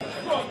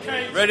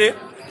Ready?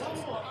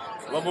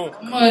 One more.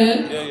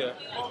 Yeah.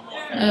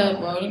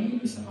 Bro, let me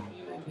do something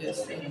like this.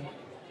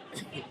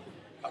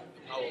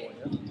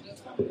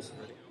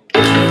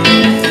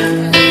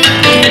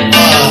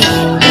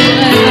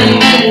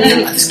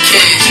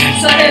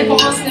 So hey, for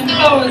us them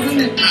powers,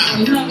 isn't it?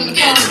 You're not gonna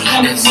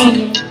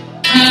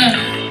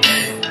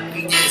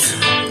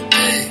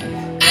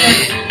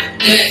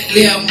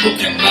Lately I'm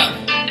walking back.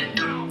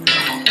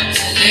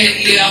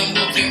 Lately I'm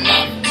walking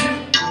back.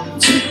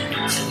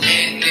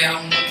 Lately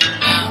I'm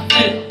walking back.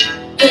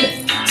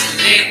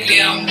 Lately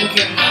I'm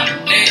walking back.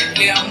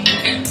 Lately I'm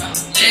walking back.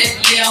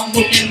 Lately I'm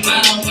walking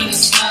back with a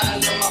smile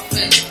on my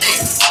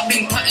face. I've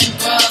been cutting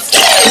grass.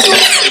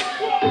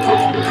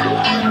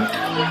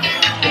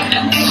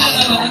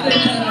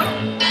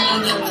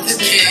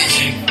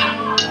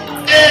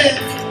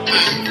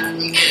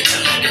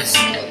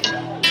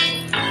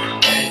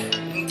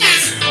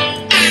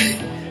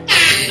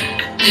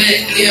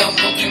 Lately I'm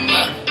walking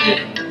back.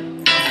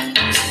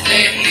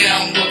 Lately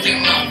I'm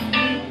walking back.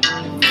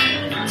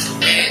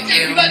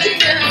 Lately I'm walking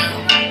back.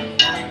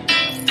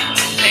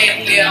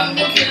 Lately I'm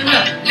walking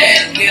back.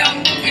 Lately I'm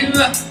walking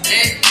back.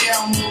 Lately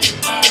I'm walking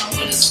back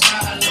with a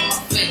smile on my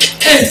face.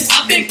 Hey,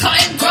 I've been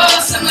cutting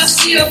grass and I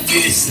see a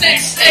few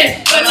snakes.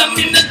 Hey, when I'm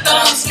in the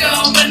dance,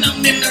 girl, when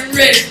I'm in the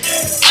rave,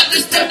 I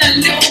just tell that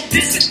little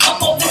bitch to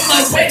come over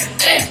my way.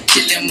 Hey,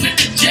 chilling with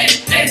the J.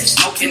 Hey,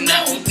 smoking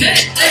that all day.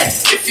 Hey,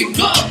 if you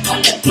got a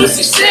couple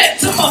pussy, say it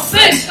to my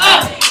face. I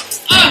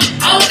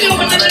don't deal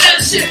with none of that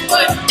shit,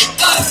 but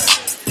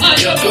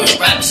you're doing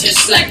rap shit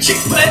like chick,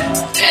 but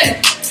hey,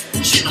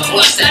 she know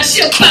what's that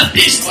shit about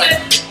bitch, but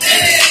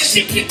hey,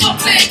 she keep on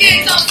playing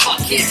games, I'm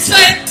fucking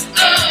sweat.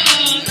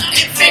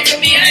 Nothing fake of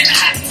me, I ain't an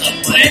actor,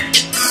 but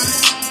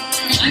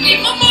I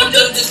need my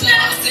mojo just like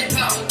I say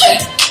power.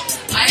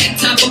 I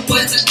ain't type of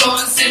boys that go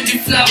and send you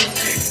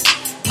flowers.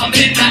 I'm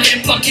in out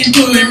here fucking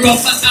doing rough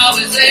for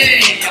hours,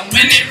 and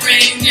when it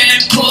rains, yeah,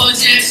 it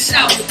pours, yeah, it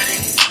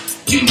showers,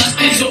 too much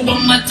visual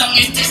on my tongue,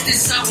 it tastes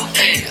this sour,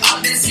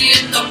 I've been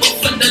seeing double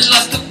for the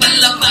last couple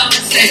of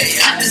hours,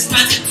 I just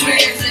smashed the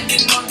twins, and you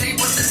know they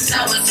want the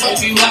sour.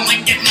 Told you I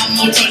might get my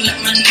mojo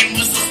like my name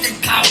was Austin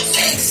Powers,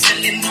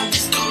 selling no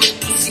story,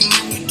 pussy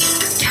man, you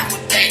just a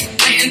coward,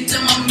 waiting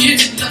till my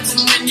music drops,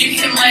 and when you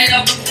hear my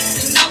album,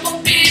 and I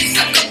will be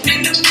stuck up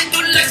in the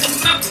middle like a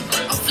mountain,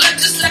 I fly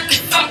just like a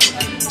falcon.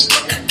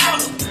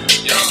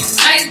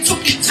 I ain't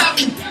talking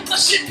talking, my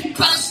shit be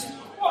bouncing.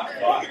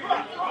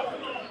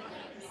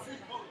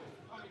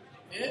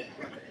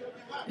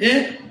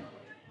 Yeah?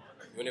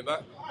 You want it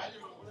back?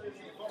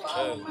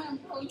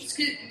 Just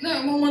get, no,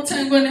 one more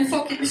time, go and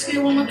fuck it, just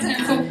get one more time,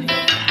 fuck it.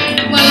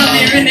 While I'm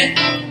here, innit?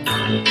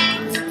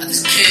 I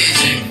just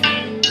can't,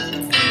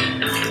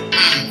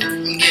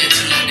 I'm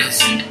getting like this.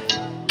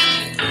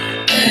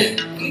 Hey,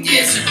 I'm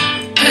getting,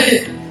 hey,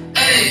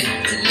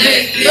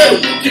 lately I'm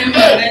looking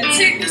back,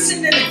 take this in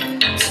the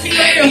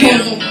lately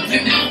I'm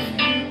walking back.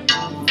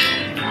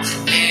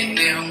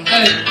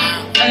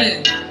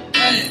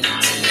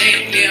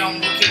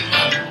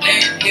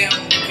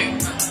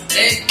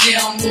 Lately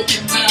I'm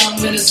walking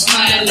around with a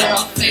smile on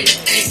my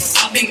face.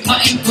 I've been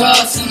cutting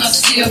grass and I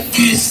see a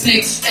few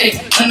snakes.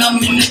 When I'm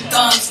in the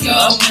dance,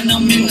 girl, when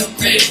I'm in the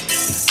rave,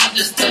 I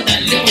just tell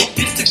that little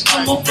bitch to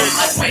come up on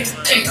my way.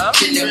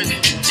 Chilling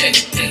with the J,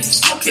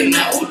 smoking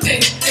that all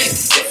day.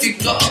 If you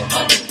got a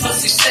public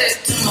pussy, say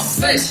it to my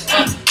face.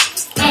 I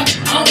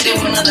don't deal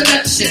with none of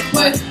that shit,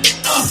 but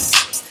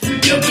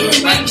you're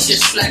doing rank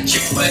shit like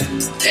chick, but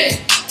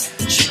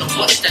she don't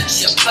watch that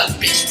shit, bad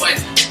bitch, but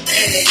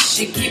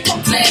she keep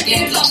on playing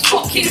games like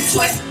fucking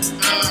twit.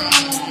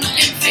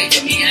 Nothing fake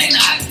of me, I ain't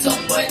an actor,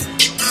 but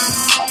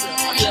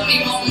let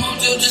me my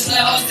mojo just like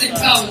Austin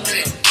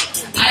Powers.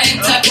 I ain't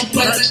type of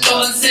boy to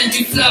go and send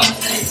you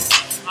flowers.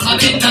 I've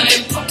been out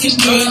here fucking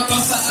doing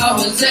run for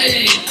hours.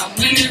 I'm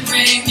when it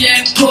rain,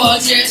 yeah, it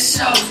pours, yeah, it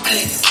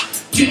showers.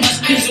 Too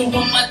much visual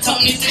on my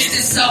tongue, it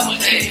tastes sour,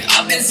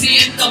 I've been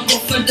seeing double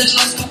for the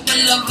last couple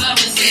of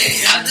hours,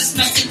 I just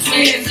smashed the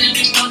twins and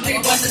you know they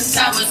want the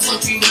sour.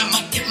 Told you I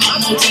might get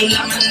my mojo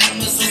like my name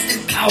was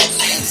Austin Powers,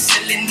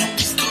 selling no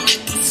story,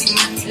 pussy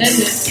man, you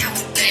just a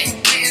coward,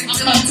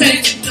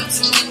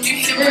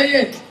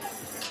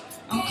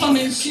 I'm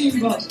coming soon,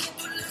 bro.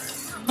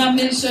 Man,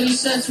 make sure you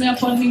search me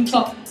up on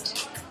LinkedIn.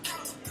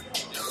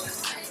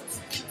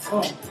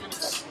 Oh.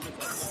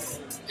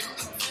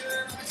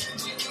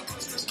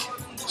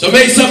 So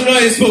make some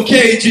noise for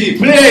KG,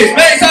 please,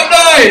 make some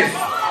noise!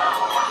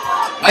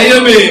 I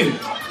hear me?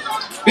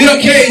 We got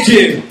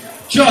KG,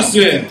 trust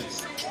me.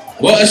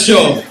 What a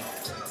show.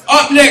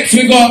 Up next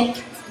we got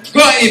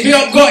Gotti, big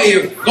up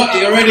Gotti. Gotti,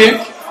 you ready?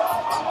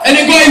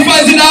 Any Gotti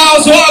fans in the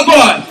house, what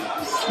on?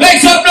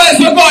 Make some noise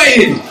for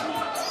Gotti.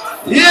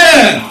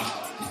 Yeah.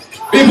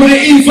 People the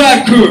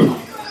E5 crew.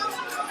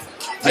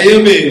 I hear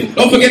me?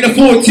 Don't forget the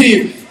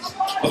 14th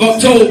of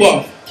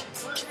October.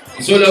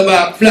 It's all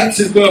about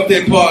Black's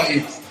birthday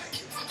party.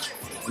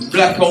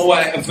 Black and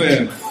white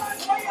affair.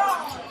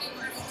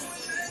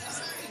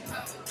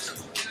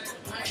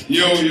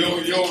 Yo.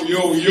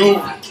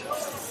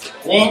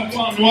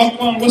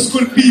 What's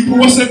good, people?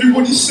 What's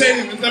everybody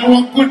saying? Is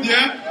everyone good,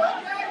 yeah?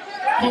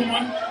 Come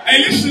on.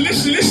 Hey,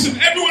 listen.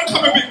 Everyone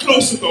come a bit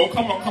closer, though.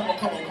 Come on.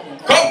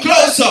 Come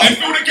closer. Hey,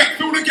 fill the gap.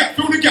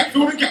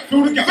 Fill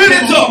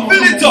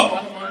it up.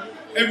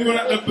 Everyone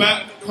at the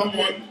back, come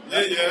on.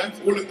 Yeah.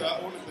 All of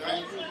that.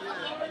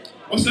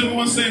 What's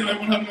everyone saying?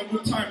 Everyone having a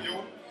good time,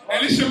 yo?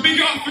 Hey, listen, big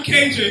up for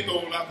KJ,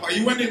 though. Like,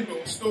 he went in,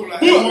 though, still.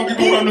 Like, everyone can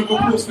go round of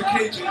applause for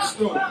KJ,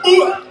 still.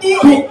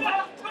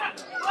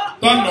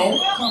 Done, no?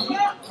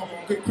 Come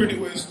on, give credit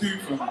where it's due,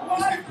 fam.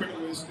 Always give credit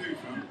where it's due,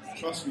 fam.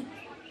 Trust me.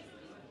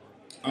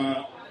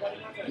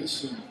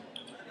 Listen.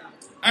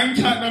 And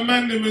tag the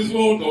man them as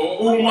well, though.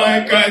 All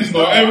my guys,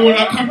 though. Everyone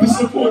that come to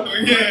support, though.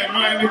 Yeah,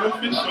 my nigga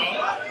Fisher.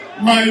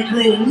 My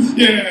bros,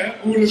 yeah.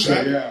 All of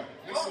that. Yeah.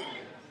 Listen.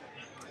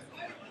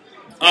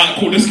 Alright,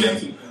 cool. Let's get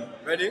into it.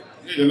 Ready?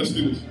 Yeah, let's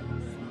do this.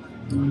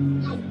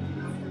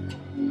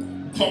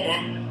 Come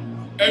on.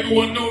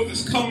 Everyone knows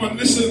this. Come on,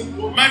 listen.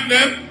 Man,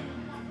 them.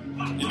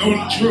 You know the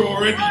drill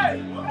already.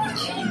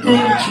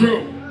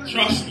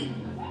 Trust me.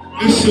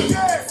 Listen.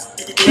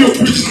 Build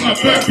bridges and I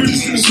burn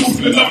bridges in the soul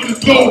for the love of the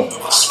dough.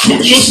 Got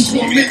losses,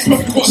 got to make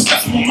profit, got to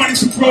stack for my money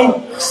to grow.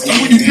 And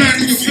when you're down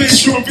in your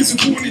face, you're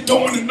invisible and they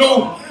don't want to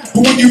know.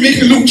 But when you make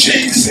a little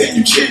change, it's saying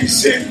you change, it's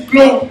saying you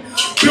glow.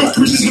 Build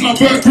bridges and I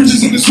burn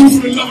bridges in the soul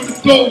for the love of the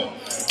dough.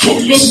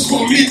 Got losses,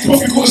 got to make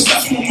profit, got to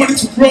stack for my money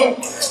to grow.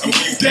 And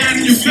when you're down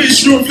in your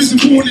face, you're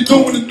invisible and they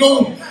don't want to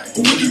know.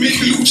 But when you make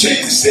a little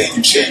change, it's saying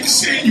you change, it's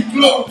saying you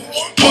glow.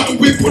 Part the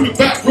whip on the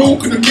back row,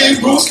 cause the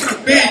main road's kinda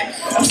big.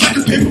 I'm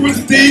stacking paper as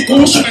the day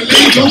goes, trying to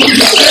lay low in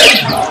the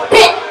sand.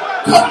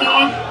 Come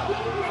on,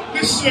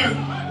 listen.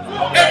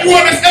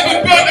 Everyone that's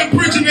ever burned a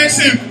bridge and they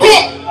say, come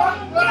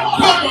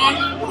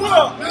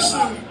on,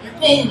 listen. It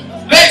goes.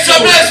 Make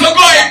some noise for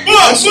going.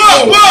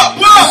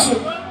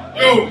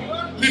 Yo,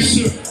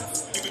 listen.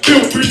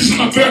 Build bridges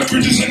and I burn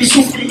bridges and it's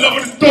all for the love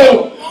of the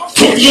dough.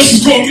 Told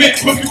losses got to make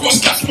profit, got to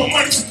stack for my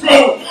money to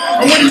grow.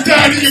 And when you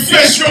die in your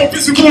face, you're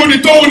invisible and they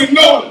don't want to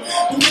know.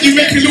 But when you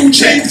make a little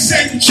change, the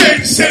same you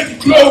change, the same you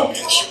glow.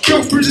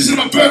 Build bridges and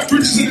I burn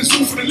bridges and it's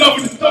all for the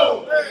love of the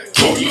dough.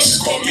 Told losses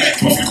got to make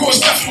profit, got to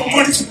stack for my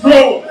money to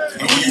grow.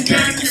 And when you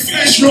die in your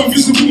face, you're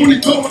invisible and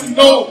they don't want to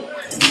know.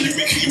 But when you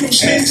make a little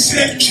change, the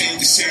same you change,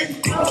 the same you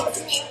glow.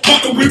 Put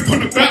the whip on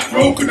the back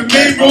road, cause the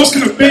main road's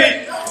gonna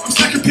bang. I'm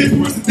stacking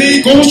paper as the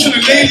day goes, trying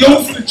to lay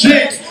low for the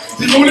J's.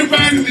 They roll it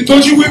round and they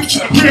dodgy whip,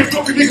 trying to bring a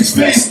block a nigga's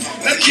face.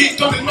 That he ain't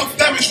done enough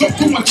damage, not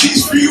put my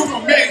G's free on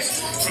my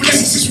mates. For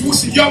lessons since we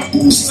was a young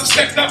bull, since I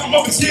stepped out my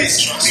mother's gates.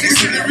 They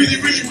say they're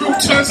really real,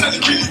 turns out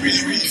they're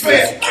really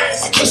fake.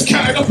 I just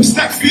counted up a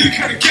stack, feeling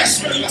kinda gas,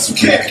 man, that's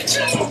okay.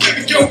 So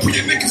baby girl, put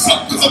your niggas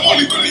up, cause I'm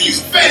only gonna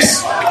use a face.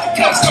 If the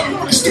blood's coming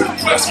with a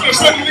stupid price, man, I'm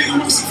running nigga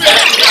with a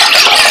face.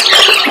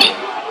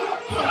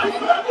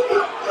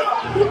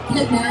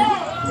 Come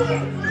on.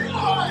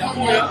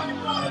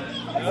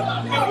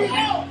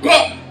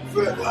 Look,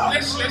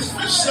 let's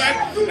fish side.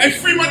 And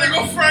free my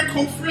nigga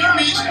Franco, free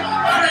me,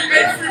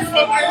 free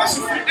fuck,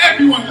 listen, free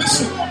everyone,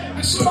 listen.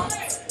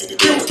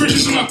 Build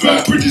bridges and I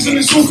burn bridges and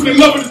it's all for the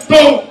love of the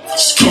dough.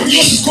 Got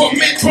losses, got to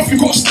make profit,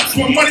 got to stack for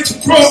my money to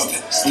grow.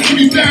 And when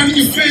you down in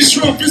your face,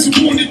 you're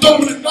invisible and they don't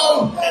want to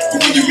know.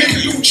 But when you make a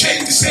little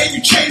change, the same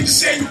you change, the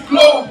same you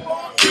glow.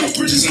 Build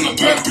bridges and I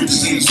burn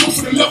bridges and it's all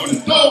for the love of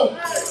the dough.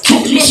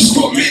 Got losses,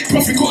 got to make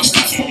profit, got to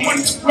stack for my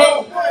money to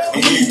grow. And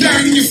when you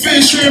down in your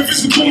face, you're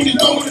invisible and they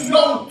don't want to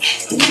know.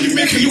 But when you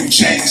make a little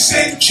change, the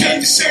same you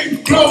change, the same you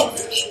glow.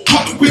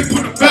 Put the whip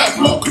on the back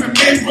road, cause the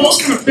main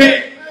road's gonna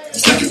bang.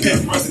 It's like a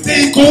paper as the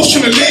day goes,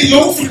 trying to lay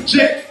low for the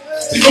jet.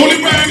 They roll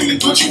it round and they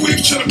dodgy whip,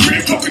 trying to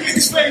bring a block a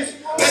nigga's face.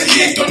 That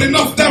he ain't done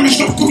enough damage,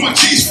 not put my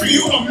G's free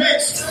on my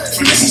mates.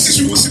 For lessons since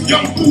we was some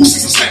young bulls,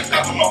 since I stepped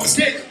out my mother's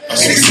gate. They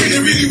say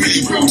they're really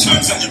real,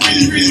 turns out they're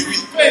really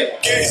fake.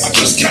 I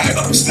just counted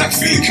up a stack,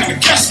 feeling kinda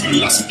gas, man,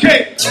 that's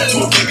okay.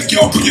 Told baby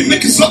girl, put your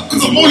niggas up,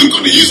 cause I'm only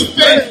gonna use a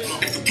fake.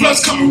 If the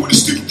blood's coming with a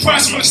stupid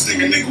price, man, I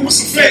sting a nigga with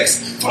some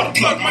fakes. For the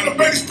plug, man, I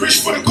burn this bridge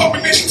for the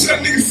combination to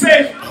that nigga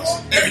safe.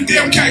 Every day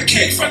I'm counting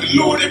cake, find the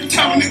Lord every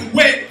time a nigga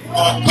wait.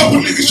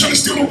 Couple niggas trying to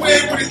steal my way,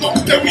 but they don't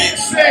cause that we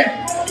insane.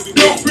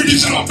 Build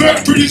bridges and I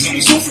burn bridges and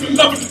it's all for the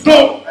love of the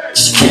dough.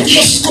 Got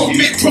losses, got to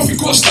make profit,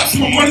 got to stack for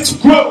my money to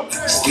grow.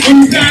 And when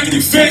you down in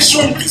your face,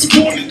 you're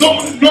invisible and they don't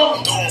want to know.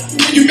 And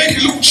when you make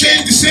a little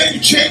change, the same you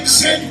change, the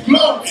same you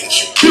glow.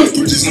 Build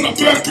bridges and I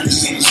burn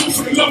bridges and it's all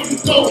for the love of the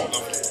dough.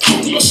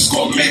 Got losses,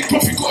 got to make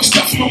profit, got to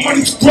stack for my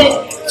money to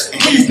grow. And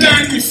when you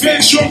down in your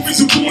face, you're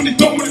invisible and they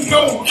don't want to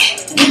know.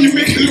 But when you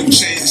make a little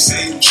change, the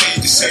same you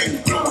change, the same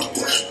you glow.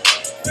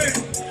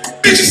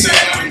 Bitches say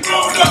I've been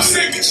glowed up,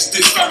 say bitches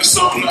this fam is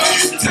so low. I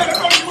used to tell her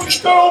how you wanna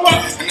throw up,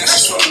 and now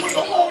she's trying to win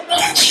the whole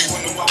night. She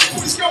wonder why we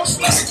call this girl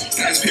slice.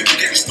 Stands paper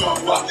getting stored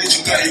up,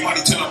 legendary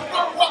money till I'm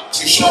up.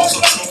 Some shows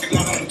up,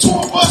 smoking on the tour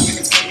bus,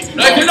 niggas coming in.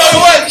 Like you know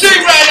the word,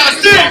 sing right now,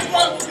 sing!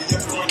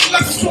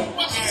 Like a floor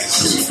bus.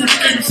 Cruising through the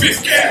game in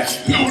fifth gear.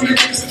 Little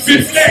nigga is in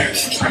fifth leg.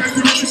 Trying to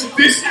do the tricks of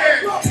this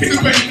year. Hit the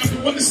way,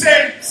 nothing what to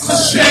say. It's a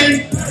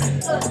shame.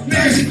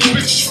 Niggas in the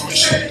bitches from a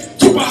shame.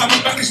 talk behind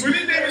my back, it's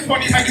really lame. It's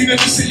funny how you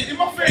never say it in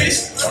my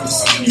face.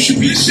 You should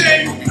be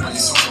ashamed.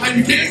 And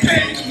you getting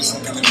paid.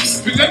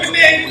 With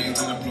lemonade,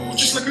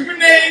 just like a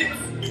grenade.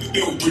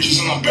 Build bridges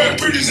and I burn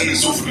bridges, and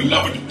it's all for the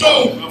love of the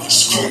dough.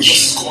 Screw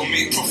just gotta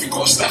make profit,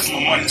 gotta stack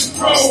my money to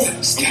grow. And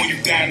when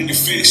you're down in your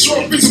face,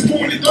 you're invisible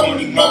and they don't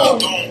wanna know.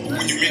 But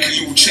when you make a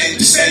little change,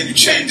 they say you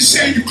change, they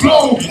say you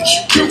glow.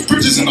 Build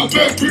bridges and I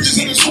burn bridges,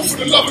 and it's all for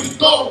the love of the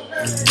dough.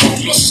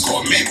 Losses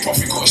gotta make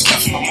profit, gotta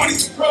stack my money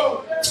to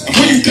grow. And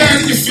when you're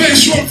down in your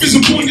face, you're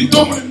invisible and they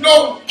don't wanna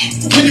know.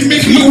 But when you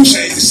make a little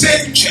change, they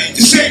say you change,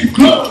 they say you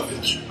glow.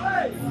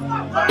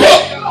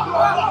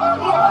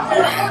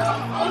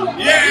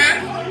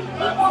 Yeah.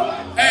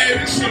 Hey,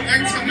 listen,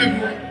 excellent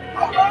everyone.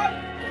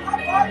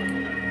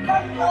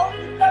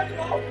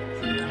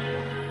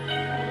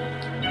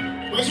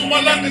 Where's all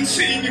my London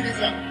City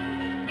niggas at?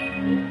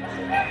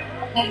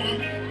 Come on.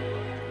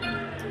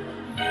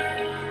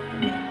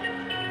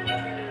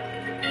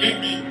 Get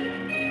me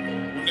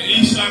on the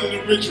east side of the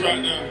bridge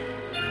right now.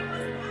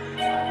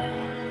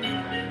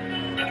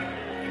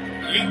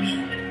 Get me.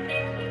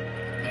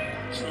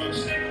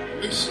 Trust.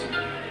 Listen.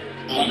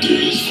 I do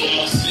this for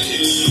my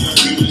city, I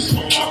do this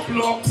for my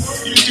block.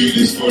 You do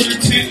this for the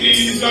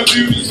titties, I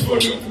do this for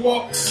the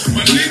guap.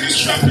 My niggas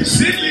trapping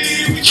silly,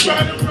 we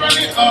try to run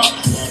it up.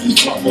 These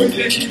fuckboys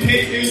they keep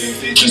hating,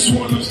 they just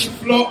want us to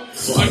flop.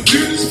 So I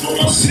do this for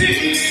my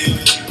city,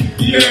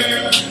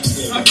 yeah.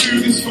 I do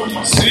this for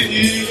my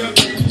city, I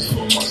do this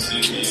for my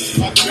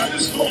city. I do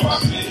this for my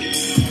city,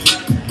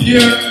 yeah.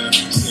 I do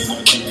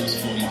this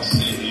for my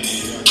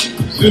city, I do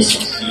this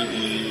for my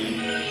city.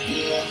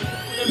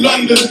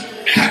 London.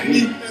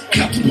 Hackney,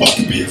 Clapton Park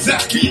to be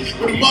exactly.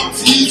 Where the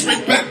Monties,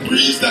 right back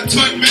breeze that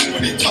turn men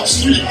when they touch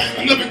street.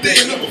 Another day,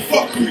 another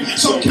fuckery.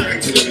 So I'm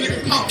carrying to the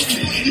nigga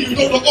comfy. Even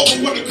though the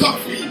other wanna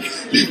cuff me,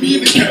 leave me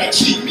in the car,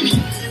 cheat me.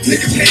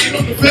 Niggas hating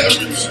on the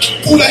veterans.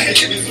 All I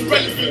hating is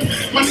irrelevant.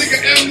 My nigga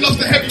M loves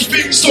the heavy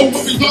things, so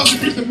when we dance, we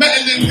bring the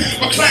metal in.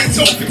 My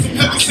clientele thinks I'm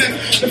heaven sent.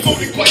 They're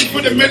phoning quite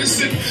for the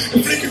medicine. The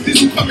flicking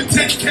diesel come in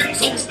 10-10,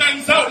 so it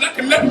stands out like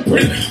a leopard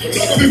print. But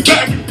look, I've been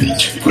battering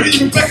beats. You couldn't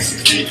even back at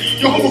 16.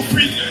 You're whole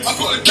free. I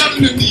got it down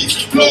in the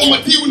knees. Blow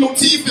my D with no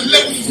teeth. The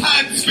levels is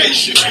high in the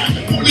spaceship.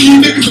 And all of you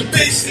niggas are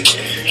basic.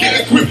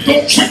 Get a grip,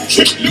 don't trip.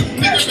 Little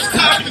niggas just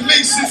tied the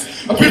laces.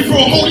 I've been through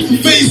a whole heap of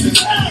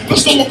phases.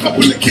 Lost on a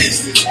couple of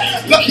cases.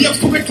 Lucky I'm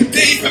correct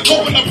today. But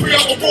when I pray,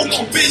 I'm a roll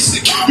on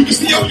basic. You can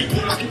see how I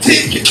can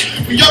take it.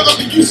 But y'all got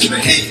the use of the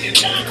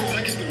hating.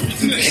 I get the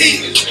reason to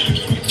hate it.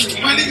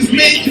 My niggas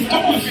made it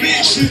double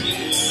inflation.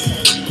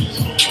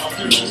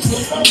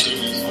 I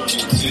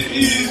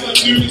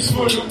do this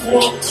for the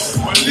walk.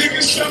 My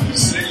niggas trapping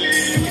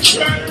silly, we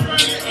try to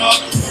run it up.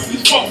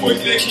 These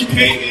fuckboys they keep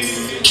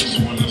hating, they just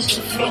want us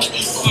to flop.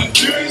 I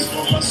do this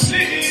for my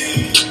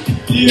city,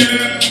 yeah. I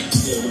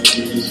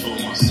do this for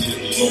my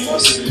city, for my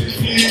city,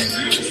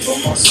 for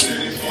my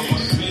city, for my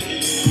city,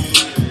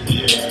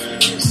 yeah.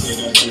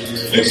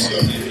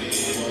 Listen,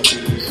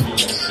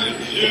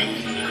 yeah.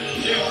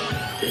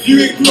 If you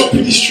ain't grew up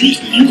in the streets,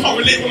 then you can't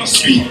relate when I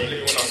speak.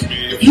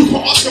 If you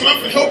can't ask a man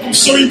for help, I'm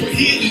sorry, but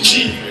he ain't your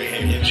G.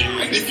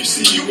 And if you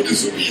see you with the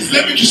zoomies,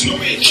 lemon, just know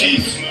it ain't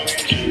cheese.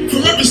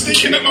 Forever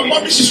stinking at my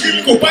mummy, she's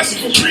screaming, go buy some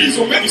Febreze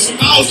or maybe some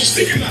owls, just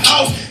stick in the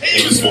house. Ain't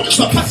even smoke, just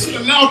start passing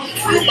it loud.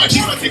 Free of my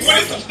G's, I take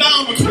money touch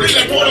down, but 20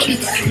 like roll up, he's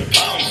back in the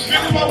pound. She's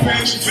been in my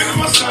way, she's been in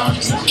my sound,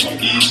 she said she gon'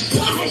 eat, she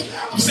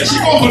said she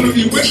gon' hold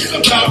me where she's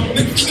about.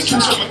 Nigga, she's a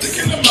trick, so my dick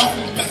in the mouth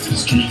and back to the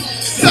streets.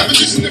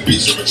 Savages in the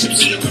beach, over chips,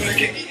 so you're gonna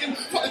get eaten.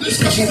 Fuck the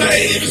discussions, I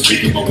ain't even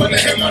speaking, but when I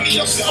have money,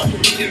 I'll set up a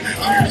meeting.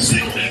 I'm here to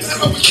see you, I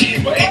was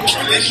cheating, but ain't no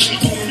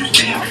relationship, don't want you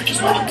just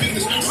want the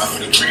business, right for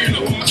the train,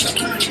 I want my step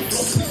to the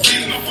floor to the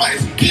ceiling, I'm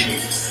fighting some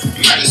demons.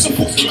 Man, it's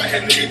supposed to my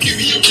head, nigga, give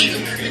me a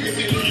reason. Niggas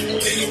they know you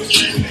know they know it's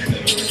treason.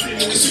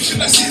 Niggas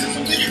switching that season,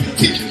 some niggas be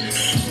teaching.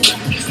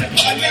 It's that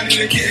part of landing,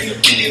 they're getting the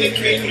beat, and they're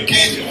creating the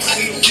game. You know, I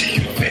ain't no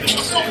team, I'm paying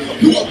my song,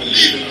 you up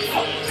believing.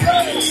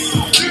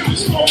 I do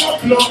this for my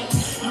block,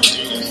 I do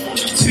this for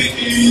the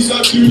titties,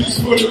 I do this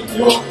for the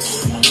guap.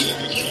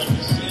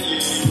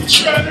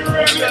 Trying to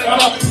run it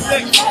up.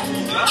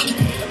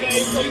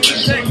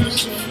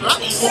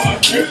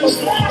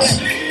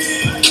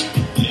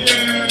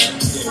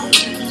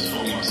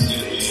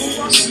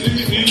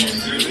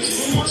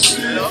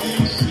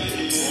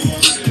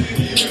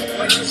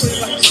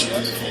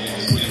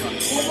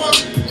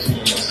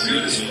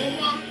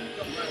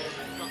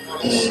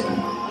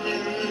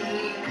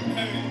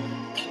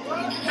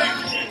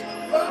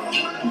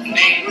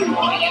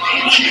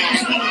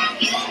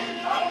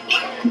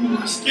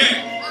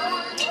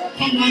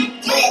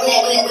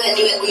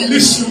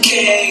 Listen,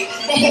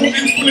 my whole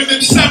end's full of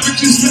them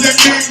savages with them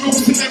gang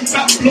ropes and them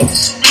back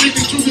blocks. My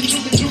niggas jugging all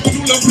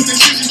up with their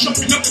shoes and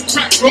chopping up the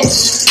crack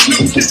rocks.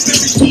 Little kids, they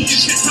be talking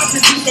shit,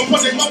 tapping things up on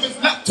their mother's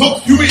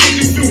laptop. You ain't in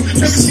the film,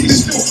 never seen it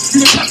still.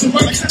 You don't have to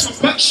run and catch a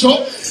back shot.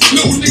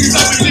 Little niggas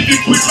out there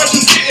living quick, I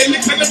just get it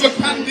licked, I never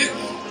panned it.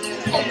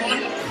 Come on.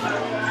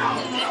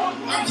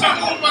 I'm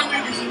tired of my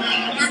niggas,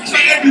 man. I'm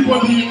tired of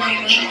everybody, man. I'm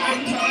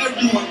tired of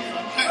everyone.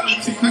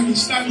 I can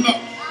stand up.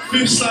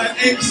 fifth side,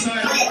 eighth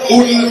side,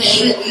 all of that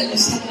shit.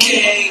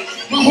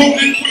 My whole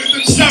end full of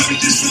them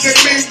savages, so their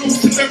main goes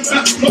to them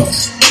back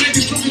blocks. My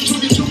niggas chugging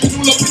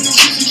all up in the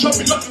busy,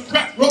 chopping up the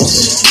crack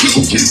rocks.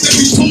 Little kids, they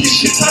be talking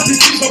shit, typing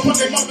things up on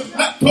their mother's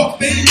laptop.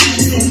 They ain't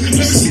even know,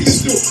 never seen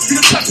this still. You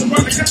don't catch a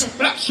run and catch a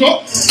black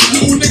shot.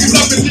 Little niggas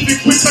I've been living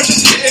quick, I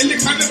just hit a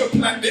lick, I never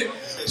planned it.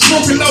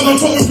 Smoking loud, I'm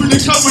rolling through the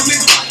cloud, my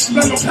niggas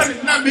like I'm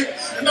dynamic.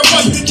 And I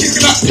was be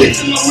kicking like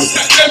picking like with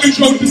that damage,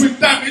 I'm doing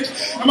damage.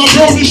 And my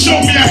bro just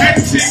showed me a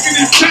hand thing in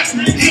his chat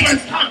ring, he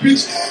went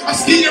cabbage. I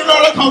ski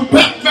around like I'm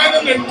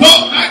Batman in the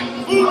dark night.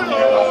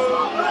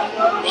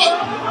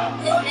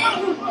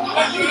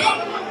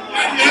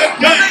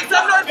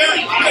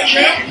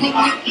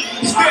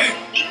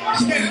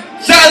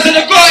 Sounds in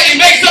the Gotti,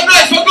 make some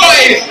noise for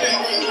Gotti.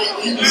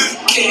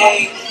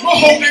 My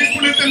whole neck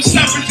full of them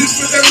savages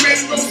with them men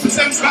rolls to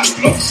them back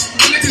blocks.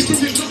 The niggas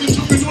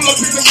talking all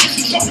up in the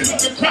busy shopping up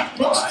the crack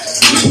box.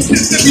 Little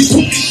kids that be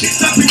talking shit,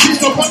 tapping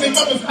things up on their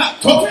mother's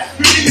laptop.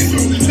 You really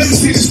feel, never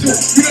seen it still.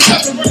 You don't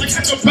have to run and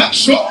catch a back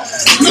shot.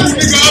 Little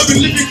nigga, I've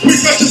been living quick,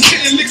 I just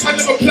hitting licks, I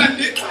never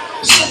planned it.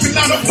 Smoking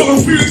loud, I'm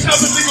flowing through the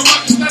clouds, a nigga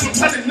might just stand up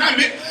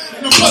dynamic.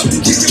 And I'm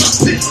buzzing, kicking up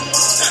pick.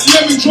 That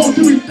lemon drone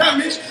doing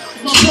damage.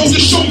 My bro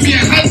just showed me a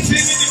hand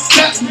thing in his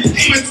chat ring,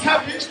 he went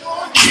cabbage.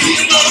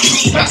 Eating all up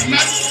in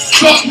Batman,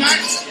 Dark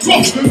Knight,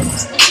 Gotham.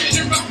 I'm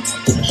getting around,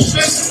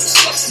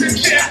 Slim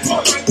hair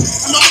popping.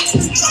 And my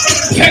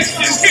text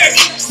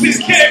his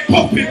hair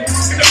popping. In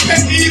the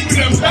penny with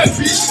a bad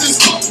bitch,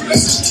 just popping,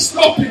 just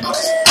stopping.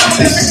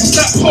 That nigga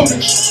slap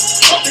Polish,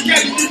 fuck the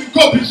galley moving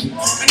garbage.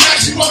 And now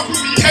she want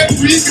with me every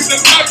week, cause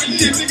apparently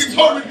a nigga's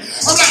horrid.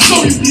 I'm like,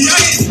 sorry, B, I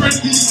ain't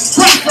friendly,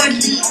 quite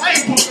frankly, I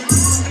ain't bothered.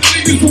 And the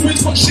niggas always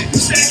got shit to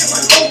say, if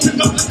I opened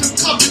up like a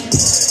cupboard.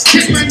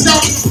 Kick man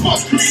down in the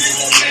fuck, green,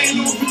 ain't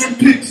over them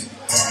pigs.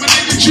 My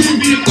nigga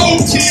Juvie and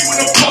OT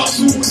with a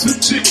parcel with some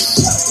chicks.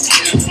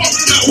 You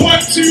fucking that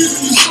 1-2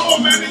 and you saw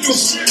a man in your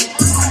strip.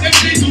 And them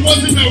days it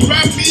wasn't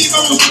around me,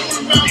 I was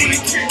all around with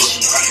a kick.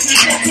 And if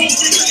I don't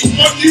think that it's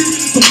on you,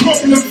 it's a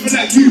problem for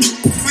that you.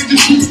 Man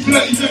just do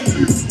dirty them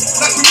blue.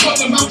 Like we got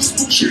them out to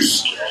school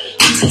shoes.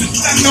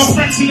 Stand now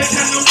friends and they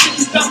can't know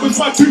shit, that was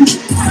my dude.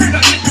 Hit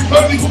that lick and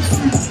hope it goes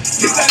through.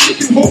 Hit that lick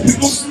and hope it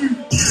goes through.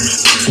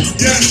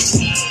 Yeah.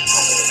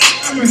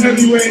 I'm a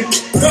heavyweight.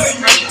 I'm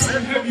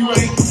a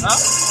heavyweight. I'm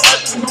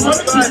a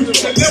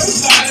heavyweight.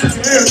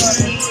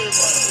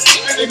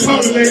 And they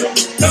correlate.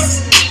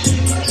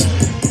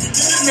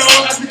 You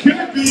know, as a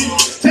killer bee,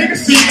 take a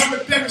seat, I'm a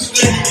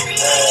demonstrator.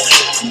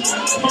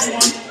 Come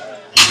on.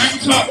 I can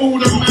talk all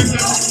the man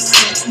down.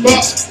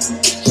 But,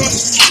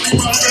 trust me,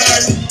 my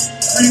bag.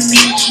 Free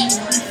Meech,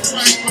 free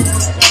Frank,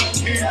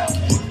 free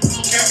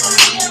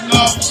Kevin,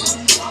 Loves,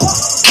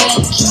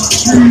 Bunch,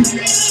 Julie.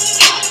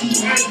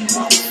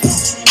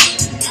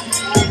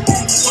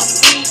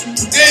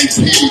 AP,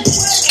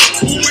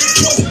 always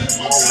positive,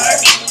 my guy.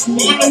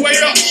 But on the way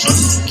up,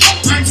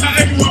 anti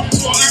everyone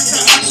before,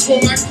 anti-ASCO,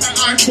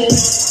 anti-ICO.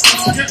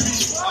 Get me,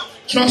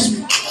 trust me.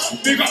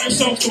 Big up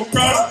yourself to a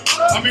crowd.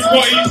 I've been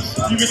got you,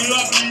 you've been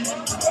love me.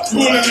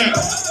 Cool in there.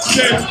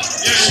 Yeah.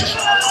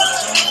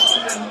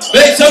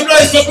 Make some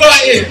noise for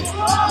Gotti.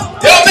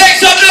 Yo, make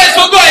some noise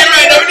for Gotti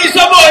right now. We need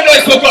some more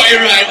noise for Gotti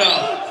right now.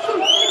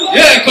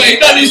 Yeah, Gotti,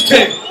 done his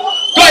thing.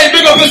 Gotti,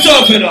 big up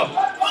yourself, you know.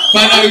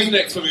 Find out who's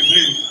next for me,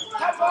 please.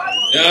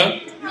 Yeah?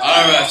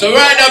 Alright, so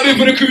right now, big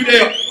for the crew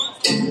there.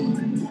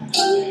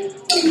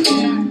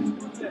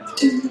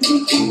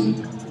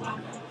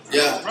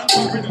 Yeah.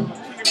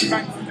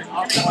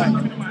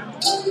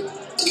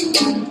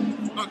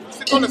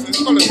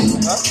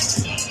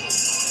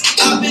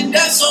 I've been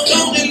there so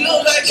long, it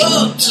look like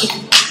up to.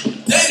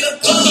 They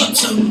look up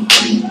to.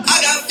 I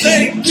got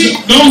fake.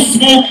 No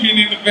smoking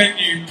in the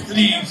venue,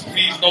 please,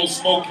 no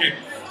smoking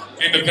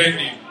in the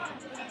venue.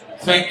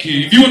 Thank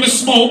you. If you want to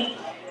smoke,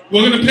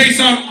 we're going to play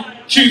some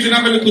tunes and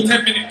have a little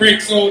 10-minute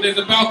break. So there's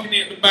a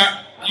balcony at the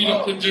back. You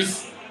lot can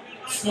just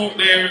smoke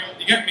there.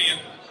 You get me? And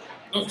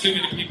not too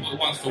many people at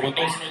once, so no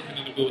smoking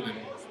in the building.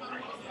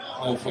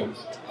 Oh, folks.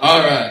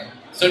 Alright.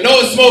 So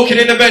no smoking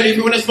in the venue. If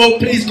you want to smoke,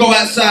 please go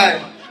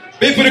outside.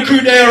 Big for the crew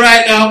there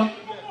right now.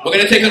 We're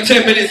going to take a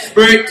 10-minute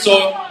break.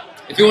 So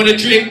if you want to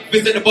drink,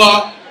 visit the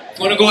bar. If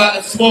you want to go out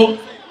and smoke,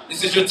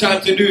 this is your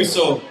time to do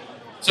so.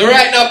 So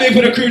right now, big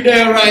for the crew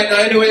there right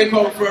now. Anywhere you're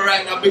coming from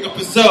right now, big up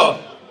yourself.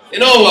 You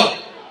know what?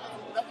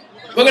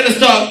 We're going to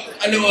start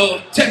a little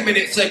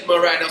 10-minute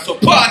segment right now. So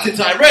party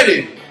time.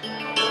 Ready? Big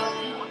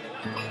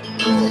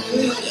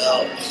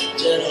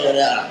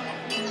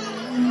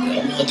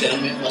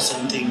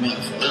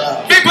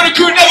for the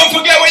crew, never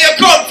forget where you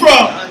come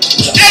from.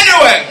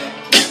 Anyway.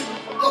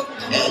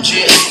 Now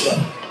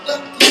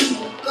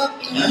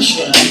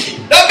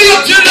be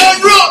up to the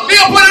room. Be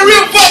up on the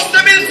real folks.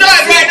 Them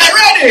inside right now.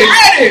 Ready?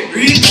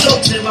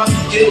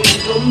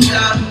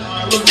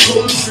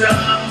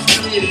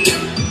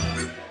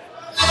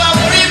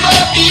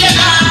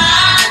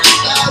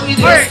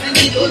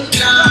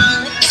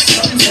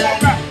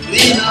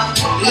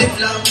 live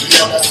long.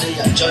 Lord, I say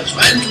a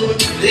judgment road.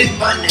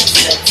 Live on next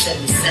step,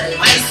 sell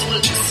my soul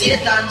to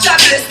Satan. Jah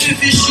bless me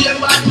for shame,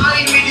 but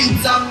mine with his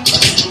tongue.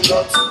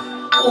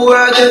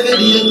 Word every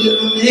day, give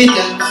me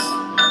weekends.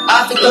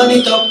 I have to turn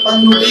it up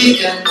on the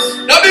weekends.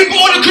 Now people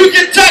on the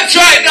cricket touch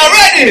right now,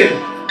 ready?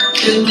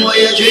 Then boy,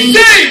 you drink.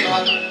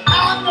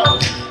 Sing!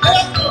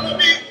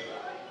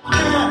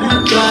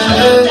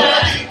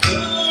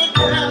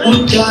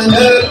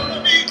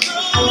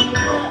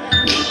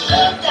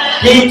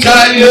 Good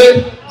time,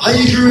 yeah. Are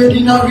you ready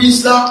in a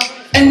Rizla?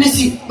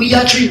 NSC, we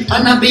are three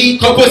and a big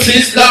Couple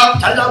sister.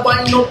 tell her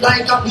wind up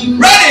like a beam.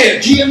 Ready?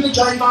 GM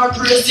drive her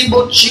crazy,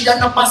 but she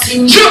done up a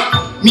passenger.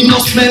 Sure. Me no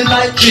smell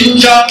like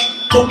ginger.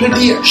 Couple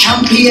beer,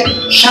 champagne,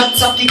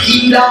 shots of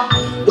tequila.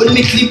 When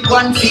me clip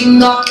one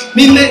finger,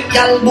 me make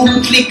y'all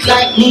boom click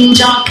like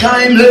ninja.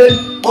 Climb it,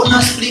 on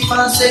a spliff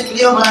and say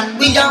clear man.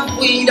 We have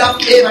weed of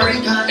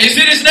every kind. You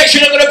see this next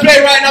tune I'm gonna play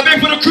right now? Big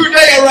for the crew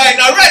there right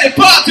now. Ready?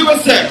 Party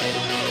with them.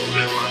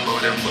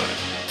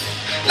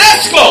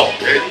 Let's go.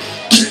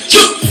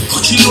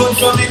 Cut you load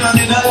from in and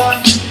in a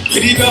land.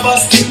 With the grabber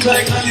stick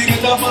like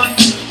alligator man.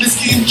 The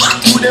scheme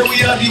today we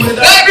are the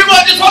weather.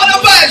 Everyone just hold the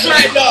vibes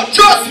right now.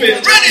 Trust me.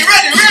 Ready,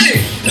 ready, ready.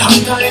 Long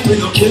time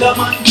we no kill a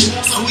man.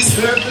 So it's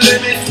purple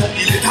elements and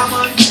the little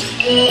man.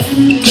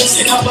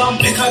 Take a bomb,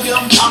 make a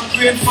damn tank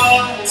rain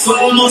fall. So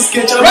almost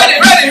catch a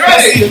Ready, ready,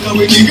 ready.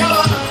 With the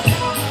grabber.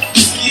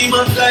 Scheme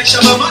and like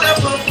Shabba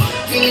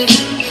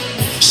motherfucker.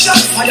 Shot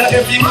fire,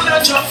 every man a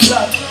drop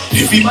flat.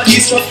 Everybody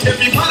struck,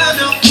 every man a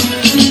knock.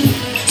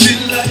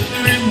 Still like the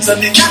rims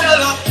and the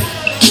Cadillac.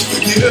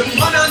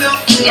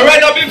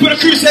 Alright, now big for the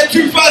crew set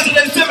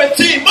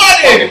 2017.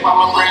 Money.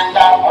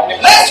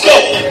 Let's go.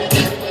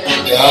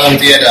 Yeah, I'm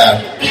there,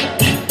 dog.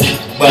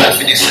 Bad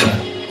for this one.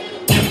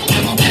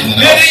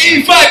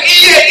 Ready, E5,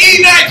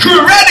 E8, E9 crew.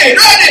 Ready,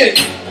 ready.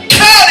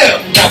 Tell them.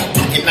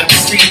 In the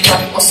street,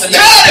 hustle.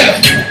 Tell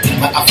them.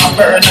 I have a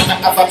burn and I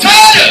have a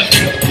Tell them.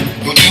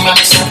 do the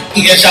max,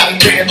 Asian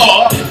brain.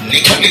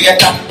 Liquor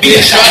later,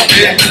 Asian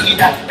brain.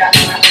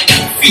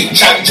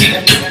 Finch and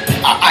Jane.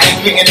 I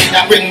bring it in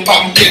a ring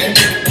pumpkin.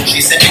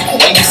 She said, oh,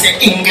 when you say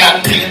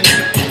England plane.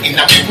 In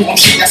a room,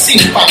 she a sing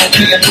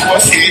pumpkin. To a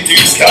city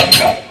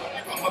scatter.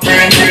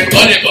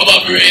 Money for my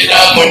brain.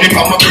 Money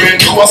from my brain.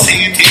 To a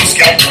city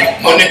scatter.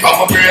 Money from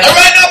my brain.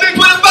 Alright, now big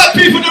for the bad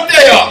people up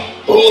there.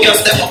 Oh, you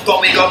step up, come,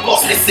 we got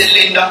bust the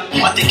cylinder.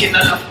 Matic in a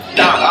lap,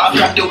 down, I'll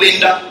crack the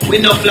window. We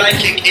no fly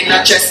kick in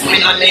a chest, we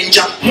no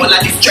ninja. All of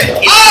this straight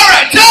in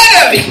Alright, tell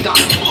them. finger,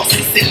 bust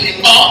the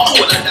cylinder.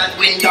 Colder than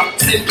winter,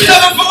 simple.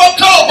 7th of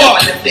October.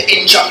 Never left the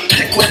inja,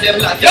 take with them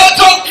like Y'all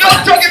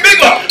talking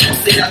bigger.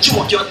 bust in a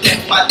choke, your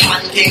death bad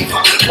man thing for.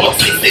 Bust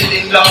the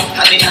cylinder,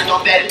 and in a your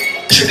bed.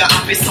 Trigger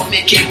happy, so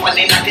make it one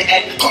in at the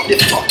head. Cut the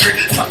fucker,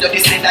 from your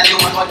say that you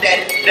are not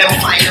dead. Them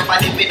find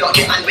nobody without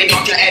your hand,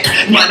 without your head.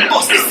 Man,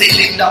 bust the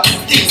cylinder,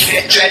 things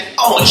get dread.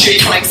 All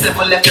 3 mics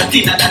never left your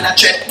thinner than a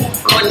thread.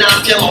 Run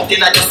out your mouth in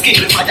a just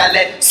skin with fire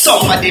lead.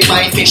 Somebody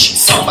buy fish,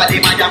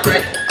 somebody buy your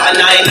bread. And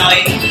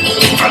I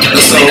from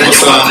the say that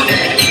you are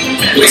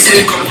dead.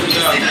 Listen, come to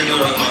the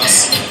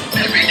universe.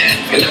 Every day,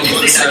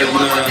 you say that you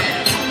are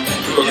dead.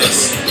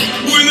 Progress.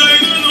 When I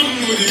don't know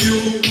with you,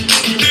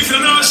 if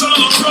you're not showing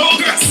no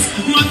progress,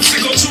 man,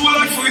 take out you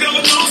like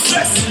without no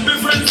stress. Be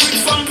friends with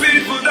some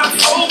people that's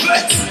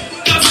hopeless.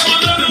 Cause I'm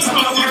another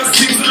power,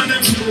 things and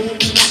them true.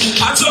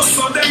 I just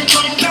saw them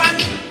come down.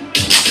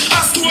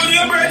 Ask where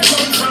your bread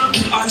come from.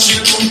 I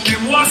chill from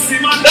them, what's the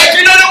man? Like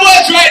you know the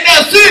words right now,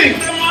 sing.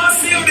 Them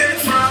what's you dead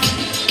from?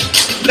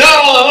 No,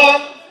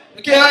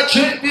 you can't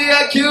trick me,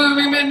 accuse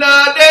me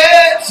not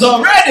dead.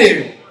 So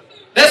ready,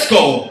 let's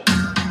go.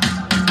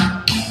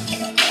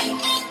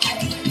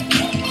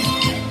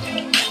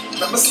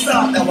 Let me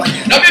start that one.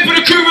 Now people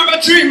the crew with a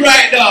dream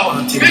right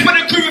now. People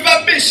the crew with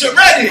ambition,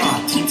 ready.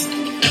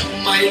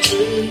 My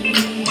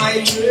dream,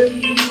 my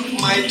dream,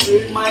 my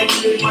dream, my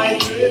dream, my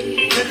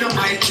dream. Tell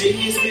my dream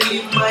is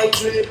believe my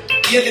dream.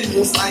 Hear the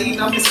most I in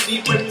my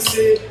sleep when you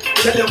say.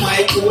 Tell them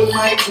my goal,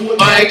 my goal,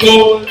 My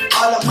goal.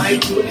 All of my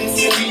goal is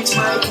to reach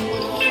my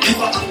goal. Live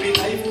a happy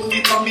life, will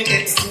become me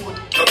dead soon.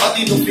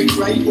 Nobody don't be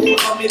crying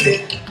over me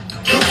dead.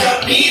 Look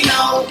at me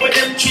now, but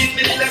them treat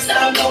me less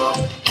than more.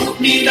 Put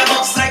me in the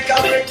box like a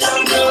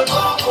rectangle.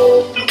 Oh,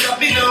 oh, look at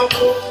me now,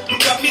 oh,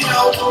 look at me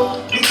now, oh,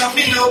 look at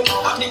me now.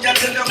 I mean, I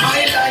tell them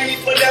my life,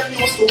 but them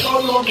used to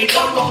go long, me go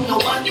long. No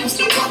one used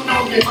to come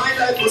now, me my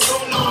life was so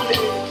lonely.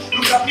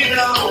 Look at me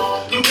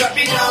now, look at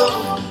me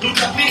now, look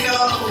at me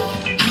now.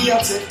 Me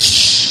I say.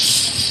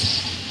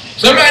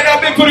 So right now,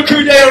 big for the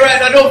crew there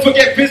right now. Don't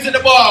forget visit the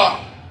bar.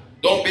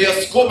 Don't be a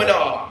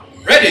scumminer.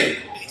 Ready?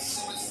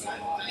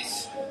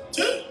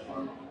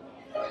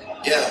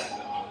 Yeah.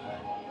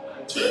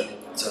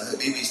 It's a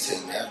BB's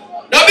thing, man.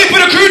 Now big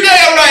for the crew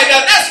there right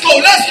now. Let's go,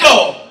 let's go.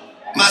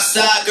 My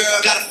side girl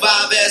got a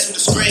 5S with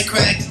a screen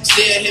crack.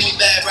 Still hit me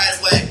back right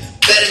away.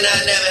 Better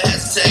not never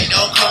hesitate.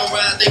 Don't come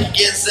around think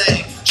you get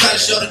insane. Trying to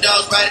show the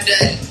dogs right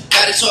today.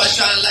 Got a torch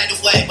trying to light the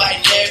way.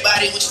 Biting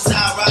everybody, which is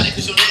ironic.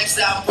 Cause your next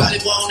album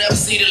probably won't ever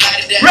see the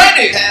light of day.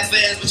 Ready. Half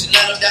fans, but you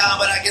let them down.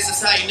 But I guess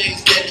that's how you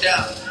niggas get it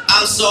down.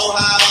 I'm so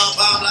high up,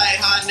 I'm like,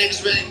 how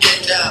niggas really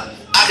get down?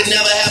 I could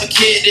never have a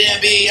kid, then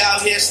be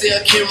out here still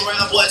kidding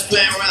around, boys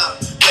playing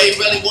around. But you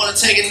really wanna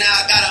take it now?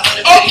 I got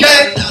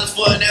 $150,000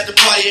 for an after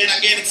party, and I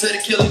gave it to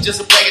the killer just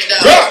to break it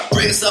down.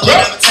 Bring us up, but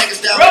never take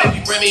us down. But if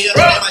you bring me up,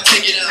 then I might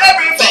take it down.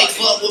 Fake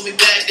fuck with me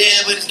back then,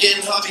 but it's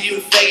getting hard for you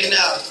to fake it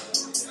now.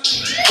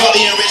 Probably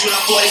being rich when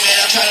I'm 40, man,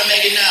 I'm trying to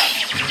make it now.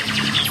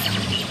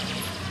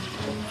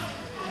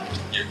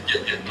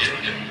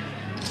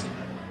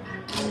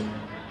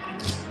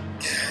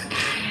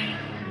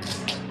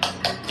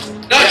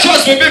 Now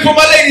trust me, big for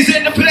my ladies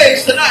in the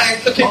place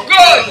tonight, looking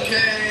good.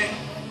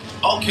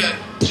 Okay.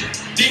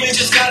 Demon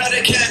just got out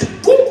of camp.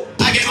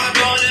 I get my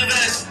bro in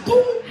advance.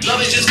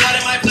 Love is just not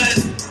in my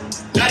plans.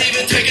 Not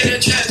even taking a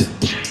chance.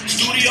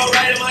 Studio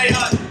right in my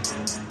yard.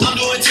 I'm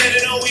doing 10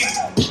 in a week.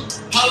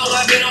 How long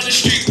I been on the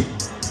street?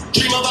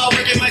 Dream about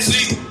work in my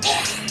sleep.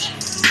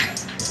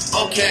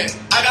 Okay,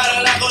 I got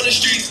a lock on the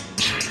streets.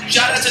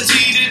 Shout out to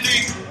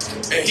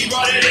T3. And he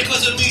brought it in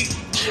cause of me.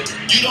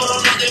 You don't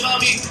know nothing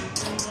about me.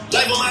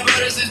 Life of my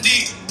brothers is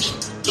deep.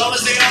 Long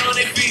as they out on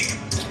their feet.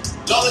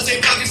 Long as they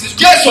pockets is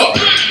guess what?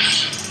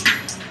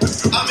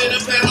 I'm in a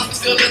penthouse, but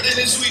still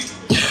nothing is sweet.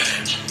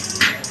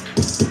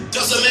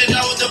 Just a man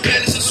down with the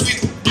pen, it's a sweet.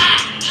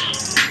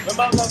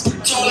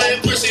 Taller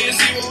in person, you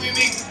see when we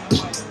meet.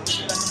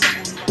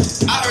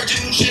 I heard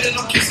your new shit and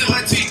I'm kissing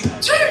my teeth.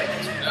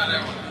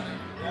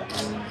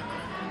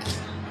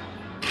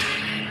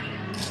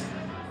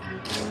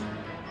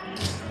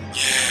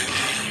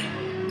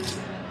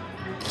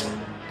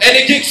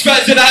 Any Gigs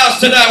fans in the house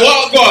tonight?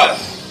 Well, God.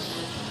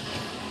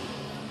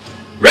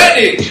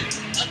 Ready?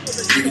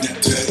 Bringing that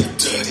dirty,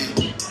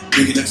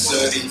 bringing that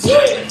dirty.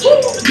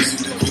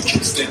 Using the quick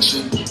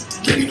extension,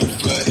 getting on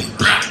flirty.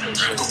 Got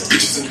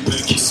bitches in the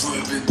murky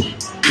swerving,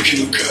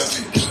 looking all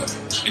curvy.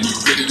 And you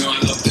already know I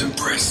love them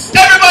breasts.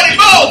 Everybody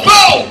move,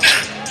 move!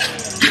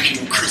 Looking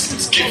on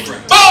Christmas gift wrap.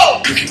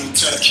 Move! Looking on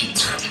turkey.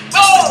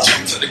 Move!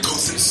 Jumped at the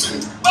ghost in the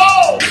suit.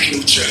 Move! Looking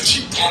all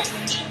churchy.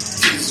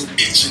 Fingers all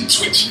itching,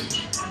 twitching.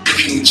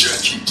 Looking all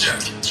jerky.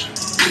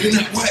 Looking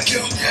that white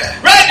girl, yeah.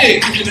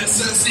 Ready! Looking at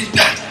Cersei,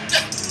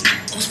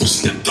 I was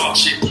pushing that dark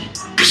shit,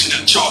 pushing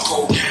that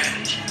charcoal, yeah.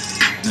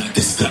 Now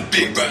this is that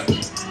big band,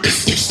 this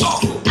is too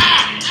starful.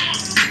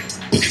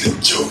 Look at them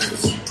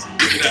jokers,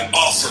 look at that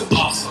arsehole.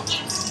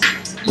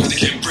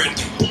 Mannequin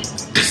Brenda,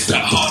 this is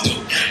that hardo.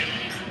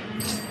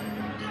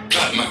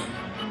 Black man,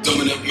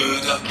 dominant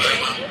murder.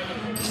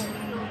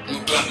 I'm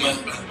a black man,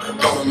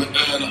 government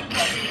earner.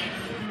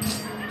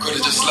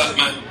 Could've just slapped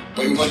man,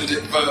 but we wanted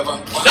it further.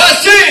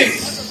 That's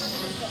it!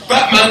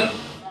 Batman!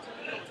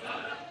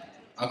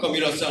 How come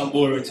you don't sound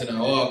boring tonight?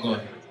 Oh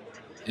God.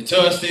 You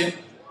thirsty?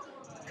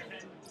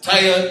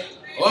 Tired?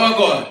 Oh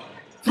God.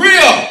 Free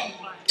up!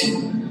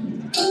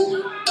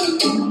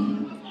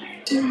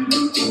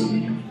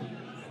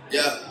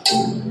 Yeah.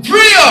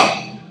 Free up!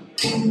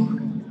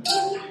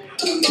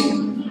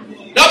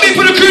 Now be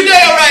for the crew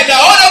there right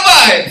now. All the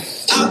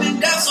vibes! I've been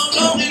down so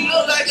long it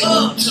look like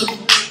love to me.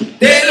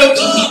 They look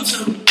Love to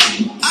me.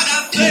 I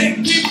got fake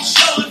people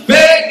showing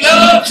fake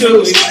love to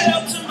you. straight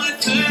up to my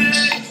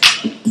face.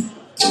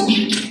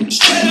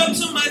 Straight up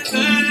to my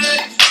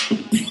face.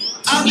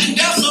 I've been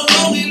down so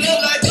long it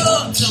look like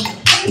love to me.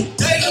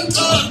 They look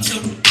love to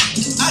me.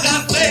 I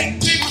got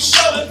fake people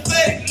showing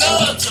fake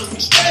love to me.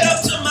 Straight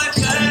up to my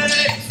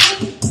face.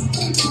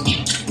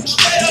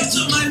 Straight up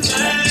to my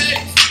face.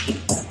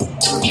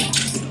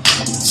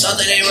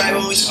 Something ain't right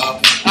when we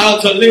talking.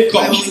 Out to link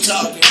Right up. when we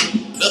talking.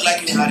 Look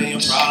like you hiding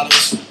your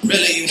problems.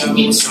 Really, you never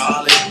was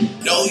solid.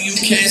 No, you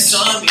can't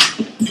son me.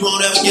 You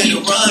won't ever get to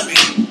run me.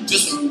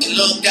 Just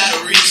look,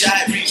 gotta reach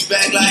out, reach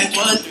back like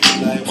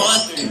 1-3, like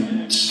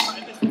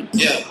 1-3.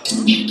 Yeah.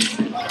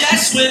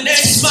 That's when they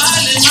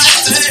smile in my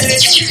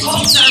face.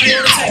 Whole time they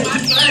wanna take my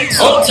place.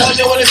 Whole time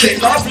they wanna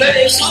take my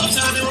place. Whole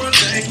time they wanna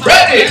take my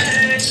Ready?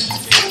 place.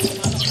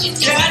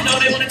 Yeah, I know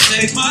they wanna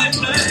take my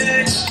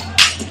place.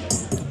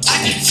 I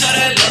can tell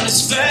that love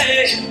is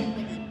fake.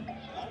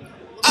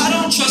 I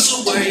don't trust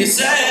a word you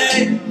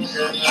say.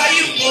 How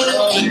you wanna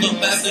pick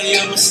up after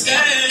your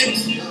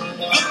mistakes?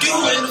 Look you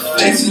in the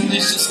face and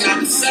it's just not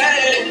the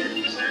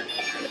same.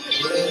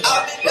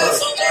 I've been down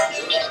so long.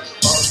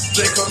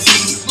 Black on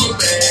you, good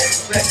man.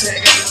 Black tag,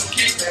 I don't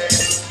keep that.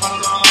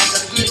 Hold on, I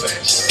got a good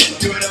man.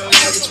 You ain't never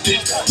let your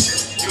bitch down.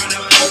 You ain't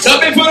never let Now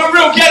be for the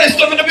real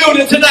gangsters in the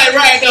building tonight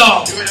right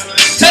now. you ain't never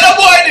let Tell the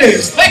boy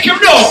this. Make him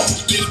know.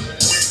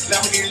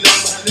 Now we get low,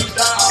 but I live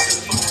down.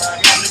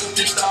 I got nigga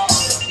bitch down.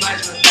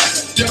 Nice,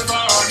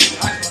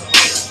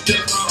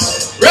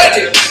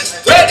 Ready,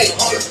 ready,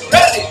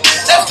 ready.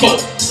 Let's go.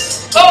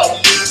 Go,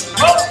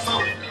 go.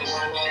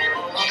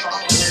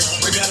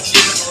 we gotta see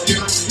it on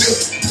you.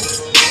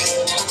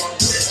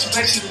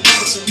 Makes you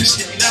remember some you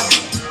see me now.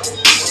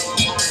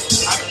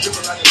 I can drip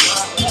it like a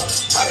driver.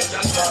 I can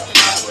dance like a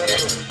driver.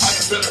 I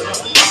can fill it up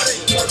with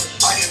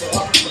life. I can go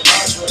up with the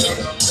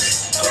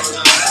life.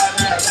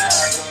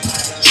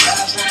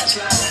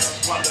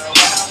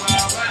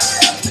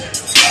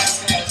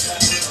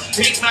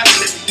 Pink my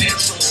living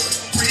dance.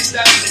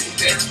 Freestyle living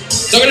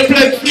dance. So I'm gonna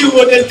play a few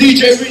on the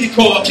DJ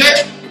Rico,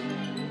 okay?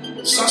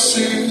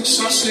 Saucing. I'm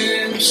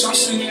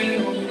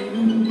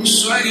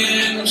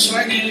swagging.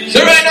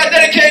 So right now,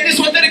 this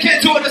one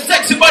dedicated to all the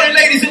sexy body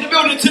ladies in the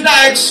building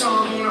tonight. This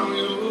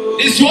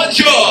one's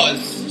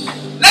yours.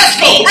 Let's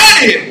go,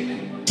 ready?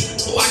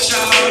 Watch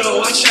out,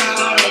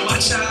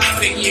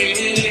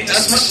 yeah.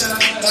 That's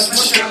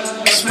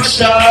my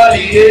shot,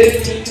 yeah.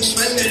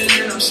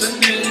 I'm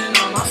spending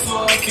on my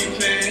fucking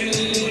pay.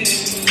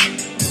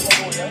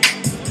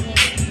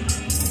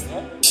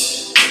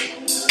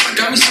 I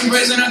got me some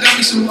braids and I got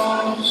me some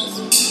balls.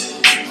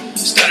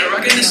 Started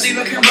rocking the sleeve,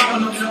 I can't rock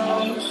on the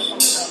floors.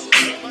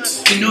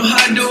 You know how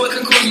I do it,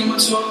 can cause me my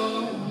toes.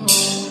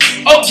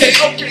 Okay. I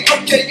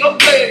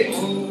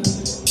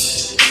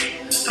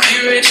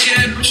ain't rich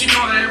yet, but you know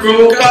I ain't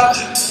broke up.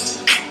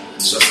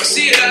 So if I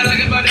see it, I like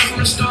it about it from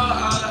the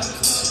start.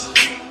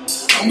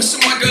 I'm with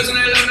some white girls and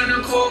they love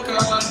them coca.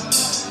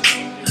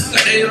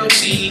 Like they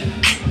OT,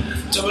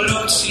 double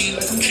OT,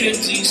 like I'm Kid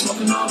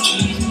smoking OG.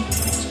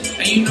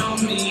 And you know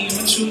me,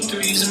 my 2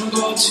 3s and my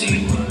gold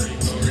tee.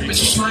 But you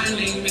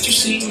smiling, but you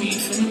see me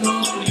from the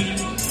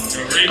nosebleed.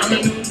 I'm a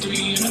new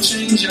 3 and I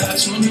change out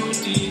to my new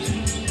D.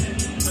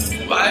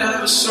 Why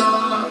I was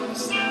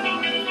soft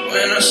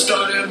when I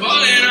started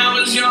balling, I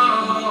was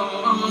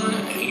young.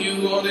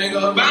 You gon' think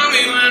about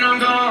me when I'm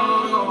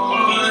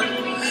gone.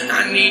 I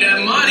need that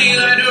money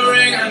like the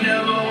ring I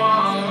never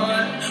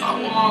won. I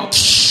want.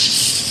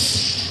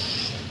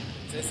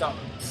 Say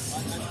something.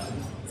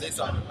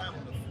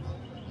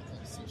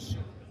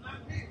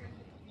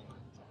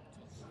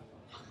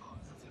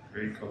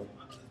 Very cool.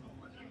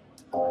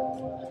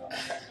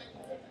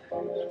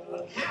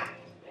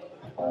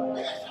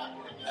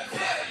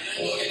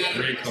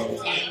 Very cool.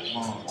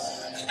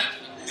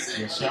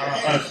 Yeah, shout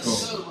out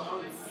ASCO.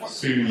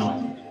 Soon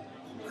on.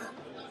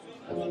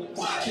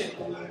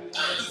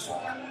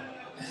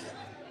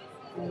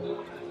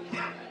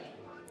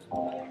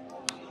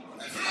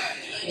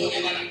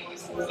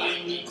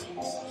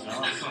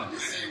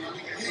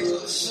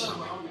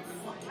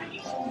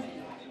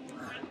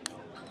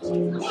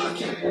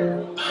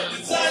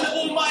 Designer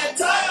on my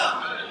attire.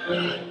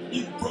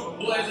 You broke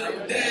boys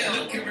up there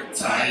looking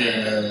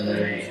retired.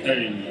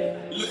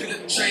 Hey. Look at the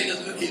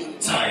trainers looking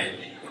tired.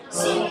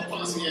 Someone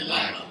pass me a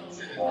line.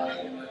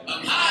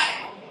 I'm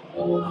high,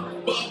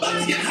 but I'm about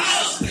to get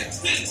higher.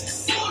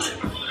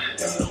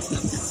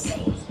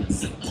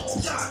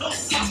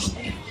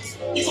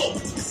 You go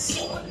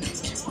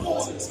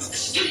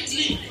street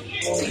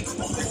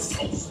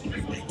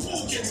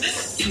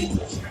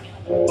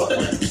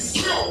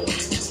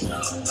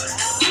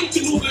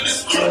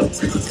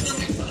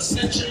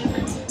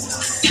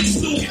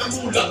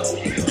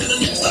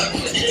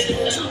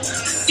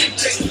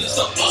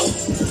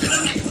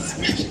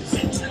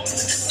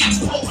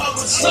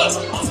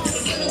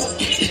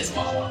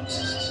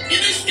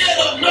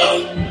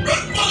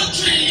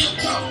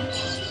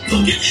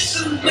Look at this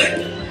in the black.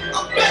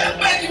 I'm better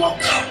back, you won't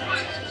come.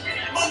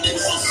 My niggas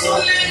so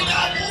solid, I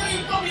know you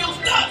from your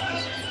stop.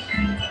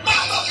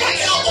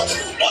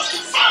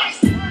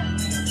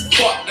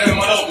 Fuck them,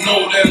 I don't know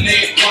them, they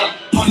ain't one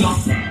hunter.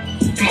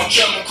 In my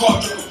German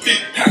car, drop a big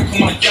pack on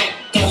my young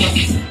dollar.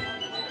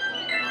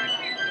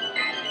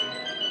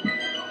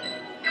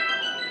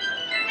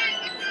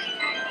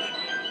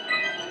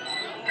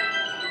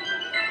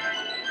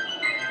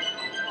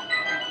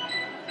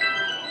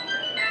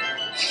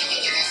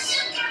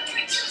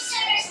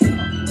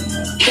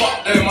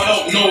 Fuck them, I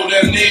don't know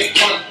them, they ain't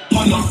one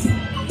hunter.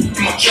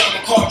 In my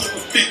German car, drop a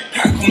big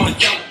pack on my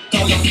young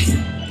dollar.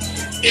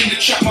 In the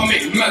trap, I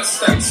make mad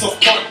stacks of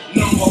one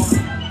number.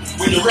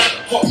 When you rap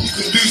pop, you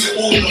can lose it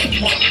all at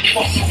one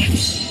fucker.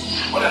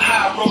 On a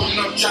high road and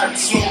I'm driving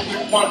slow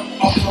with one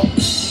upper.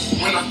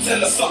 When I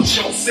tell her something, she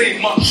don't say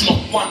much,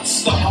 not one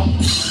stutter.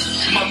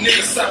 My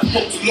niggas have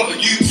poked a lot of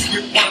youths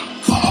with one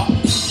cutter.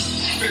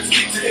 Been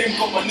speak to him,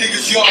 got my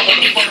niggas yard on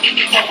the front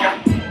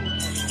cover.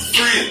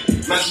 Freeing,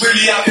 man's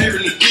really out here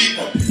in the deep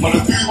end. My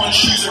blue one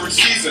shoes are in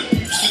season.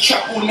 Used to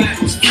trap all night,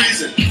 it was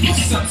freezing. My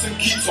Samson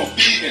keeps on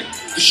beating.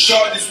 The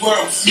shard is where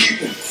I'm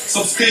sleeping.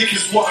 Some steak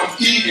is what I'm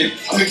eating.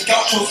 I'm in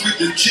gauchos with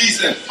the G's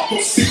then. I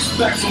put 6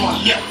 bags on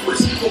my left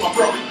wrist. Got my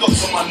brother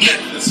dots on my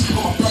necklace.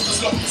 Got my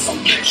brother's love for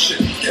some next shit.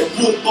 Get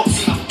raw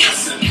box and I'm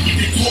guessing.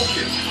 They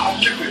talking, I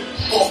live it.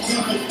 Got a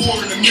cool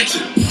board in the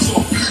kitchen. So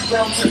I flew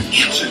round to the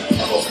kitchen. I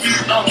got a few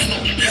rounds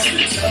on the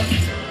biscuits.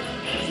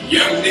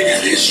 Young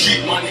niggas get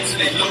street money till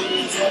they low.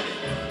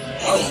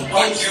 I don't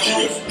bite you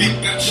with big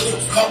guns, just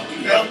was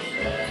coming down.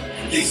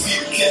 They see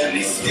the kid and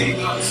they stay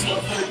out, it's my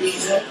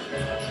focus.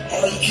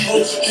 All the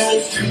kids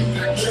do,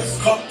 just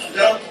coming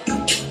down.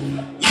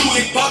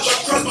 Louis Pouch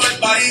across my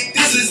body,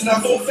 this is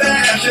not for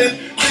fashion.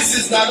 This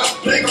is not a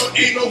playground,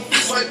 ain't no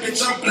fish fight,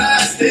 bitch, I'm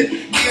blasted.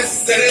 Niggas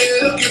say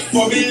they looking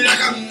for me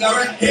like I'm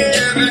never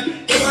here,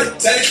 man. If I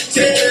tell it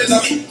tears,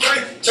 I'll be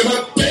right to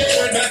my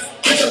bed, man.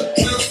 Bitch, I'm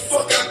trying to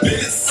fuck, I've been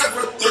inside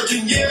for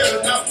 13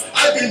 years now.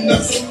 I've been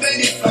up so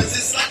many flights,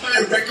 it's like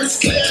my record's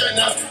clear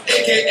now.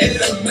 AKA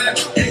the man,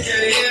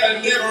 AKA I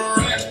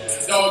never ran.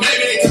 No,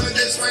 maybe come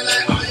this way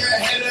like on your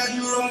head and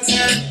you don't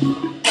care.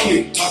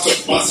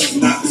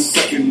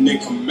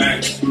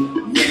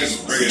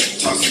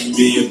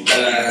 me and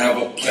Bella have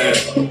a plan.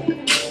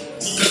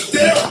 Cause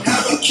they don't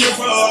have a cure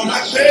for all my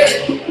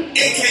shit.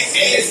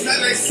 AKA, it's not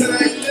like said I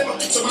live up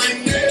to my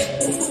name.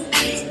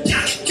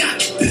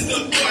 This the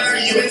boy, are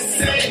you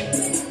insane?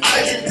 I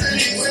get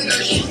ready when I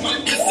shoot my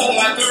pistol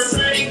at the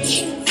range.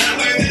 Now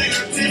my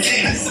nigga dizzy,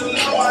 I still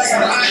know I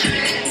got my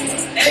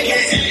name.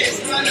 AKA,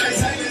 it's not like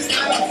it's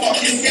not a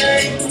fucking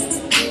game.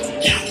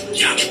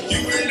 You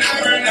and I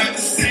are not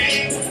the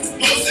same.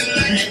 Posting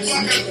like you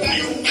walk up by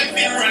your wife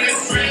and running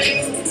frame.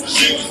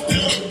 She was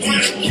still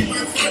one to keep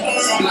her foot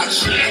on my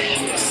shit.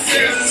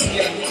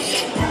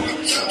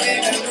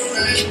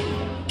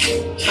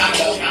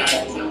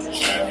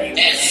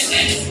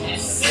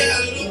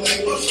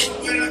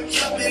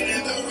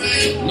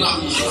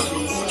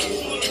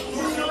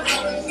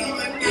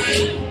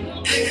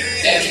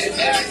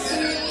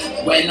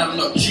 When I'm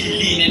not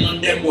G-leaning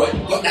on them boy,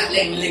 got that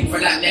link for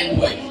that leng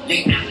boy.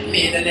 Link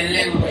made and then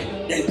leng boy.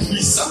 Then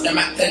grease up them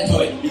at 10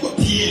 toy. You got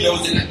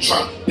kilos in the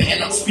trunk, better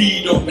not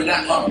speed over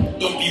that hump.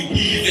 Don't be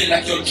weaving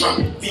like you're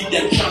drunk. Feed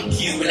them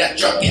junkies with that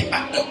drug. Get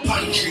back the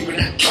country with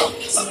that drug.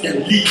 Suck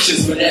them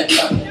leeches with their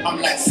blood.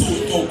 I'm like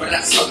salt over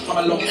that slug. Come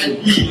along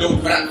and wheel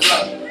over that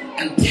flood.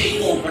 And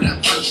take over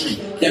that country.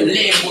 Them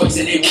lame boys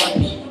and they want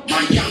me.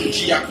 My young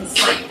G, I call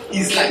Frank.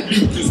 He's like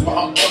Lucas, but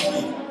I'm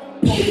bumpy.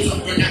 Pose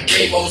up in that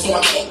Gravo, so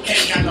I got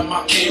Ken on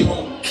my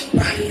payroll.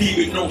 Bad B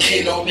with no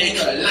halo, make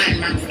a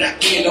lineman for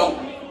that halo.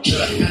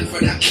 Jerk man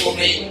for that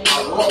gourmet.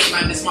 I rock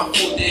man, it's my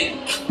forte.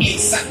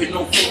 ASAP with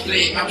no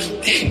foreplay. Man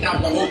will take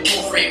down the whole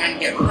door frame and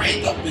get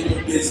right up in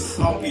your biz.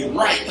 I'll be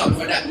right up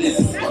for that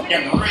business. Got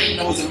them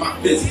rhinos in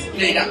my business.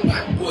 Play that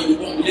bad boy, you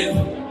won't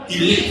live. He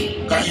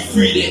lived, cause he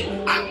freed it.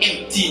 I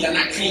emptied and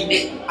I cleaned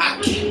it.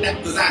 I kicked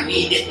that cause I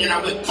need it. Then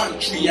I went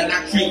country and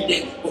I creamed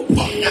it. But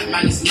fuck that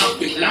man, it's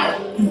nothing now.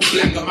 Who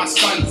black got my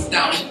sons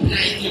down.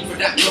 19 for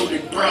that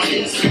loaded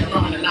brownie. Spin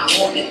around and I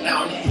hold it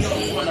down.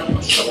 Don't wanna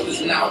put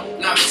shoulders now.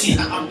 Now I see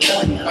that I'm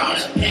born bound.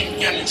 Hang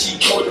gal and she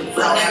golden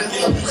brown. I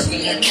feel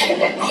pressing and cold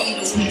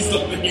around. Squeezed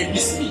up and they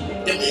miss me.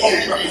 Them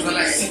old rappers are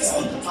like 60.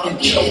 I'm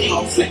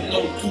jailhouse with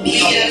no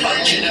tools. I'm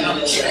punching and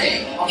I'm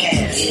trained. I'm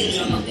Bruce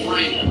on the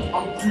grind.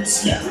 I'm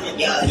Bruce Lee.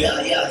 Yeah.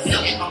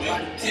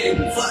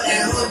 Fuck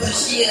that hoe, but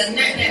she a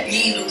nut that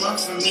be the one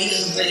for me.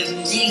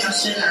 Baby, you got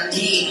shit I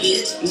need,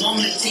 bitch. You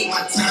want me to take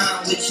my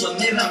time with you,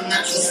 maybe I'm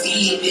not your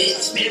speed,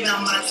 bitch. Maybe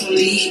I'm not your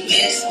lead,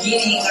 bitch. You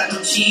ain't got no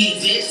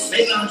cheese, bitch.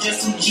 Maybe I'm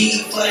just too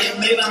G for you,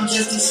 maybe I'm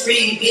just too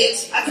free,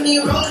 bitch. I can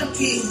even roll the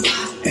piece,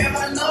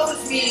 everybody know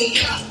it's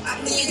me, I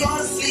can even go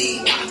to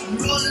sleep, I'm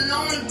rolling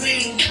on the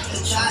green. I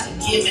try to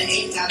give me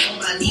 8 got on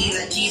my knees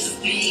like Jesus,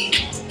 please.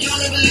 You don't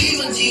even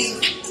believe in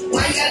Jesus.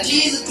 Why you got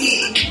Jesus,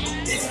 please?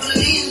 It's one of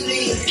these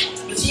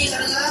things, but she ain't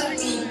got a lot of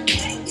me.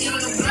 You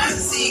don't know what I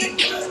see,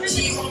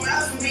 she ain't gon'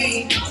 ride for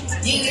me.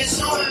 You ain't get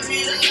showing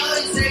me the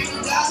love you say you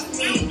got for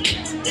me.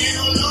 There ain't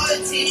no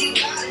loyalty, you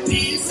got me.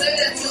 You say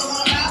that you don't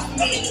wanna ride for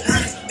me.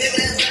 Baby,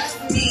 that's bad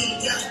for me,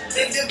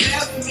 baby, that's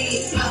bad for me.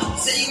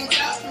 Say you gon'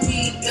 ride for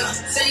me,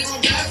 say you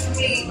gon' ride for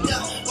me.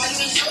 Why you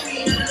ain't show me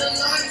none of the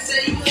love you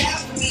say you got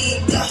for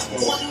me?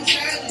 One new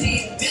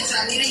tragedy, bitch,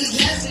 I need a new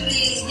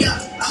destiny.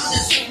 I'ma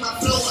just shake my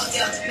flow up,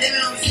 maybe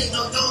I'm sitting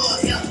no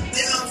door, maybe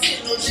I'm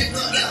sitting no check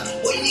up,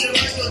 boy, you need to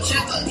write your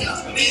check up,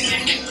 I mean,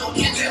 I ain't no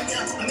catch up,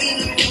 I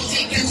mean, let me do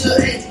catch up,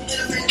 hey, get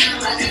up and down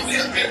like that,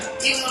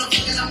 even when I'm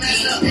fucking, I'm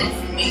messed up,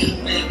 for me,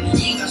 baby,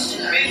 you ain't got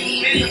shit I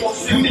need, baby, I'm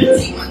gonna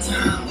take my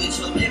time with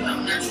you, maybe I'm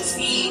not your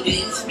speed,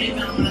 bitch, maybe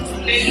I'm not your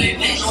lead,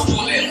 bitch,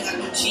 you ain't got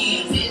no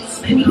cheese, bitch,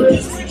 maybe I'm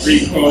just too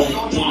cheap,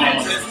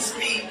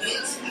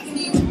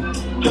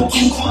 Don't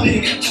come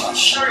in and touch,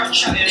 share your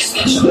chatting,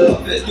 slash I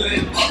love it,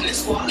 doing public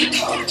squat and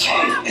touch.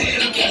 Hey,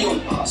 look at your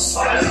boss,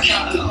 I don't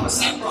count a lot,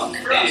 I rock.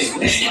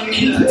 Hey, I'm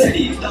in like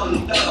Teddy,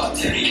 done,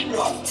 Teddy,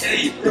 rock,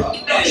 hey,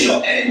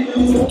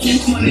 don't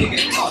come in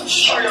and touch,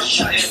 share your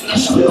chatting,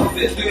 slash I love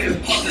it,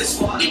 doing public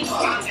squat and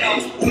touch.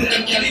 Hey, all of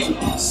them get your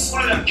boss, all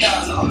of them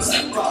count a lot,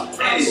 I rock.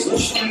 Hey,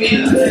 watch me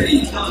like Teddy,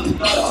 done,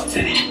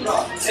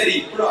 Teddy,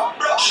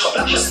 rock.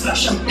 Splash,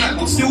 splash, I'm back,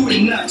 I'm still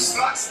with next.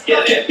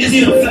 Get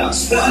busy on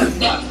flash,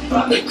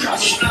 back.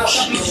 Crash,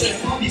 shut me to the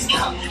hobbies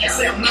cap. I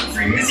say I'm not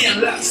free, Mizzy and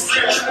lax.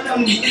 Shut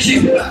down the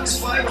itching blacks.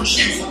 5 on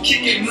shoes, I'm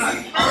kicking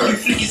man. You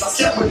flickies, I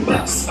step with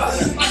backs. None of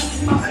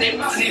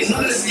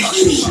this touch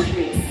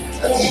me.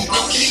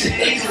 I'm kicking the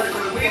days, I'm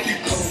gonna wake you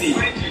coffee.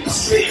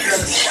 Straight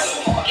guns,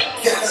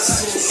 get that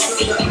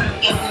soul, that man,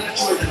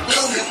 enjoy the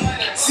building.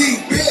 See,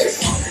 bitch,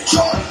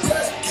 John,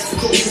 get the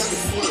cold, get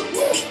the foot.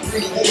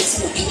 Bring the water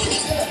to a boil.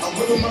 I'm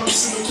whipping my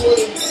wrist in the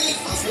coil.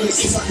 I'm feeling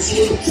so like it's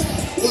oil.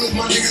 All of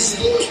my niggas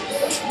are loyal.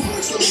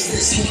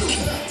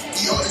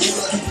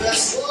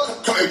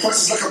 Cutting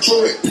prices like I'm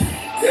throwing.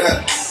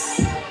 Yeah.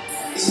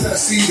 This is that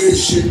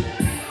C-based shit.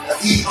 That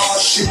ER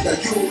shit that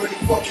you already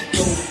fucking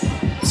know.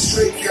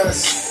 Straight gas.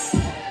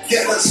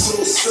 Get that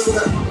soul, spill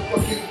that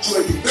motherfucking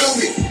joy. You feel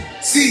me?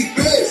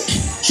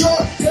 C-based.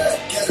 Truck.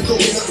 Get the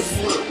cocaine out the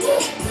foil.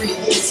 Bring the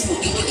water to a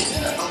boil.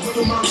 I'm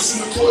whipping my wrist in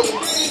the coil.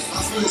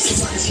 I'm feeling so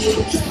like it's oil.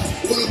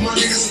 All of my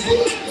niggas are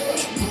loyal.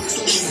 No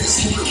extortion, they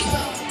smooth.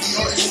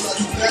 ER is what I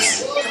do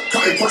best.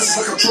 cutting prices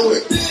like I throw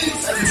it.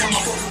 Every time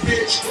I fuck a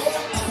bitch,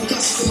 I put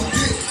guts in my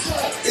dick.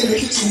 In the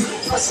kitchen with a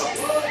presser,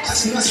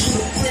 asking us for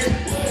the bread.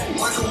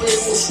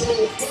 Microwave or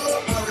stove,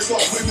 Paris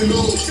rock with the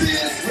nose.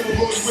 River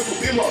road with a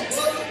bimmer,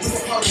 with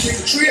a power take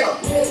a tree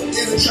up.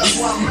 In the trap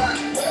where I'm at,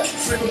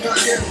 flipping back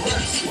getting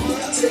raps.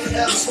 I take it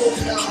out and smoke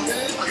it out.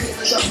 I hit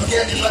the trap, I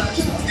get it back.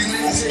 These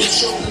niggas ain't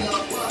showing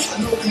up. I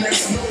know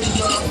connects, I know the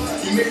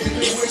love. You made your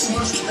bitch way too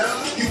much to down.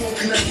 You won't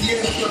connect the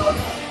end of the club.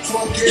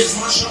 12 gauge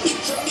my shot.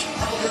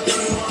 I don't get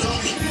done in my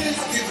lobby.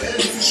 I give her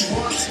anything she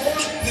wants.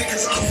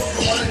 Niggas, I don't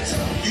fucking want it.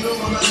 You know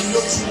my man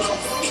knows you well.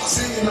 I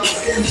sing it now,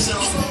 I game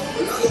myself.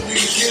 But I don't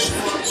really give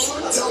a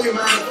fuck. I tell you,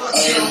 man, fuck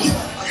you.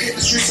 I hit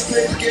the streets, I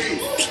play the game.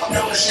 I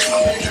know the shit, I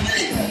make a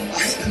name. I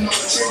hit the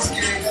number, change the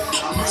game.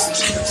 I made some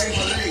change to take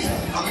my name.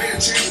 I made a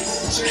change to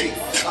broke the chain.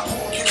 I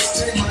pull a kids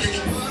to take my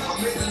name. I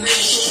made the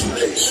name show some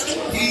legs.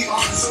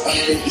 E-R is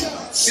okay.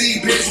 See,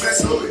 bitch,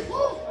 let's know it.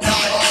 Now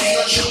I think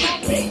I show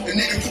it. The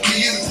nigga put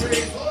me in the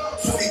grave.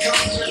 40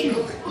 counts, let's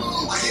know it.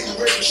 I hit the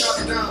rape and shot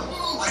it down.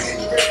 I hit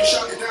the rape and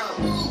shot it down.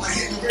 I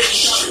hit the rape and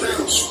shot it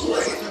down. I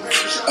hit the rape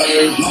and shot it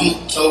down. Mama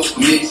told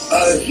me,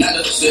 not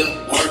a sell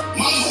work.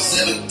 Mama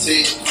 17,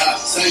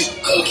 same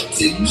color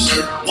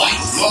t-shirt, white.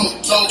 Mama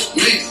told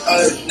me,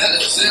 not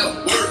a sell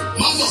work.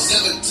 Mama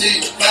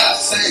 17,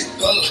 same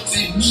color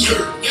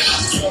t-shirt.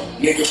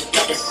 Nigga,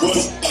 got a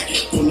quarter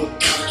pocket full of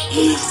cash.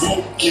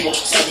 Won't give up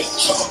 7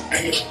 chopper,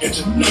 ain't an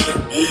engineer.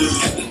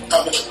 At the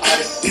carpet, I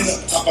had dinner,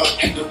 top out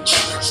and the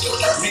chocolate.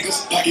 Niggas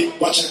pocket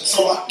watching,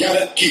 so I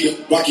gotta keep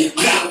it rocket.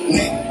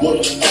 Nigga, what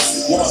a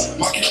fussy one,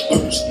 market,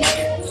 burst,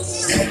 market.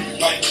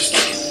 Everybody just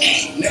like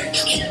it,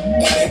 next, keep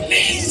that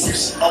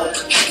wrist on,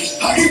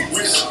 pocket,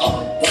 wrist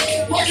on,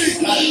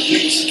 rocket. Not a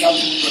niggas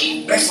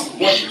coming, they some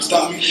one,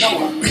 stop me, no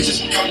one,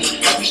 bitches coming,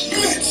 copy,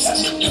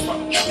 such a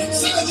different copy,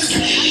 such a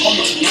different on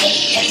the road,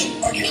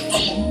 pocket,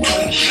 from the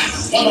money.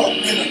 One up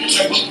in the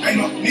chamber, ain't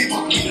no need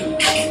for me to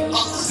cock it.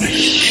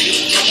 Niggas get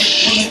it,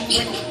 jumping,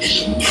 running,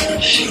 in the paper.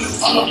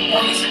 I'm a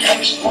running,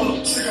 cabbage, full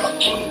of cigar,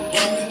 full of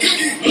running.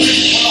 Cookie,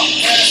 looking, when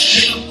I'm ass,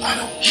 nigga, I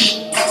don't keep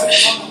it.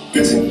 I'm a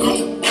bitch, and go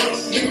to the world,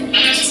 nigga.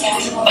 Just all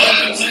in my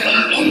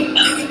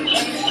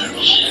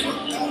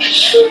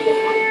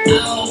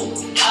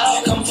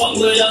Come fuck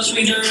with us,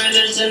 we the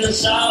realest in the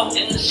south.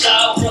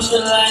 Cross the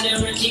line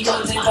and Ricky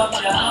gon' take up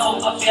your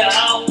house.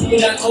 We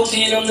got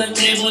cocaine on the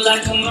table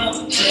like a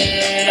mountain.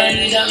 I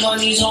need that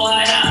money so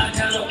high I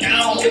can't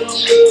count.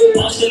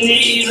 Lost the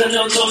knee even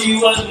though told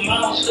you was a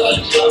mouse.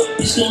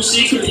 It's no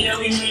secret, yeah,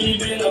 we really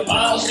been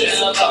about. I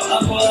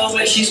put her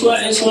where she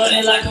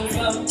squirting like a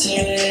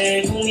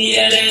fountain. Call me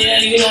LA,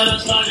 you know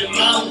that's large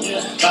amount.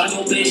 Bad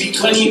no baby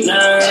 29,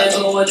 I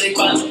know what they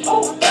call me.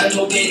 Bad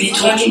no baby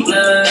 29,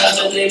 I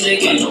know they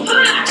get no.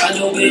 I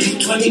know baby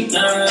 29,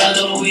 I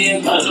know we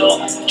ain't got no.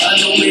 I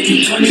know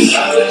baby 25,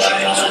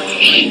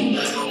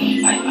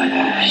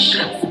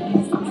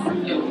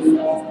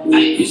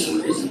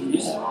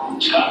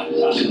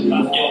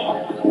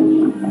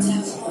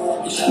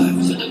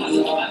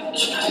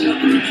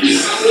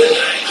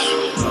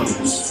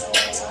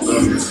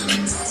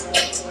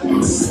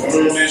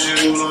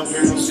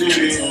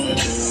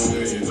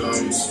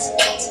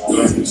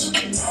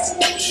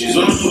 She's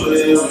on the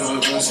way, I'm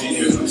gonna see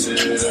you and say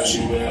that she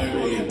married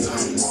a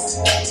diamond.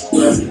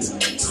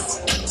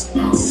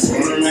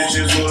 Foreign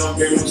bitches when I'm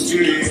in the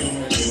studio,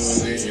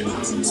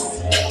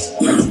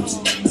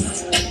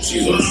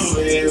 she's on the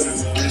way, I'm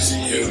gonna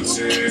see you and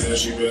say that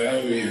she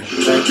married.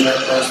 Trap,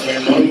 I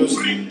spend numbers,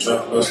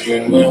 trap, I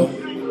spend well.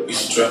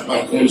 Used to trap my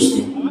goons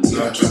too.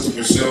 Now I trap to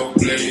myself,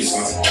 blaze on.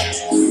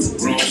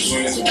 Bro,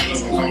 swinging to pull up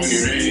a comedy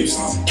race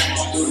on.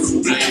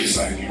 Blaze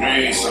like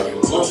race on.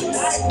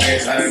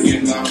 Get high,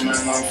 get down, man,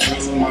 I'm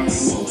feeling my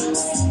move.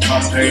 My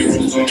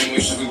payroll's the only way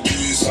she could do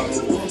this on the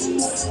wall.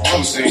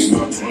 On stage, my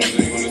pros,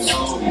 they when it's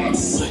over, man.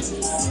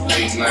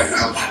 Late night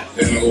out,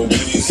 then I go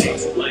blaze on.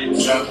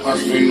 Trap, I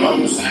spend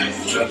numbers,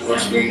 trap, I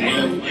spend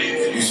well.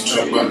 Used to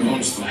trap my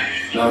goons too.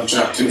 Now I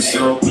trap to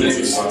myself,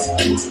 blaze on.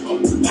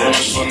 Bro,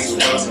 swinging to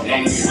pull up a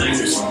comedy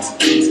race on.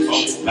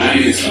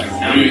 Blaze like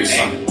race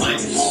on.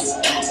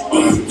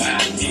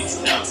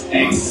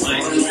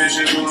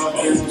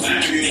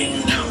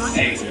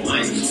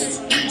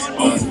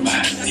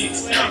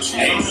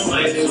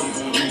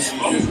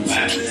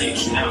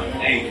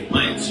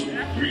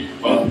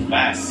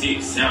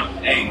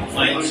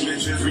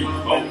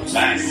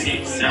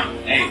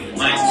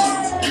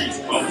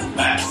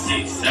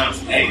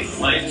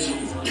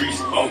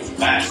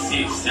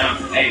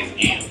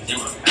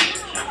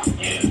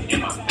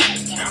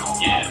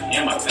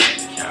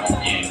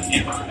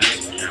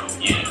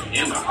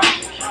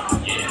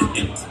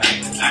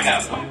 I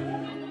got one.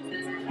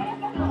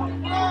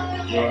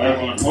 Yo,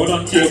 everyone, hold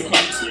on to your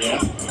cups, yeah?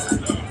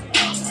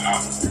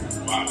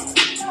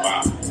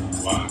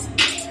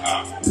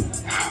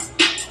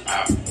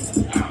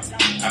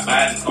 I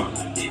buy the car,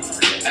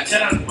 I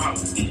tell her the mom,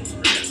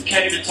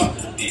 can't even talk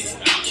to the bitch.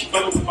 She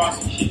fucking with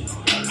boss and shit.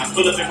 I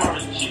pull up in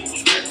Harvard and shit.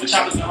 With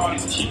choppers and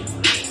Harleys and shit.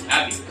 I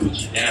be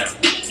Gucci down.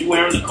 You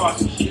wearing the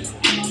cars and shit.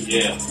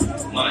 Yeah.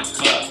 Lunch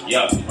club,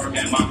 yeah. Work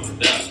at Mama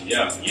Duck,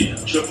 yeah.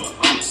 Triple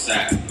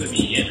homicide, put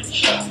me in a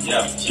chuck,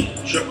 yeah.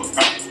 Triple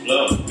pop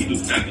plug, we do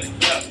nothing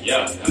up,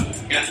 yeah.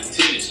 Got the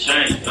tennis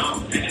chain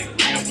on, and that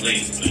real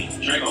bling bling.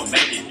 Drake gon'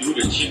 make it do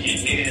the chicken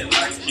head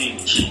like King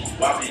Chief.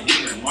 Walking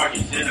different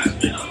markets, and I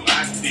spend a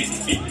lot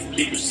 50-50.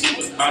 People see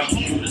what cost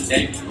you the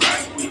day,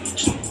 right with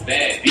me.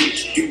 Bad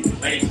bitch, cute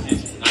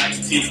faces.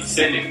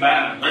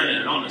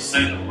 7,500 on the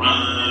Saint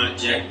Laurent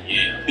jacket,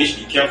 yeah. Bitch,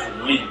 be careful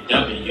when you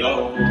dumping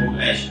yo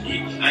action.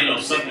 I ain't no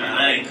sucker,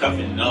 I ain't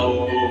cuffing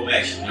no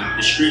action.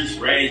 The streets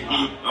raised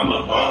me, I'm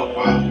a whole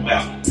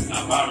bastard.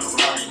 I bought a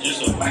Rari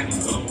just so I can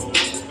go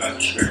back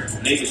to skirt.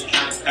 Niggas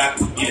tryna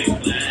copy, get it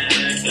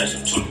blind, that's a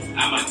truth.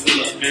 I might pull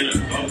up in a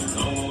coat,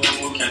 no,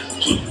 catch a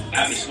truth. I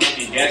be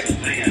smoking gas and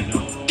thing I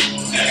know.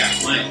 I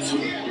got 1, 2,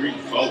 3,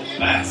 4,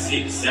 5,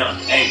 6,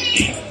 7, 8,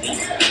 8,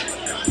 8.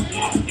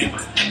 In my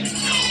bank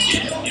account,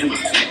 yeah, in my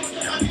bank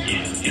account,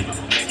 yeah, in my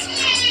bank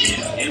account,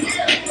 yeah, in my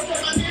bank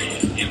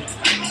account.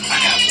 I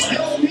got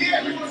 1,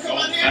 2, 3, 4,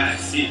 5,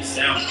 6,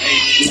 7,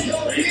 8, 2,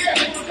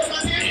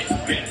 3,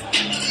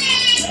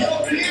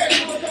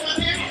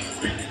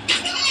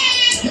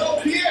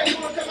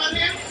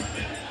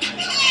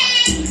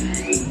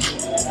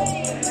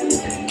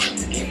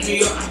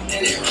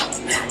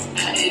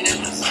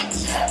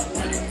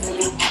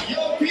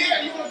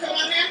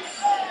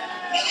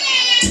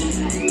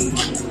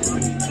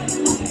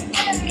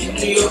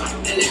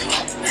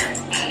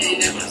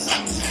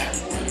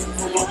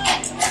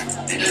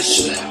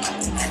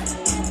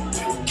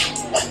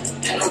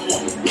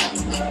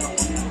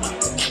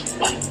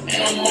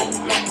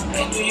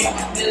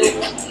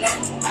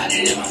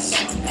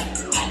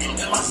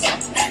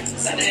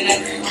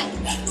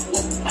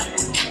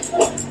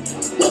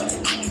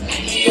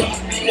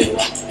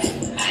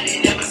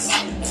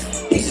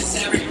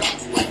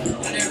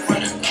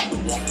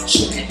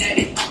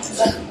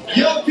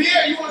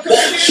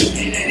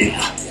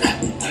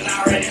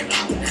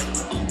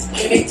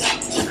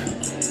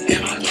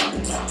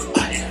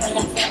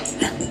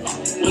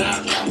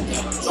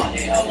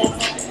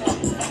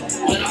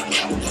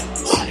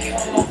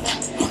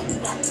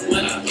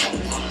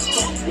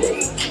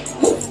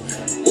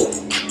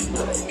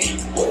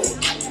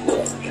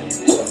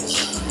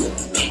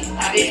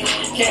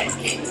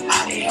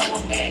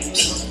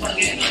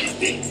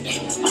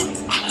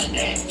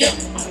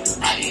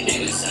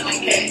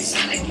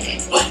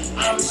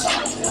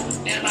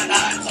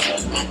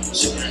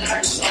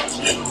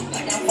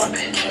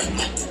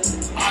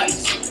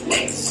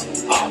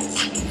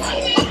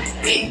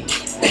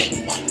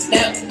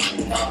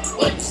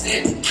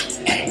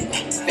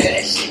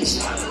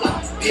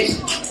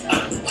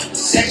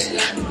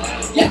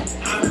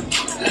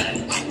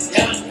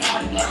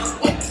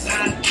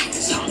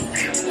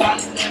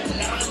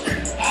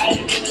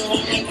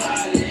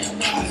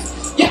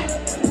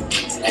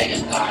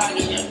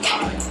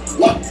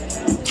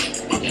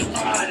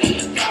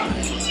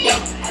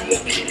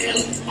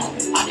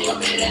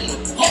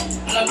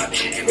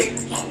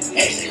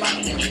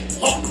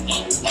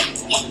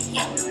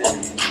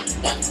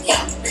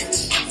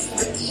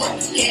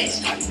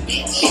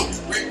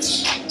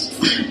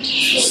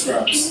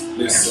 Scraps,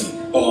 listen,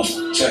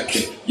 check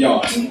it,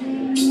 yo.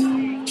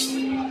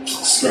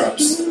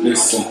 Scraps,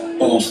 listen,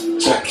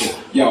 check it,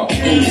 yo.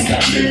 Who's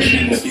that living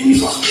in the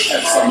beamer?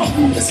 F's on my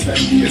food, the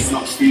spendy is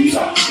not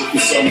feeder. If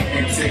it's on the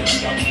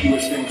intake, you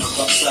would think I've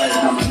got side,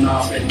 and I'm a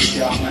now baby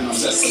girl, and I'm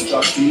just a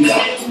drug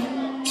dealer.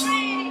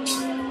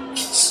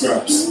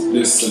 Scraps,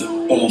 listen,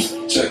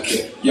 check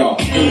it, yo.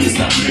 Who's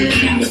that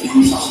living in the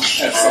beamer?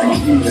 F's on my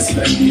food, the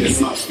spendy is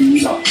not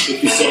feeder.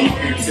 If it's on the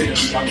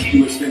intake, you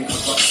would think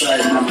I've got side,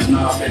 and I'm a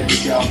now baby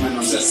girl, and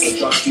I'm just a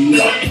drug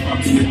dealer.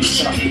 I'm in the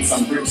trap with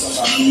some bricks of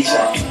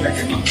amnesia.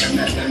 Begging up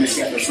connect, let me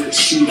get the bricks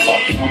cheaper.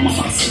 I'm a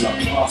hustler,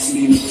 pass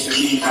me with the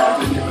leader.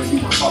 I deliver you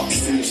a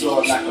box in the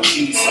door like a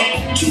pizza.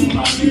 2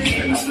 man youth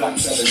in a black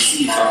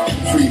 7-seater.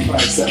 3,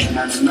 5, 7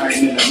 and a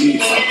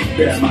 9mm.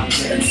 Bear man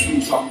getting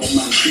sweep up with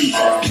man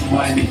creeper.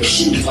 My nigga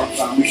shoot up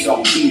and we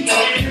don't beat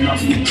up. And I'm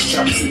in the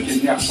trap sitting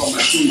there for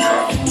my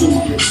teacher.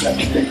 2 bricks that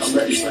I think I'm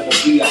ready for the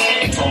beer.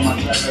 Told my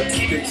driver to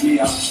pick me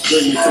up.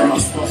 Bring me to my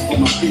spot for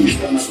my fees.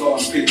 Then I go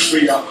and pick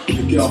 3 up.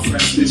 Your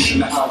girlfriend's dish in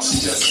the house, she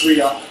just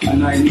free up.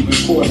 And I ain't even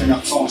calling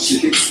her phone, she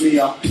hits me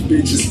up.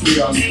 Bitches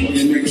free us, all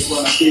your niggas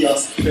wanna free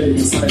us.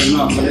 Babies signing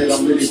up, but they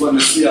don't really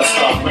wanna see us.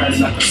 Start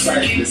riding like a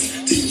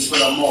cyclist. Teams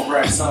full of more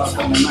racks, hard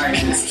on the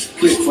nightest.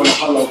 Click full of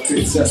hollow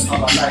tips, just how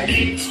I like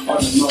it. On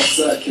the North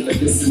Circular,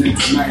 listening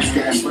to nights,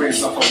 getting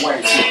brains off a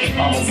white chick. I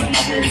was on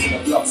my way to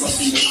the blocks, I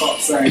see the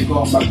cops, I ain't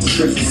gone back to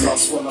prison, so I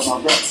swallow my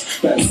rocks.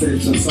 Better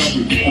safe than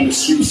sorry, on the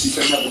streets you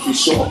can never be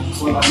sure.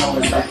 All I know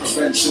is that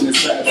prevention is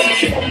better than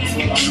cure. All I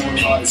know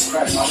is hard is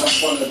crime, I don't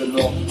follow the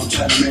law. I'm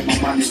trying to make my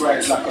money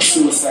rise like a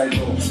suicide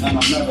law. And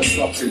I'm never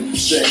stopping,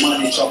 straight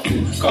money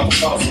chopping. Couple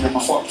thousand in my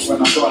pocket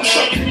when I go out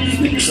shopping.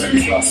 Niggas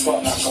ready for a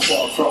spot like I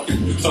bought a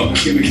cropping. So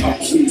something, give me a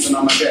couple weeks and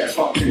I'ma get it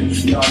fucking.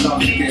 Yeah, I love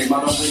the game, I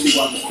don't really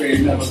want the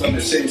fame, never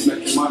gonna change.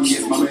 Making money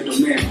is my middle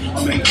name.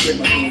 I'm in the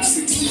crib, I'm doing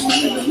 60 in the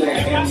middle lane.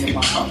 Any in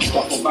my cup,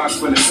 duffel bags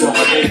full of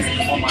silver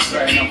days. On my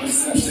grind, I've been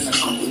slept in a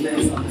couple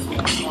days. I've been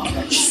going hard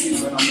like you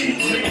see when I'm in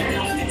the crib.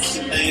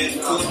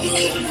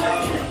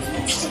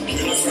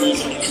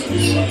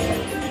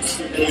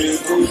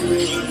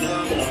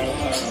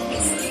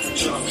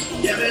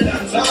 Give me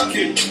that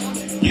talking,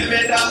 give me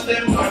that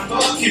them not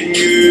fucking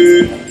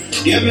you.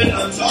 Give me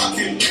that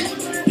talking,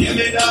 give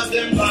me that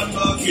them not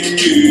fucking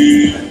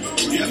you.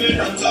 Give me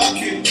that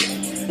talking,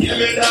 give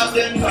me that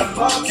them not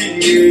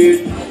fucking you.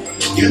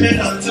 Give me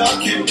that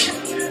talking,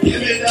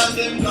 give me that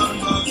them not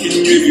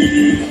fucking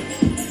you.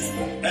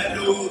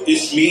 Hello,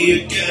 it's me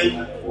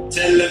again.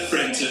 Tell a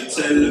friend to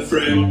tell a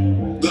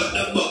friend. Got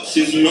the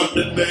boxes, not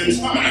the Benz.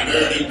 I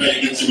heard them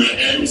begging to my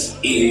ends.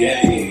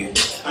 Yeah,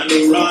 I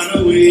don't run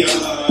away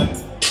hard,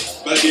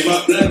 but give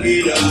up like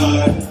it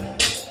hard.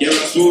 Yeah,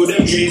 I saw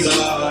them trees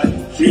hard.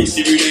 Free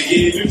Stevie, they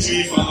gave him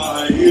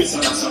 3-5 years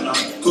and a son.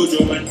 Could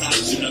you went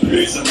hands in the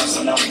place and a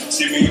son.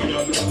 See me on the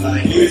block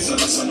like years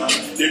and a son.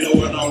 They know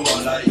what I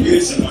want like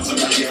years and a son.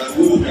 Yeah,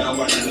 who me I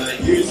want like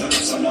years and a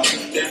son.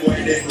 Them boy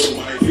they know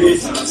my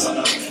face and a son.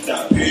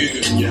 That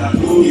big, yeah, I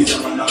know he's a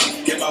runner.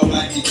 Get my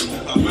white teeth,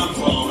 I'm not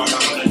for a runner.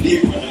 I'm a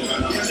deep one.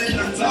 Give me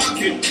that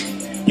talking,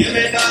 give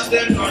me that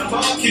them not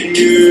fucking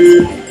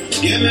you.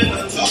 Give me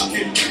that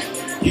talking,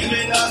 give me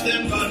that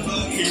them not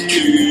fucking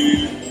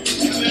you.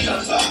 Give me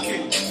that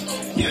talking,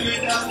 give me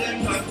that them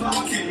not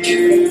fucking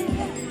you.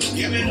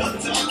 Give me that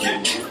talking,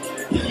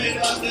 give me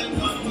that them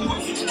not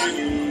fucking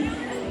you.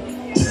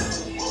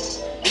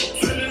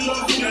 Fell in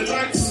love with that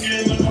light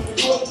skin, I love the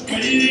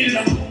cocaine.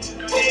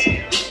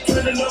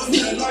 Fell in love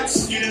with that light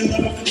skin, I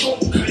love the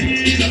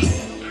cocaine.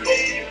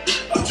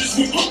 I just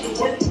whip up the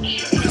work, I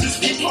just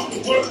whip up the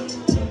work.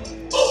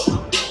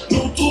 No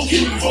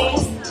talking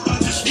involved, I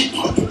just whip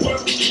up the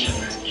work.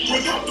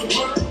 Whip up the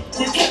work,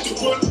 whip up the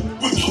work,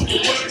 whip up the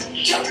work.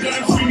 Chop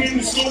that ringing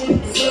is going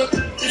berserk.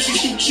 If she's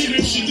still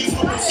chilling, she lift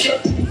up her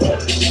skirt.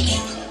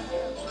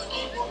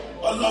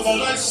 I love her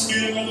light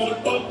skin, I love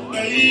the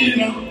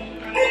cocaine.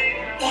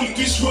 On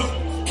this work,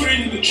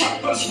 praying in the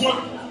trap, that's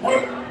work.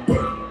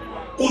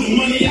 All the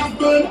money I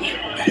burn, all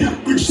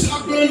the bridges I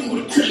burn, all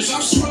the credits I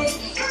swerve.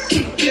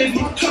 Can't play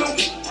my card,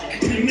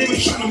 but they never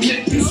trying to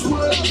make this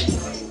work.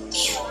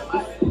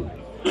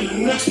 And the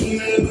next one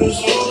neighbors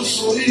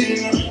also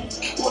here.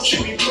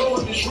 Watching me blow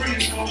in this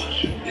rainfall,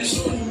 it's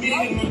all me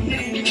and my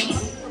name.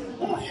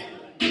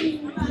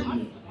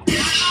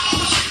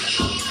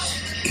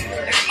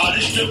 Oh,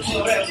 this strip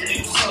club after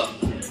niggas up.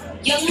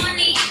 Your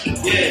money.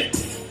 Yeah.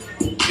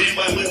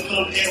 Anybody will put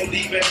on the LD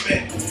back.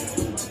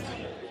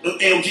 The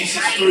LG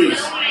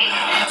 63s. I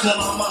tell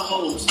all my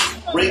hoes,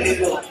 break it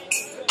up,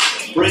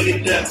 break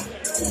it down,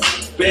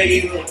 bag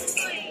it up,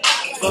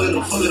 fuck it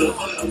up,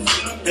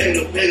 bag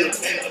it up, break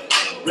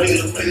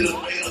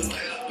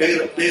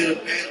it up,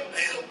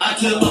 I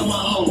tell all my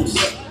hoes,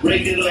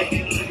 break it up,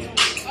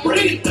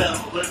 break it down,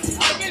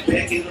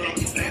 bag it up,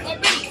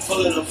 fuck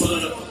it up, break it up.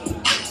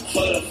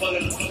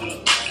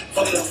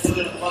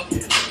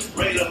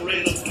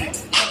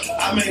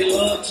 I made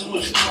love to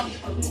a stripper.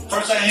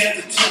 First I had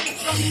to take it,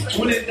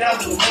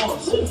 20,000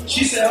 once.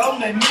 She said, I'm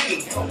that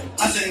nigga.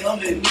 I said, I'm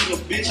that nigga,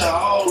 bitch, I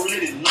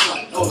already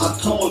know. I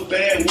come with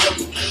bad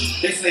weather.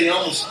 They say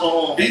I'm a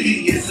storm.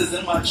 Biggie yeses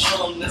in my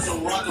chum, that's a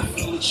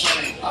Rockefeller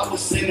chain. I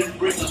was sending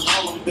bricks to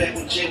Harlem back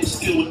when Jay was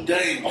still a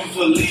dame. I'm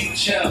for lead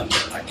child,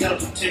 I gotta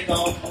protect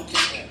on.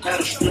 Got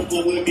a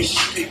stripper with me, she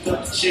picked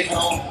up the chick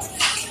on.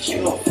 She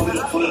gon' fuck it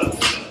up.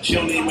 She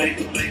don't need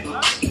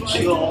makeup.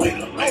 She gon' wake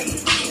up.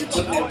 She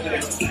took me a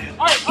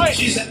paper.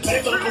 She said,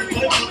 pay for the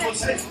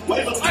pussy.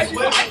 Wait for the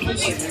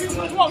pussy.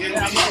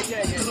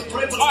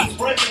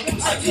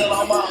 I tell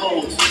all my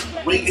hoes,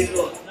 break it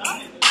up,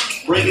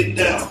 break it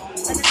down,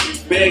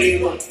 bag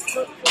it up,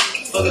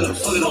 fuck it up,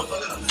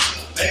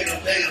 bag it up,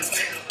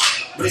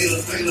 break it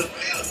up.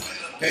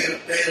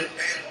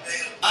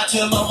 I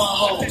tell all my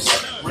hoes,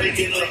 break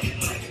it up,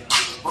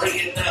 break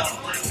it down,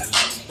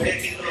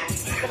 bag it up.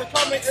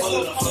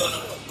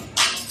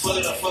 Fuck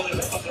it up.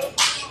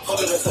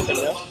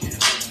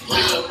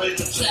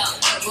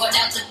 Brought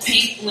out the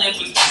pink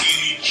lemon.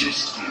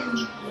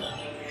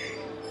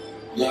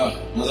 Yeah,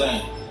 what's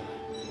that?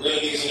 Real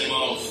niggas in the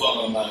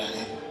motherfucker, man.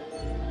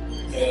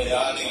 Yeah,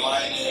 y'all niggas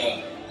lying there.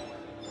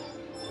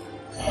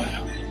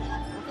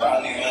 Y'all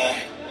niggas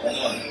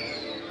lying.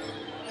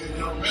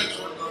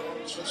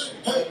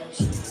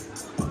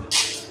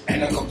 Ain't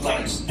no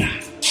complaints.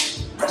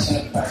 Pressing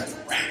the back.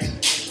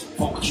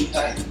 Fuck what you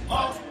think.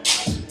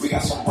 We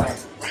got some rank.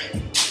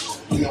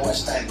 We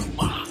always think.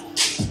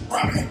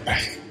 Robbing and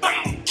bang.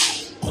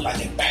 Pull like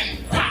it bang.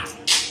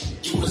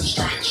 You was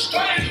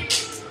strange.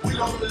 We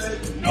don't let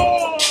you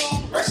know.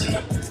 Rest in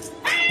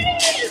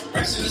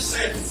the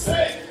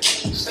safe.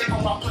 Stay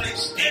on my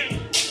place.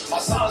 My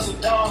sons are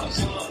dogs.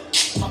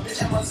 My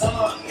bitch and my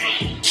son.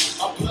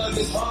 My blood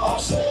is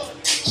hard.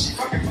 She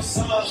fucking for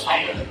sons.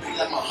 I'm gonna be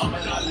like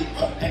Muhammad Ali.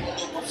 Ain't no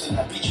ropes and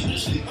I beat you to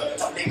sleep.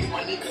 Stop making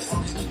my niggas.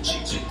 I'm just too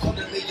cheap. Come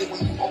to me.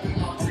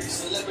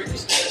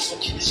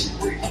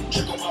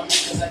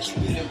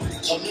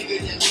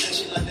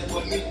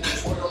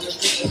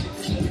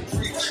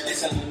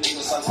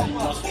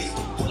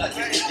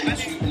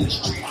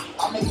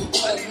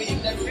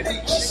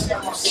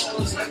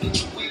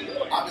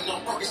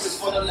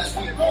 for the last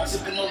week.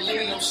 Sipping no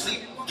lean, no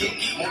sleep.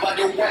 Move out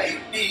your way,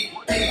 beat,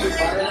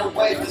 running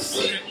away to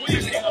sleep.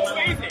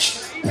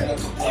 And a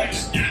complaint.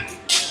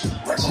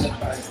 Rest on the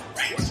bank.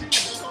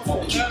 What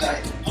would you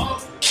think?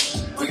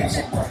 We got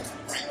some break.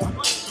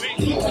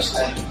 You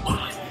understand?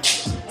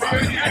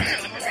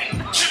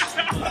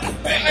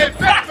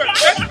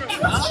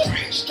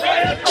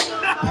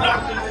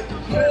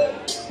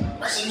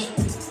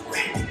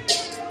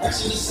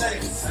 Rest in the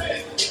safe.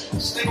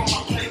 Stay on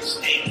my place.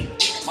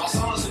 My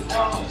sons are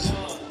dogs.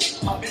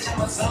 My bitch and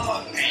my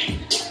son.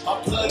 My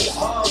blood is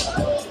hard.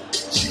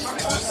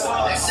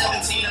 At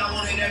 17, I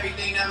wanted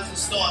everything that was in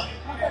store.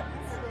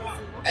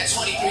 At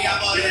 23, I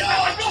bought it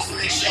all just to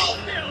make sure.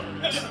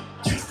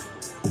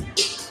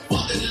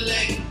 Fuck the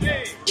delay.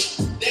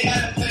 They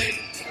gotta pay.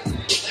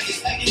 Like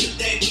it's back in the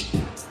day.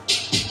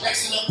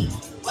 Racks in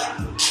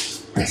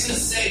the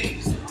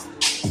safe.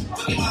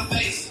 Look at my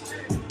face.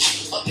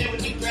 Up there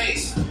with the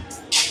grace.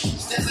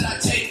 Steps that I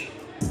take.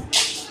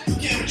 You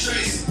can't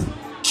retrace.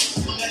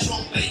 I'm at your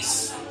own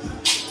base.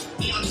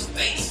 Be on this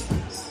base.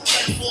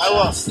 I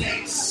will.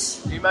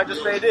 You might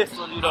just play this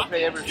or you don't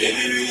play everything.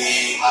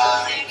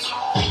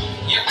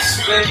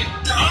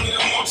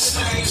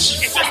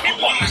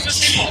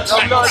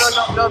 No,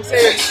 I'm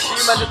saying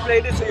you might just play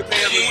this or you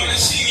play everything.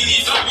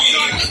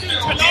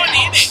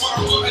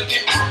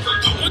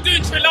 You're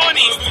doing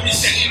Trelawney.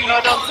 No,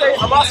 I'm saying,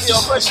 I'm asking you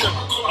a question.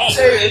 I'm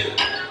saying,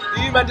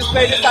 do you man just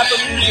play this type of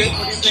music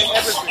or do you play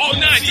everything? Oh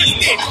no, just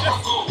this.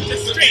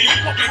 Just straight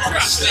pop and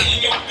trap.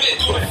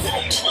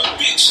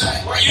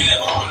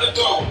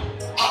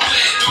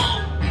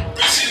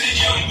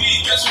 Young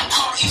weed, guess what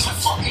parties and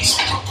fuck me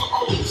some proper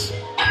O's.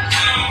 And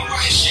I'm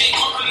right, she ain't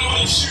got a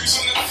load of shoes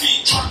on her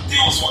feet. Drug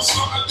deals, what's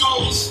got a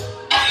dose?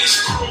 Honest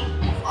bro,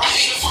 I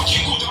ain't a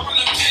fucking good, I want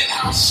a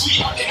penthouse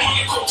suite. I didn't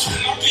want to go to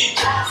the be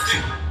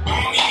grafted. My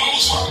money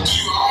knows what I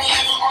do, I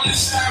don't ever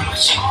understand what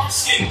she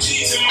asking.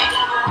 G's in my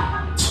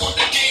brother, to what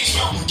the game's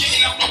about.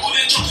 Getting up the wood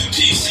and dropping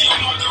PC on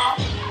mother.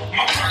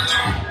 My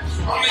brother,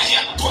 I'm a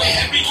yak boy,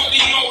 everybody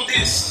know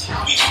this.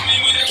 We coming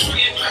with a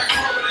 20 black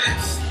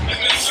Rolex. Let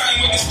me find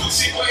with this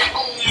pussy boy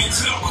only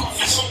to the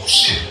coffee soul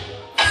shit.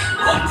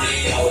 One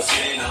day I was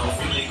saying I was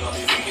really gonna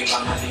be thinking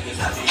about my niggas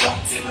that be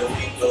up till the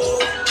week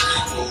though.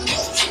 No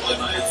much with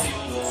my team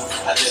though.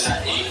 I just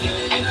had 8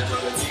 million and I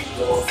took a team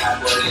though.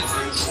 I got it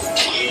too.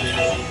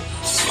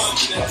 She's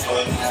watching that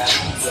for my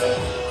hands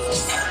up.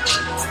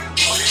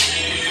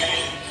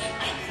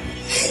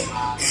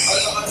 I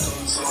love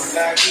so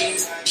like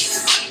this.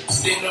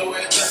 Didn't know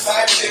where to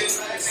find it.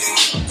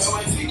 So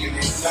I'm thinking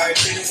it's like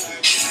this.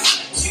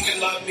 You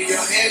can love me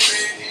or hate me.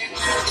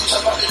 It's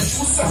about the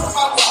juice and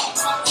power.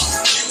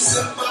 Juice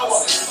and power.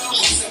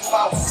 Juice and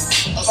power.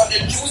 About the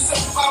juice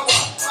and power.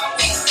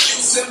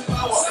 Juice and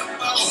power.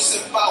 Juice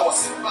and power.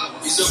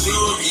 He's a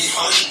glory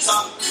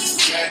hunter.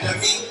 Rather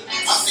me,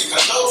 I think I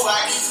know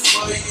why.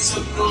 Boy, he's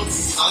a glory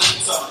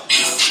hunter.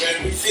 When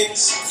we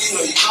things, you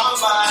know you can't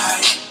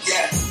buy.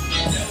 Yeah.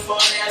 Them boy,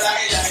 I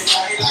lie.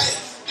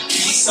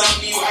 Peace on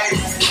me, why?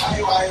 Them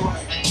boy,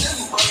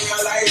 I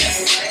lie.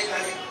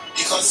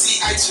 Because see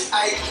eye to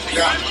eye,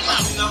 yeah.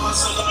 I'm in a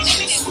muscle on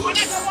this food.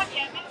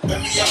 When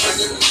we have a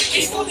little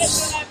chicken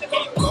boots,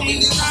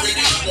 coming in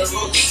ready on the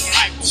road.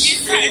 She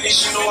feeling it,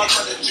 she know I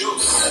got the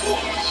juice.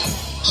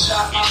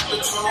 Shot out the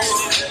throne,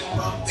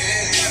 my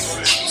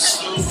baby, she's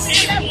slow. You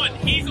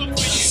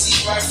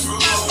see right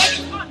through it.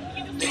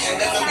 They can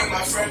never be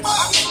my friend. I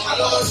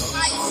love so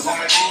like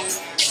this.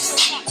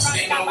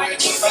 They know where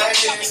to find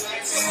it.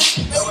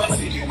 No one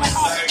thinking it's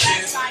like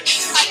this.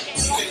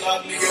 You can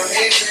love me or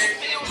hate me.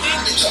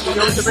 You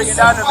want to bring it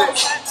down a bit?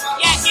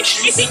 Yeah, if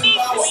it needs to be.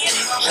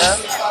 Yeah?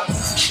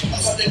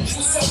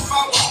 Juice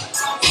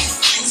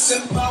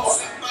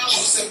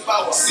and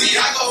power. See, I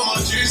got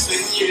more juice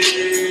than you.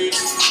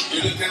 You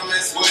look at my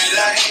boy,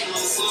 that ain't no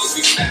sauce.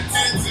 We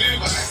snapping two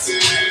by two.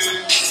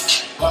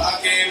 But I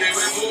came in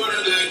with more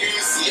than the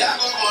goose. See, I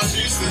got more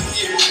juice than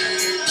you.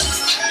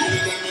 You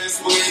look at my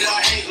boy,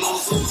 that ain't no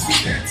sauce. We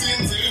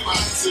snapping two by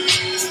two.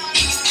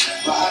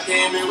 But I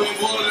came in with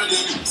more than the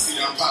goose. See,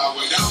 I'm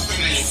powered up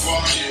and I ain't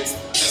farting.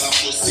 Tell I'm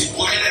pussy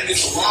boy that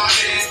it's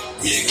wanted.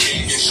 We ain't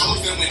getting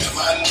shows them with the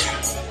man.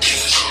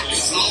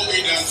 There's no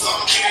way done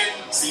talking.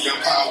 See, I'm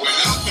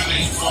powered up and I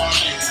ain't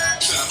farting.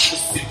 Tell I'm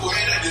pussy boy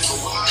that it's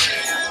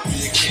wanted.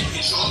 We ain't getting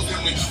shows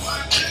them with the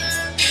man.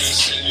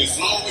 There's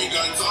no way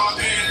done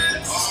talking.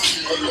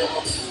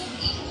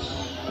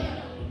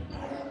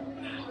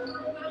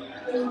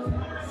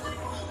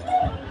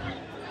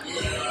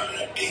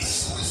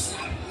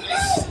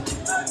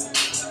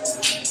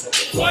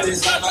 What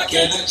is life I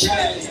cannot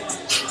change?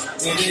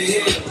 In the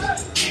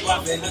hills, deep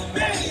up in the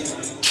main.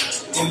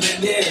 In the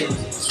nails,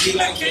 sweet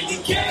like candy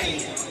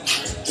cane.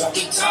 Drop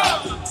the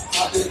top,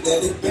 pop it,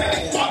 let it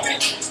bang.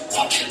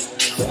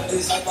 What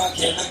is life I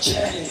cannot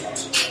change?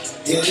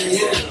 In the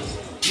hills,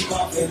 deep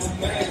up in the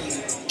main.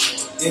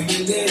 In the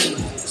nails,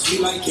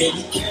 sweet like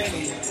candy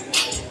cane.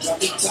 Drop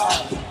the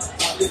top,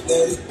 pop it,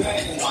 let it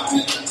bang.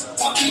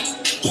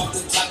 Drop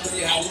the top of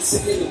the hottest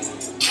city.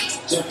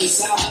 Jump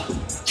inside,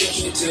 jump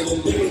straight to the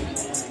lid.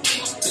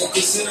 Take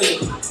it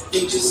serious,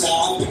 you just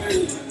how I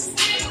breathe.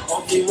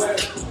 Okay, well,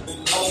 but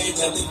know you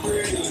got the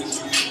breeze.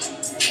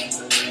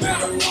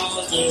 Better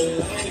walls the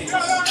ladies.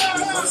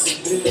 We must have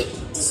been,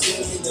 but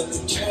still we got the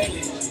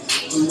change.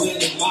 We win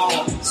the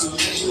ball, so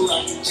let you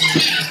out the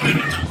change.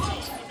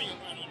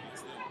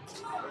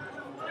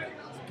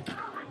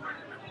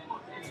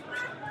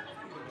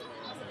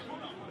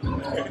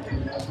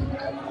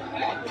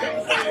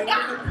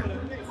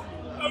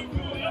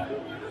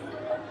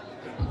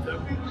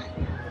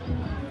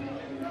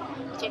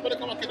 Somebody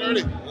come back in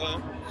early.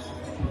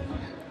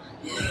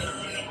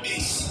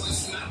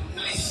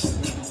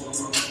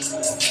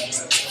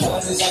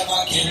 What is up,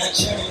 I cannot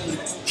change.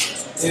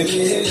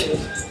 Every hit,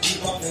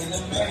 keep up in the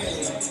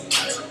main.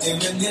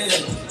 Every nigga,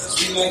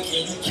 sweet like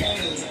candy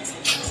cane.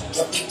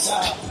 Drop the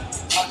top,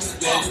 I can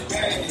let it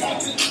bang.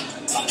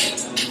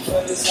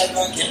 What is up, I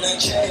cannot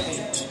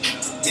change.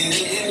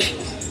 Every hit,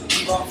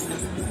 keep up in the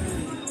main.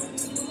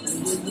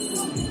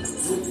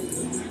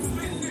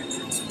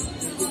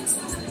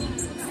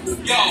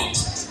 Yo,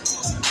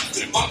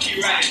 the monkey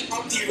ride,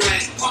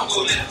 Congo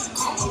left,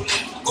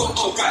 go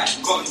right,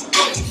 go.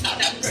 Stop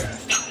that breath,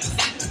 stop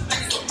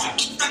that so hot,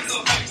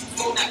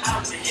 throw that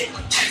out and hit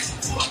my chest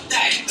before I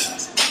die.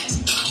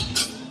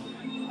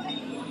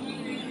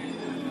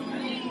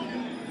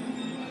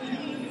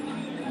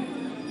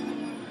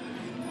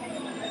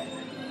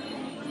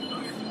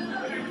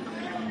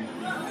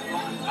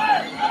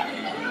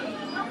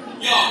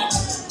 Yo,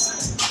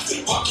 the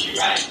monkey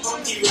ride,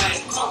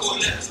 Congo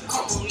left,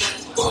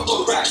 go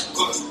right,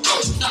 go.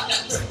 Stop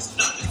that breath,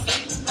 stop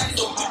that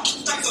so hot,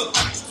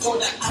 throw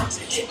that out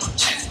and hit my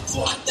chest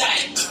before I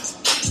die.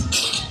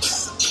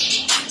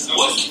 Now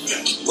what's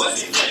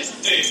he flex?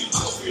 Hey, I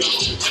don't feel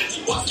like I'm ready.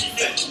 What's he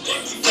flex? Hey,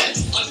 he flex.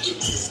 Under the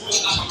blue moon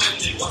like I'm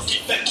ending. What's he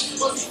flex?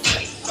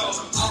 No, I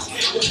don't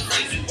care what's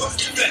crazy. What's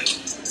he flex?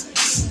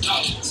 No.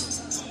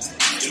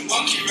 The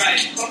monkey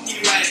ride,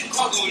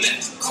 Congo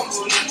left,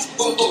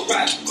 go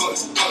right, go.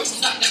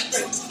 Stop that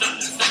breath, stop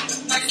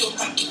that so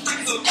hot,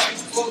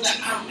 throw that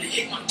out and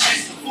hit my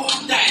chest before I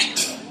die.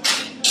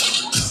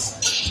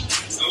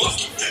 Now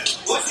what's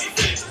he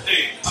flex?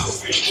 Hey, I don't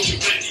feel like I'm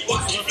ready.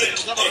 What's he flex?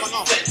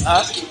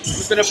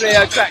 We're gonna play a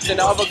track, then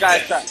the other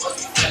guy's track.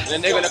 And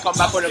then they're gonna come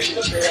back on and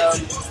play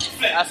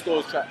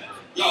ASCO's track.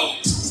 Yo,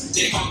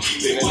 they can't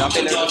keep it. And I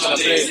think they're just gonna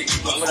play.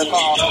 I'm gonna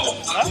cut off.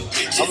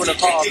 I'm gonna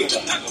cut off.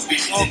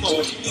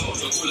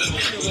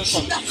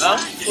 Huh?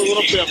 So we're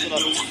gonna play after that.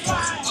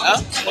 Huh?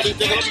 What are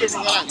they gonna play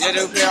from that? Yeah,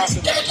 they'll play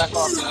after that. Back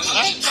after. I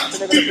think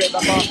they're gonna play it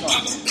back after.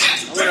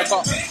 I'm gonna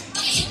cut.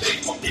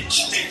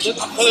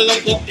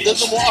 There's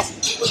no more up.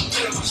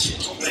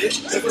 There's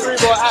 3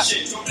 more acts.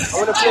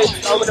 I'm gonna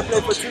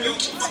play for 2, and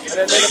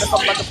then they're gonna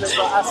come back and play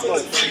for ASCO.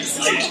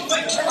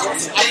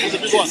 After the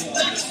big one.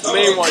 The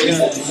main one, yeah.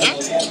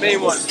 The main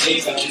one.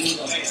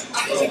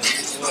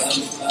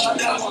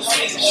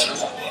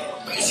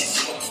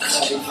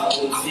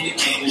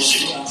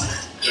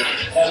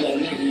 Hello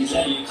niggas,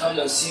 yeah, you come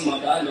and see my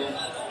bando.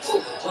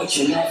 What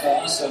you love for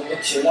Oscar,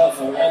 what you love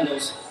for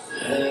Randos.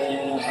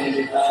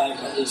 100 bag,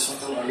 but it's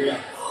fucking Maria.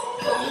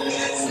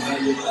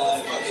 100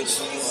 bag, but it's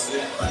fucking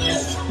Maria.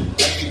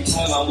 Every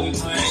time I went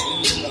crying,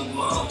 eating the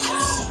mom.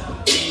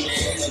 Eating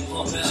in the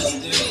pump, and I'm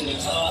doing the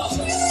car.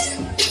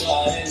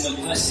 Fly in the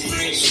pussy,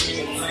 and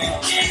screaming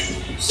loud.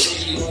 Say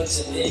you want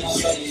today, I'm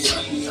ready to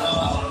be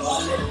hard. My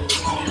little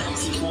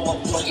keep on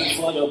working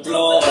for the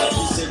blow. He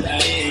said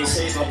that he ain't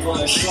safe, I'm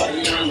going short, he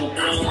on the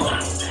blow.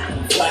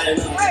 Flying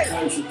out the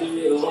country, do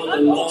it on the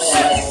law.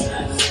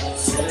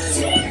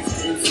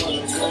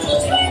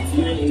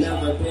 You ain't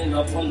never been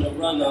up on the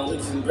run, I'm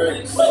whipping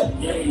bricks.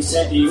 Yeah, he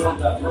said he want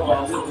that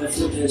raw, I'm whipping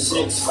flipping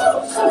 6.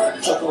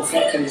 Choco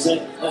fucking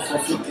zip, off a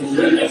flipping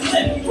Nina.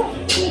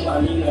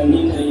 Kuma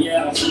Nina,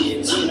 yeah, I'm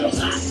being Tina. I can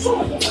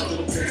have to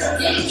pick up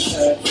that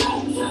shirt.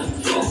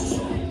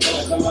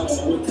 Gotta come out and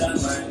whip that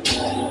man.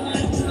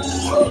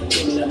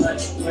 Give me that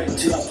match, break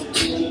 2 after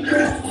 2 in the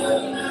back.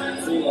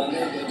 Free my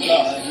nigga,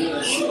 God,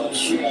 here, shoot.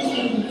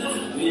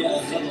 We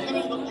are here,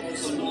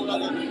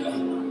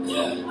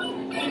 yeah.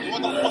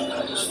 What the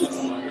fuck?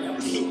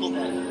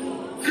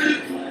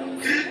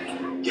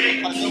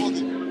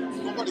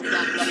 Nobody can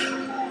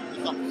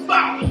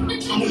black.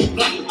 I'm only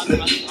black.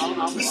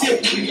 We see it.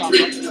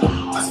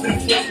 I spent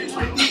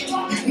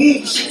 4 we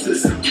move shit to the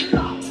side.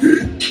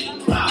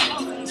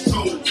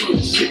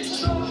 Shit.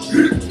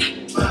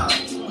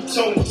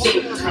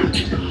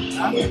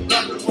 I'm in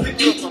black.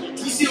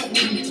 We see it.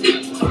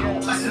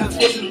 I spent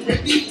 4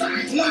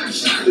 we move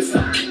shit to the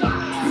side.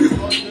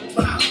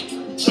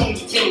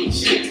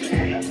 Shit.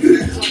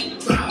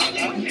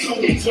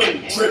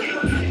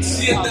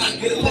 See it not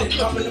get a lick,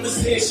 I'm in the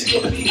mistake, she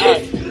gonna be hit.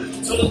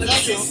 Told her that I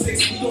said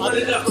 6, we gon' run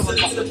it up, send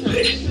it to the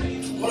plate.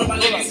 One of my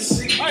niggas is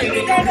sick, and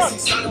they got busy,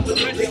 started with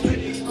a big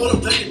one. Go to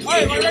black and do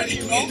it, already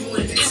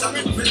doing this, I'm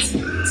in Prince.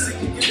 Sick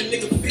and get a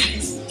nigga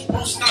 50s,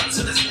 won't stop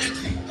till it's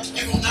empty.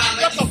 Give him 9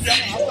 like he's 50,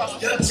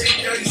 yeah, take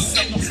 30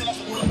 seconds.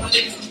 One of my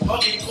niggas be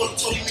bugging, call him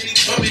Tony Mini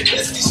drumming.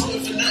 Let's be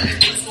shooting for nothing,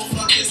 but it's gon'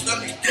 flock his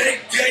stomach.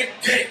 Gang.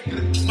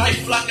 Might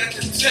flock at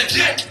the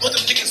jet, but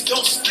them niggas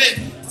don't split.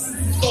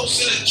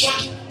 folks in the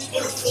trunk. For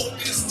the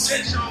focus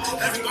attention.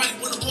 Everybody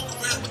wanna walk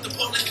around with the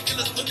ball like the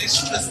killers with their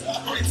shooters.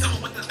 Only time I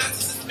want the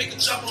doctors is to make a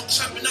job on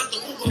chopping out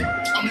the Uber.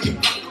 I'm gonna get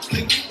blocked with a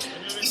blink.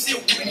 He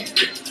said, we're gonna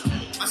get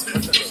I spent a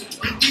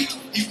first with a deep.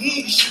 He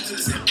won't be shit to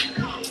the sound.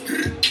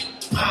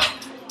 Wow,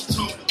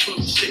 told the full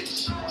shit.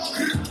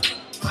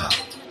 Wow,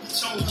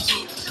 told the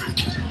full shit.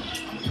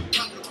 I'm gonna get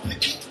blocked with a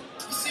blink. He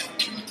said, we're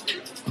gonna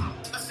get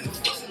I spent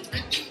a first with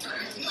a deep.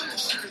 He won't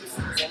be shit to the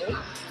sound. Told the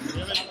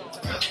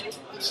shit.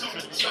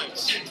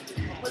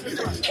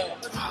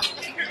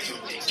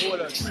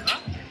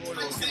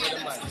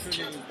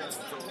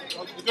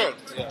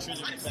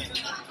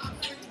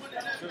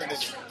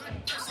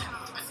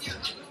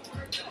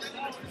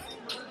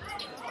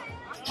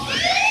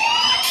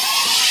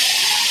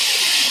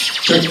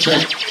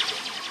 Check.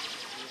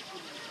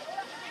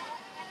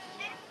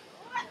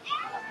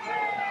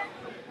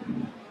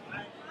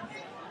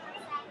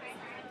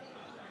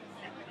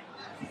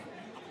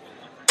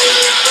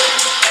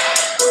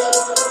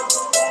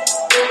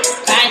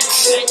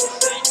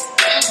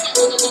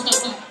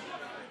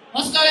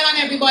 What's going on,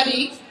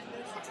 everybody?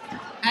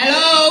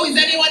 Hello, is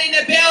anyone in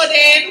the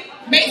building?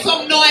 Make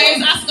some noise.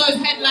 ASCO's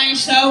headline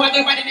show. I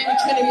go by the name of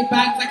Trinity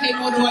Banks. I came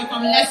all the way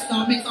from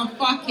Leicester. Make some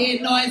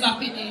fucking noise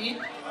up in here.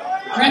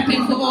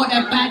 Repping for all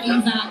the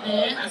baddies out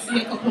there. I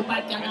see a couple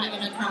bad guys out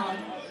in the crowd.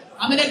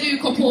 I'm gonna do a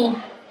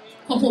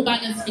couple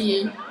bangers for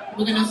you.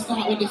 We're gonna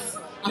start with this.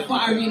 I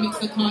thought I remixed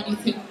the Cardi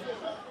thing.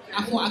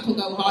 I thought I could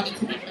go harder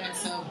to be fair,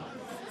 so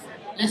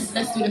let's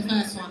do the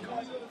first one.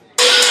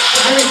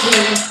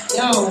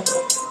 Yo.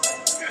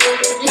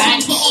 This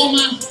is for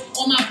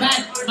all my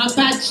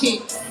bad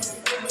chicks.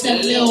 It's a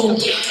little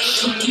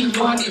if you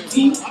want it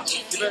to.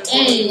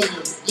 Hey,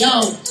 yo.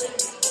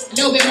 A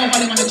little bit more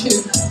volume on the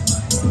tune.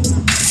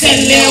 Say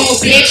little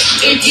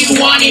bitch, if you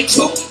wanted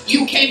to,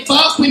 you can't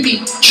fuck with me.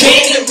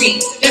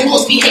 Trailery, they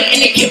won't be hating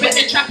the kid, but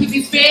the trappies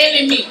is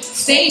failing me.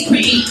 Stay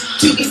pretty,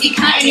 too busy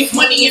counting his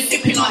money and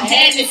sipping on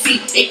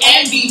Hennessy. They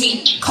envy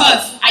me,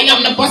 cause I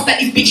am the boss that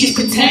these bitches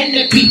pretend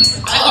to be.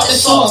 I got the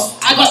sauce,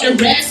 I got the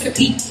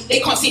recipe. They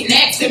can't sit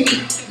next to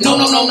me. No,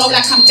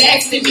 like I'm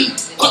destiny.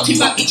 Got two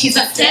bad bitches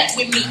upset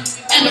with me.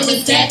 Emma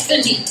is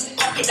destiny.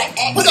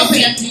 Put up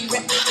here, please.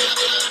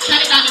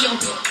 Turn it down a little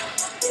bit.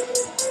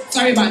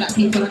 Sorry about that,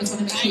 people. I just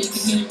want to make sure you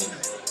can hear me.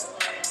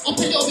 Up a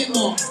little bit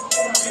more.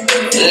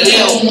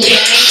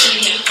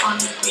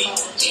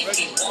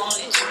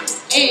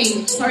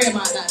 Hey, sorry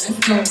about that. Let's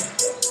go.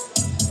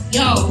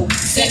 Yo,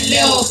 said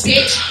little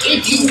bitch,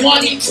 if you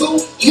wanted to,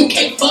 you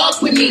can't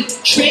fuck with me.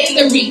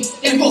 Trailery,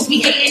 them both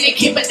be hating the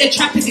kid, but the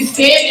trappers is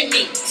failing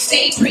me.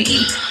 Stay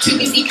pretty, too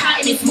busy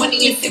counting his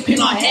money and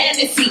sipping on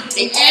Hennessy.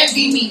 They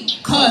envy me,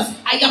 cause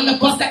I am the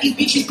boss that these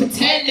bitches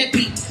pretend to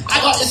be. I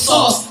got the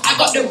sauce, I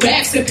got the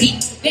recipe.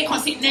 They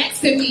can't sit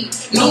next to me.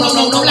 No,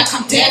 like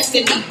I'm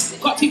destiny.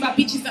 Got two bad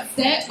bitches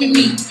upset with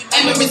me.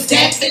 Emma is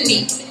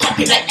destiny.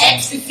 Popping like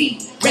ecstasy.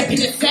 Repping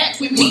the set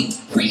with me.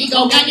 Pretty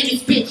girl gang in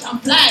this bitch. I'm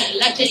flying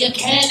like J.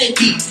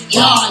 Kennedy.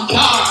 Yeah.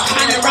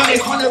 Kinda around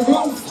it on the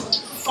roof.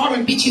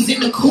 Foreign bitches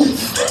in the coop.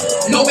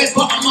 No red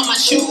bottom on my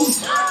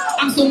shoes.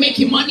 I'm still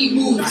making money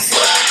moves.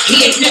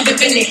 He ain't never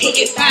gonna hit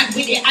it bad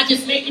with it. I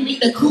just made him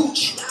eat the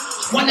cooch.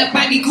 Wanna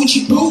buy me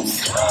Gucci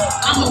boots?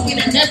 I'm a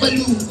winner, never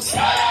lose.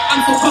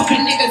 I'm still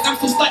popping niggas, I'm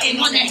still starting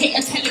on a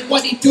hater, tell him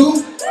what he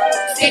do.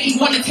 Said he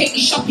wanna take me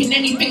shopping,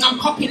 anything I'm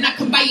copping, I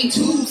can buy you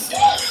tools.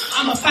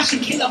 I'm a fashion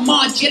killer,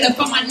 Margilla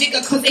for my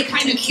nigga, cause they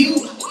kinda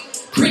cute.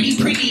 Pretty,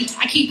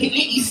 I keep it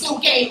litty, still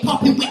get it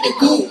popping with the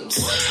goons.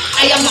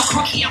 I am not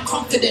cocky, I'm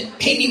confident.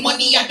 Pay me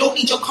money, I don't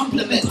need your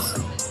compliments.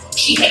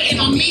 She hating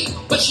on me,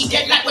 but she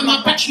dead like when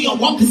my battery on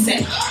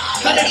 1%.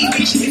 None of these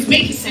bitches is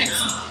making sense.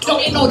 Don't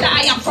they know that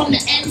I am from the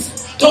ends?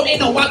 Don't they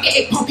know I'll get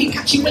it popping,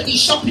 catch you when you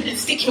shopping and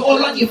stick it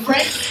all on your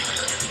friends?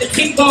 The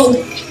thing goes,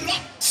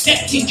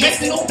 stepped in,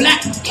 dressed in all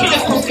black.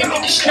 Killers post him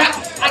on the strap.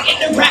 I get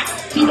the rap.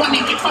 He want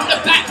it from the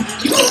back.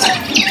 You know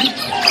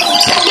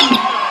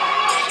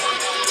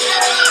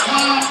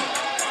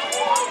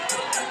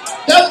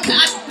don't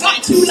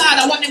not too loud.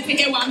 I want them to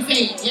hear what I'm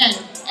saying. Yeah,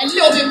 a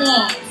little bit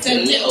more. It's a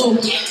little.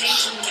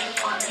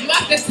 You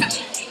have to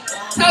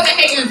tell the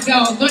haters,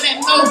 girl. Don't let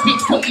no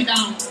bitch put you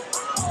down.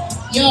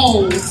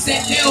 Yo,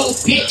 said little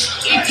bitch,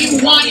 if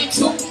you wanted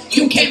to,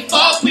 you can't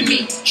fuck with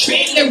me.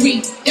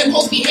 Trailery, them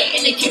hoes be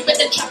hating the kid, but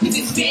the trappers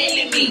is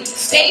failing me.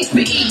 Stay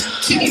pretty,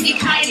 too busy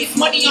counting his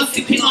money on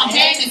sipping on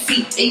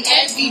Hennessy. They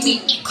envy me,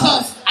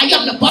 cause I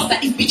am the boss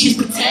that these bitches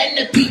pretend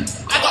to be.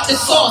 I got the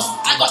sauce,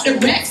 I got the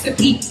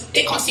recipe.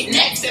 They can't sit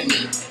next to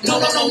me. No,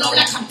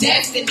 like I'm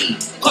destiny.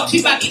 Got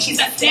two bad bitches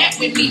that step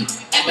with me.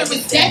 Emma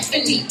is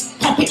destiny.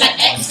 Pop it like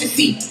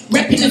ecstasy.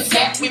 Repping the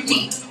set with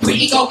me.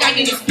 Pretty girl gang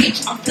in this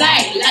bitch. I'm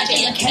flying like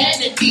J.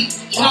 Kennedy.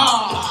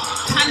 Yeah.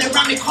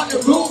 Panoramic on the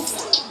roof.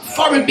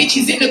 Foreign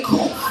bitches in the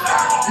coop.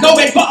 No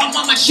red bottom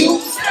on my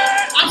shoes.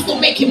 I'm still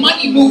making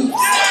money moves.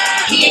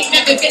 He ain't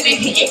never gonna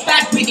hit it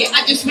bad with it.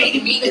 I just made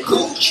him eat the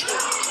cooch.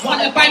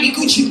 Wanna buy me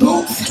Gucci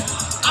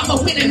boots? I'm a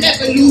winner,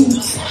 never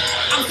lose.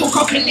 I'm still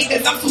copying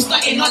niggas, I'm still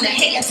starting on the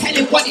hater,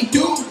 telling what he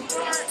do.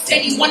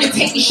 Said he wanna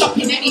take me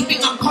shopping, anything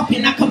I'm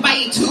copying, I can buy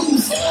you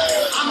twos.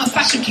 I'm a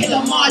fashion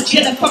killer,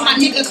 Margiela for my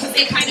niggas, cause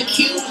they kinda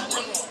cute.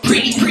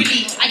 Pretty,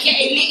 I get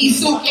a litty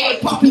suit, get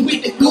it popping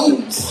with the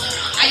goons.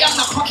 I am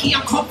not cocky,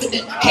 I'm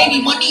confident. Pay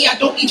me money, I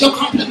don't need your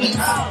compliments.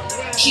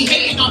 She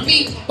hating on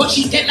me, but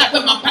she's dead like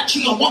with my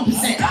battery on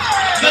 1%.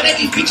 None of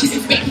these bitches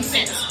is making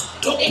sense.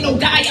 Don't they know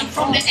that I am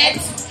from the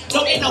ends?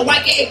 Don't they know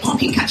I get it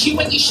pumping, catch you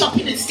when you're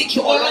shopping and stick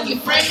you all on your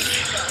friends?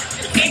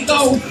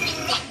 Bingo.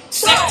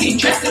 Sexy,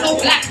 dressed in all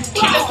black.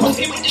 Killer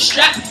posing with the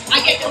strap.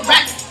 I get the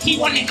racks. He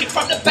wanted it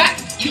from the back.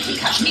 You can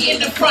catch me in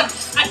the front.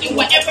 I do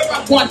whatever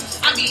I want.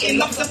 I'm eating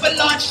lots of a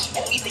lunch.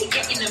 Everything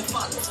getting them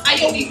fun. I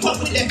only fuck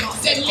with them.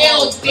 Said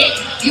little dick.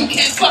 You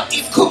can't fuck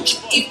this cooch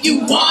if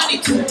you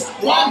wanted to.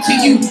 Want to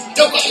you.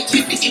 Don't get it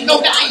twisted. You know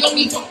that I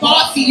only fuck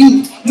bars to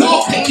you.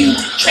 Look at you.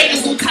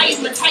 Trainers will tie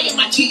you. Retire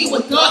my G. You a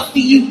dog to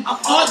you. I'm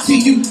on to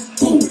you.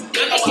 Ooh.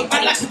 I like it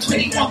bad like a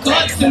 21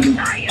 gun salute.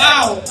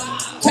 Wow.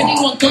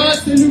 21 gun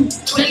salute.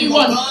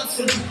 21 gun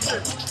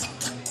salute.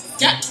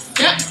 Yeah.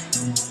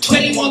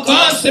 21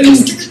 gun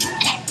salute.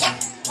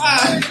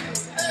 Wow.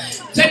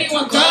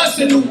 21 gun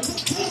salute.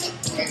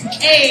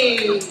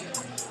 Hey.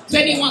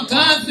 21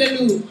 gun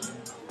salute.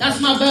 That's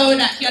my bow,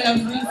 that yellow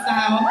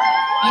freestyle.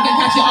 You can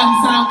catch it on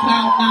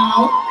SoundCloud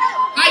now.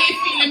 How you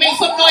feeling? Make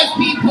some noise,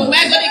 people.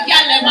 Where's the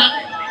gal, man?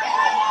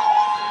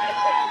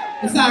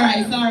 It's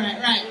alright,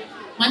 right.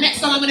 My next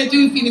song I'm going to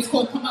do for you is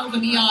called Come Over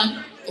Me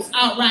On. It's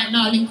out right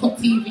now, Link Up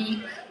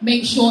TV.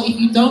 Make sure if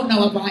you don't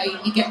know about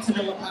it, you get to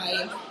know about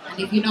it. And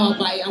if you know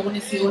about it, I want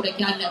to see all the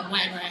gal and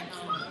wine right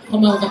now.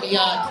 Come over me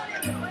on.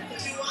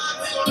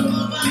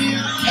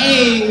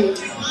 Hey.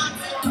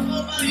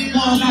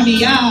 Come over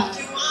me on.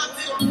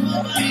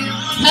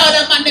 Tell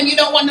them man them you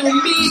don't want to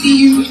lead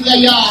you in your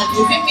yard.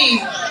 You feel me?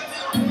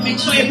 Make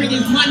sure you bring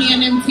his money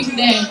and them thing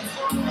there.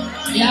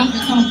 You have to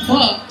come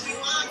fuck.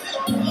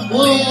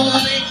 Boy.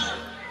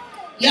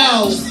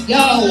 Yo.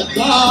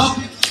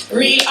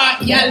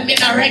 Re-art, y'all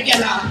been a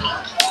regular.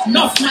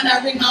 Enough man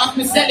I ring off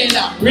me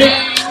cellular.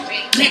 Ring.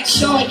 Make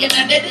sure you're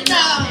not dead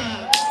enough.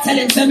 Tell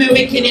him to me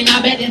wicked in a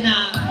bed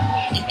enough.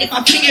 If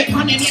I fling it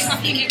on him, yes I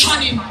fling it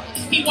on him.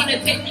 He wanna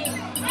take me.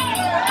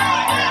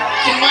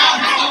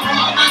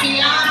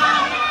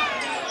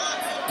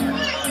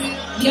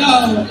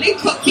 Yo,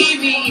 Link Up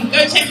TV.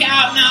 Go check it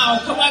out now.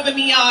 Come over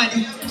me on.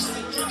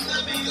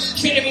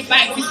 Trinity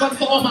Bank, this one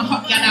for all my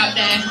hot gal out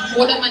there.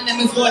 All the man them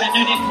as well, I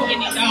know they're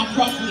putting it down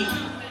properly.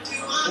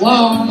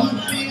 Whoa.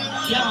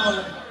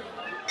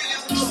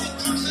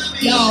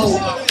 Yo.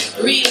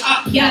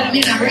 Re-up, y'all, I'm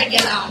in a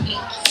regular.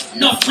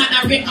 Enough man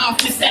I ring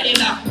off my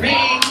cellular.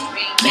 Ring.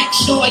 Make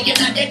sure you're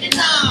not dead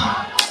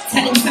enough.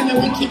 Tell him to me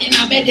wicked in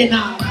a bed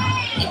enough.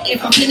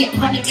 If I fling it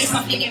on him, if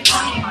I fling it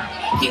on him.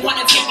 He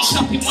wanna take me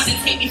shopping, wanna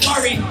take me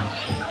foreign.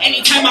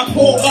 Anytime I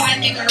pull, got a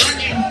nigga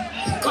running.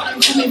 Got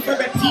him coming for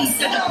a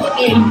piece of the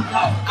pudding.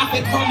 I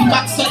can come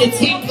back so the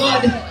thing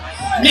good.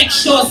 Make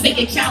sure so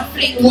you can't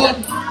fling wood.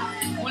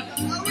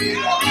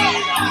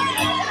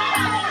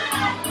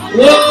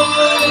 Whoa!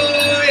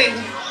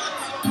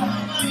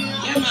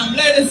 Yeah man,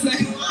 blow this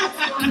thing.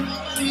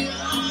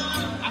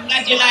 I'm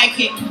glad you like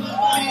it.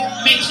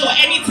 Make sure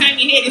anytime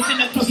you hear this in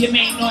the club you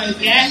make noise,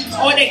 yeah?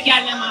 All the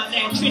gal them out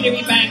there,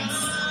 Trinity Banks.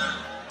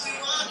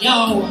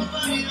 Yo.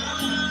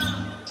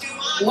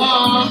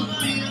 Whoa.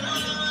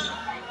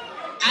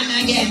 And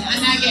again,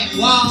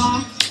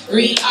 whoa.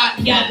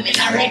 Re-art, gal, in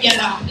a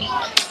regular.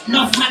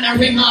 Enough man I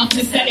ring off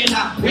the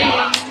cellular.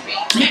 Ring.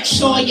 Make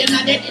sure you're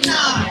not dead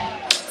enough.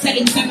 Tell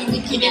him to me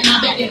wicked in a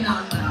bed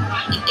enough.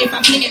 If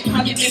I fling it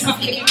on him, if I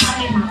fling it on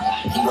him.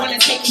 He wanna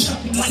take me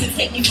shopping, wanna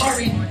take me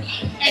foreign.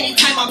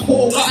 Anytime I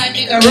call, got a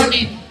nigga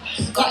running.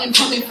 Got him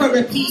coming for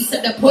a piece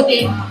of the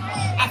pudding.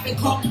 I can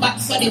come back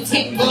so the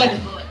thing good.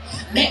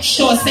 Make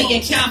sure so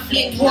you can't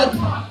fling wood.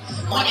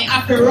 Money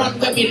have to run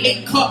when we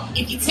link up.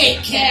 If you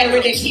take care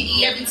of the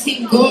kitty,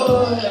 everything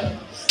good.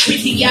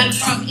 Pretty girl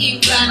from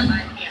England.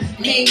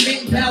 Name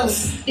ring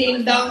bells,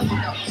 ding dong.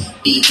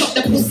 Beat up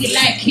the pussy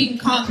like King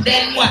Kong.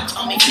 Then watch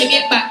on me fling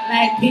it back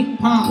like ping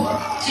pong.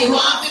 She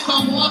want me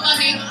come over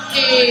me,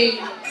 hey.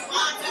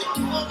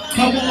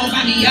 Come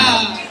over me,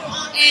 yeah.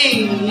 Hey.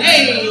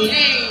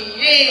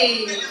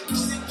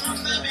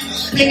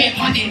 Fling it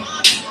on it.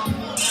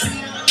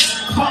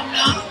 Come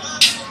now.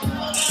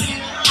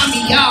 On me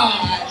yard.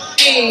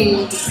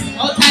 Hey,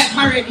 all type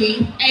parody,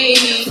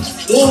 hey,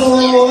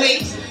 boy.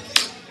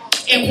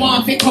 It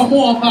want to come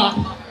over.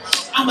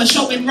 I'ma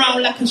show him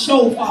round like a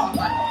chauffeur.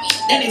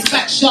 Then it's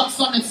back shots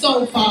on the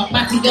sofa.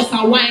 Batty just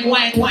a wine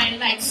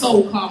like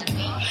soca.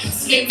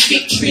 Slim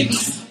fit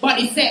trillies,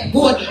 body set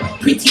good,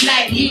 pretty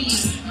like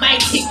lilies. My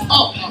tick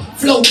up,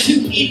 flow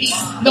too illy.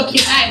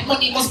 Looking like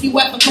money must be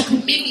worth a couple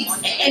millies.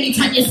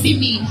 Anytime you see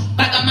me,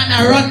 bag a man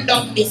I run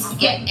down this.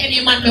 Get any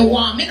man me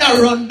want, me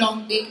no run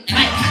down this.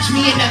 Might catch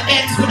me in the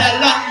Benz with a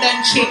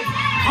London chick.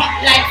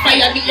 Hot like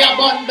fire, me a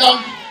bun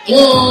down.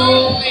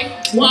 Boy,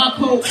 walk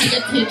out for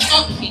your thing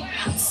up.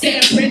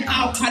 Staring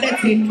out for the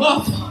thing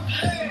buff.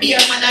 Be a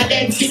man a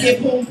dead see the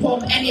pum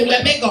pum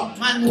anywhere me go.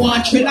 Man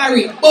want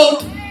trillery. Boom.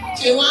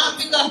 Do you want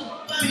to go?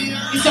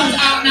 This one's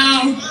out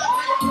now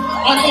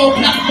on all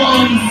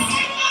platforms.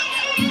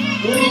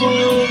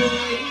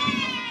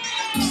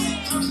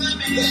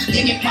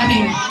 Bring it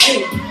funny. Hey,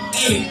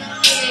 hey,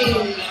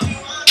 hey.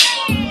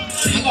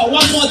 I got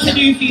one more to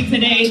do for you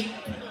today.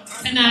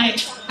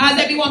 Tonight. How's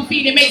everyone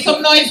feeling? Make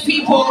some noise,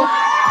 people.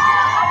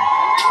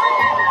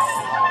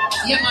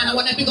 Yeah, man, I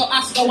want to big up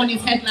ASCO on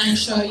his headline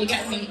show, you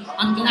get me?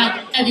 I'm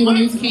glad everyone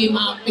who's came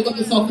out, big up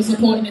yourself for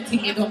supporting the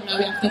thing you don't know.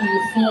 We have to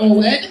move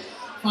forward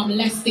from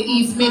Leicester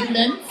East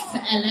Midlands to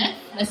LF.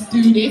 Let's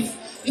do this.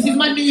 This is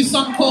my new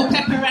song called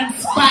Pepper and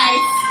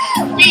Spice,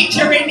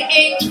 featuring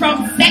H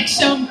from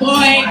Section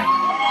Boy.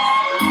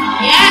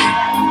 Yeah?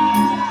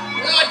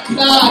 Good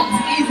God,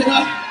 easy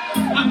enough.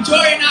 I'm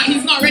drawing out,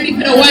 he's not ready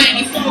for the wine,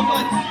 it's so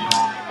good.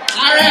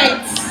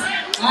 Alright.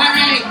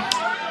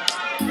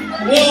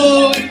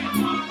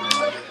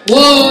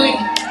 Whoa.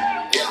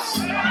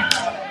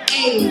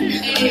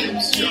 Hey.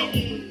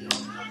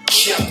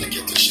 She can't take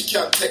it, she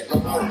can't take no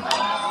more.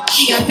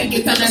 She can't take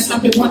it and I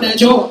slap it on the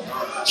jaw.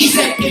 She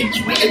said,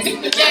 bitch, what you think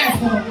me there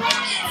for?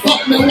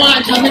 Fuck me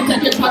watch, I'm gonna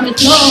take it on the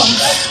floor.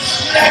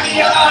 Let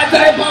me all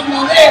type of my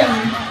way.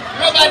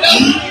 Rubber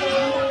dub.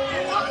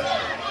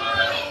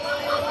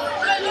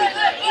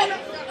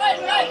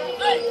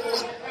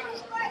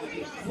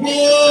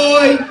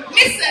 Boy,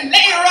 listen,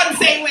 let your run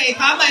same way,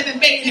 cause I'm not even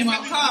begging him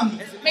up. Come.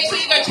 Make sure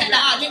you go check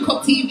that out. Link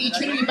Up TV,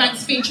 Trinity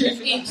Banks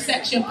featuring Inch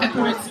Section,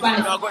 Pepper and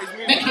Spice.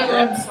 Make your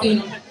run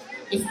still.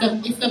 It's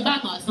the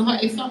banger, it's the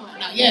hottest song right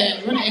now.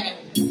 Yeah, run it again.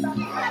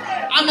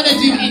 I'm gonna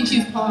do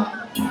Inch's part.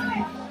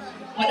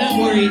 But don't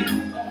worry.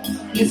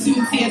 You'll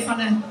soon see us on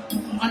a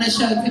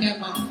show together.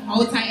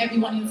 Hold tight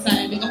everyone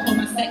inside. Big up all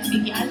my sexy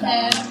gal.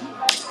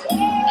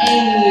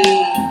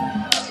 Hey.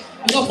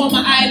 Big up all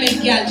my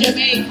island gal,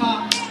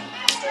 Jamaica.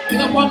 Big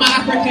up all my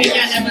African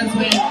gal as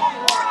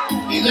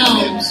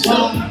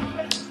well.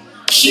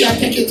 She a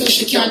take it till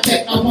she can't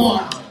take no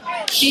more.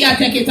 She a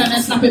take it and I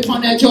slap it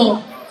on her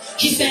jaw.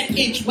 She said,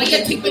 Inch, what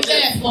you think me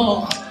there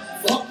for?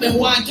 Fuck me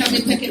one, can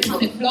me take it on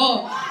the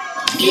floor?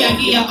 Me and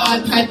me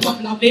all type of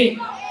loving.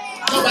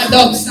 Rubber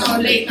dub style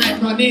late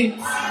night running.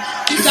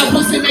 This a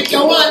pussy make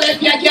you want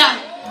left your girl.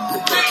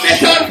 Make me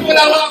turn full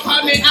of walk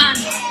on me hand.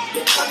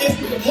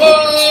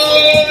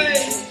 Boy,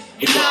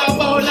 it's all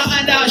about long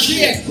and down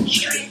shake.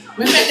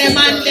 We make them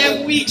and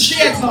them weak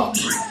shake up.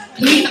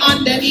 Clean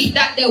underneath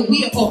that they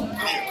wake up.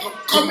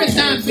 Come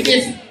return for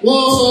this,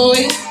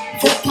 boy.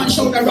 Foot punch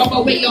shoulder rub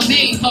away your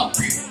makeup.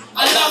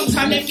 A long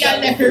time if y'all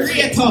left your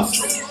rate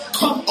us.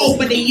 Come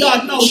over the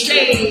yard, no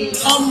shade.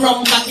 Come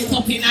round back it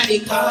up in the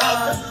car.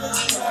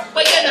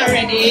 But you're not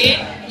ready.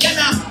 You're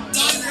not.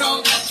 Come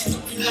round back it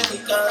up in the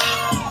car.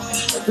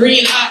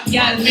 Real hot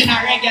y'all, me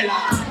not regular.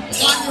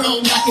 Come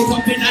round back it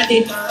up in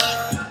the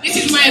car. This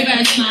is my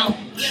verse now.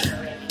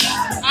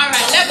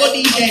 Alright, level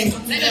DJ.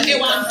 Let them hear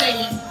what I'm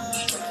saying.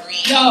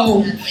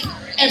 Yo,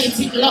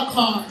 everything lock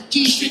on,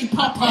 G-string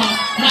pop on.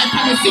 Man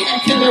can sit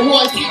until the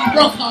whole thing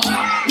broke on.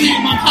 Leave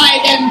my pie,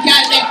 them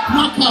gal let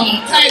knock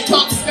on. Tight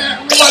top skirt,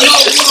 roll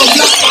out, roll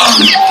block on.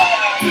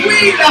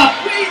 Wheel up,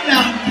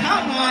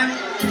 come on.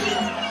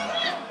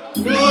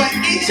 Boy,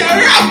 it's a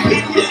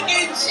rapping,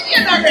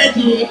 you're not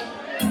ready.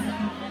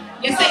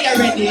 You say you're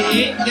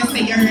ready,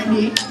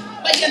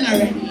 but you're not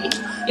ready.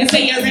 You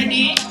say you're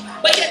ready,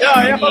 but you're not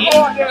ready.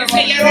 You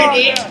say you're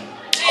ready.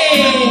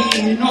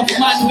 Hey, enough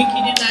man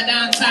wicked in the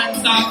dance and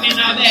song in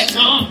a bed,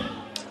 no.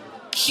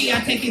 She a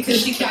take it till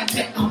she can't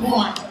take no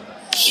more.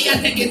 She a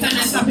take it and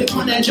I slap it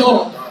on the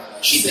jaw.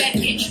 She said,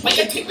 Inch, what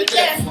you take me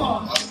there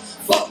for?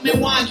 Fuck me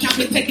one, can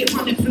we take it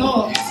on the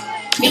floor?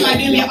 Me like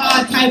give you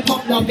all type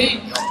of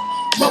loving.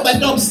 Rubber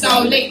dub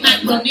style late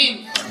night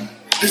running.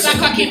 It's a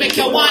cocky make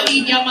you want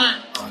leave your man.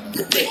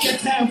 Take your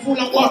time full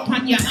and walk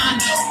on your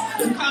hand.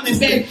 You come in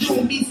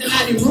bedroom, beats in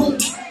the room.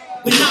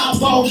 We now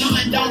bow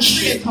nothing down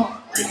straight up.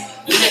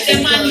 We let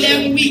them and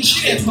them weak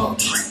straight up.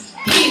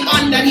 Clean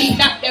underneath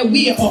that they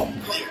way up.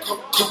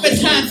 Couple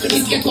time for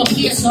this get up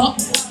here, sir.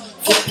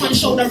 Foot punch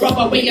shoulder rub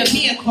away your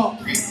makeup.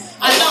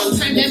 A long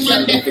time them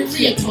man they fi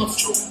rate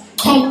us.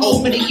 Come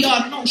over the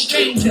yard, no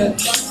stranger.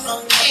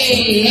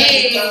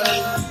 Hey.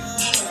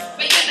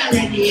 But you're not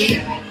ready.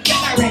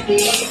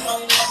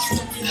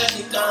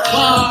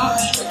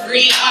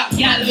 Real up,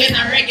 y'all, we're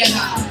not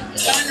regular.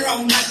 Turn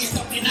round, knock it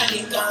up in the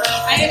car.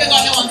 I even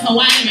got no one to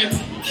whine me.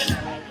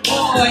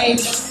 Boy,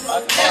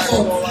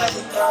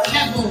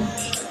 devil,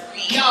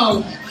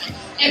 yo,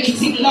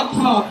 everything lock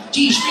off,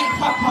 G-string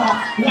pop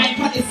off, wine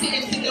for the city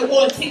till the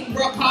whole thing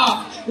broke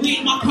off.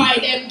 Real my cry,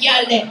 them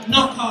gal that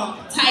knock off,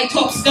 tight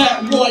up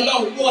skirt, roll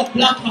out, road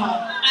block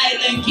off.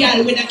 Island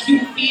gal with a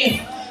cute face,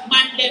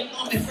 man them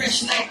know me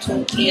fresh like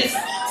toothpaste.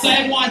 So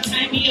everyone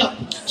tie me up,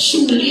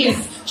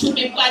 shoelace, shoot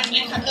me bad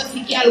like a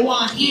dirty gal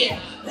want here,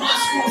 one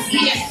screw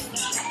here.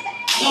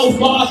 No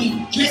Barbie,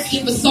 dressed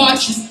in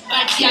Versace,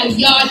 like gal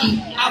Yardy.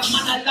 Have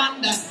man a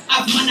London,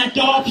 have man a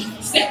Derby.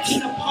 Step to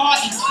the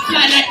party,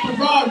 fly like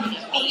Ferrari.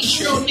 Only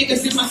true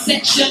niggas in my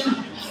section.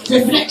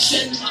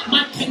 Reflection,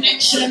 my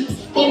connection,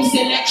 home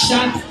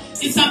selection.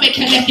 This I make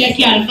a left your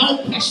girl,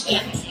 no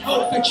question.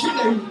 Vote for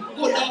Trillery,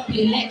 good up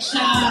election.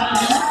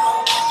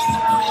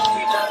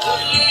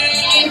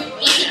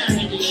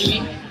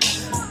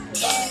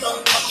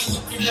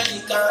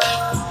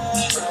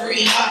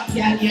 Real hot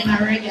girl, you're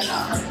not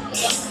regular.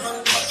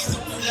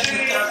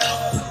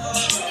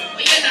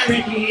 You're not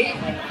ready.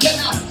 You're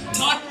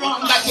not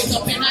wrong, back it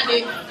up in a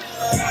day.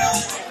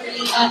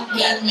 Real hot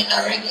girl, me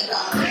not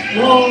regular.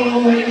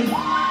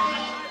 Whoa.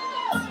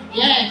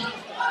 Yeah.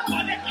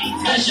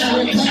 Special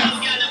request.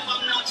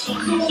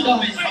 Cool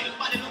down.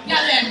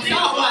 Yeah, them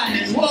top one.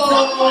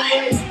 Whoa.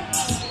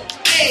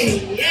 Hey,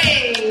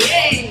 hey,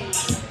 hey.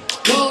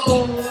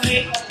 Whoa.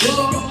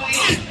 Whoa.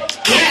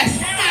 Yes.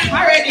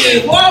 Parody.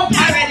 Whoa,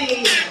 parody.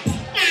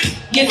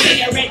 You say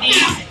you're ready,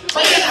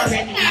 but you're not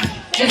ready.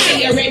 You say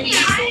you're ready,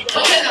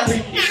 but you're not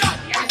ready.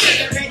 You say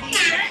you're ready,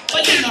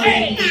 but you're not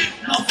ready.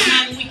 No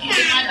man wicked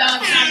in my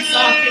dance and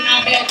soft in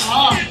our bed.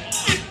 Oh.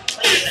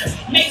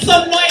 Make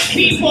some noise,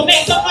 people.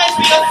 Make some noise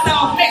for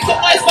yourself. Make some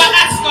noise for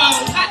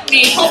ASCO. At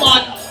me, come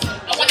on.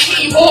 I want to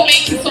hear you all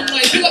making some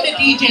noise. You got the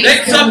DJ.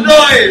 Make some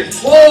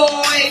noise.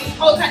 Boy,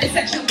 out at the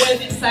section boys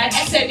inside.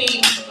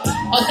 SNE.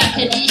 Out at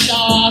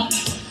Kedisha.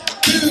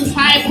 Groove,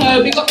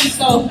 Hyper. Big up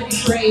yourself for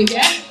this rave,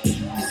 yeah?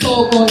 It's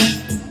all good.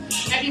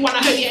 Everyone,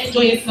 I hope you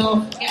enjoy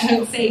yourself. Get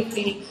home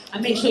safely.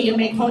 And make sure you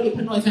make holy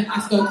noise when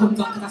ASCO comes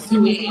on, because that's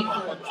who we're in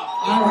for.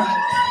 Alright.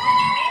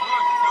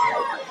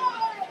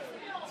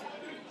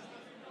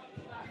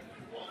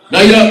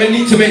 Now you don't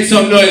need to make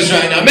some noise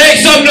right now. Make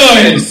some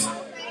noise!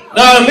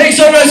 Now make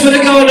some noise for the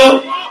girl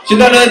now. She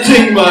done her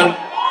thing, man.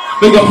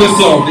 Big up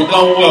yourself. You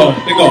done well.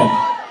 Big up.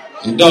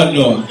 You done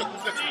know.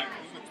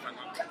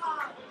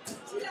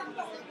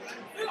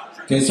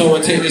 Can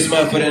someone take this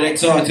man for the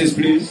next artist,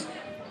 please?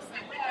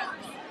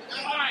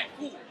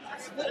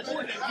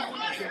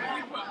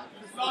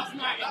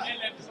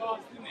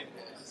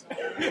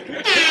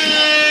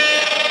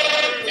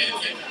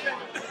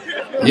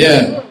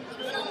 Yeah.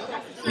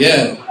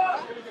 Yeah.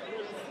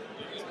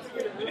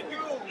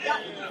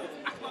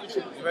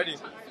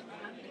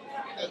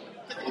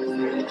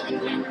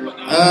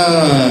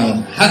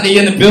 Happy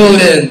in the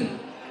building.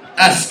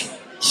 Ask.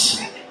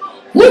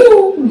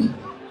 Woo!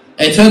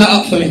 Hey, turn that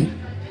up for me.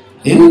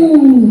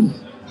 Woo!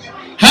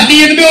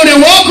 Happy in the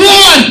building. Walk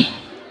on!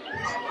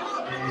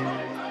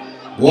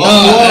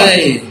 Wow,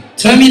 hey.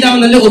 Turn me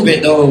down a little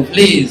bit though,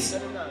 please.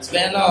 It's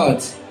very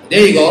loud.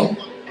 There you go.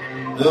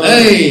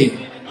 Hey.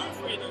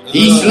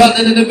 East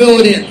London in the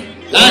building.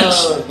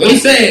 Lunch. What are you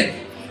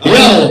saying?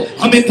 Yo,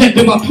 I'm in pep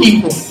with my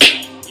people.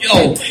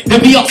 Yo, the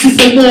Beyonce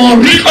for more.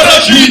 Rico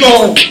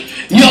Rodrigo.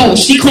 Yo,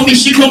 she call me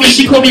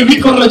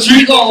Rico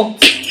Rodrigo.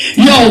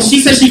 Yo,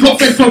 she said she got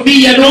friends from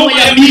me and all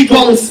my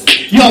amigos.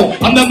 Yo,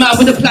 I'm the man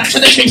with a plan,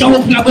 trying to change the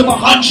whole plan with my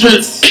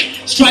hundreds.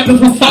 Striving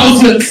for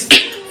thousands.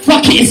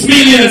 Fuck it, it's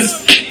millions.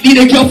 Need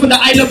a girl from the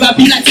island, but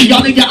be like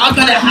Tiana, yeah, I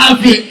gotta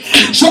have it.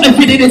 Shot a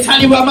vid in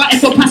Italian, where I'm at,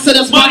 if I pass it,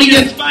 that's money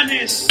in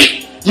Spanish.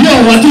 Yo,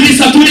 I do this,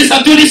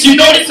 you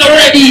know this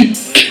already.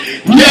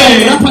 Yo,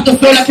 rap at the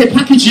flow like a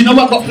package, you know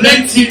I got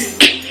plenty.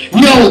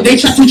 Yo, they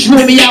try to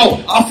draw me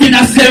out, I think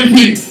that's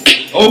envy.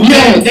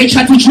 Yo, they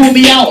try to draw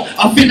me out,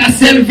 I think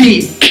that's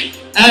envy.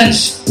 And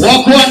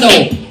walk on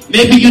though,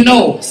 maybe you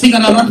know, sing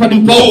and I rap, I do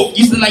both.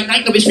 Used to like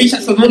night of the street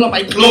shots and roll on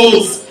my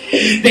clothes.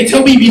 They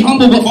tell me be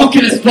humble, but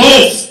fucking is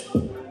close.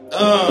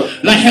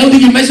 Like how do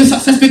you measure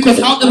success? Because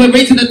how do I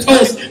rate in the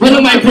toast? What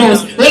are my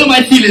bros? What are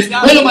my feelings?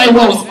 What are my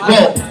woes?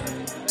 Bro.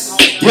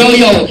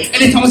 Yo,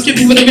 anytime I skip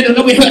it with the middle,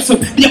 no it hurts them.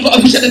 Me, I've got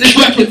a vision and it's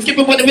working. Skip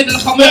it with the middle,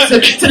 like I'm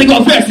hurting. Till they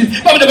got verses,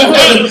 but I never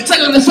heard them.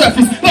 Tell on the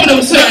surface, but I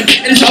never certain.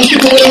 Anytime I'm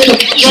skipping with the middle,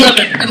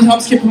 anytime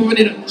I'm skipping with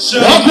the middle.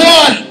 Walk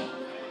on!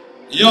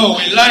 Yo,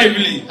 we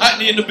lively.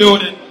 Hackney in the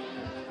building.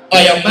 Oh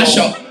yeah, mash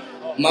up.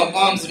 My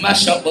arms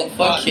mash up, but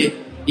fuck it.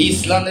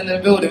 East London in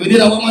the building. We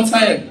did that one more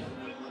time.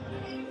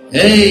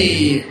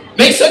 Hey,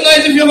 make some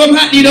noise if you're from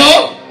Hackney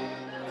though.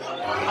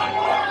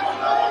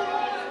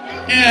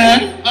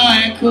 Yeah,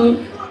 alright,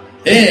 cool.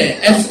 Yeah,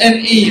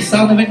 SNE,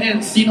 sound of an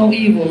N, see no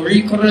evil,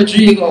 Rico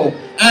Rodrigo.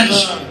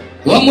 Ash,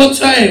 one more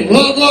time,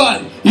 well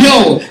done.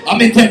 Yo,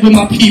 I'm in debt with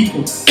my people.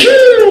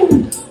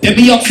 Woo! They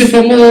be up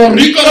for more,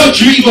 Rico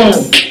Rodrigo.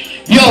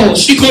 Yo,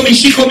 she call me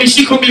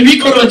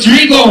Rico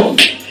Rodrigo.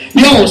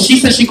 Yo, she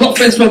said she got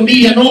friends from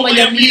me and all my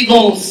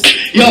amigos.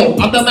 Yo,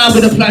 I'm the man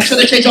with a plan, trying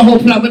to change the whole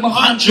plan with my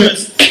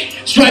hundreds.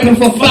 Striving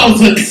for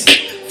thousands,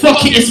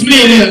 fuck it, it's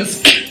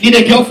millions. Need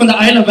a girl from the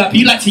island, but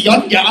be like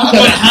Tiana, yeah, I'm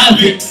gonna have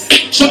it.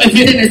 Shot a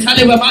vid in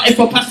Italian, where my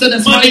for pasta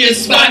that's money in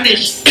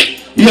Spanish.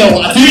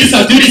 Yo, I do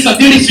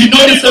this, you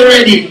know this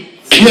already.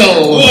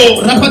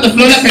 Yo, rap on the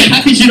floor like a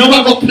package, you know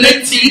I got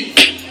plenty.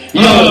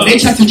 Yo, they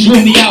try to draw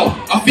me out,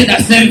 I think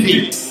that's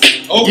envy.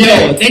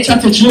 Yo, they try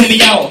to draw me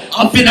out,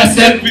 I think that's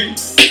envy.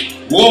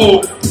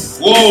 Whoa.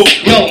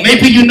 Yo,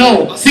 maybe you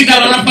know, sing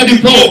out on rap on the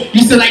boat.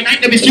 Used to like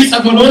night in the streets,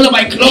 I got all of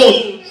my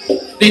clothes.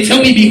 They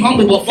tell me be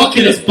humble, but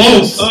fucking is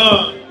both.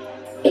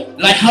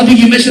 Like, how do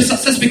you measure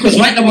success? Because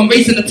right now I'm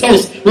raising the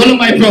toast. All of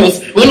my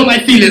bros, all of my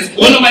feelings,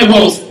 all of my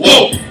woes.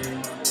 Whoa.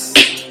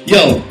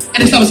 Yo,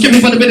 and it's I was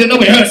giving for the minute, no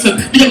it hurts them.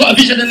 But you got a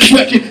vision and it's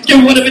working. Give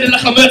me 1 minute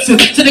like I'm Merton.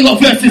 So they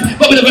got verses,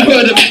 but we never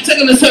heard them. Take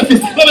on the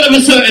surface, but we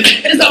never certain.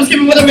 And it's I was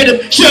giving for the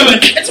rhythm, Sherman.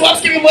 It's what I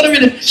was giving for the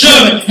rhythm,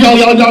 Sherman.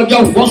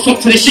 Yo, what's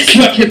up to the shit's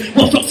working?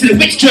 What's up to the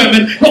bitch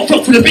German? What's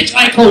up to the bitch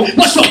Ico?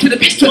 What's up to the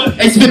bitch German?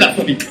 Hey, spin that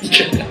for me.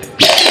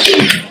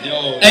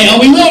 Hey, are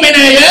we warming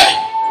here,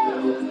 yeah?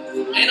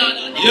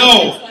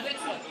 Yo.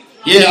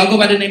 Yeah, I'll go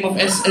by the name of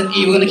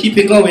SNE. We're gonna keep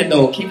it going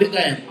though. Keep it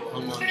going.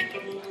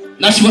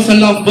 Now she wants a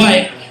love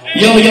bite.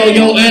 Yo,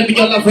 earn me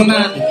your lover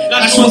man.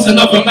 Now she wants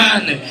another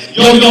man.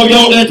 Yo,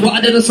 earn what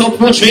I did so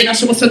portrait. Now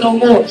she wants to know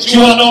more. She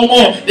want to know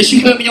more. Then she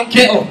heard me on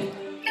keto.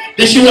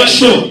 Then she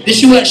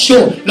weren't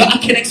sure. No, I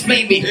can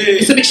explain me.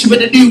 It's a mixture with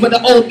the new with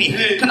the old me.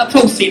 Can I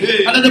proceed?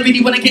 I don't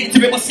really want to get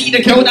into it. But see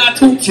the girl that I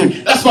talk to.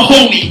 That's my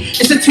homie.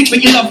 It's a thing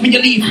when you love me, you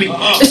leave me.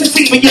 It's a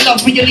thing when you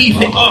love me, you leave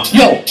me.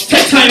 Yo,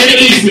 take time and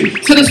it easy.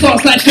 So the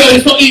starts like, girl,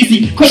 it's not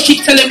easy. Cause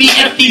she's telling me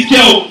F these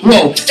girls.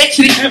 Bro,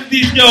 actually F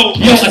these girls.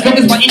 Yo, as long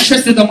as my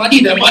interest in the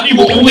money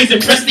will always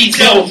impress these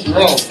girls.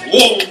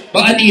 Whoa.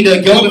 But I need a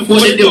girl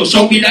before the deal.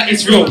 Show me that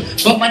it's real.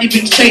 But money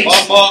brings change.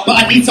 But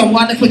I need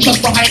someone that can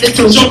trust behind the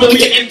till. Show me what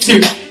you're into.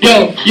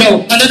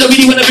 Yo, I don't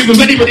really want to be with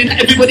anybody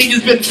that everybody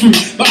has been through.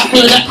 But I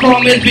feel that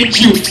calm has been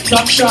due. So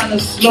I'm trying to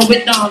slow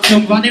it down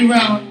from running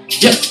round.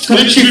 Yeah,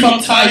 cause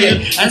I'm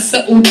tired and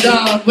settle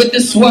down with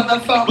this one I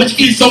found. Which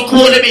keeps on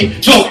calling me.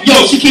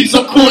 Yo, she keeps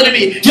on calling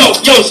me. Yo,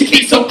 she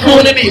keeps on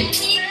calling me.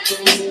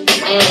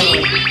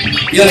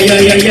 Yeah.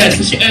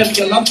 So she earned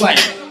me a love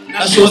life.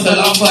 Now she wants a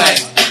love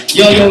life.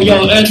 Yo, earn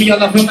me your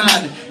lover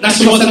man. Now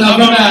she wants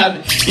another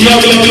man. Yo,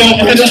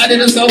 I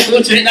didn't so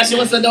fortunate. Now she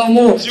wants to know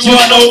more. She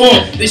want to know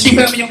more. Then she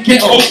heard me on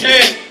keto.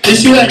 Okay. Then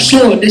she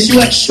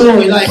weren't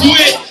sure. Like,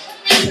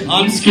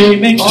 I'm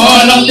screaming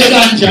all of the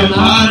ganja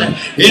man.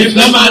 If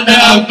the man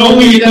that have no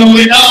weed, then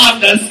we don't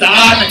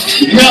understand.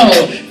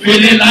 Yo,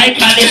 feeling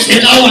like Alice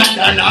in a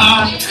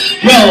wonderland.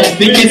 Yo,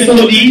 thinking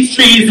so these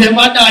trees in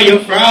my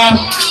diaphragm.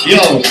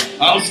 Yo,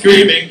 I'm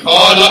screaming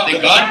call up the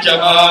ganja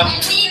man.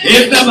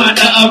 If the man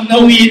that have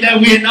no weed, then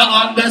we don't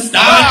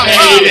understand,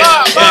 baby.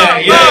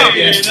 Yeah.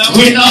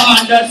 We don't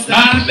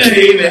understand,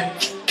 baby.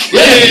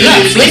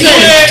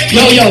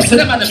 Yo, so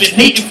that man have been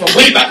hating from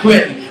way back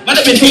when. Man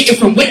have been hating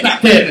from way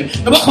back then.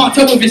 Now I can't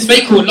tell if it's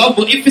fake or love,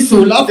 but if it's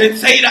all love, then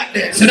say that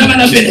then. So that man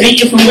have been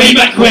hating from way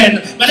back when.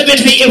 Man have been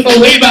hating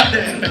from way back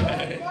then.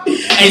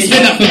 Hey,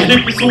 spin that for me.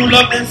 If it's all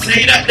love, then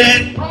say that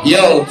then.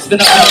 Yo, spin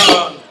that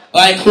for me.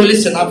 Alright, cool,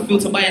 listen, I feel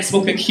to buy and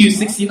smoke a Q.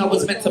 16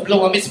 hours meant to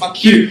blow, I missed my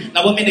cue.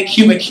 Now I'm in a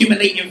queue,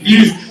 accumulating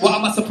views. What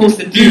am I supposed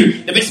to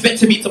do? They're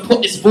expecting me to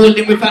put this ball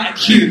in without a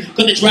cue.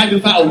 Gotta drive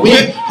without a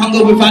whip,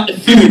 hunger without the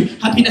food.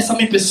 Happiness I'm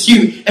in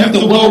pursuit, F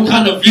the world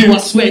kind of view. I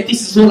swear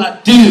this is all I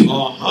do.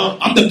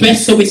 I'm the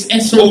best, so it's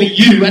S over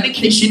you. And in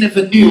case you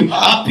never knew,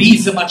 I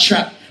bees in my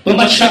trap. But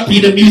my trap be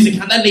the music,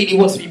 and that lady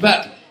wants me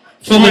back.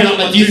 Throwing out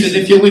my deuces,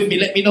 if you're with me,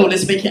 let me know,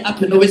 let's make it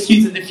happen, no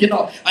excuses, if you're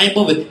not, I ain't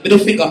bothered, middle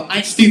finger, I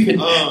ain't stupid,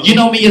 you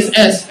know me as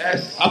S,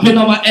 I've been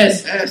on my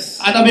S,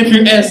 and I've been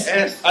through S,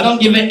 I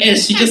don't give an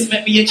S, she just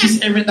met me and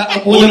she's hearing that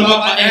I'm all about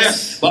my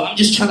S, but I'm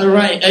just trying to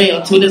write,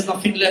 until there's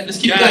nothing left, let's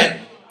keep going.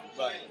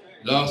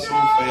 Last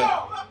one for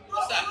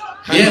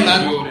you. Yeah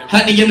man,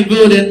 Hattie in the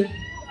building,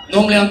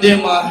 normally I'm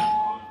doing my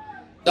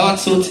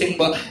dancehall thing,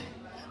 but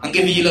I'm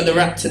giving you the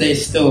rap today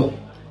still.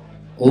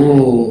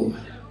 Oh.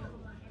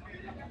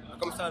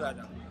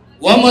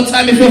 One more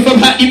time, if you're from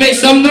Hackney, make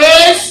some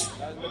noise.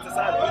 No,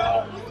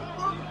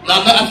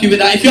 I'm not happy with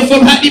that. If you're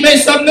from Hackney, make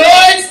some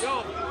noise.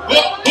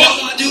 What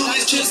I do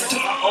is just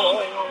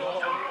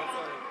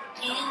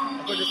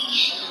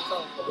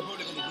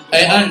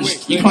Hey,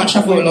 Ange, you can't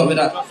travel a lot with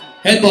that.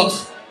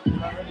 Headbox.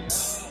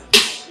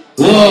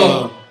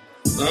 Whoa.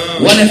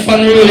 One if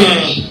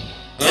unruly.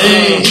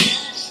 Hey.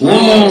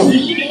 Whoa.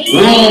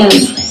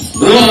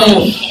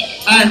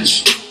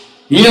 Ange.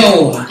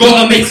 Yo,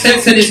 gotta make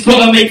sense of this,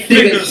 gotta make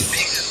figures.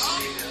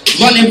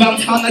 Running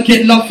around town, I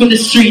get love from the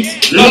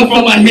streets, love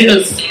from my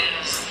hitters.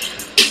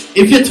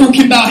 If you're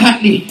talking about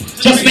Hackney,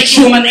 just make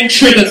sure my name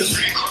triggers.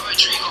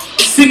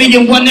 See me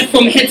in one neck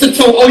from head to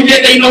toe, oh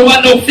yeah, they know I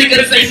know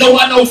figures, they know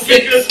I know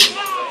figures.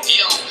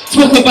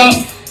 Talk about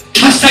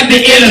hashtag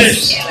the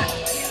illest.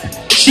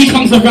 She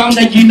comes around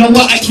and you know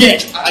what I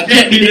get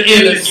me the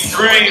illest.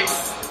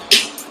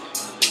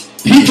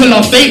 People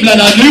are fake blood,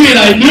 I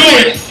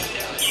knew it.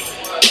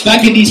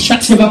 Bagging these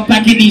tracks, I'm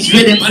bagging these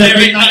rhythms, there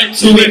ain't nothing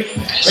to it.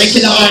 Break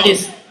it out like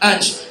this,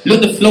 Ange.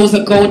 Look, the flows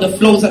are gold,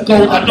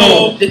 I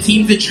know. The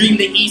team's a dream,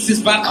 the East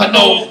is back, I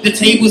know. The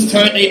tables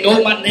turn, they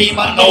know my name,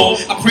 I know.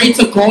 I pray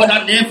to God,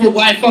 I never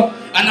wife her.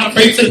 And I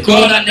pray to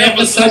God, I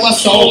never sell my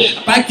soul.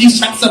 I back these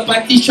tracks,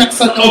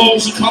 I know.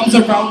 She comes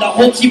around, I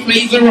hope she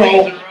plays a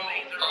role.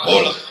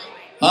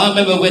 I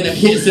remember when them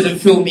hitters didn't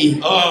feel me.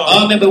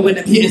 Now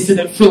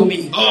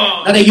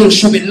they all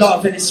showing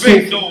love and it's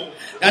filthy.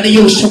 Now they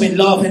all showing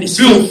love and it's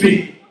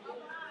filthy.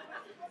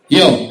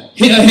 Yo,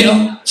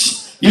 hitter.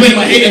 You ain't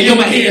my hater, you're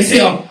my haters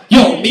hitter.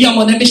 Yo, me, I'm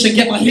on a mission,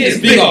 get my haters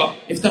bigger.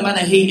 If the man are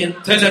hating,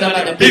 turn to the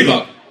man are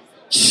bigger.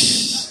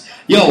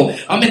 Yo,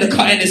 I'm in the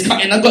cutting, it's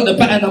cutting. I got the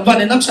baton, I'm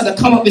running. I'm trying to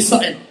come up with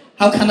something.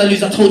 How can I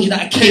lose? I told you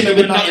that I came here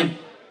with nothing.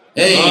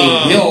 Hey,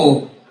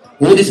 yo,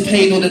 all this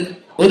pain,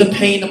 all the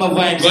pain in my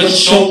rhymes. God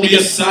show me a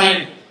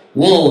sign.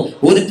 Whoa,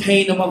 all the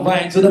pain in my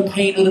rhymes, all the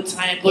pain all the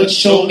time. God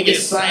show me a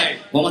sign.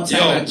 One more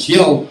time,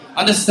 yo,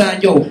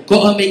 understand, yo,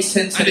 gotta make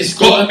sense and it's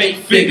gotta make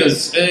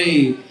figures.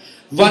 Hey,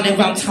 running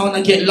around town,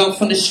 I get love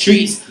from the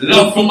streets,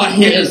 love from my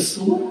hitters.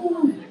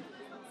 Ooh.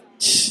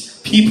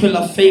 People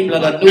are fake,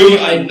 blood.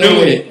 I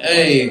know it.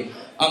 Hey,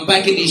 I'm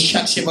back in these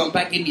tracks, yeah, I'm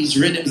back in these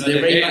rhythms.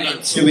 There ain't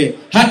nothing to it.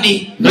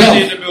 Happy, love,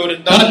 in the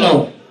building, don't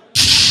know.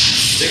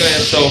 Big on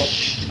yourself.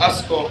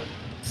 ASCO,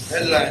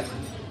 headline.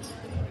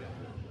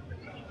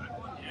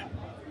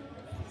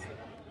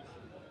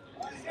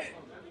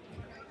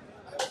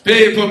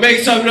 People, make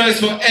some noise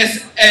for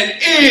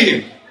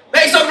SNE.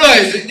 Make some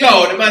noise.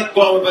 Yo, the man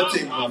go on with a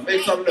thing, man.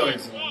 Make some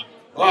noise, man.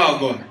 Wow,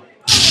 God.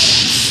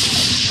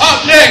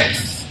 Up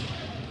next,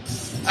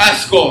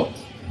 ASCO.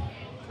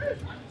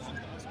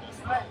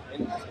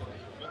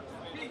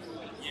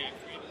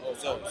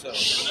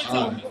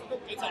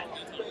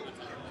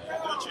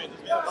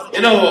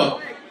 You know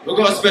what? We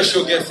got a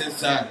special guest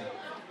inside.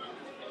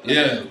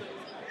 Yeah.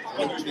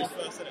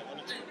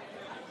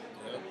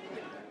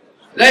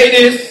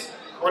 Ladies,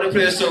 I want to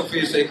play a song for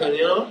you so you can,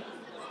 you know,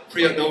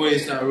 free up the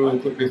waistline real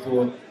quick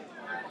before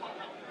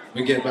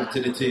we get back to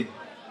the team.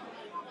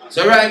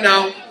 So right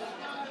now,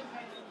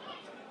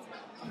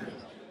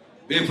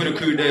 we put the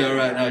crew there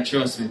right now,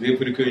 trust me. We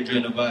put the crew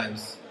enjoying the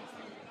vibes.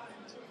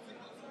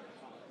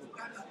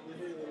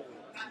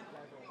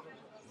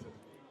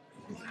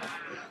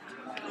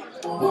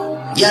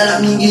 Girl,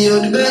 I'm give you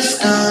the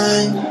best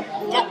time.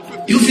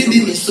 You feel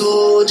be me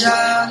soldier.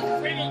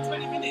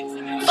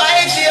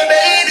 Fight for your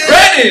baby.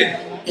 Ready?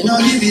 You know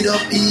give it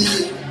up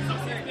easy.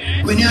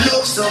 When you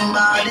love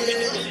somebody,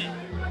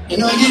 you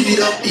know give it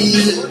up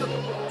easy.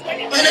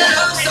 When you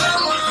love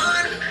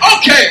someone,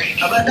 okay.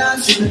 Have a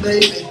dance with me,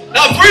 baby.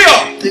 Now free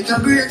up. Take a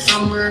break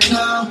from work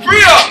now.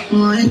 Free up.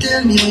 You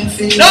tell me how you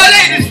feel. Now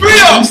ladies, free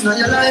up. It's not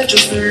your life,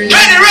 just a real.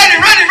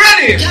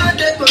 Ready. Can't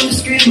take when you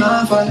scream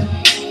and fall.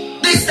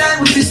 This time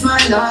we be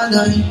smile all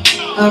night.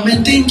 I've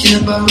been thinking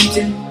about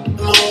you.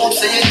 Oh,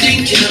 so you're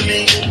thinking of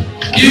me.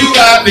 You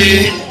got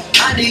me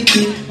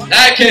addicted,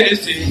 like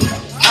Hennessy.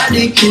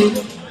 Addicted,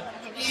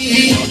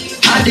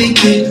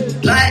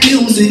 addicted, like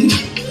music.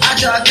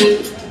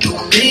 Attracted to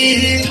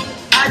me.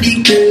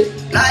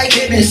 Addicted, like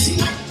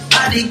Hennessy.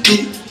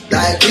 Addicted,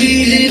 like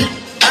weed.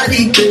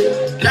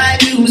 Addicted,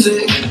 like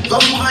music.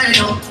 Come find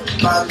out,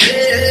 my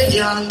baby.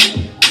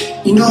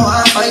 You know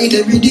I fight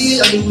every day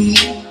of the week.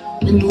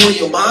 You know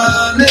your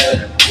mommy.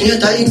 You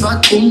tight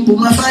fat boom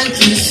boom, I fight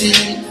to see.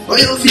 What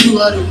you feel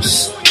a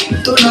loose?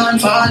 Turn on,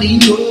 fall in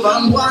love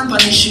and go on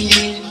punish it.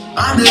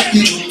 I make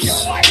the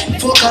juice.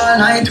 Fuck all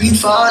night, we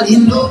fall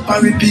in love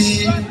and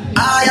repeat.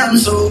 I am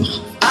so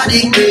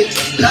addicted,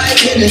 like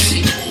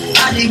Hennessy.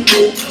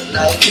 Addicted,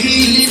 like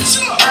weed.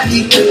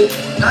 Addicted,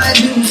 like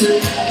music.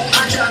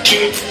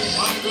 Attracted.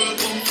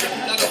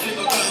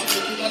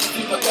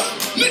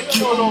 Let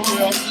you know,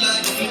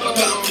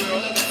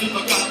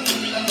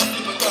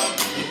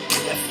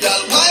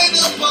 girl, wind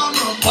up on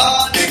my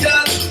body,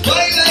 girl.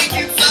 Why like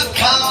it's a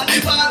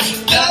carnival?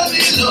 Girl,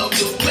 me love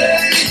the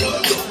way you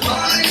do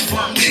wine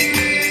for me.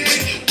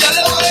 Girl,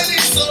 the wine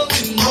is so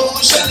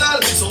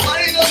emotional. So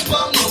wind up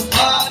on my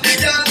body,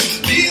 girl.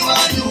 Me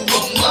want you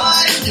come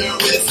wine your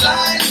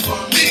waistline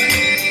for me.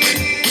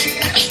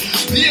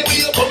 Baby,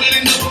 you're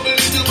bubbling,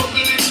 baby.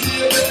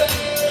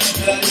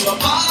 Girl, you're a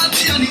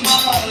party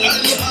animal. Girl,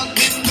 you have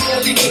been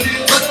really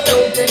good. But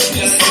don't take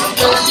me so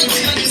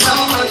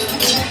much.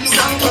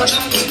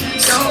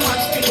 So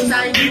much things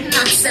I did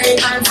not say.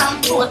 I'm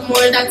from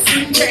Portmore, that's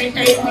in J.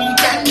 We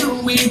can do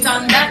it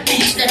on that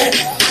beach there.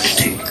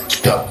 Tick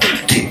tock,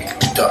 tick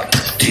tock,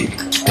 tick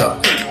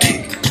tock,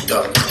 tick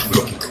tock.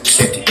 Broke it,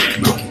 set it,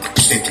 broke it,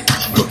 set it,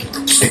 broke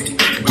it, set it,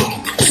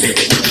 broke it, set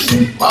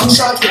it. One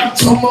shot,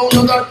 somehow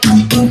you got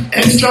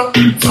extra.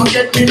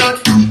 Forget me not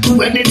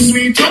when it's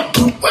sweet.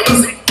 What you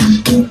say?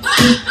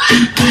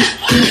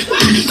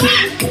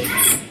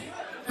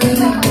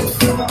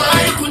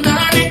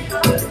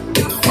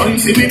 I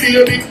see me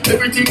baby,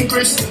 everything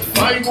crisp.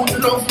 My good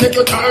love make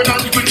you turn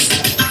and twist.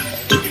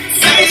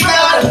 Say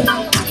that,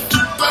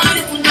 I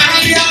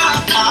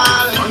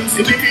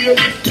see me baby,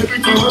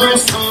 everything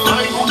crisp.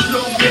 My good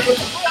love make you.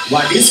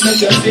 Why this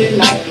make you feel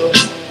like though?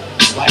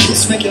 Why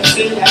this make you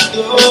feel like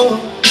though?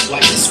 Why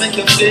this make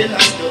you feel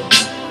like though?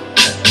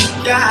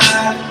 Yeah,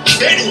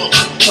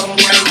 come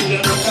right to the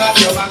broke off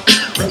your back,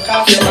 broke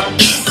off your back,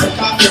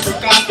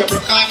 broke off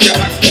your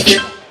back.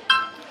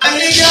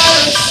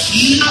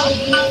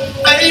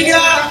 Hey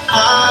girl,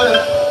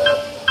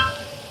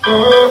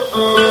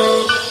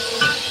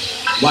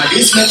 why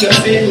this make you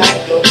feel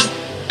like though?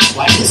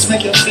 Why this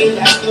make you feel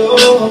like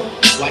though?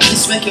 Why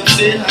this make you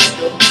feel like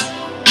though?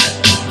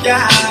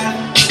 Yeah,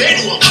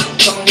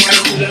 come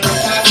right to the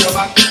broke off your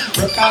back,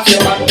 broke off your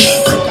back,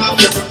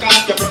 broke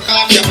off your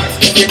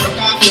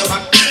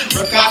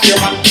off your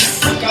back.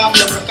 Broke off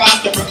your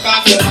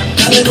back.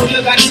 Tell me who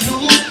you got to do.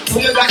 Who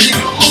you got to do.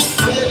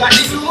 Broke off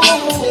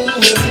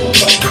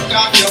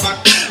your back.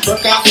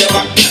 Broke off your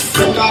back.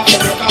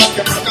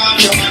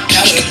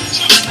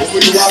 Who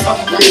you are from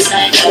Grace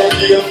and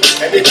you.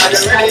 Everybody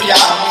ready, yeah.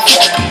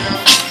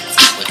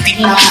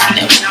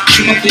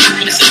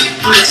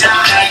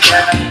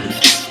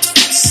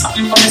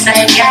 Something for the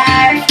side,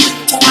 girl.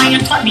 Why you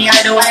told me I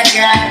do it,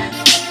 girl?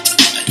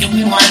 You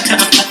me want to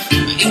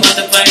you want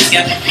the first,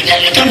 girl. You got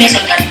to me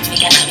some girl. You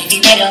got to be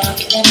better.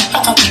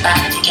 Fuck up me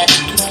back. You got to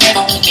do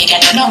whatever. You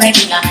got to know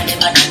regular.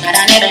 Never do not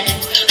never.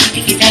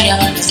 If you tell you,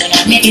 you say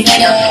I'm maybe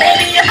better.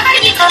 Baby, you're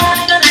hiding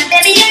on. You're like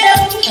baby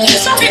yellow.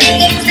 So many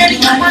things that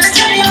I want to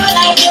tell you.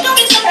 Like you don't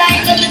be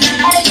surprised. But you don't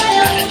know how to tell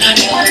you.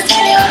 I want to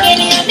tell you.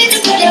 Baby, I'm busy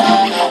to tell you.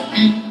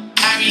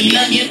 I really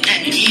love you and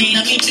you really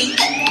love me too.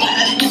 But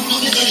I don't know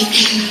you're gonna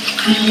be.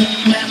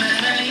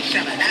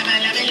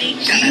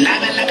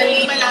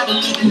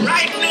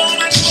 Right now,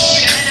 I'm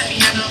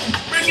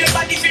bring your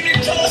body to the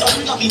toes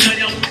on top of you.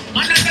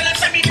 Man, I'm gonna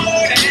send me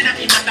more than a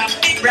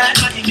big rat.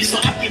 Man, you be so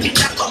happy with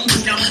that come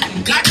down.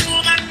 God, no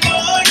man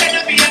more than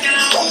a big rat.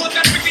 Oh,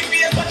 that pretty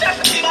face, but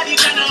that's the body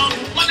channel.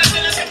 Man, I'm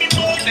gonna send me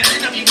more than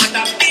a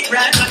big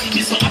rat. Man, you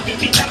be so happy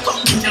with that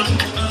come down.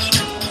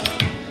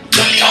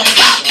 Don't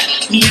stop,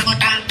 me never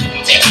done.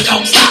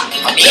 Don't stop,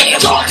 I'm here to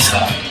talk.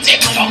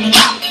 Take my tongue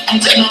back, I'm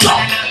taking my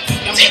tongue.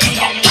 Take my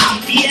tongue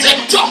back, take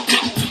my tongue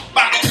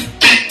back.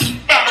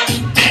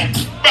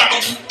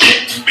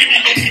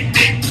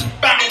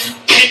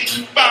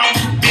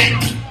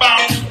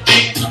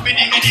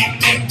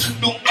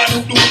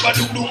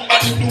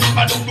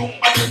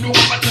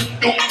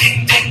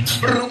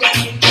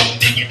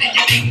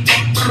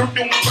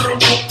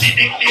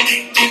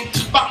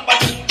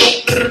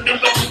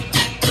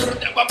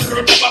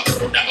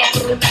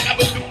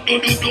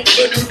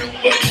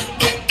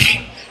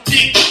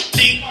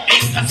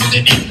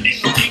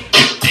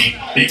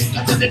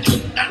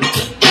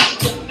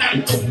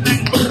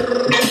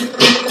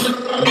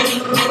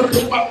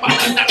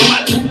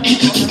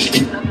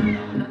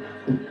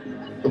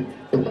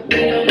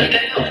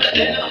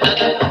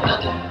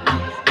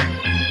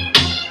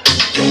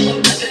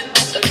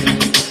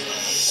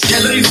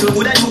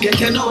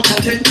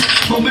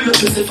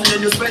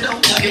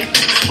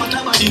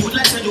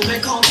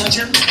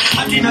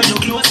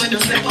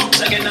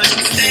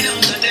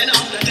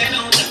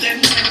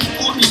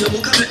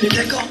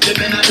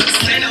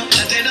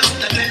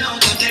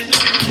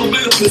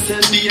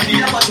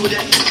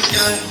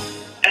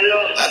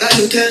 I got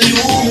to tell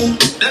you,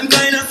 them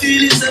kind of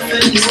feelings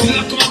offend you.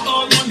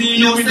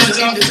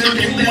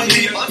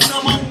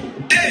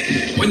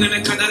 When I'm a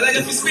kind of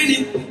life is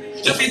spinning,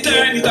 you fi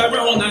turn it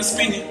around and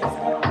spin it.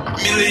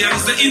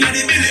 Millions the inna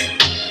the million.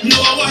 No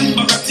one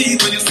bag of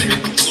teeth when you see me.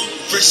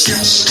 Fresh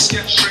cash, fresh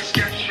cash, fresh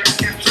cash,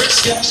 fresh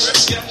cash,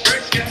 fresh cash,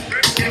 fresh cash,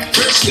 fresh cash, fresh cash,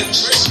 fresh cash,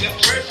 fresh cash,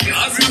 fresh cash.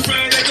 Every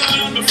Friday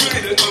come, every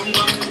Friday come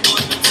back.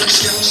 Fresh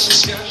cash,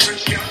 fresh cash,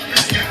 fresh cash,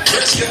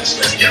 fresh cash,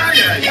 fresh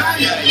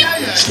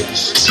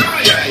cash.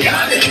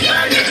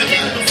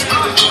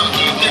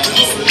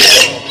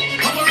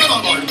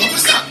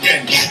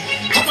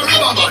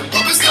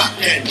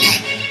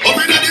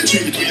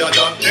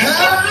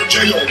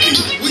 J.O.P.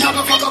 We have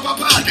a fuck up a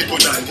party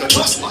tonight, you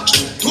just watch.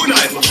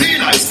 Tonight we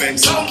feel I spend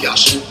some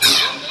cash.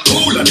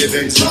 Cool on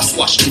events, just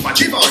watch. If I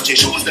give out your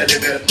shows, then the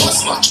belt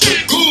must match.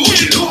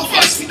 Gucci, low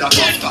price with a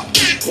tough top.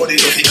 Body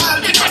of the all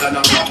bigger than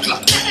a block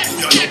clock. We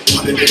are not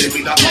on the belly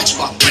with a touch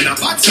back. When a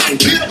bad sound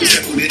clear, we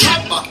say pull it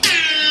up back.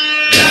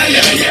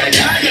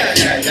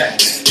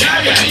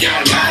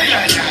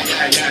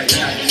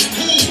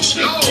 Push,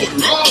 loud,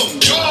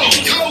 round, jump.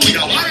 Yo, we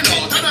are wild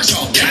out and a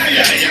show.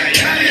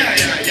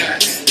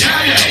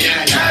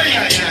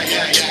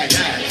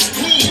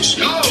 Push,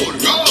 loud,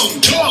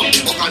 round, jump.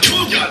 What can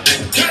you get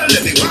them? Tell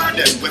them the word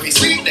them when we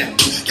sweet them.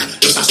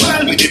 Just as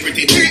well with the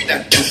pretty treat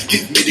them.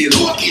 Give me the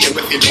low key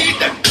when we beat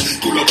them.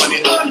 Pull up on the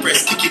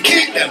armrest, kick it,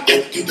 kick them.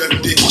 Give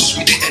them the push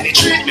with the any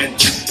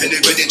treatment.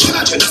 Anyway, the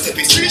judge and a step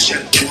is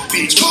station.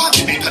 Beach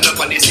party, we turn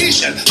up on the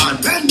station. And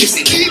when we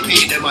see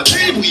DP, them a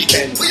dream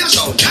weekend. We a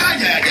shout,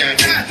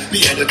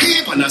 me and the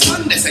deep on a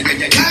Sunday, say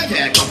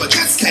couple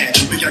jets care.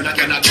 We are not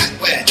gonna get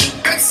wet.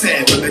 Let's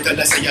say, when we tell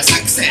us say you're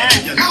sexy.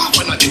 You laugh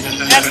when I do the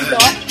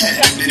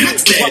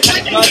next day,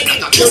 not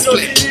a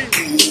display.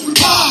 Cool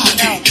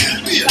party.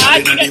 We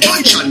are in the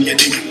mansion, yeah,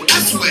 the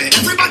U.S. way.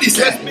 Everybody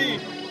said,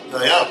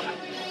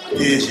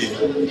 easy.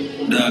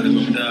 Dog,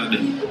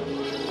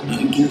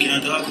 you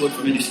can't talk about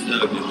for me this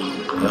dog,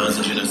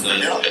 answer to the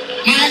side.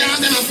 My dog,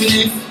 them a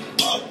Philip.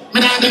 My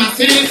dog, them a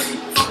Philip.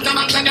 Fuck the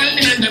back of girl,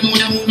 and them move,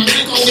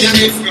 make out with your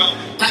lips.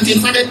 Planting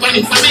for it,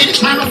 panic for me.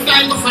 Man of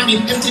flying go for me.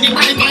 Empty the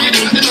body, my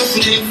dog, them a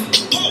Philip.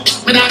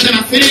 My dog,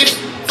 them a Philip.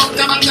 Fuck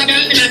the back of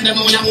girl, and them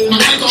move,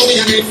 make out with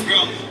your lips.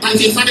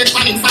 Planting for it,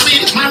 panic for me.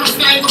 Man of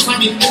flying go for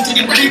me. Empty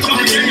the body,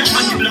 my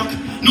dog.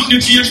 Nothing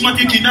change, my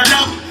tick in a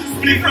lap.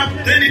 Flip rap,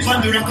 then it's on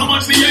the rock. Come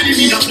on, see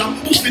enemy that flap.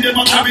 Push me them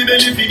out, carry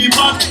belly, figgy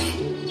pot.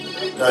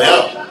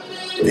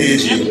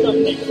 Easy.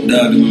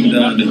 Dog.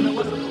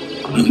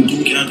 Nothing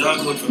too can't talk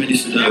about for me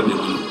this to die with.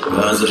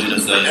 That's what she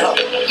does say.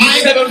 My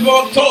 7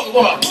 4 talk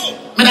what?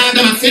 Man, I'm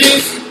gonna see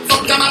this.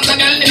 Fuck them up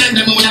again, and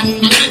them on a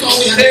moon.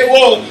 Say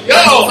whoa, yo,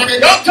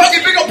 don't talk it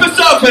big up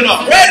yourself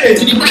enough. Ready?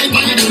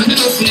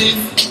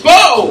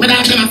 Go! Man,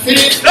 I'm gonna see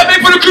this. Let me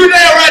put the crew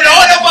there right now,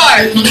 all the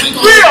vibes.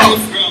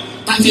 Real!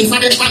 Panting for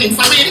it, panting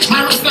for it.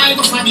 My rough fly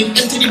go for it.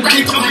 Empty the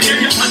bright, come on,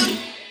 yeah, panting.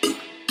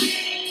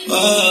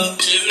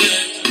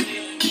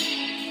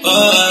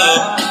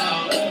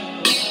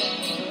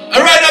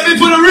 Alright, let me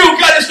put the real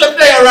kind of stuff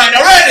there right now.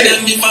 Ready?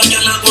 Them people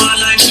gonna go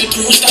like to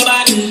push the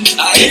button.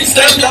 I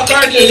instant the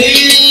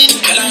cartolene.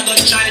 Girl, I'm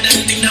gonna try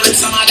them thing now with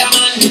some other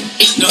man.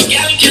 No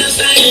girl can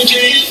stand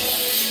it.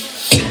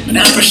 When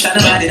I push on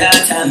nobody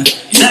that time.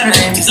 It's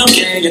alright, it's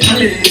okay, you can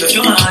live if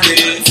you want to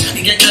live.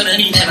 You get your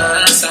money, never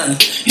answer.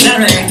 It's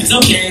alright, it's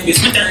okay, it's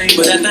my time,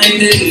 but that time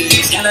it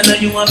is. Girl, I know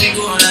you want me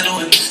going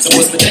alone.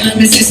 Suppose me tell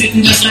me she's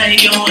sitting just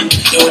like you want.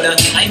 Yo, that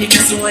I need to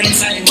see what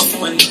inside my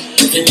phone.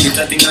 Then you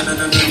got thing on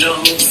no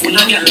full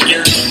of girl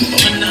can but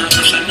I'm not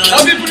push on no.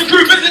 I'll be for the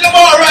crew visiting them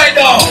all right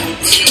now.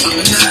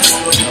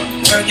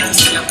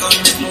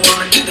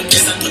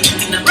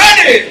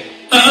 Ready?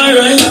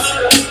 Alright,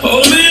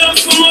 hold me up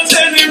for much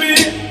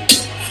enemy.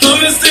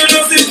 I'm still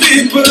not the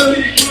people.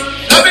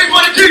 Let me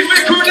put the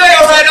crew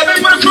there right. Let me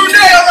put the crew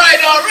there right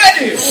now.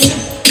 Ready?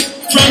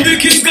 From the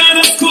kids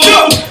gonna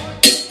school,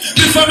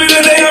 the family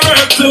they are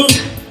hurt too.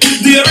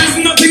 There is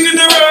nothing in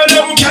the world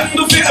that we can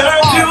do to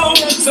hurt you.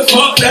 So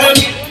fuck them.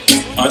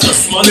 I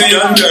just money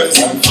and girls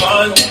and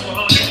fun.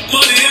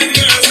 Money and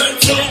girls and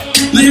fun.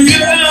 Live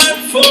your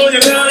life for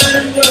your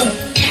life.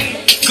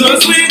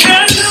 Cause we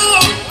can do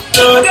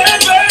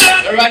whatever.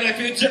 Alright,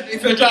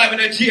 if you're driving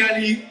a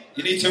GLE,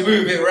 you need to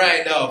move it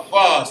right now,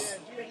 fast.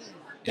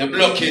 You're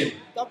blocking.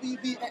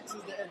 WBX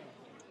is the end.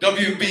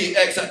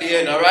 WBX at the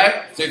end,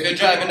 alright? So if you're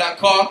driving that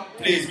car,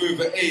 please move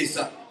it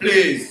ASAP.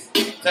 Please.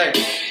 Thanks.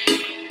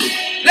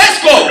 Let's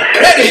go!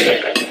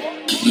 Ready?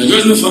 The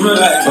girls know for my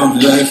life, I'm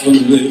the life I'm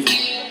live.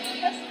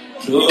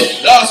 Sure.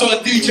 Last one,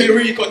 DJ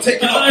Rico,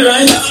 take it up.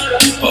 Alright,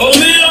 hold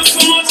me up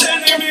for much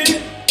enemy.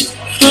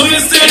 I'm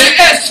still the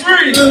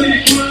S3.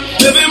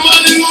 Every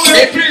morning move.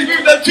 Hey, please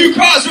move them 2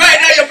 cars right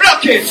now, you're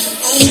blocking.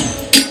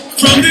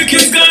 From the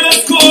kids gonna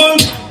school,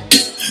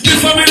 the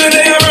family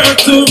they are hurt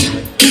too.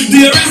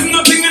 There is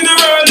nothing in the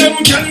world that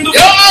we can do. Yo,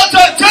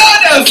 Alton, tell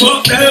them.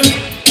 Fuck them.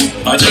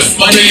 I just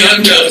money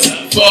and girls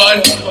and fun.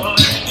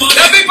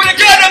 Let me put the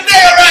girl up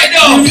there right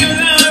now. Live your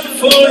life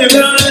for your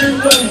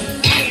life.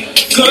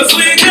 Cause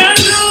we can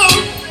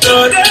do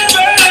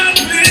whatever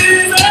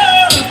please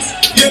us.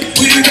 Yeah,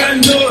 we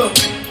can do.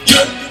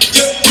 Yeah,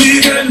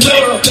 we can do.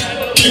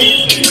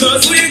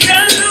 Cause we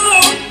can do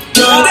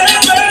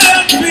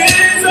whatever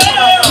please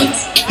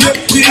us. Yeah,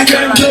 we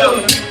can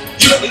do.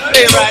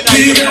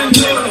 We can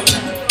do.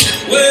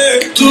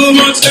 Way too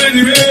much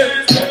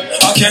anyway.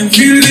 I can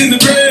feel it in the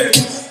grave.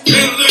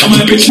 I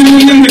might be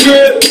chilling in the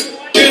grave.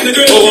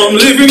 Oh, I'm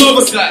living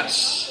over slash.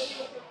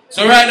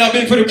 So right now,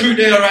 big for the crew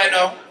there right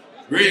now.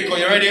 Rico,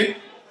 you ready?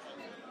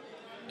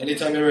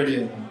 Anytime you're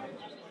ready.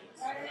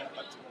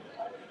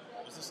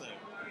 What's this saying?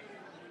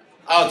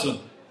 Alton.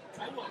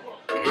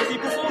 Is he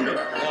performing? No,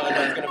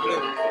 he's gonna play.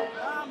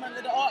 Ah, man,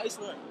 let the artist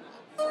work.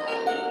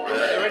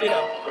 They're ready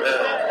now.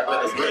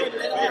 Let's go. Let the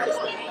artist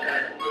work.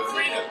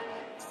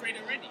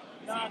 Freedom ready?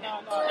 No.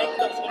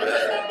 Everyone's gonna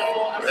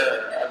perform before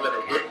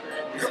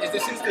us. Is the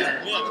system?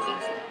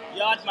 Yeah.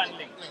 Yardman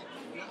link.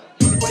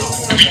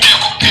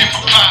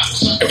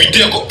 Every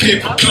day I got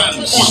paper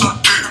plans.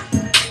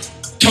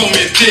 Tell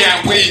me a day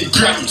I'm weighing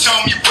grams. Tell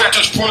me where I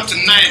touch 1 to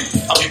 9.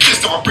 I'll be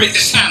pissed if I break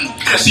this hand.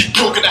 Plus he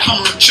broke at the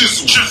hammer and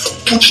chisel.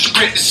 Push to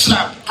break this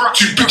slab.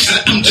 2 bricks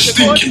and I'm just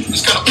thinking.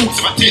 It's kinda awkward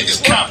if I take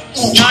this cab.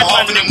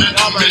 Half in a 9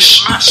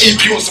 mesh.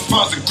 AP wants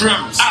 1,000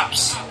 grams.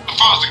 Abs.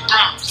 1,000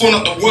 grams. Phone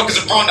up the workers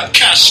around that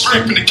cash.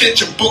 Scraping the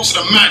kitchen box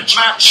of the match.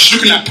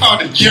 Looking like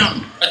powdered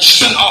yam. I just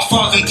sent out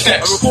 1,000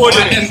 texts.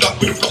 I end up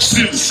with a box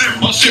sim.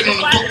 I'm sitting on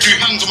the dock,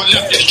 2 hands on my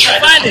left. Just try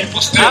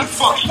to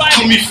fuck.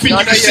 Tell me you think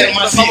you can set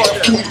my seat.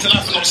 Pull me to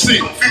life and I'll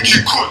sing. Think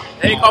you could.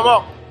 Hey, come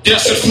on. Yeah, I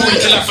said pull me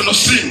to life and I'll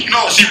sing.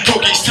 I see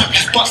broke, he's tapping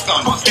his bust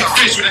down. Get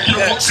face with a head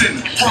of box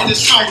in. Right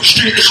this time with a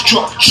straight as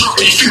drop.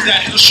 When you think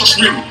that head of shots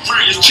ring.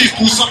 His cheese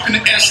pulls up in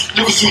the S.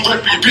 Livers in red,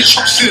 but your bitch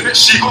hops in.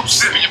 She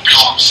hops in, but your bitch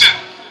hops in.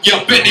 Yeah,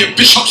 I bet your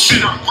bitch hops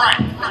in. Right.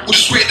 With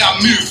the way that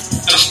I move.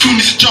 And I still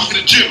need to jump in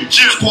the gym.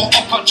 Spot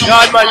up, I jump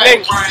in the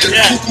right.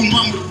 Yeah, cool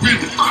man with a win.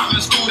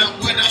 Let's go that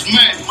way, that's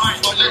mine.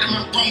 But let the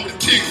man run with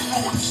the ting.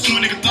 Some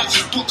nigga does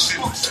his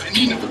boxing. And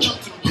he never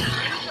jumped in the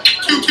ring.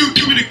 Q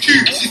with the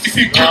cube.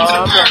 63 grams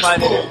in the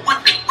bag.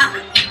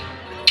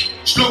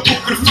 Slow pop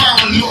with the fire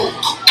on low.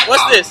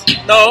 What's this?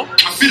 No.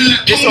 I feel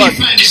like this one.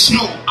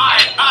 Snow.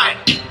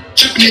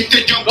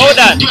 Go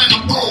down.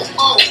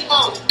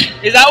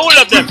 Is that all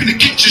of them? In the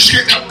kitchen,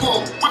 straight that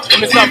ball. Let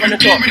me start from the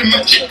top.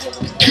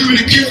 Q in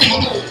the cube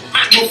from my old.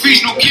 No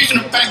fees, no keys,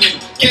 no banging.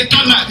 Get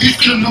done like who's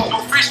gonna know? No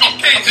fees, no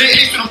keys. They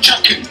ain't when I'm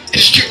chapping.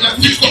 It's straight like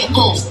who's gotta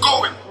go?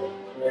 Going.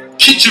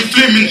 Kitchen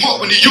flaming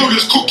hot when the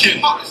yo-yo's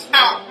cooking.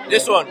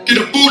 This one. Get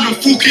a bowl and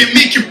fork and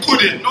make you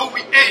pudding. No,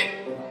 we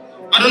ain't.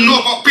 I don't know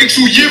about big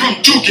two year,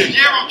 I'm joking.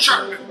 Yeah, I'm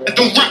trapping. And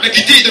don't rap like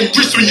you did them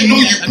bricks when you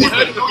know you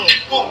wouldn't.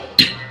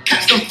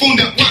 Catch them phone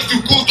that works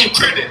through gold on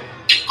credit.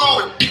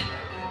 Go.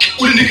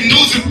 All the nigga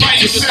knows is buying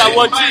It's just that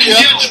one team, yeah?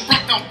 Yeah, just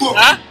broke down book.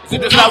 Huh? Is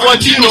it just that one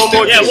team or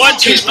more? Yeah, one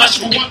team.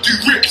 Smashable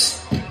 1-2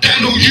 rips. That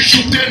no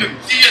usual denim.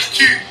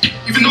 DS2.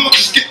 Even though I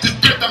just get this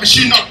bread, that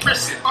machine I'll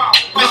press it.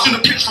 Messing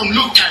the pitch from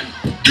low time.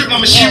 Grip my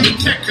machine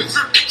with techers.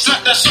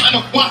 Slap that something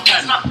off one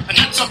time. And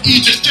that's up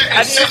E just jet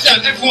and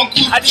section. Everyone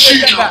calls me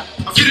shooter.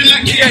 I'm feeling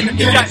like getting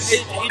tennis.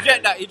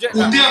 Eject that.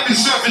 All day I've been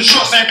surfing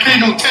shots, I ain't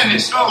playing no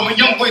tennis. I'm a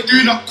young boy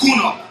doing up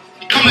corner.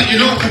 Come at your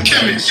local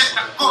chemist.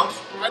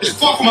 It's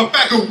far from a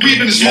bag of weed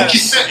in the smoky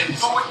setting.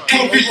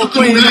 More people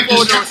couldn't like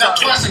this, trap that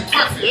twice and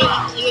crack it.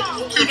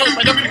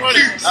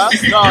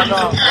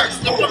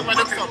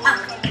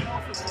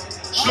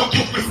 Slow up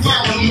with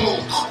fire and low.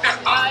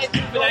 I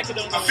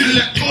feel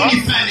like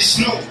Tony fan is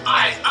snow.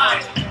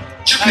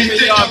 Chipping the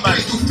deck, I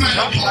do fly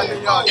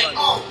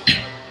up.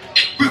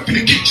 Whipping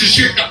the kitchen,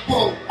 shake that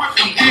ball.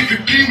 I'm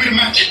David Blaine with the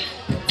magic.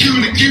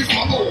 Doing the key for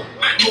my all.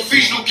 No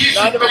face, no kiss.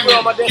 Get run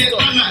like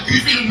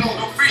who's gonna know?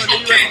 No face, no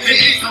cake, there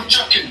ain't no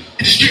chucking. In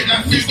the street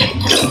like who's gonna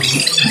go?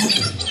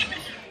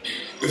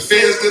 The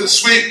fans did a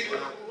sweep.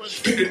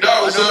 Pick the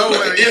dogs up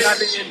like an if.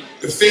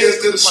 The fans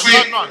did a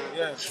sweep.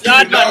 Pick the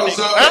dogs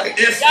up like an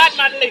if.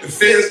 The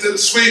fans did a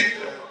sweep.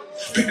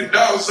 Pick the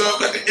dogs up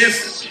like an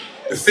infant.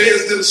 The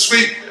fans did a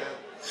sweep.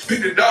 Pick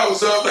the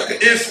dogs up like an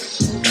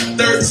infant.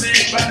 Got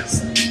 13 bodies.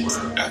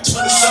 Got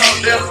 20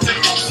 songs down.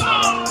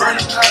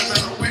 Burning eyes on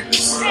the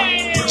witness.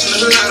 Put your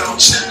hood on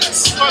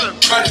chillin'.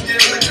 Try to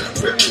get like a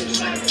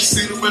privilege.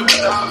 See the women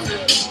out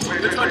there.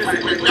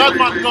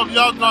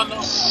 Yard man.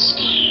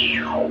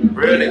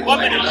 Really? 1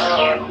 minute.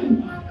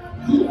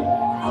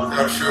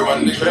 Gotta feel my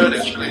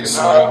niggas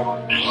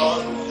hard.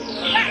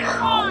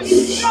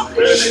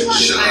 Really?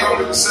 Shit ain't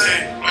always the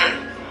same, man.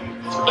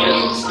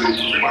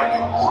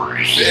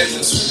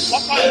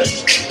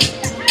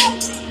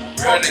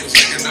 Real niggas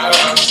making noise.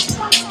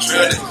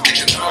 Real niggas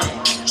making noise.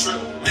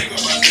 Nigga,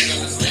 my nigga,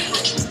 let's leave.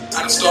 I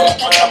done started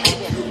playing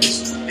with these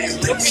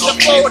niggas so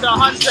forward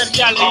 100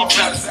 gal. I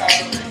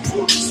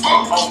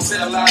don't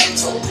tell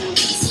lies,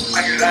 I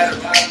get out of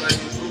line like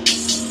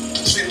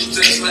shit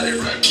just let it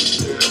run.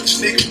 This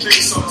nigga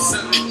think so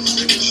silly.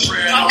 Nigga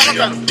brand on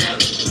me on the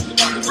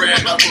brother.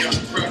 Brand on me on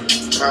the brother.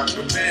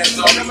 The man's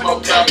on me more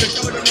brother.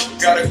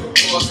 Gotta go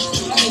forth.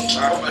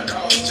 My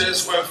dog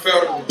just went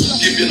federal.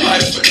 Give your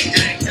life for the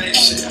gang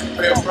shit.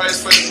 Pay a price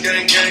for the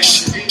gang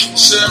shit.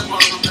 Shit, one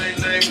of them ain't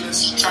nameless.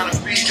 Tryna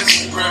be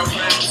Instagram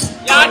famous.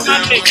 Yard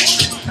man link.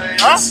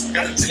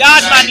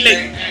 Yard man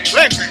link.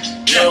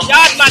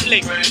 Yard man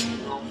link.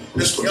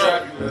 This will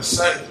drive you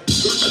insane.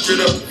 I did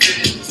up the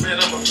videos, man,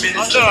 I'm a minute.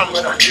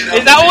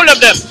 Is that all of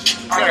them?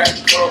 I got to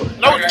go.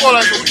 No, it's all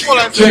like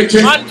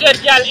 100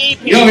 gal EP.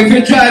 Yo, if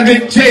you're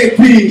driving JP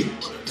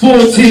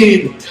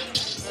 14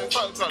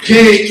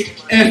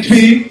 KFP,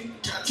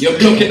 you're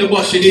blocking the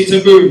bus, you need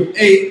to move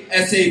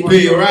ASAP.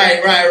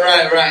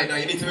 Right. Now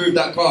you need to move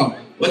that car.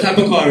 What type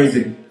of car is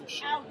it?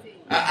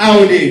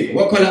 Audi.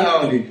 What color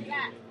Audi?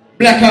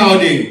 Black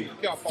Audi.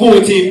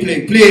 14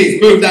 plate.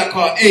 Please move that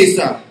car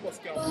ASAP.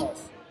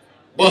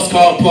 Bus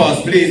can't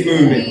pass, please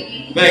move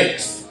it.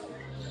 Thanks.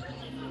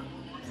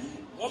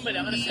 1 minute,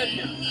 I'm gonna send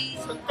you.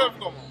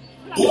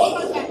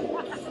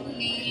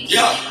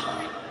 Yeah.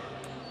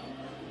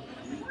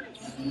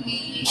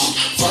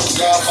 Fuck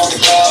God,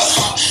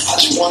 I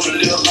just wanna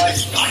live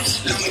life.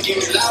 Let me give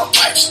me loud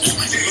pipes. Give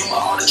me my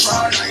heart to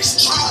try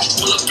nice.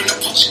 Pull up in a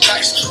punch of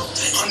dice.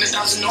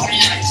 100,000 on the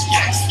ice.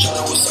 Try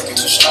to was sucking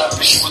too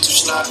sloppy. She was too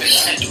sloppy. I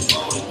had to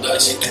roll the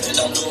blood. She think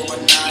that I'm doing my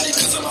 90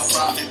 cause I'm a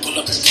prophet. Pull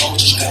up and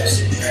poach his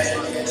guys.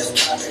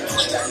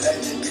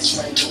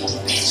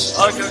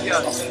 Okay.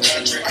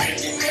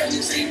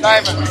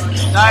 Diamond.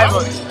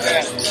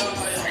 Yeah.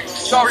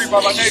 Sorry,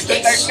 brother.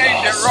 They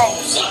named it wrong.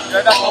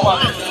 Yeah, that's the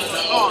one.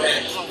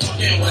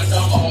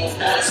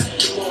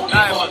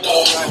 Diamond.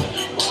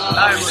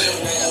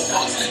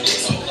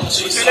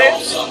 You see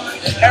this?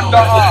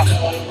 M.R.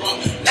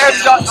 Yeah,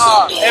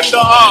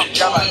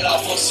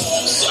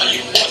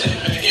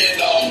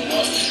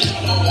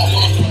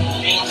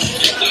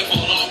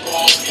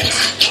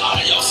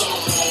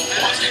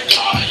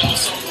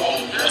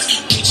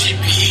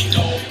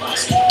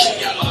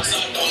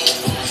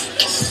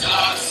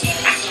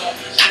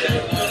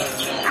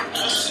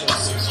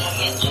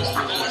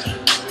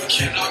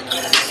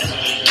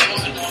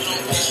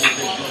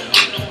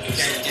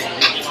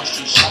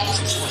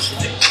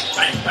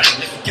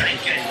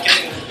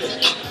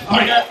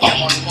 man.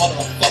 I'm on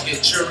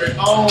motherfucking jury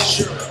on.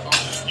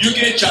 You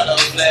get shot up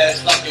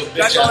blast like your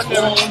bitch ass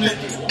woman.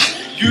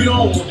 You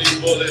don't want these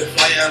bullets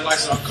flying like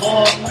some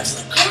corn.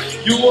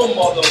 You a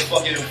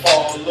motherfucking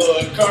fall,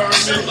 little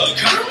Kermit.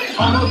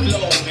 I'm a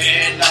glow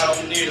man, I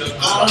don't need a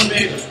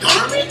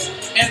garment.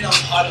 And I'm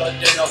hotter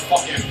than a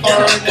fucking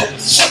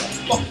furnace.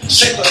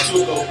 Shake her to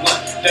the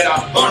blunt, then I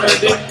burn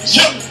it.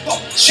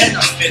 And I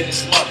spend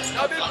this money, I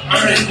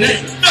earn it.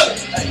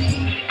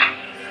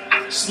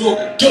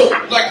 Smoking dope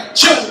like a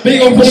chip.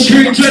 Big up for the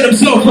green dread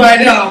himself right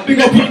now. Big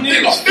up for the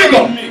niggas. Big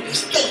up.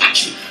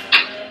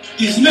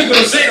 These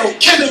niggas ain't no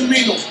killing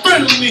me, no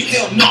friend of me,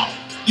 hell no.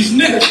 These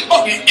niggas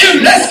fucking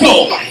in. Let's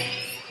go.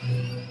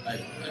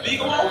 Hey,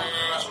 go off.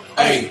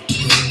 Hey,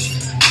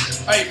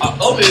 I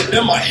up it,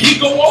 then my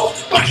heat go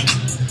off. I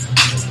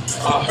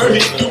heard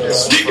he do the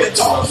sneaking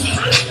talk.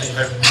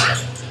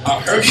 I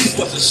heard he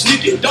was a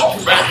sneaking dog.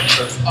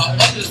 I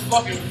up this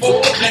fucking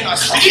fool, then I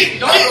sneak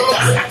dog.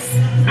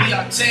 Me,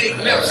 I take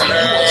left, so you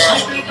a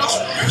sneaking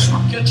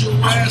dog. Get your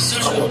ass in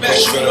the back,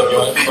 shoot up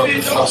your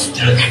baby dog.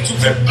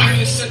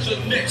 You set your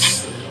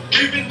necks.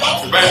 Baby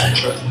dog.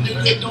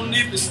 Nigga don't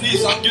need to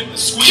sneeze, I get the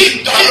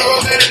squeeze dog.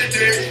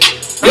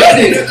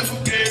 Ready?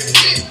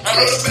 I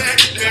know the bag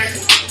today.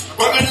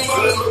 Working the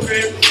mother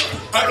baby.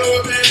 I know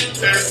a bag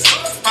today.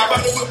 How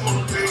about the whip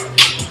on the bed?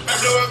 I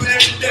know a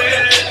bag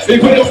today. We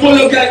put the full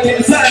gang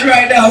inside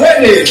right now.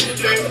 Ready?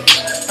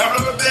 I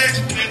know a bag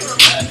today.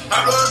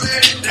 I know a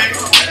bag today.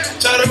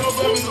 Try to go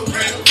for me no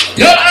pain.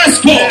 Yo,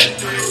 ASCO.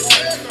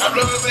 I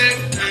know a bag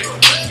today.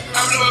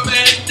 I know a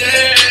bag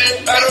today.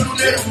 I don't do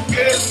that who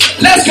cares.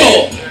 Let's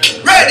go.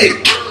 Ready?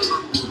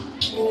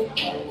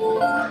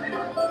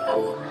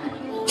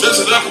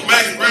 Just enough for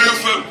making real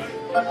for me.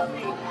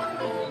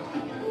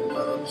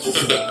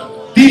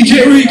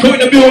 DJ Rico in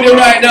the building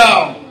right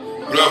now.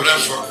 Love that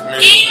fucking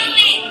man.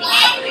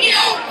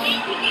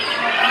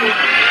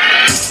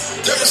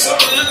 There's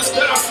something in this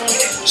bathroom.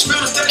 Spill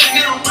the thing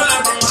in my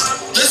mind, bro.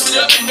 Listen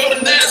up and go to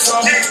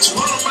Nassau.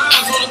 200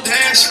 miles on the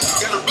dash.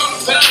 Got a rubber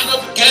pound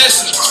up the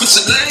gas.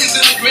 Switching lanes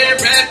in the Grand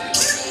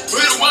Rapids.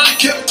 We're the one that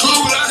kept cool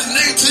without the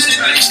nigga till the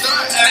nigga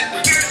start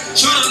acting.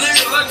 Shoot a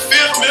nigga like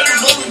film, man.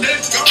 Moving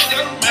that go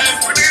down the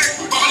map.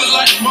 Ballin'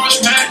 like March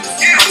Madness.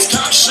 I was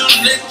caught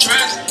shooting nigga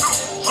tragic.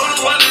 I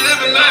don't want to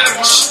live in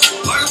lavish.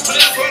 Like a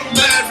plan for the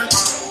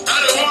Mavericks. I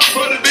don't want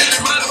for the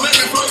bitch. Might have made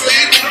me fuck her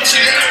even though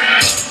she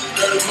average.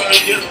 Dirty money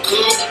in the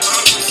cook.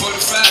 45,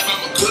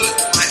 I'm a good.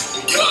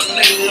 Young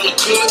nigga wanna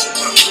cook.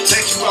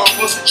 Take you out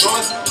for some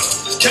joints.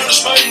 This counter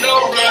spike, no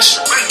rush.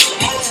 I'm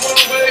on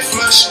the way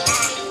flush.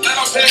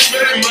 Now I pass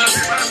very much.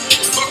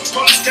 Fucking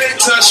police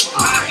can't touch me.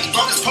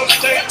 Fucking police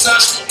can't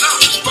touch me.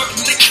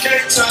 Fucking niggas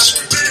can't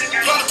touch me.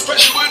 A lot of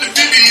pressure with the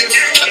VBS.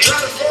 I try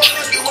to fall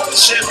like it was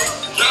shit.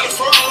 Try to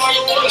fall like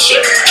it was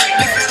shit.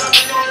 Nigga, I'm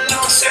going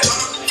on set.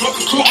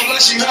 Fucking cool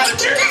like she had a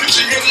beer.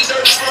 She hit the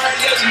dirt right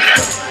yesterday.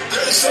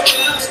 There's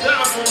something else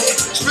down for me.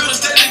 Spill the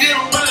steady, get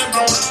my mind,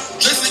 bro.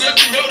 Listen up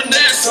and go to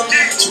Nassau.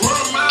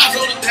 200 miles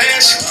on the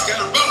dash.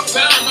 Got a rubber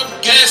pound up the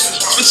gas.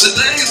 Switching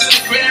lanes in the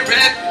Grand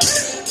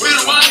Rapids. We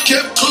the one that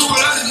kept cool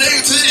without the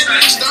nigga till the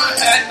nigga start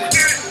acting.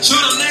 Shoot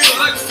a nigga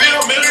like a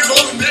film, man.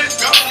 Moving that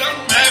go down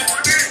the map.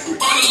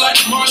 Ballin' like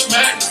March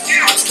Madness.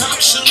 I was caught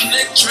shooting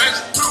nigga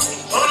tragic.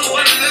 I don't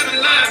want to live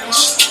in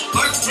lavish.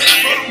 Like a plan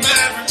for the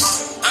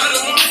Mavericks. I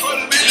don't want for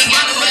the bitch. I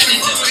don't want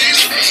for the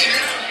easy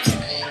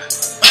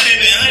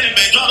honey,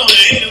 man. Drop on the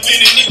head of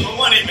any nigga for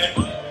money, man.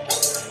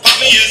 Pop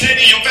me your head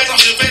in your face, I'm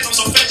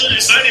so fat, you're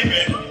sunny,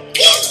 man.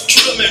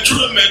 True man,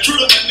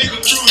 nigga,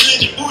 true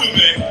in your booty,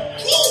 man.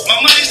 My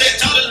money's that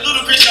tall, that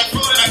little bitch, I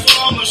throw it, I go,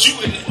 I'ma shoot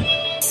with it.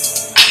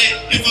 I hit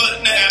it for the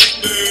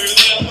night, birds,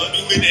 what I'ma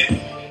do with that?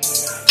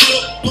 Pull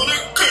up on the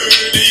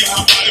curb, then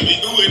I'll probably be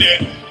doing that.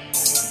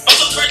 I'm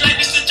so fresh like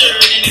this the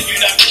dirt, and if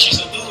you're not rich,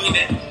 you're so doing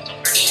that.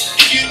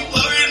 If you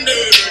are a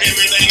nerd,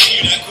 everything,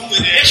 you're not cool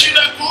with that. Yes, you're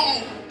not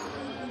cool.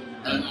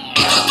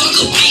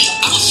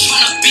 I was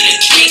tryna beat a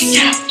case,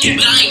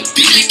 but I ain't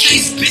beat a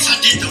case, bitch, I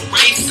did the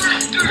race.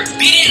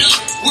 Beat it up,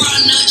 where I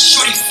nut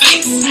shorty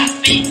face.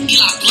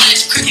 Eli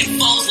Blanche, cricket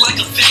falls like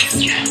a face.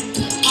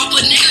 Pop a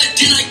nigga,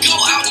 then I go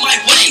out my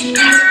way.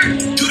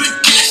 Do the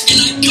dash, then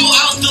I go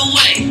out the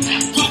way.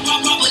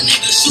 Rob a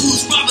nigga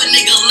shoes, rob a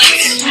nigga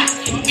legs.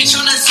 Be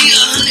tryna see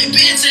 100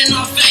 bands in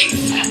our face.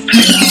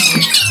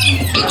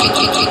 Fuck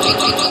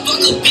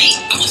a beat,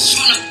 I was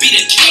tryna beat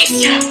a case,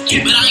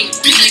 but I ain't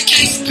beat a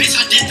case, bitch,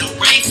 I did the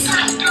race.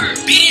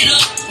 Beat it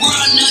up, where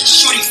I nut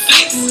shorty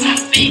face.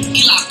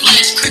 Eli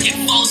Blanche, cricket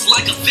falls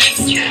like a face.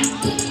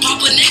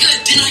 Pop a nigga,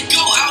 then I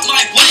go out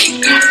my way.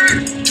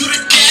 Do the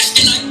dash,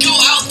 then I go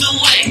out the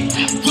way.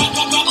 Rob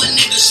a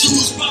nigga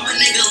shoes, rob a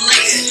nigga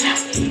legs.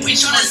 We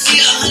tryna see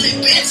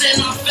 100 bands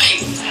in our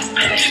face.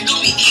 Him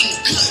gon' be eating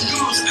good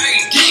noodles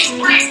every day.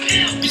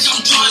 Bitch,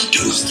 I'm drawing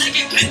dudes,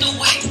 taking picked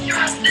away.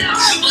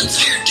 Super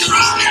tired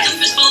dudes, make the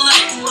fish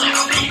fillet.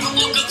 I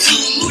woke up to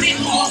a moody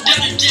home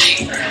down the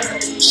day.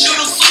 Shoot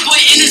a fuckboy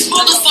in his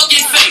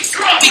motherfucking face.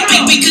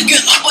 We could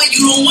get up, but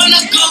you don't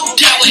wanna go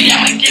that way.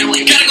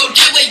 Gotta go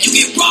that way, you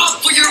get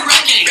robbed for your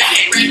racket.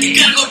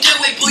 Gotta go that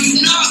way, boy,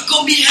 you not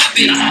gon' be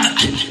happy.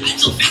 I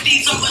took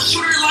 50s, I'm a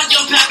shooter like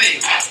your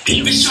pappy.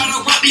 Bitch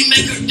tryna rob me,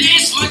 make her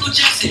dance, Michael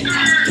Jackson.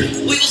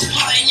 We was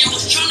plotting, I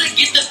was tryna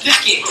get the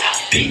packet.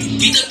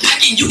 Get the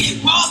packet, you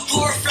get robbed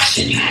for a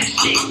fraction.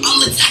 I'm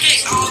the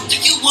tech, I don't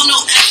think you want no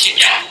action.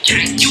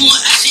 You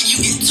want action, you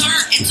get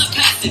turned into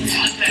passive.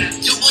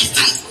 Your boys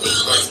think,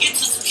 well, let's get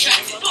to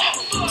subtracting.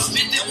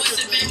 Smith and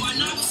Wesson, man, my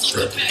name was so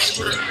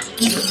compassionate.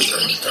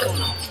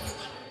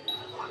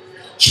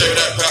 Shave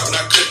that pot when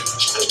I cook.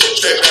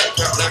 Shave that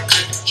pot when I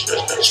cook.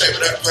 Shave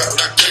that pot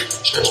when I cook.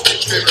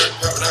 Shave that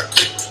pot when I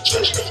cook.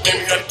 Maybe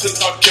you gotta cook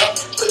on cap.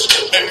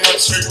 Maybe you gotta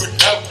serve with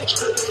help.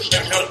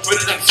 Maybe you gotta put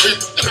it on free.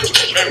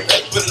 Maybe you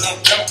gotta put it on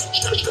cap.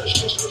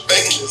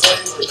 Bacon is all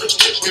you work.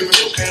 We will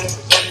go can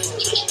up all you work.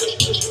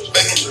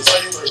 Bacon is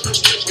all you work.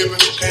 We will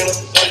go can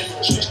up all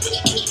you work.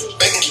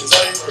 Bacon is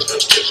all you work.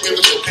 We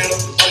will go can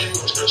up all you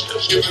work.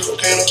 We will go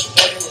can up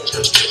all you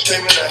work.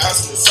 Came in the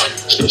house and it's all you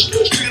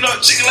work. Cooking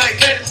up chicken like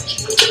candy.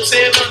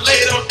 Saying up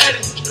late on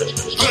Eddie.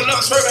 Putting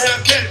up swerving ham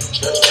candy.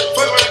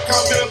 Fuck when I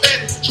call me a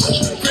baby.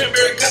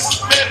 Cranberry got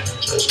some tomato.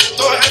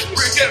 Throw a half a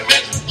brick at me.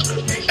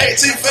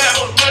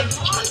 18.5 on the money.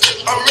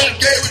 I'm running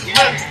gay with the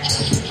money.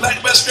 Like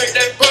the best straight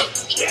that buck.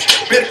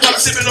 Bed clock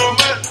sipping on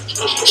money.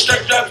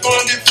 Straight drop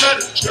going get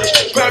flooded.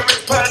 Grab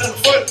rich pie in the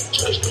foot.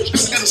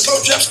 This is a slow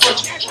drop spot.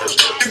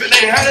 If it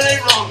ain't hot, it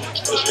ain't wrong.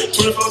 24/7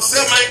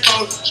 ain't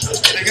cold.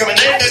 They got my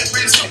name at the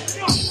precinct.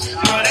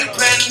 No, they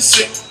playing in the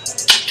sick.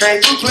 Can't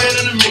do playing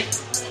in the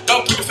mix.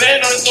 Don't put the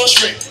fan on, it's no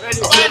shrink. I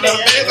put a lot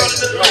of bands on it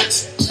in the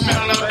rinse. Man,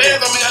 a lot of bands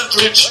on me, I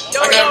drench.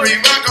 I got a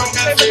Reebok on,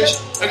 got a fish.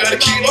 I got a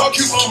kilo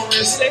cube on my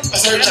wrist. I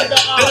said, then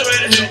I'm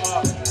ready to hit.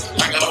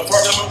 I got a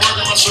park, I'm a work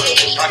on my shirt.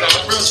 I got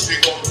a real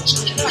speak on.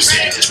 You see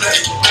me, it's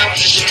like, man, I'm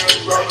just gonna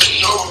you already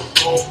know.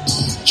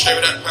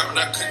 Shave that pot when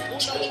I cook.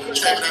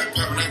 Shave that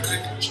pot when I cook.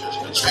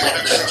 Shave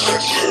that pot when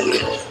I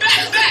cook.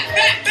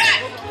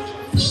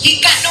 He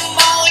got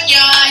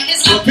pneumonia.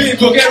 So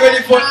people, get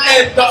ready for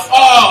M the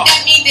R.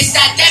 That means it's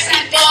that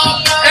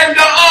M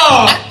the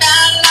R.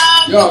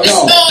 Yo.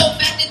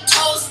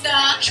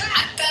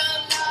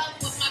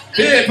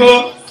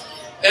 People,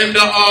 M the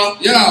R.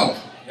 Yo.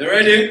 You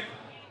ready?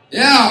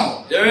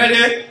 Yo. You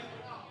ready?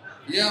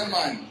 Yeah,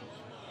 man.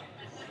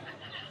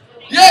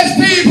 Yes,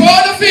 people,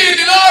 how the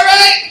feeling,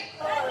 alright?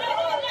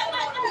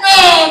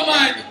 No,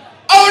 man.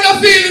 How the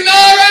feeling,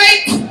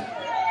 alright?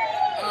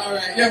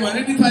 Alright, yeah, man,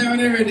 anytime when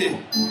you're ready.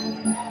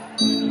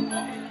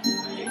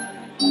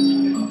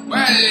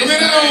 Well, let me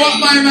know what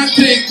my man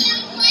think.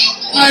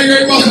 I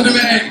agree, boss of the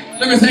man.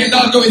 Let me say,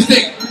 dog, go his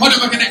thing. How do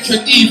my connection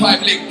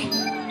E5 link?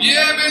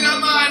 Yeah, man.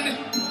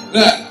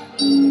 Look.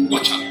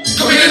 Watch out.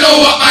 Come in and know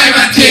what my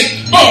man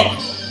think. Boom.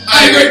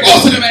 I agree,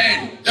 boss of the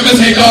man. Let me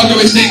say, dog, go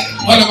his thing.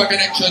 How do my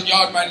connection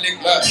yard man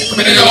link? Look.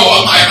 Come in and know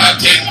what my man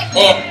think.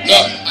 Boom.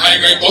 Look. I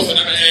agree, boss of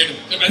the man.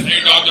 Let me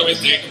say, dog, go his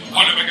thing.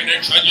 How do my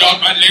connection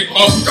yard man link?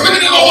 Boom. Come in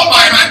and know what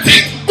my man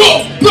think. Boom.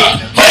 Look.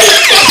 I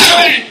agree, boss of the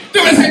man.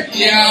 Let me say,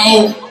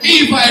 yo,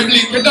 E5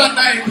 link, you done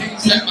 9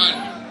 things yet, man.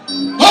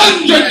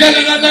 100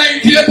 gallon and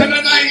 98 and a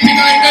 99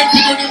 empty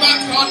to the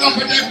max on up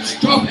with them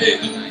drop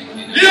it.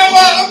 You know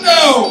what I'm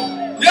now?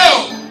 Yo,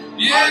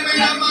 yeah,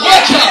 man,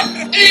 watch out.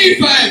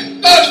 E5,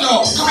 don't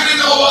know. Come in and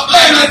know what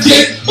I'm at.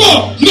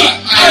 Boom, look,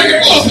 I get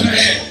both in the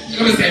head.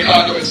 Let me say,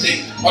 Lord, let me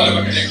sing. All of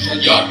my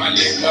connection, yard, my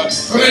leg, love.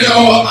 Come in and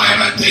know what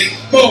I'm at.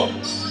 Boom,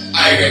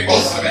 I get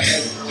both in the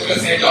head. Let me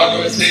say, Lord,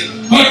 let me sing.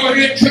 All of my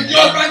connection,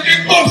 yard, my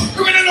leg, boom.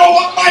 Come in and know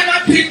what I'm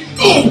at.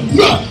 Boom,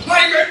 look,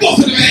 I get both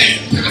in the head.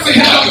 Let me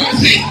say, Lord, let me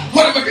sing.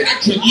 All of my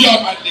connection,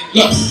 yard, my leg,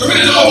 love. Come in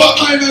and know what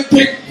I'm at.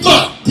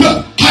 Look,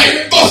 I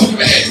get both in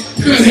the head.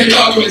 Let me say,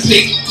 Lord, let me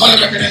sing. All of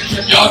my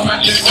connection, yard, my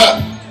leg, love.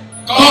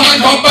 Come and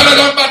come,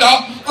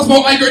 bada. I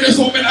smoke my greatest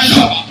home in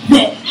Alabama.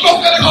 Look,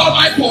 I'm gonna call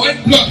my boy.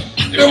 Look,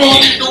 you don't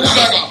want me to do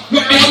dagger.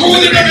 Look, I'm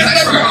going to the rest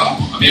of the girl.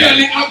 I'm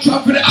nearly out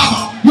trap for the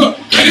hour.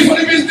 Look, ready for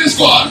the business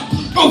squad.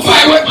 Go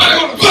fight with my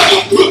own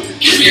blood. Look,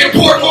 give me a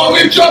port more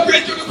whip, jump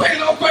right to the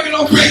banging off, bring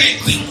it.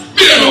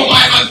 We don't know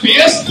my man's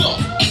face.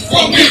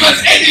 Won't be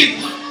man's edit.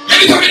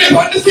 Anytime you're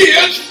on the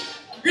stage,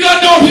 you don't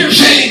know if you're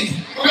shame.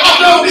 We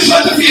all know this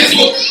on the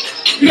Facebook.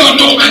 You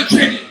don't know man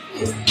training.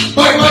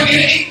 Bad man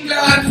in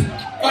England.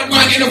 Bad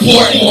man in the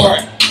Portmore,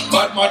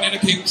 bad man in the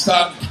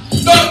Kingston.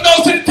 Don't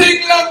know to the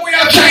thing long, we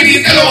are Chinese,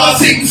 they don't want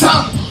to sing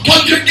song.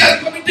 100 girls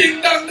from the ding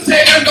dong, they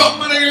say they're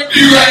dumb, man, they're gonna be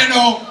right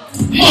now.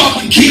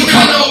 Mark, you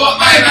can't know what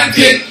my man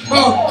did.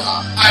 Well,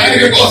 I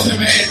hear boss of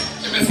the man.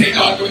 Let me say,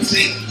 dog, go and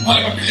sing. All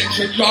of my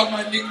connection, dog,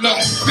 man, ding dong.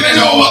 Let me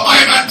know what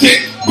my man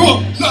did.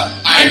 Boom, look,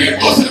 I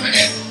hear boss of the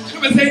man. Let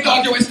me say,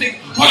 dog, go and sing.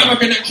 All of my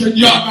connection,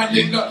 dog, man,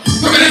 ding dong.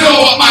 Let me know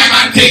what my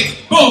man did.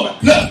 Boom,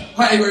 look,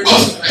 I hear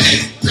boss of the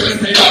man. Let me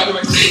say, dog, go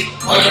and sing.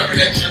 All of my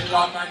connection,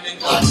 dog, man, ding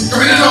dong. Let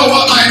me know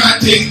what my man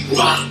did.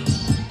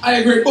 I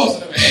agree, boss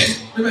of the man.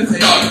 Let me say,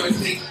 dog, go and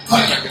sing. All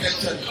of my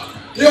connection, dog.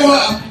 You know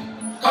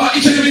what?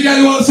 Each and every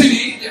guy who wants to see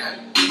me,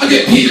 I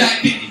get paid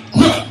like Diddy.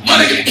 Man,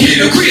 I get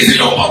killed crazy,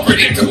 no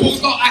unpredictable,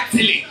 not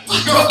actually.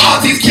 Girls,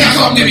 artists can't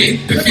come to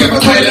me. If you have a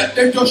toilet,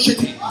 they're just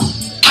shitty.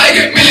 I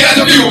get millions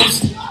of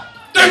views.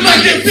 Them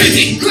like them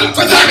 50.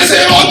 By the time I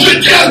say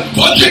 100 girls,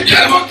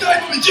 I'm on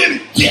time with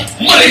Jimmy.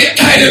 Man, I get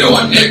tired of the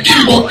one there.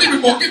 Give me more,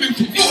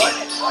 50.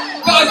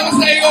 Guys, I'm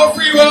saying your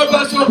free world,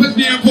 blast your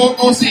business in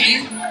Portmore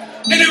City.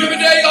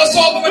 Anyway, there you go,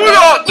 solve them.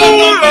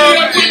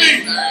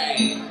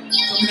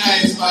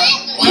 Nice, man.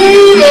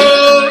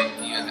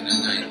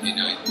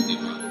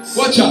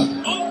 Watch out.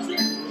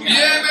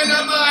 Yeah,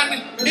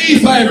 man.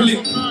 E5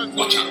 link.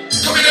 Watch out.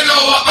 Come in and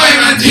know what my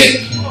man did.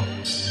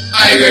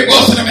 I agree,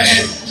 boss in my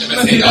head. Let me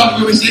say dog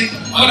you sick.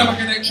 All of my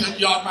connection,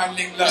 yard man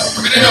link love.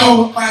 I'm gonna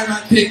know what my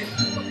man think.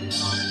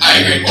 I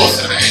agree boss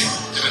in my head.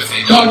 Let me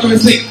say dog you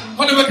sick.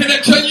 All of my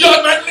connection,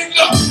 yard man link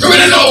love. I'm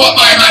gonna know what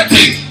my man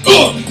think.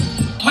 Good.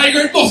 I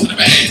agree boss in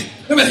my head.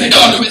 Let me say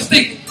dog you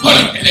sick. All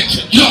of my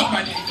connection, yard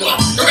man link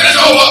love. I'm gonna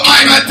know what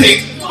my man think.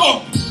 Good.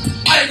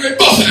 I agree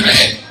boss in my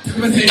head. Let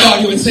me say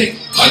dog you sick.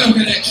 All of my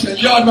connection,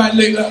 yard man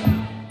link love.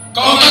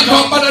 Come on,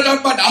 come, bada,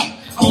 I'm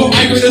gonna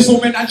make with this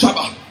woman and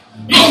chopper.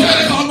 You're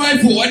gonna call my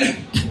phone.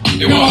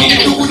 You want me to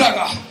do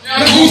dagger.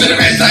 The moves in the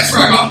men's like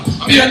Fragger.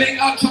 I'm yelling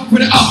action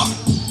for the arm.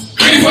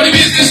 Ready for the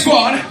business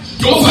squad.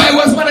 Go find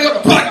what's man, I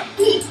got the plugger.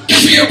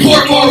 Give me a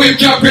pour more with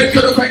your bread.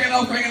 You're cranking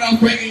out. Me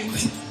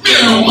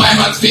don't know my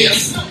man's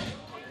face.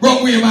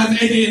 Wrong way, man's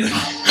head in.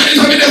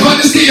 Anytime you're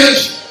on the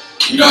stage,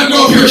 you don't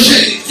know if you're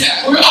shitty.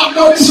 Yeah, we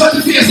upload this on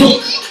the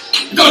Facebook.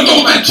 You don't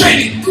know man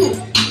training.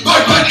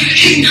 Bad man in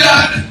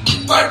England.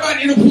 Bad man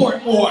in the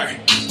Portmore.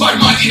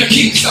 Bad man in the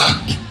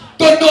Kingston.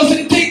 Don't know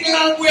anything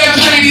long way.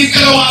 Chinese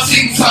girl want to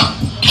sing song.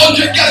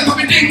 100 girls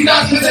coming ding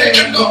dong to say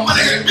them go. Man,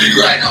 I get big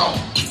right now.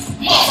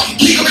 Motherfucking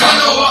king of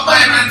can't know what my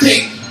man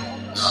think.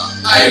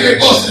 I agree,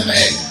 boss in my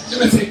head.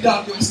 Let me say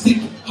dog you stick.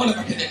 Hold up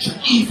my connection.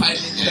 E5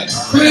 nigga.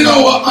 Really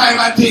know what my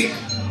man think.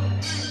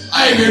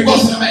 I agree,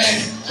 boss in my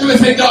head. Let me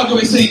say dog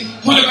you stick.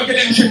 Hold up my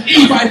connection.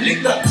 E5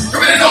 nigga.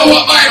 Really know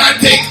what my man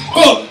think.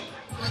 Oh.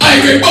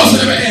 I agree, boss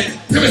in my head.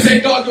 Let me say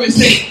dog you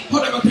sick.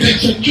 Hold up my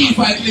connection.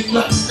 E5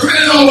 nigga.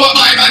 Really know what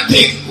my man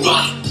think.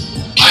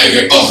 I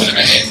agree, boss in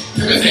my head.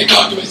 Let me say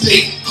dog you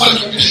sick. Hold up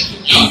my connection.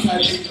 E5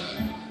 nigga.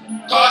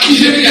 God,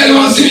 easy to get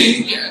one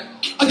see me.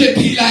 I get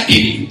P like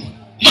Diddy.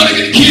 Man, I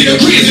get killed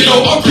crazy,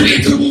 no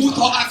unpredictable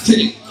without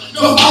accident.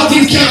 No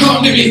artists can't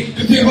come to me.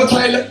 The people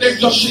try to let them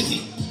just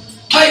shitty.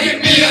 I get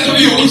millions of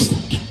views.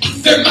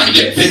 Them man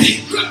get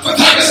busy. But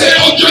time to say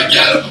 100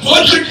 gal,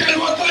 100 gal,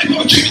 what time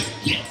of Jimmy?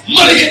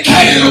 Money get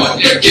tired of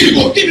what there. Give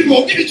it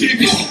to the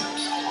busy.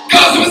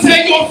 Cause I'm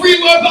saying you're free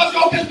word, but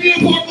you're just being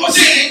poor for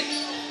saying.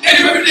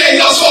 Every day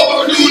you're so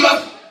over new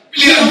love.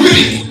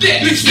 Really,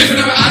 big stiff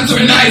in my hands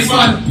of a nice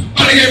man.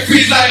 Money get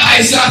freeze like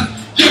ice and.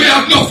 Give me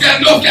up, enough gal,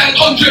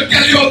 100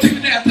 gal, you're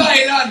taking there,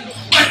 Thailand.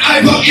 When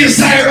I fuck your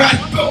siren,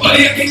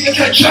 nobody think you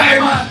can try,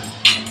 man.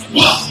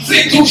 What?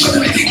 Think too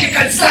short, I think you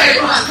can say,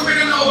 man. Come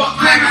here, know what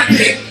my man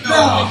think.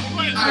 No,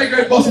 I ain't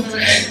great boss in my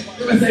head.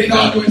 Let me say,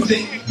 dog, do his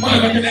thing. One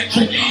of my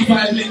connection,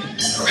 E5 link.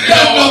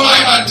 Don't know my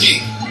man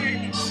think.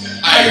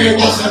 I ain't great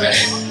boss in my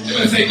head. Let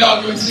me say,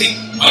 dog, do his thing.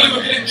 One of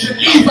my connection,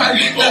 E5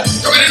 link.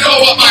 Come here, know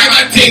what my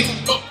man think.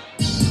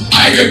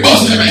 I ain't great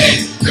boss in my head.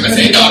 Let me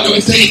say, dog, do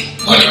his thing.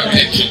 One of my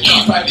connection,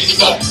 E5 link.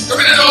 Come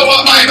here, know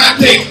what my man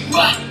think.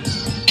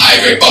 I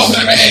agree, boss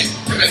in my head.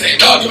 Let me say,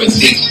 dog, you will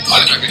see.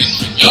 All of my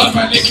connection, yard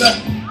man, nigga.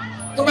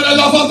 Come and I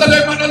love after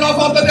them, and I love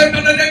after them,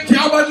 and them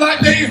can't man like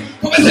me.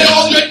 Come and say,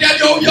 100 gal,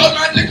 yo, yard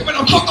man, nigga, and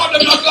I fuck on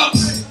them like that.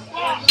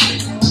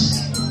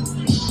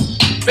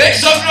 Make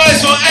some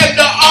noise for M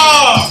the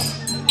R.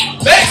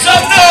 Make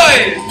some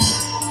noise.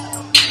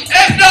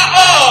 M the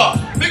R.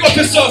 Big up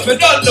yourself, you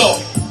don't know.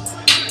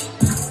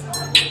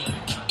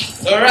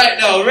 So right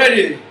now,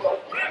 ready?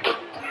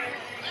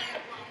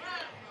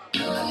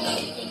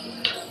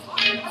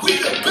 We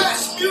the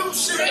best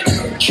music.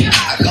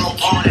 I go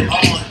on and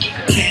on.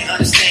 Can't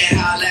understand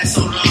how I last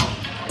so long.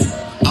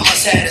 I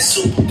must have the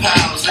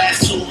superpowers.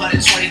 Last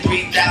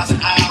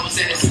 223,000 hours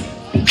in this.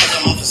 Cause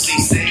I'm off of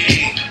CC.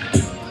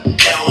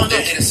 They don't want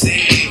that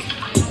Tennessee.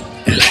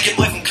 And like your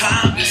boy from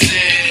Compton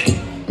said,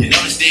 you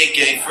know this dick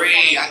ain't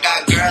free. I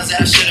got girls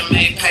that I should've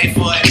made pay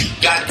for it.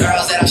 Got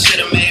girls that I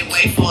should've made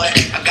wait for it.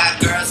 I got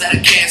girls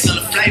that'll cancel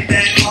a flight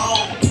back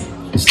home.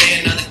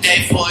 Stay another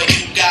day for it.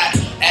 You got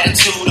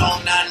attitude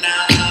on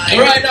 99.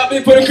 Right now,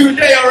 people, the crew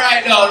there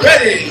right now.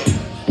 Ready?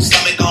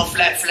 Stomach on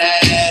flat,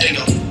 and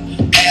your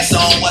ass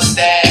on what's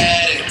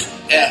that?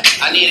 Yeah,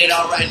 I need it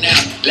all right now.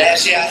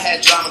 Last year I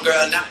had drama,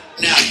 girl. Now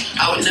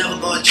I would never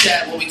go and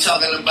chat what we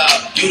talking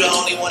about. You the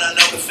only one I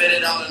know can fit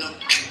it all in them.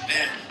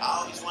 Man, I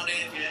always wonder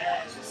if you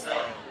ask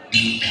yourself.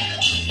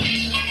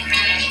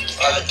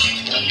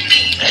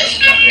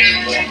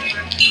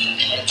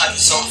 I'm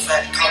so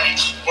fat, call me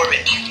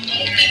Orbit.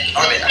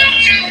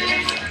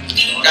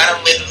 Got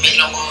him with me,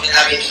 no more,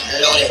 I be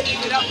loaded.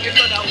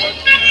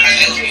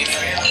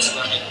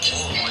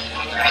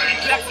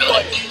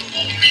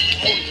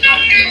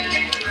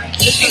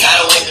 You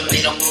gotta wait to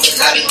make no moves,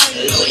 I be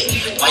loaded.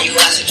 Why you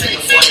watching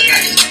drinking 40,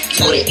 I just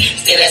told it.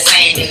 Stay that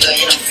same nigga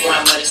in a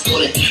foreign, but it's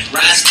coolin'.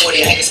 Ryan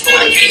sporty, I can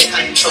sport it,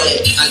 can't control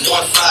it. I'm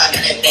doing fraud,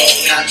 got that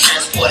bag, I'm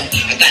transporting.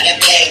 I got that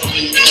bag on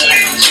me, nigga,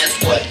 like I'm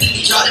transporting.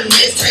 He dropped the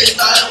mixtape,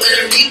 started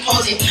with a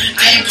reposing.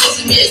 I ain't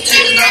posting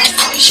mixtapes, I don't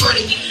fucking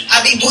shorty. I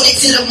be booty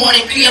to the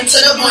morning, PM to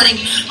the morning.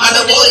 My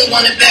little boy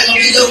want it back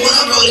on me, the one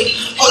I'm rolling.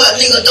 Hold up,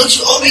 nigga, don't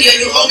you owe me, yeah,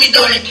 you owe me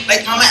doing.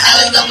 Like Mama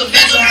Alex, up the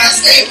fence on how I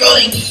stay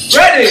rolling.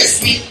 Ready?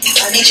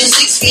 I need you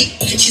 6 feet,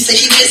 and she said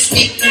she missed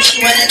me, and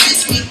she wanna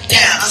kiss me.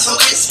 Damn, I'm so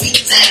crispy,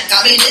 damn,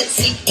 got me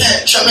ditzy.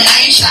 Show me I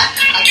ain't shot,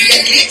 I keep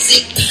that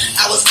glitzy.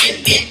 I was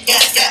bit, got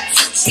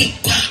 6 feet.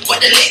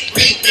 What the lick,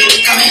 read,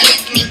 baby, come and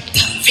lick me.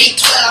 Feet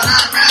 12,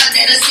 I'm riding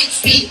at a 6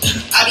 feet.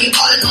 I be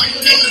calling on you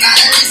niggas out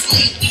of this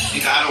week.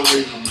 You gotta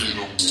wait a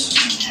minute.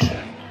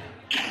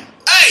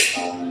 Hey!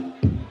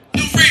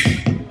 You free.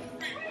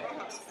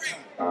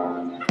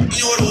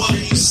 You know the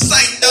one you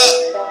psyched up.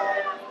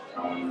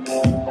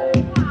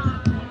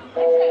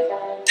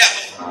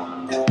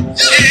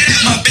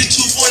 Yeah, my bitch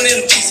 2 for a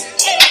little piece.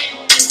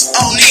 I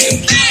don't need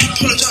him.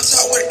 Pull a drop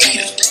top with a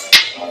eater.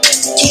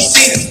 2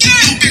 seaters.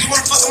 You bitch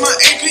wanna fuck with my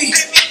AP.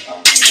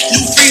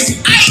 You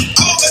freezing. I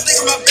always think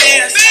of my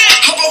bands.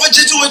 Hop over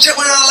jet to a jet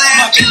when I land.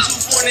 My bitch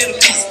 2 for a little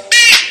piece.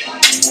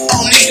 I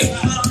don't need him.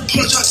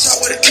 Pull a drop top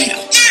with a eater.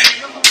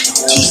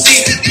 2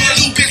 seaters.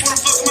 You bitch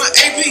wanna fuck with my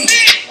AP.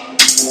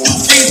 You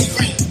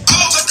freezing. I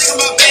always think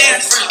of my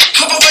bands.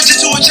 Hop over jet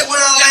to a jet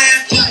when I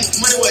land.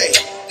 Money way.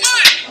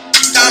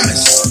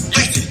 Diamonds.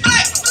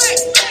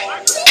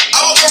 I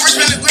woke up rich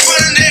man, grip on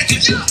the neck.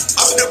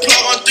 I put the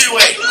plug on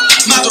 3-way.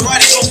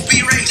 Maserati on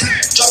speed race.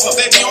 Drop a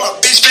baby on a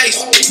bitch face.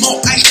 More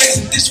ice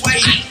racing this way.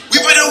 We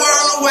put the world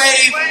on a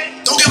wave.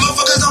 Don't give a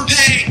fuck cause I'm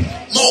paid.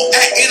 More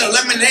act in a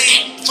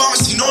lemonade.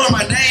 Pharmacy knowing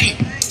my name.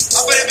 I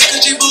put that bitch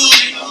cause she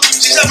bougie.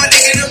 She said my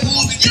nigga in the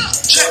movie.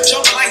 Trap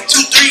jumping like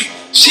 2-3.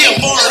 She a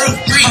born real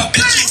free. My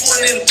bitch, she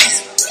born in a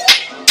piece.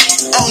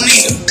 I don't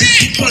need her.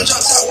 Pull a drop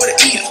top with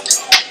a eater.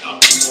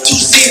 2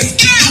 seaters.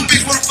 You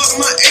bitch wanna fuck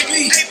with my AP.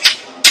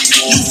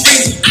 You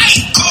freezing. I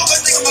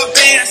always think of my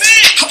bands.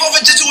 Hop over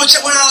jet to a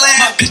check when I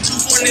land. My bitch 2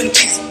 for a little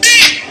piece.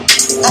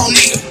 I don't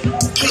need her.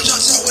 Pull a drop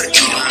top with a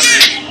eater.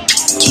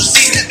 2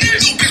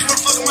 seaters. You bitch wanna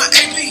fuck with my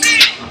AP.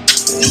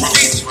 You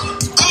freezing.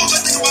 I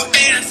always think of my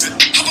bands.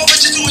 Hop over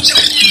jet to a check.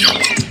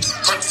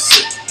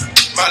 Percocet,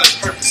 Miley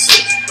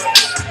Percocet,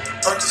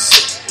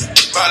 Percocet,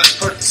 Miley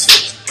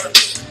Percocet,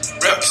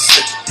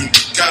 represent,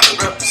 gotta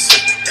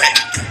represent.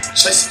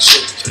 Chase a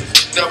chick,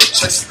 never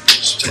chase a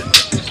bitch.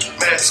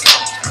 Mask on,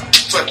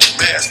 fuck the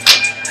mask on.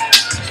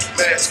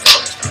 Mask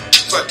on,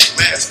 fuck the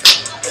mask on.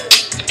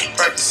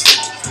 Percocet,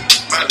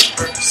 Miley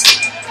Percocet,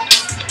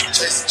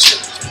 chase a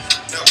chick,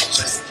 never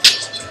chase a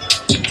bitch.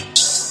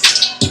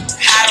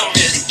 I don't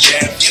really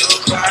care if you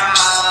cry.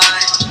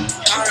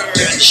 I'm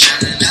really trying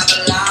to never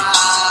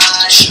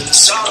lie. Should've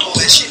saw the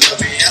way she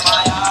looked me in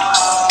my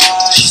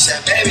eyes. She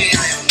said, baby,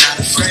 I am not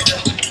afraid to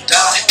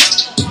die.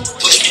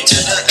 Push me to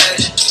the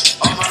edge.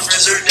 All my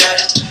friends are dead.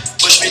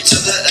 Push me to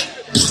the edge.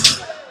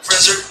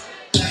 Friends are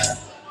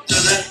to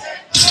the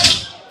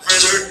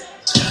friends are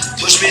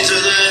push me to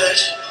the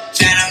edge.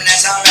 Phantom,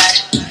 that's alright.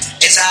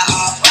 It's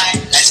all right.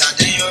 Like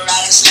something you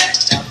ride and slack.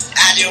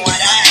 I do what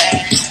I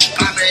had.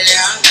 I'm really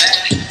I'm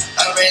mad.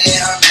 I'm really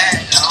I'm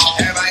mad. No,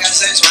 everybody got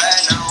sex right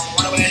now.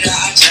 What a way that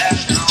I tap.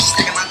 No,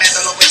 sticking my bed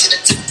all the way to the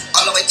tip,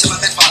 all the way to my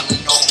bed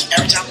falling. No,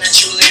 every time that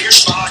you leave your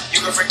spot,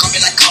 your girlfriend call me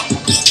like come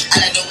on. I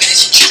like the way that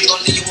she treat me.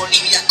 Gonna leave you, won't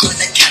leave me. I couldn't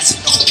let cancel.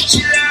 No,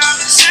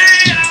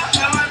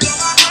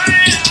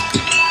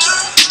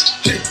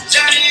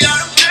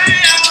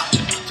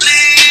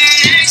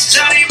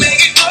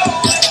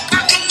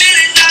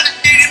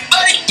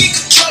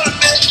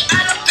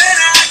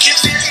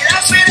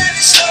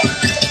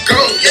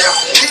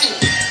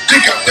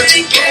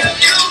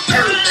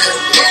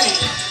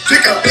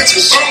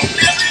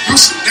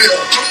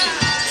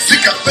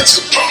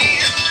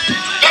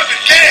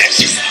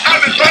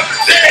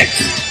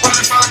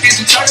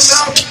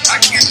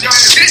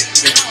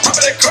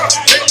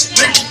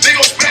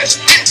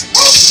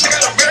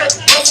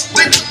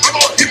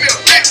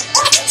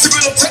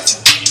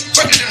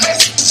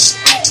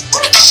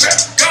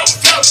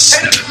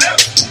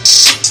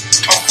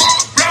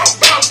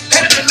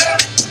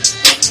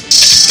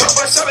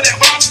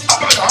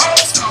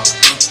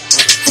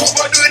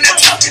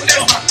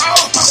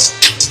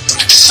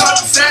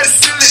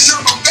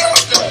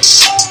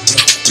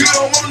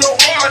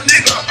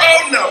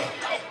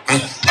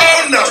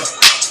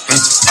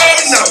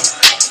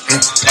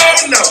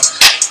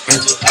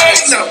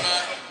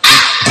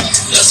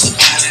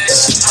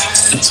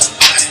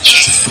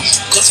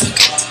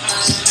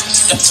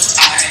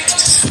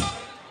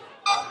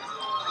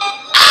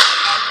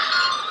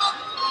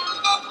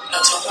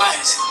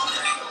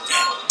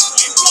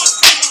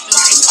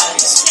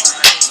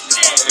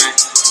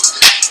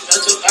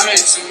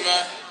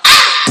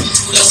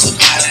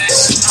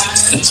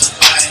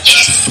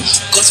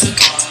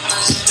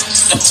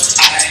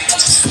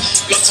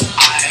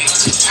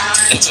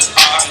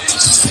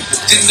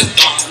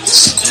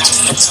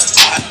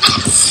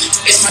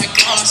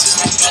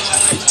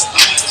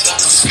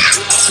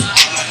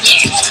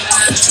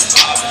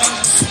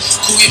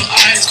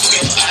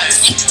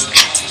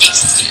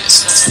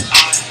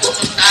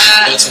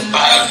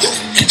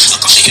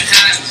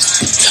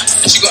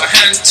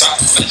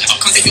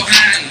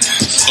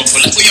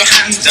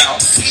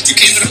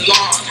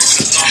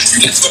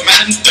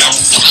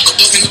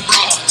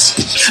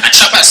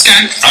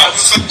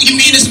 you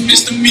mean it's a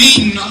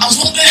misdemeanor? I was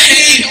well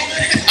behaved.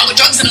 I got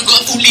drugs and I got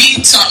a full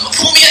liter.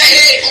 Pull me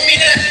ahead.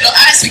 The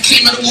ice that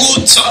came out of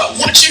water.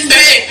 Watching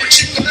babe.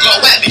 Got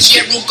a wet bitch,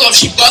 yeah, real girl,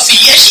 she bossy.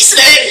 Yeah, she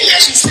slay.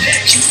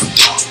 Keep from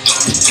dark.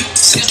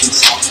 Say I'm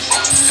wrong.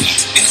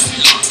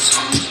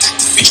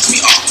 Bitch,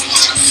 me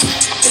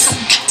off.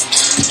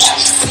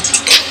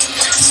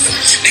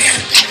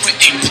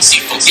 Hey, pussy,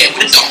 forget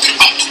with the dog.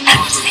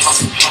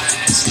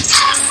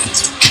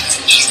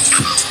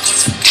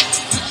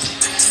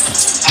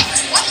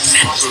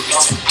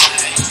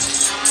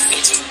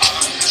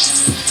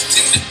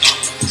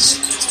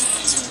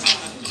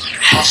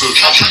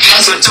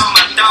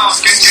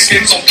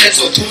 Games on pets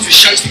or tools with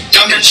shanks, we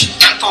damage.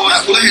 Like all I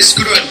hear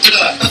scooter and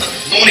dilla.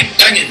 No one ain't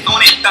banging.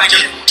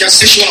 Gas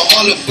station on a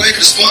Harlem boy,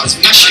 cause the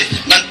Spartans mash it.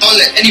 Man, don't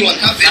let anyone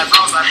have it.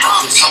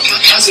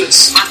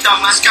 Hazards.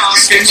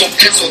 Games on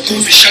pets or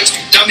tools with shanks,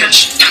 we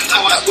damage. Like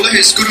all I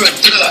hear scooter and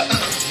dilla.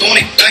 No one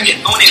ain't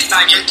banging.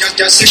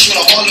 Gas station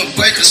on a Harlem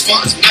boy, cause the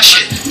Spartans mash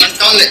it. Man,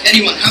 don't let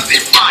anyone have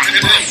it.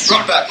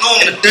 Rock back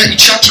in a dirty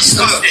tracky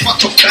skirt.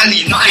 Fucked up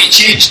valley, nothing ain't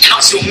changed. I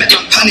still met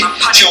man panic.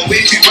 She on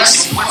way too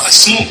ratty. I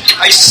smoke.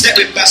 I used to step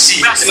with Bassy.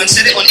 The man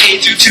said it on A,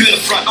 do 2 in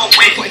the front.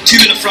 Putting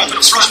 2 in the front.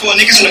 Switch 4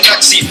 niggas in the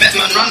backseat. Met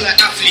man run like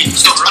athlete.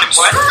 Stop running,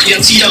 boy.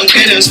 ENT down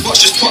clear and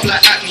spots just pop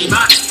like acne.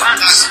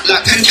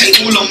 Like pen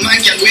all on man,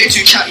 get way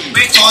too chatty.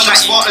 Hard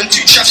like Spartan,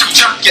 too chatty.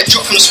 Get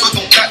dropped from the squad,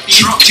 don't backbeat.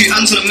 2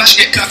 hands on the mash,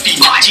 get clappy.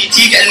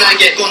 GT get a 9,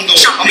 get gondo.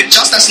 I'm with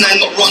just that's 9,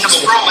 not Rondo.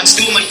 Man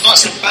still money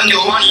dancing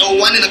bando. No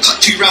one in the cut,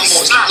 2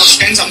 Rambos. No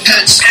strings, I'm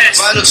heads.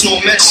 Violence, no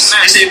mess.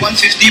 They say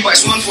 150, but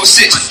it's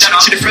 146.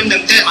 Should defend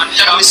them dead. I'm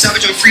a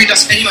savage and free,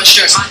 that's any man's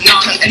stress. Now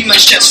can any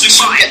man's chest. Look,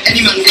 get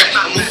any man wet.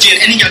 I'm moving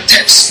any girl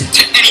text.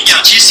 Any girl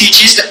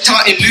GCG stepped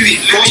out in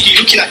Louis. Broski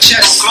looking at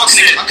chest.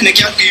 I can a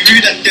girl be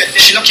rude and dead.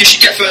 She lucky if she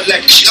get third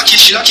leg. She lucky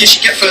if she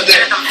get third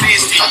leg.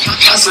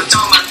 Hazard.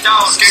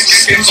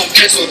 Games on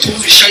pets or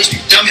tools with shanks do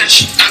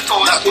damage. Like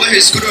all I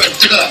hear scooter and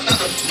dilla.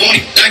 No one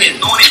ain't banging.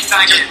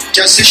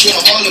 Gas station on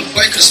a Harlem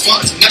boy, cause the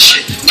Spartans mash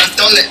it. Man,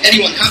 don't let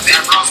anyone have it.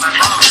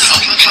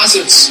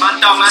 Hazards.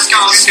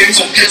 Games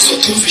on pets or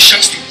tools with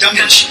shanks do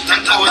damage.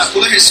 Like all I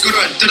hear scooter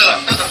and dilla.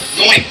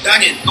 No one ain't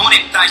banging.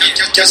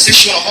 Gas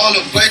station on a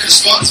Harlem boy, cause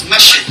the Spartans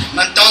mash it.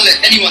 Man, don't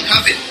let anyone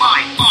have it.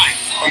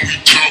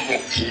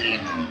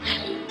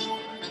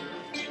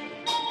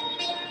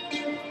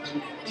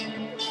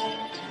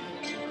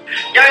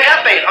 Yo,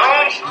 happy,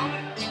 home.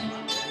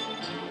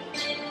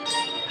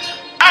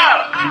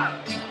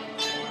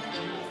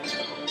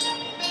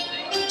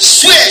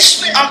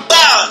 Switch, I'm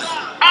ballin'.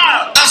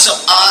 I'm so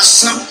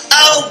awesome.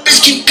 Oh,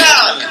 bitch keep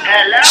calling.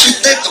 She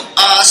think I'm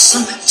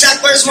awesome.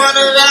 Jackbirds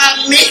wanna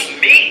ride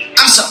me.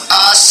 I'm so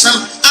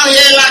awesome. Out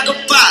here like a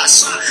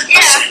possum.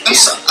 I'm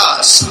so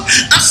awesome.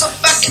 I'm so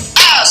fucking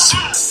awesome.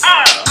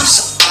 I'm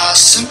so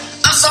awesome.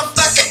 I'm so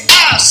fucking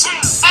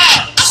awesome.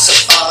 I'm so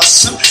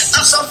awesome.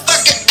 I'm so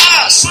fucking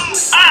awesome.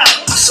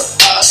 I'm so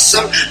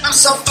awesome. I'm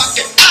so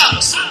fucking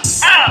awesome.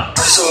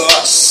 I'm so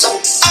awesome.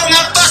 Oh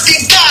my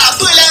fucking god,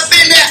 pull up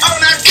in there, oh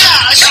my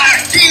gosh.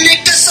 These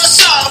niggas so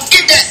soft,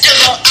 get that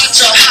arrow out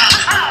your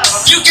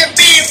heart. You can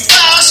be a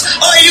boss,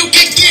 or you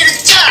can get a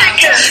job.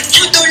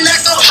 You do not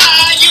go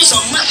high, you's a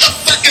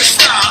motherfucking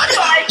fraud.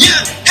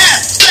 Young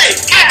ass fake,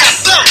 I got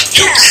both,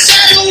 you can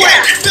set away.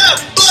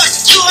 But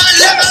you are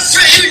not my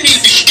friend, you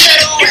need to get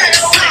away.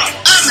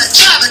 I'm not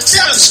trying to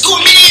tell them, school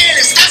me in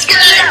this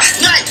escalator.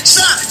 Night,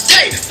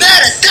 Sunday,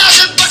 bet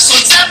 $1,000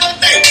 on top of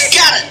me.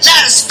 Got a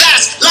lot of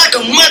spots like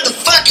a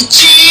motherfucking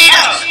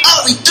cheetah.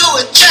 All we do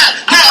is trap,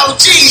 my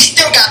OG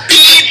still got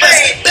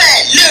beavers.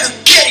 Bad little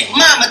kitty,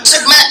 mama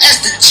took my ass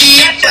to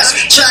G-Bus.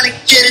 Trying to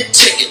get a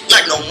ticket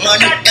like no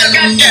money and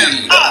no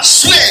need.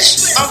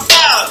 Switch, I'm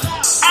ballin'.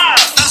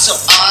 I'm so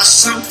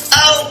awesome.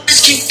 Oh,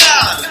 bitch keep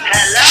calling.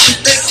 She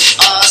think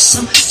I'm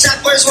awesome.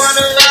 Jackbirds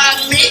wanna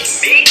ride me.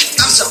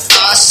 I'm so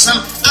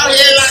awesome. Out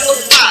here like a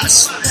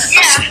possum.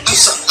 I'm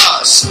so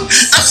awesome.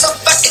 I'm so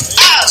fucking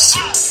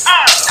awesome.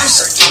 I'm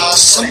so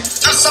awesome.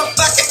 I'm so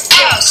fucking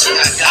awesome.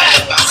 I got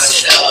it by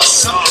myself.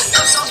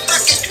 I'm so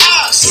fucking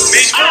awesome.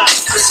 I'm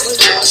so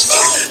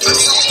awesome. I'm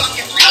so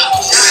fucking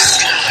awesome.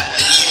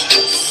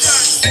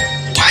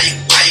 Why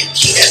you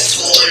keep that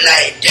tool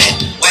like that?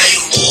 Why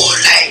you move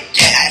like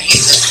that? I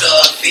hit the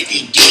club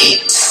 50 deep.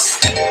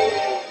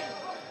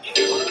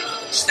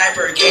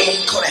 Sniper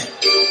game, Kodak.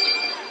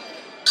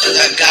 Cause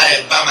I got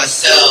it by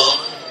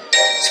myself.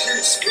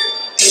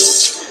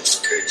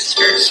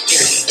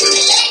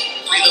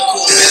 Real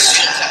cool,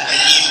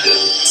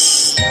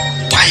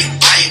 Why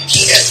you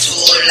keep that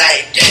tool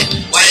like that?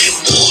 Why you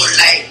move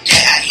like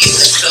that? I hit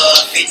the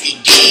club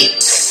 50 deep.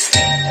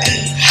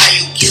 How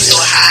you get so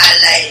high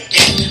like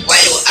that? Why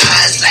your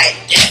eyes like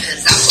that?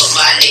 Cause I put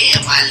money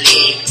in my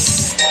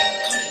lips.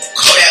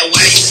 Kodak,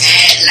 why you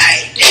act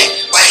like that?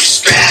 Why you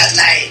strap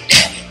like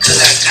that? Cause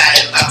I got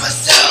it by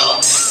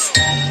myself.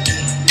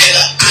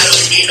 Nigga, I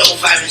don't need no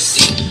vitamin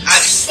C. I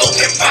be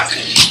smoking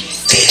broccoli.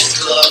 Say it's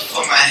good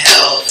for my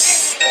health.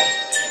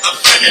 I'm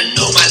from the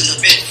new, my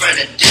little bitch from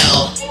the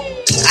Dell.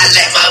 I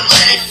like my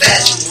money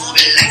fast,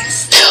 moving like a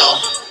snail.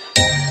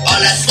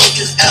 All I smoke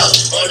is L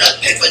on a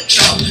paper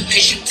trail.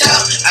 Can't you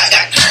tell? I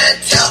got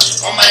clientele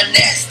on my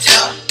next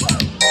tail.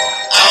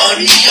 I don't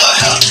need your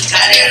help,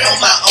 got it on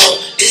my own.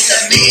 This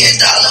 $1 million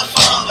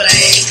phone, but I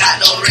ain't got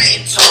no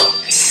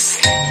ringtone.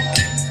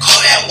 Call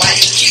that why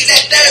you keep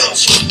that day on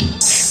you.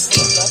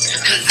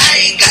 Cause I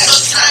ain't got no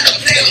time to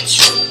play with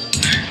you.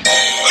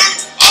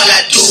 All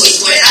I do is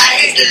when I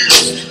hit the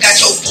loose. Got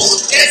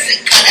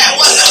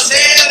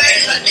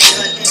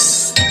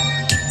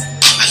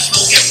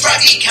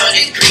party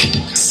counting green.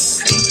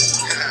 Oh,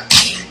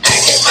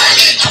 my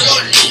nigga,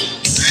 don't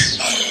lose.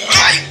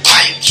 Why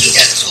you keep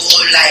that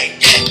tool like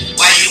that?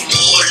 Why you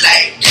move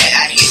like that?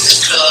 I hit the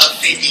club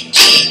 50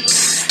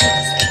 gigs.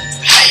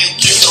 How you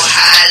get so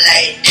high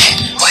like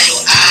that? Why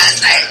your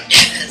eyes like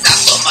that? Cause I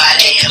put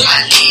money in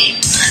my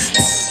legs.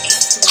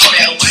 Oh,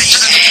 that why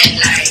you act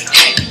like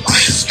that? Why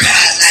you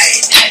scratch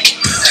like that?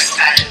 Cause I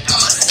got it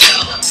on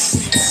myself.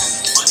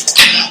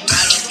 I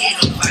don't need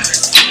no fire.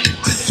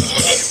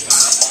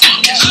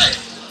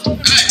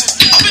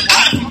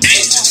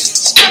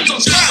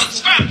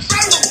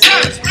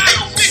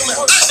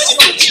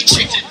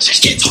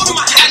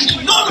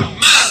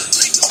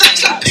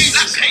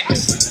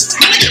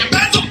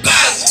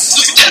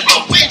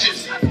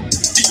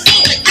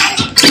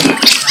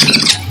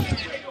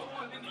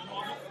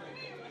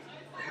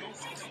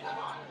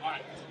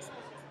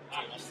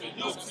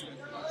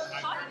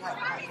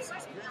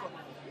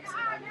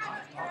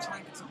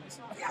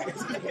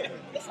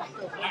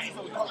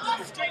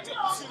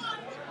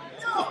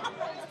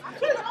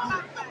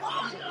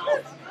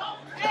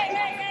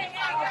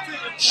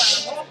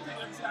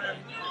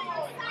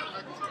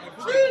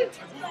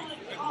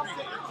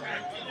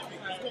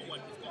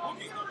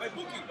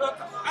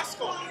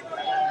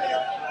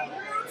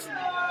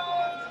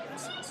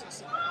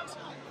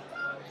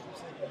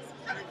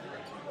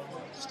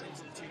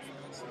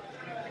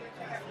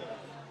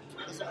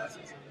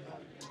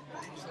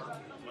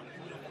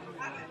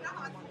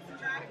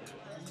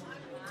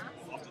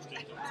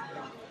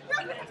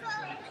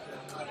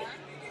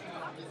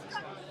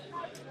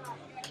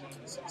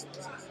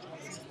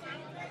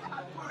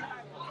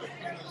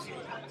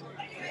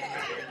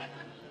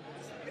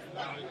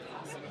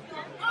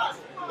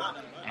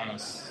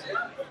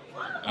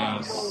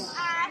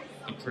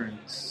 The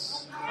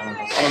Prince. I'm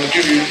going to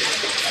give you a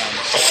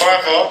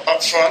 $5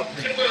 up front.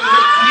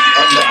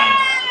 I'm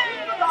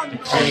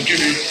going to give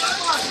you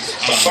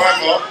a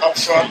 $5 up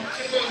front.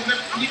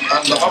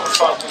 And the other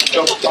 $5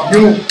 down.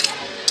 Yo.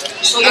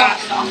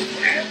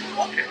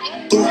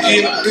 Boogie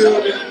in the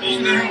building.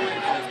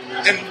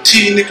 MT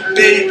nigga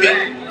baby.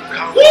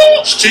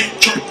 Straight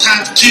drop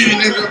times 2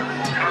 nigga.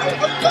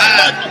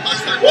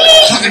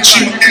 Cutting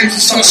tune ends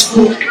and start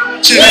sporting.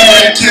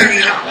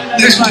 Terrier,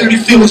 legendary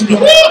feels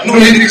block. No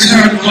niggas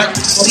heard of it. My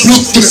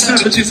block for the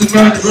savages and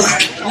murderer.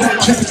 I'm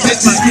trying to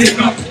take my beer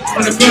up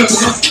on the burger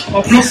up. My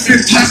block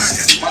been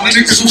packed. My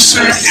niggas all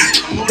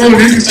circuit. I'm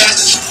rolling in the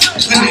bags.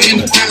 20 in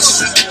the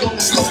bags. Let's go and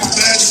couple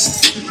bags.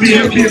 We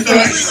up here 30.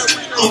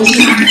 Oh,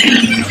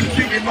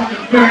 thinking on the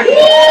bird.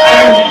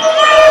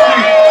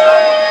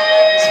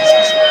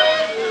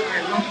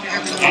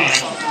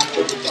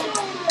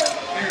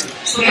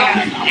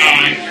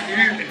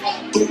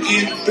 Boogie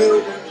in the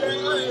building.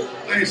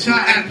 Hey,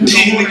 shout out to the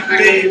nigga,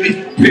 baby.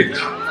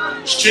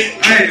 Straight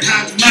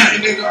hands,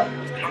 man, nigga.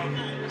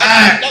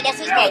 I'm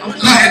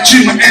cutting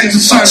tune my ends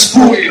and start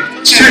sporting.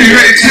 Terrier,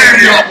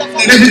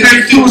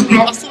 legendary feels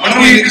block. I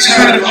know you niggas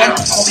heard of it. My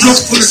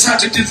block's full of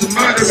savages and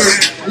murderers.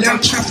 My young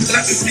trappers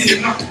like to be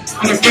enough.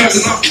 On a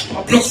burden up,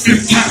 my block's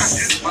been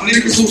packed. My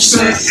niggas all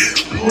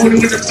circuit. I'm holding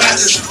with the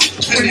badges.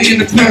 20 in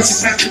the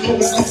person, had to go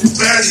and couple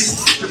birdies.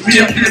 With me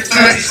up in the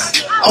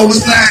 30s. I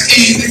was like,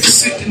 niggas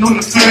sitting on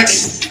the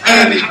 30s.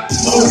 Early,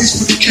 always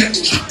for the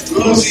kettles.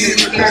 Rosie in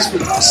the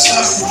basement.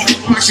 South, you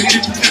watching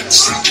into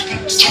peppers.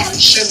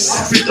 Shit,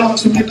 I've been down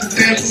to make the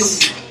devil.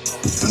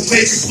 And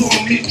way before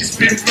me, it's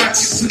been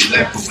brackets to the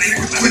level.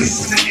 20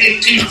 from the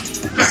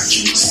 18th. Back to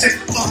the set,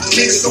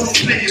 niggas don't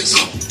play it,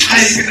 so how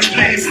you gonna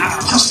play me?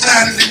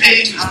 Hostile in the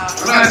 80s.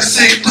 Around the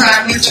same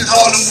time, Richard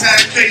Harlem got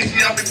crazy.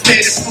 I've been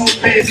paid it for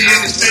baby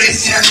and it's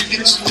crazy. I can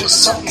get you with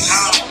something.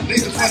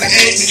 Niggas wanna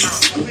hate me.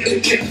 I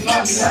really can't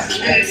love me like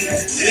a baby.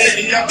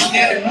 Yeah, I've been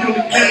getting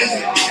really crazy.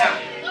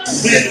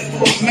 Waiting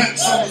for a max,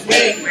 I was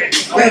waiting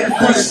for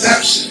the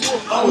adoption.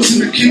 I was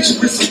in the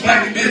kitchen with some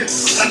baggy bitch.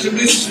 Like a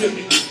missus with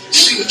me.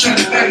 She was trying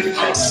to bag me.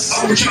 I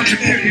was trying to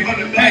carry on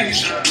the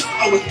baggage.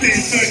 I was paying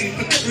 30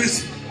 for the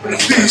prison. When the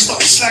fans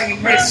started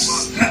slanging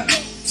races.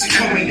 See,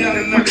 coming down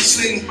another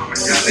sling.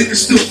 Got niggas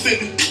still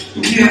fitting.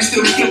 Yeah, I'm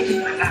still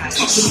flipping.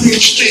 Toss the real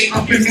straight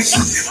up in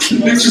misses.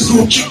 The bitches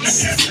all tripping.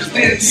 Cause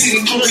they hadn't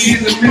seen Cody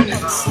in a minute.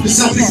 Cause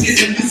I've been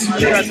getting busy.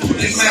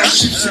 Putting my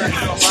ships in.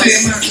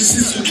 Staying out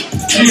consistent.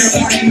 Yeah,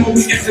 I know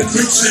we get the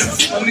bricks in.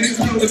 My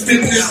niggas know the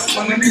business.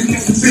 My niggas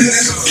know the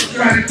business.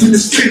 Grinding through the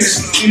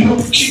spinners. You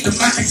know we keep the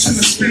back to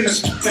the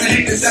spinners. The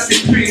haters that be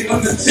preying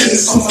on the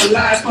dinners. All my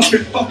life I've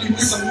been fucking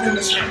with some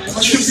winners.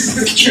 My trippy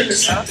with the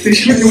trippers. They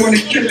really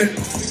wanna kill it.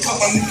 They call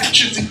my nigga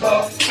Chizzy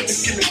Bob. For the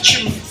killer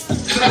chimney.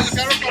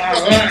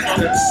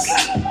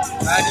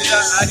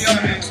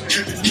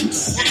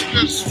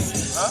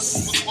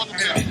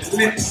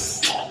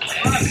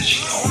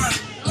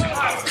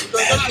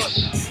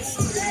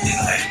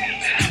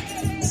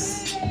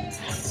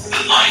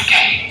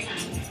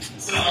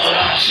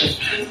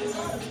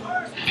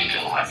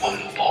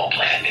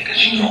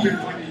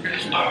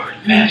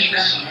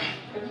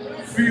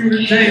 Free with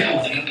the jail.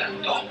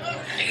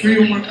 Free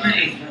with my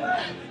niggas.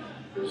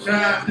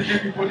 Shout out to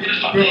everybody in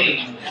the building.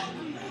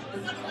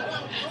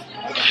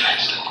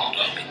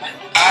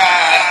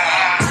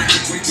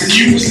 When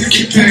you was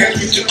looking past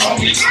with your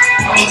homies,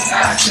 I was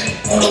high,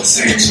 all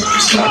saying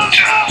something stuff.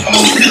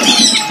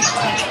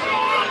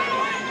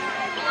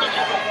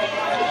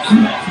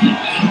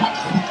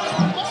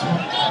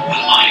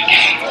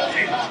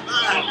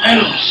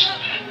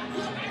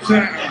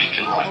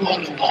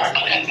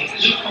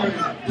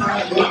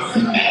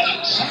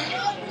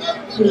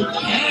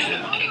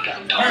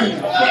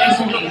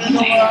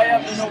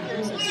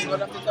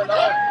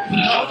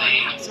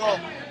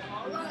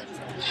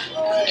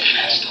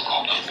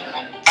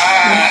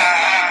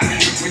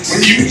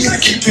 When you was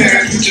looking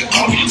past with your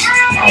homies,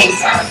 I was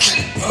high,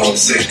 all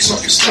saying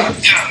talking stuff.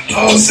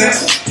 All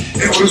saying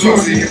it was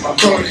Rosie in my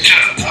body.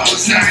 I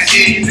was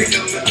naive, nigga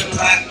living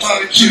like all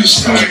the juice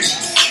stories.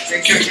 They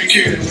kept me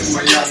cured with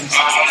my young.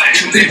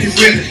 And they be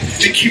with it,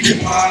 they keep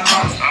it my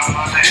honor.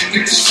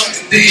 Niggas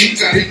fucking, they ain't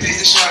got it, they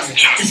just running.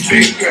 It's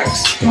big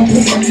grass, don't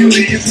put my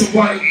muley into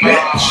one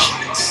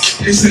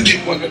bitch. They said they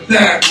wanna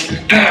die with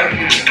it, die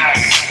with it.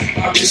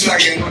 I be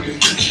swagging on the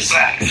bitches.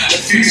 A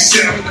few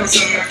shells, that's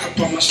a rack up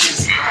on my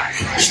streets.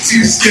 It's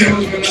 2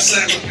 scales when I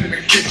sag up in the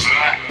kitchen.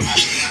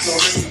 So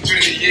this is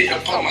 28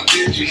 up on my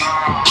digits.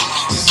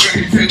 It's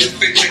 20 for the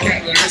thing, check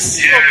out the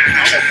rest.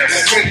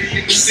 That's 20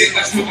 in the same,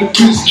 that's for the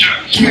pussy.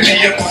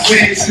 20 up my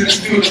waist, and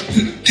it's filled up to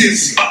the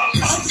dizzy.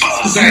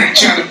 Cause I ain't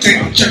tryna take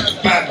no check the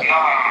Bible.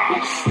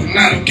 And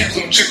I don't get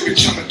no check,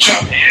 bitch, I'm a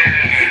chopper.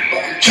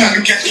 But I'm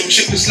tryna catch no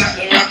shit just like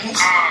the rappers.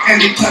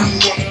 Anytime you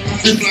wanna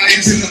run the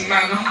flyers in the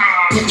manor.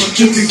 Put my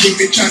jewelry with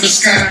me, tryna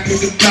sky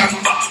with the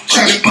glamour.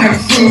 Tryna pan a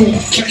fool,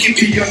 but he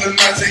be on the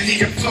lines and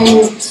he a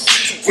fool.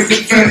 With the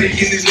 30 in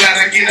his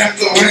ladder, get up,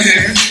 go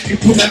ahead. You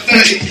put that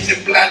 30 in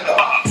your bladder.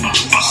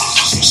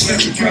 I'm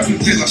slapping rapping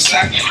till I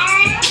slack.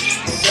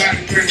 Nobody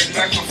bring it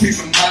back, my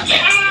people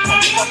matter.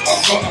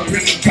 I've got her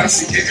in the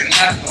past, getting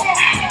hotter.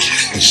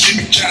 And she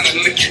be tryna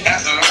lick it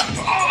at the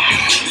rapper.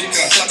 You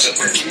got touch her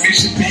with me,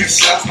 she be a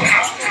slapper.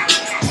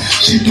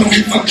 She don't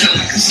be fucking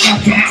like a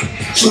slapper.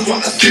 So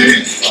what I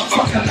did, I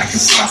fuck her like a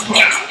slapper.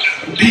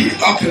 Beat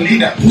it up and leave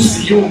that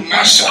pussy, you'll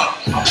mash up.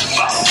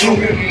 Don't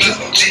really let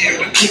no G in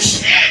the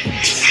cushion.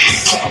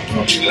 But I'm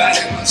probably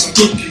lying on some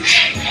cookies.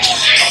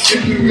 I'm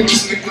feeling with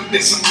this nigga,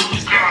 there's some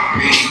cookies.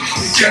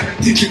 You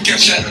guaranteed to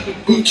cash out of the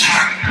bookie.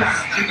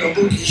 You know,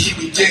 bookie, he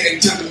be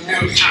getting to the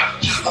million.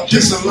 I'm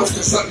pissed off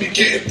cause I be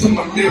getting to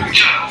my million.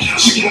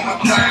 She want my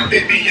time,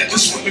 baby, I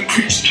just want the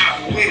creature.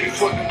 Waiting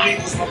for the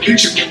niggas, my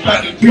picture get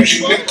by the beauty,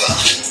 nigga.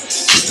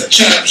 It's the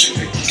trap shit,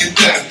 make you get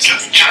down. It's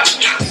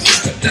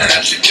the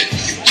damn shit, make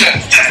you get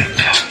down.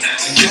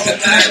 It's the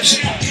damn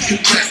shit, make you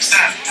get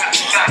down.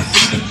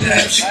 It's the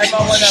damn shit, make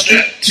you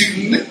strap to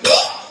nigga.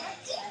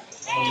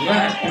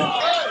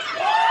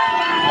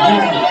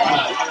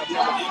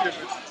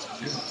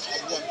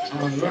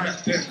 Alright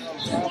then.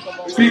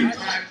 Big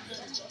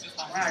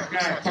my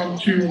guy come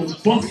to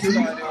Boston.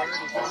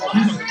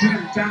 He's put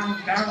it down.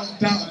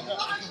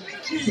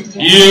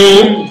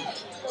 You.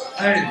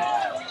 Hey.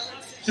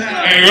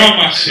 Hey, run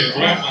my shit.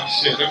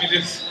 Let me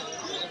just.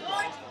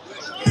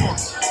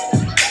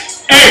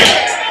 Hey.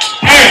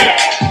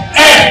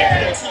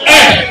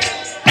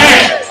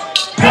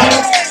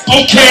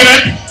 Okay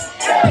then.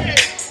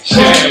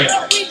 Shit.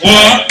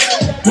 What?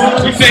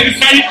 We say this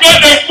how you got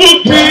that food,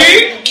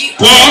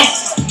 what?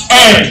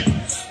 Hey.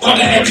 Got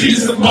the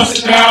MPs to bust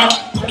it down.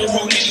 Got the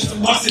rollies to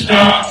bust it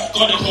down.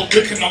 Got the whole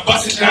brick and I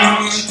bust it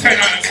down. 10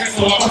 out of 10,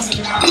 so I bust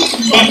it down.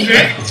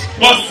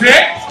 Bust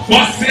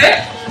it.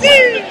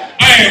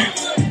 Hey,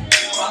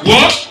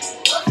 what?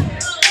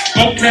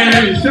 Okay.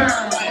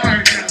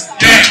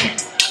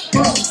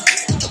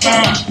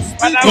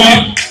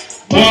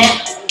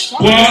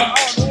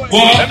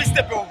 What? Let me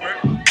step over it.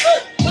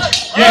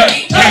 Yeah.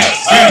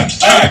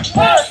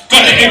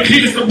 Got the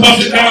MPs to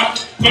bust it down.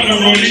 Got the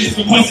rollies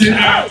to bust it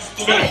down.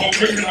 Got the whole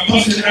brick and I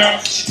bust it down.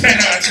 10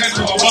 out of 10,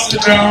 so I bust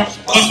it down.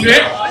 Bust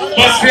it.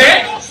 What?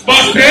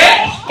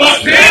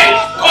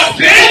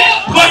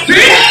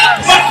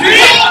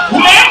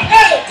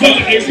 Got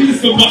the MPs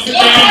to bust it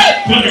down.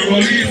 Got the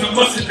rollies to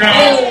bust it down.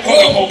 Got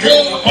the whole brick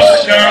and I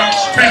bust it down.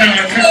 10 out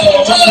of 10, so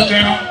I bust it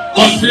down.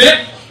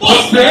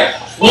 Bust it.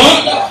 What?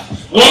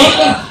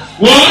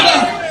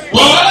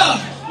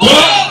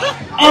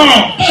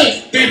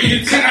 Baby,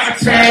 you're 10 out of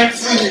 10.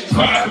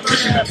 Caught out the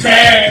brick in the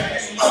bag.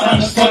 I'm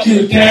gonna fuck you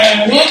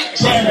again.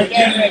 Run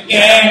again and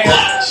again.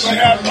 Run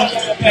out in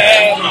the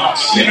bag.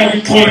 You know we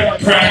put it in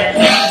prank.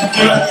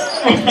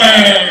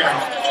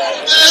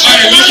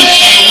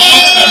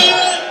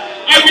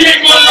 We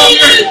ain't got no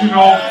left, you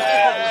know.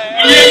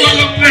 We ain't got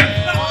no left.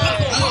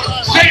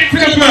 Say it to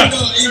the bird.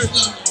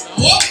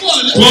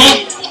 What?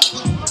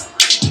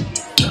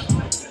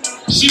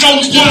 She knows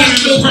what's going on in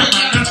the front,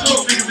 man. That's no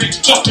niggas ain't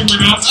fucking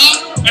with us.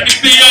 And if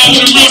they are,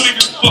 the real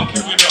niggas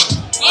fucking with us.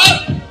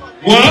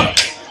 What?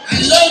 I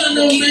love the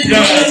little niggas.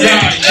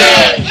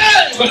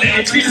 Yeah. But the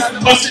MPs to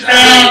bust it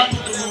down.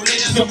 The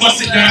religions to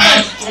bust it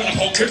down. When the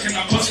whole brick and I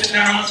bust it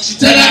down. She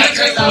tell her I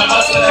can't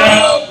bust it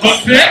down.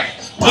 Bust it.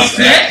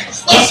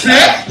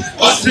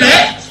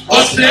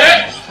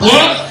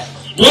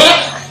 What?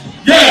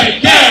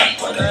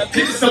 Yeah.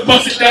 Pieces to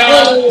bust it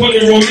down. Put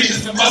the rollie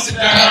just to bust it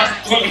down.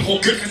 Put the whole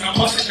brick and I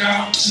bust it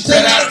down. She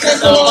 10 out of 10,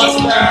 so I bust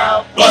it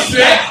down. Bust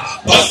it,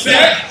 bust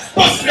it,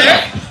 bust it.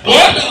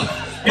 What?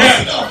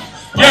 Yeah.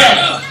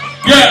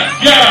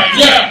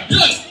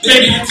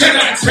 Baby, you 10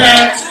 out of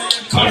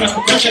 10. Call up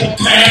a bunch of the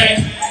pan.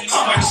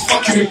 I might just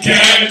fuck you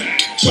again.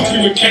 Fuck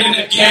you again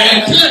and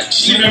again.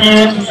 She never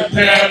heard from the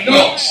band.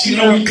 No, she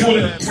know we call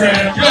it a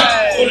brand.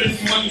 All this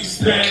money we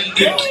spend.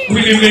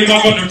 We didn't live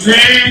up on the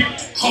ring.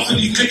 Half of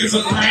these niggas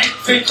are lying.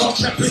 Fake off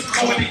trappers,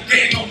 calling they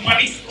getting no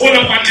money. All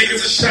of my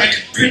niggas are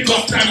shining. Big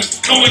off diamonds,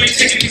 no one ain't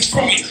taking these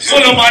from me. All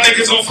of my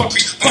niggas on fuck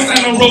me. Bust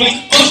down a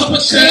rollie, bust up a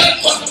chair,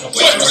 bust up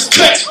a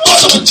respect,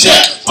 bust up a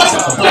chair,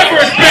 bust up a never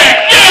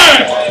respect.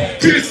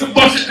 Yeah! Just to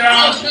bust it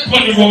down.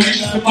 Put the rollie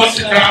just to bust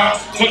it down.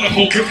 Put the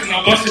whole brick and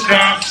I bust it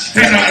down.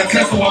 10 out of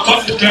 10, so I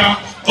bust it down.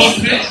 Bust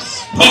it,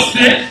 bust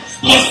it,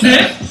 bust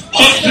it,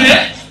 bust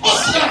it,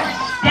 bust it down.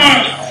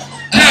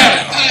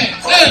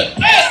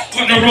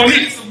 Put the rollie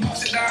just to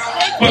bust it down.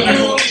 Put the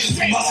rollie just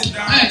to bust it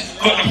down.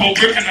 Put the whole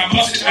brick and I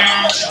bust it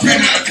down.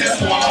 10 out of 10,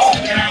 so I bust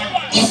it down.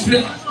 Bust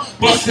it,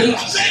 bust it,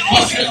 bust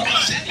it,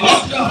 bust it,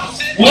 bust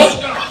it, bust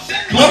it.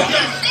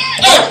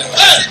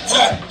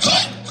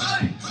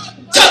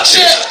 Touch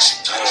it,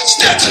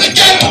 step to the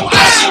game. I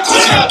see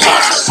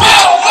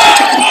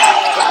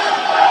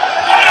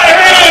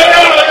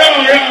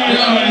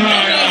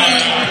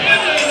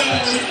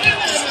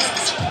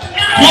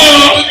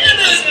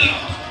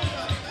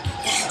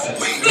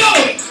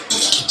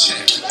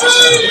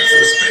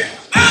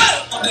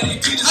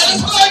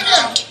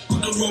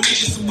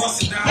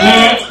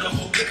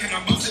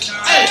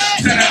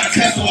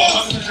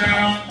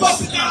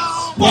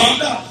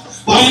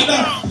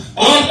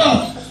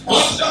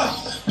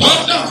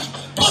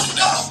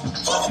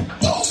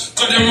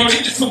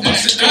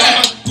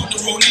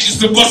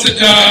to bust it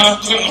down,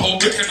 put the whole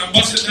brick and I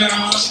bust it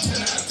down. Bust it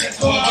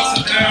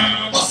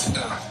down, bust it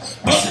down,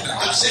 bust it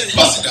down, bust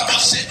it down,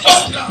 bust it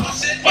down, bust it down,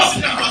 bust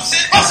it down,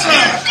 bust it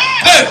down.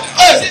 Hey,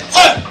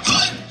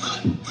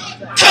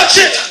 touch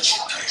it,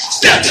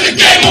 step to the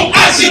game on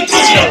icy,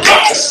 push your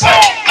cross.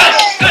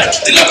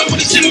 They love it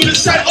when the team on the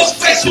side of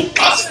face who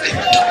bust it.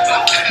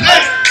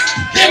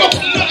 Came up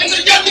with nothing, the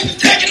young niggas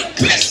taking a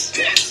piss.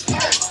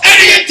 And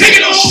he ain't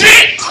taking no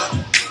shit.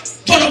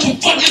 Put up a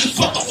fuck in the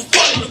fuck up a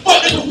fuck in the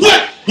fuck in the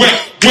wet.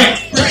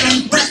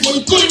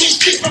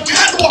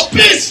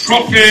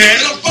 Drop it.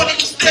 And I'm running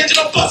the stage and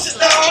I'm busting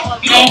down.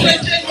 No.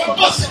 I'm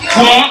busting down.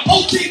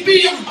 What? OTB,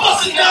 I'm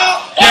busting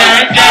down.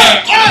 Yeah.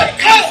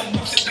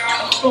 Bust it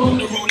down.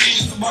 The rollie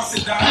is to bust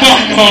it down.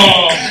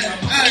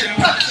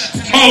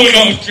 Hold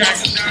on, Jack.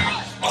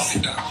 Bust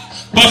it down.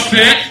 Bust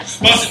it.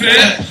 Bust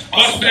it.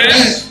 Bust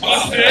it.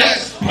 Bust it.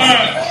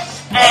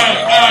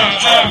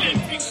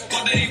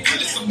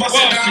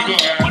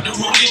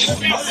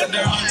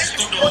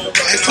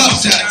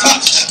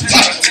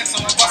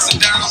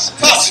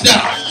 Touch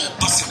that.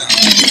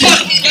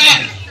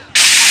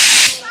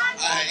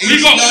 We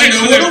got what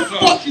the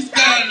fuck is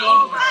going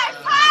on?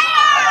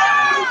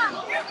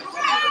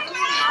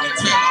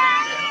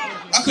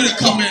 I couldn't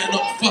come here and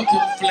not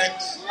fucking flex.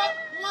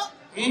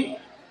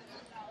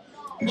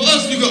 What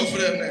else we got for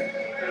them then?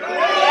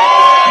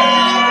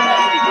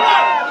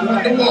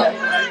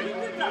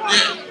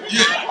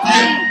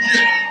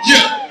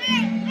 Yeah.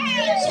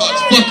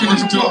 Starts fucking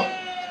his jaw.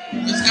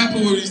 What's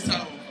happened with these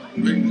towels?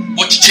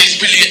 What you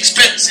change really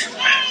expensive.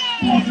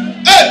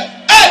 Hey!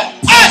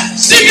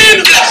 Sing in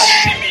the flesh!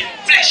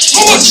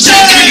 What you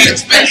change really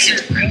expensive.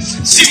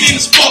 See me in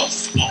the spot.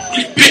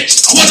 Bitch,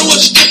 I wonder what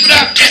you did for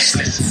that guest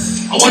list.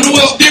 I wonder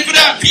what you did for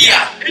that PI.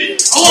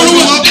 I wonder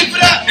what you did for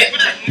that.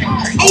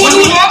 I wonder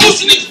what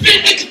else you need to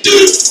fit they can do.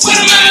 What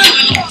a man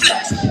and I'm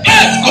flex.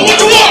 Hey! I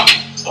wonder what?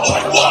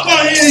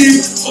 I hear you.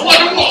 I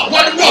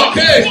wonder what?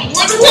 Hey! I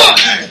wonder what?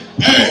 Hey!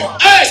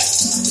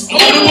 I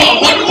wonder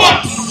what?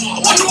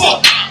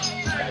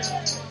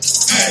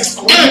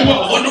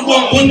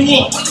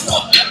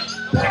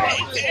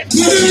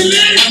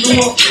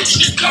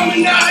 She's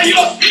coming out of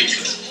your feet.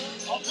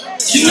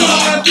 You know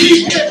how I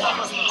keep it.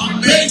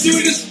 Been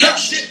doing this rap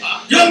shit.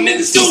 Young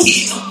niggas do.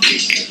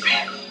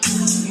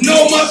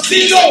 Know my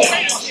CeeLo.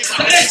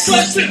 That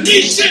X with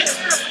me shit.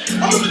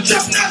 I'm in the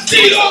trap now,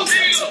 CeeLo.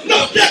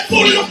 Knock that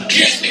falling off the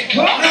kid.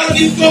 Now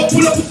these go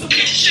pull up with some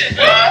big shit.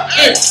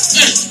 Hey.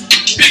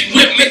 Big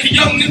whip make a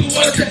young nigga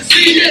wanna take a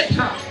seat.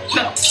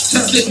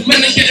 Touch this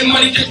man ain't getting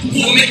money just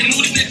for making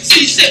all these niggas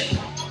see shit.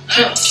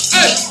 Hey,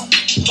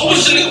 I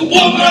wish a nigga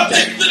walk my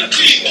paper to the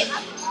beat.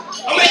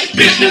 I make a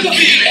bitch nigga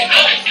feel it.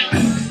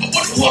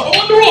 I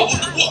wonder what.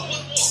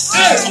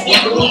 Hey, I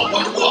wonder what.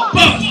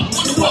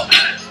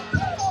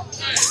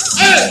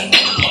 Hey,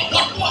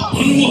 I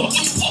wonder what.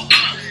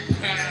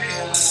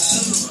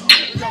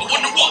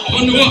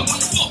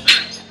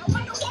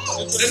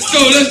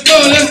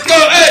 Let's go.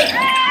 Hey.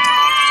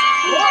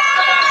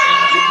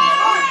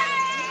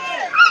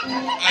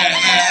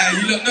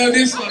 You don't know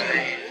this one.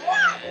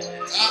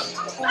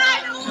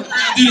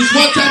 Do this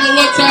one time and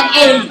one time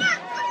only.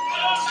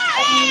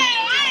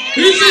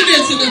 Who's in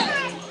there tonight?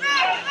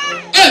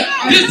 Hey,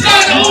 this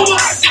time over.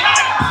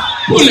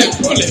 Pull it.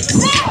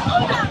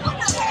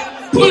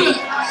 Pull up.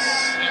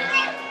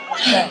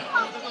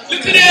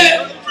 Look at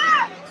that.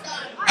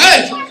 Hey.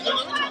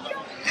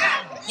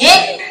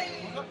 What?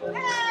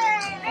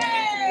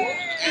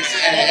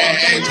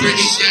 Hey,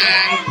 pretty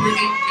guy.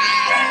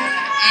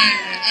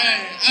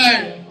 Hey.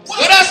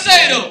 What I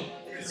say though?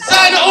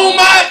 Sign the oh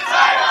my.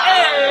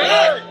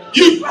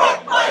 You.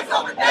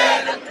 Over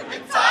there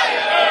looking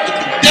tired.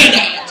 Looking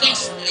dead-eyed,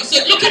 trust me. I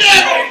said, look at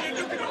that.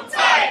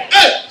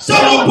 Hey,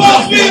 someone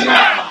pass me.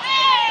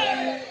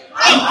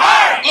 I'm high.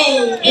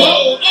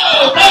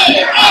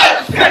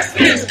 Catch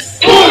this.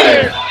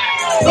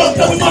 Don't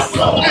tell me my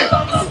soul.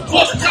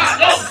 What's the time?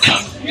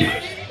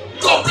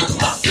 Go look at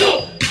my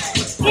soul.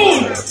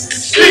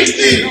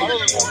 Street.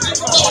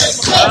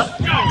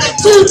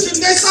 Toots in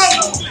this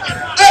house.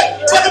 Hey,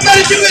 what the man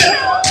you in?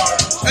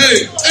 Hey,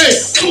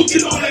 toots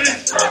on it.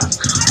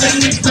 Let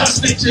them niggas start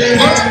snitching.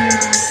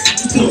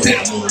 You don't take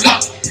them all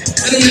up.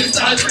 Let them niggas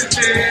start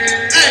snitching.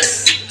 Hey,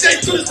 take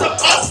to the stuff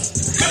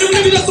us. Let them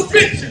niggas just a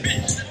bitch.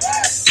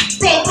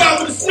 Roll around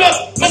with the snuff.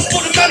 Must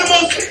put the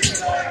animals.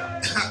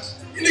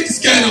 You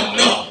niggas scared of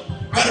no.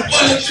 Got a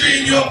bullet tree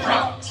in your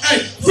prop. Hey,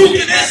 fruit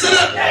can answer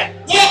that.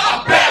 Walk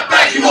a bad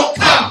back, you won't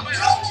come.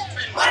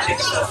 My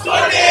niggas are so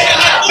dead.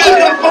 I feel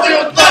them for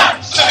your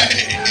thought.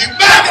 Hey,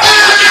 back up.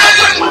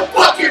 You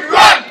fucking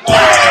run.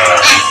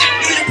 Hey,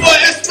 you boy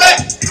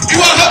expect.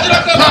 You want to have to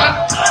like a man.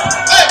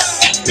 Hey,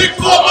 big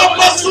four my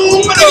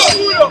muscle.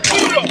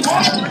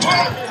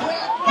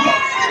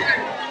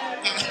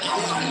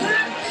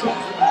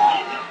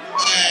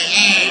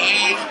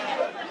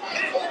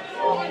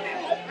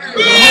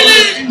 Really?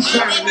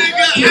 My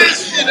nigga ass,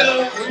 you know.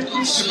 Hey,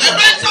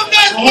 make some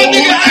nice my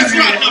nigga ass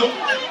right now.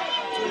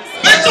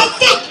 Make some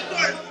fucking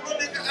noise, my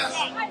nigga ass.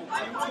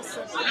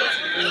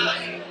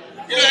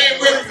 You ain't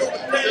ready for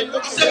it. I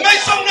said,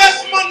 make some noise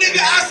for my nigga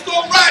ASCO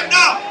right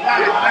now.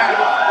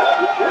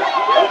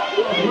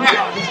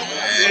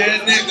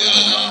 Yeah, nigga.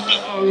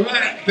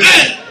 Alright.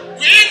 Hey,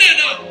 we in there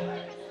now.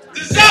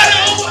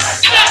 Designer over.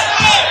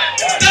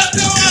 Step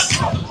to us.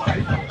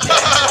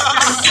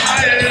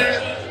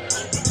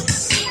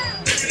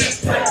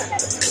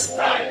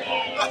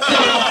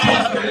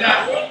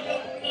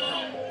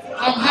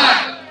 I'm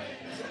high,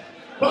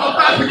 but I'm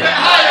about to get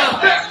higher.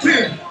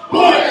 15,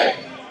 40.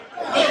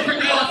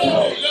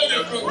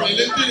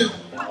 Let's do this.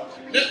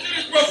 Let's do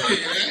this properly,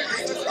 man.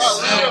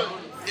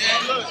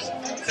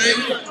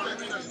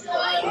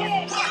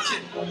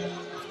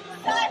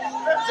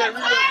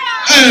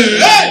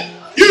 Hey,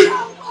 you.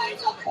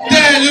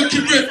 Damn,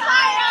 looking rip.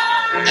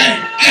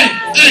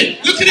 Hey,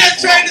 look at that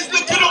train that's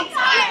looking up.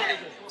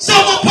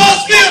 Someone pass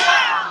me up.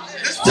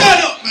 Let's turn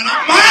up, man.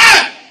 I'm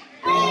high.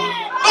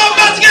 I'm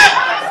about to get.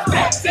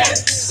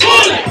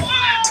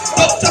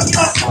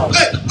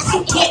 Hey,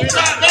 I'm talking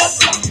right now.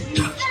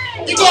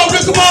 You gonna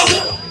rip them off?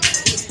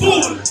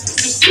 Fool. The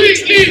street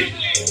lead.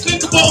 Click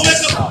the ball,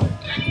 make up.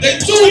 They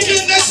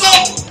tooting that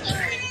song.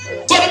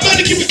 For the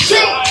money, keep it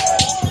chill.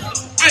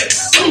 Hey,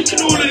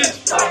 tooting all of this.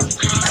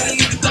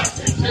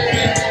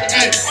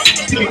 Hey,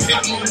 give me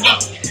that move up.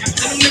 Let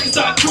them niggas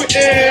start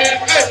quitting.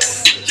 Hey,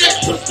 just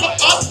put stuff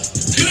up.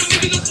 Get them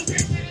niggas up to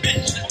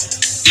bitch.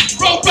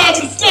 Roll by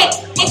with the stuff.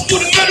 Must put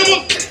the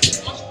minimum.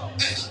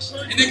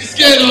 You niggas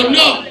scared or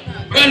no?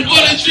 Run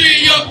voluntary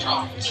in your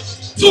car.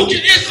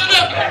 Tooting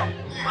incident.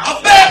 I'm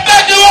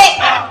back you up.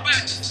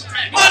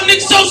 My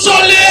niggas so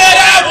solid.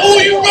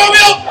 Who you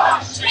Romeo?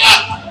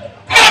 What?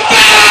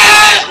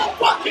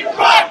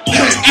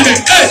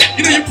 Hey,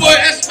 you know your boy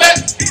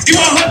expect. You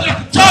 100 like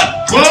a ton.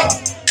 What?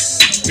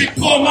 Big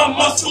pull my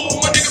muscle.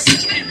 My nigga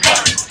bitch me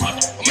rock. I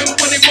remember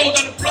when they rolled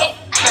down the block.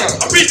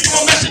 I reached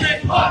for my message.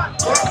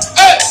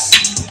 Hey,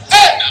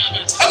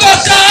 I got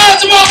a shout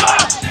out to my.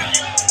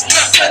 I'm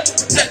not set to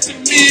protecting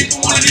me from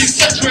one of these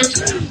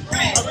situations.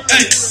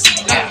 Hey,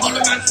 like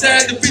Hollow Man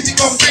said, the busy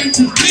gon' bring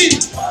to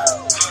me.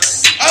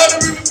 I heard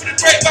a rumor for the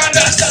grapevine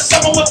that I said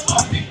someone was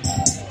happy.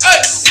 Hey,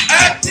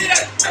 I see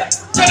that.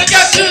 Tell the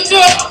guys to the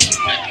door.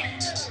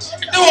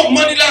 They want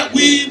money like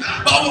weed,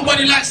 but I want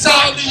money like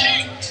Saudi.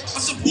 I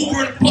said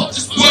war in the pot,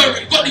 just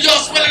worried. Got the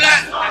yard smelling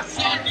like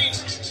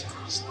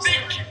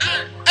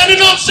and then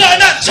I'm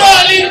shouting at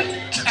Charlie.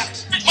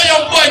 My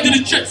young boy did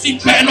a trip, see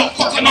better not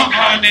coconut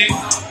honey.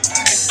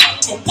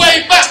 But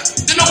way back,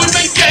 they know we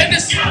been getting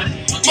this.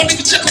 My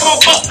nigga check on my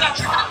butt.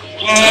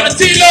 Got a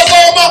T-logo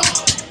on my.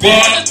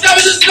 What? The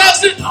damage is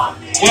laughing.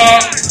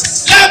 What?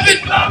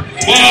 Laughing.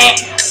 What?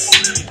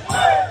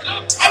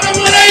 I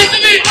remember when they used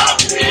to be.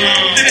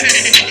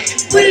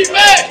 Weed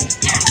man.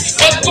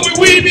 Fuck call me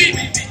weedy.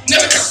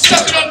 Never catch you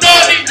sucking on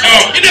naughty. No.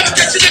 You never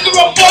catch a nigga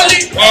on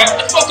Molly. What?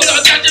 The fuck on a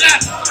gadget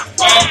like.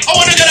 What? I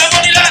wanna get that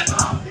money like.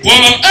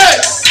 What?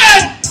 Hey.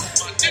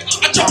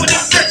 I chop with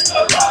that bricks.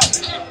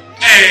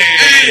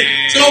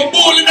 Hey. So I'm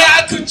balling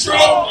out of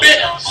control,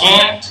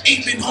 bitch.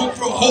 Ain't been home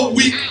for a whole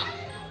week.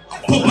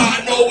 Pop out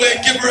of nowhere,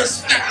 give her a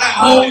snack like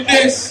hold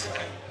this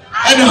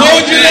and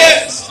hold your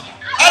lips.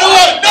 I don't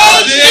want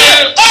no shit.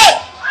 Hey!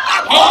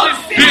 Hold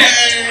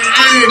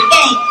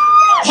this.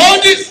 Hold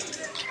this.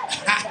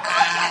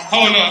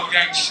 Hold up,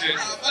 gang shit.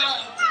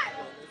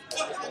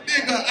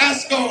 Nigga,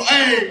 ASCO,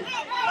 hey.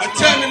 We're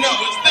turning up.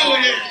 We're still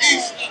here.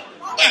 Easter.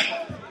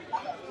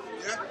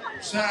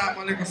 Shout out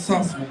my nigga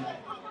Sus, man.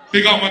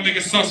 Big up my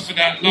nigga Sus for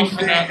that. Love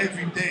for that.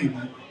 Every day,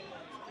 man.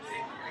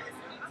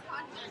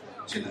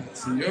 Chill out,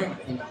 see you.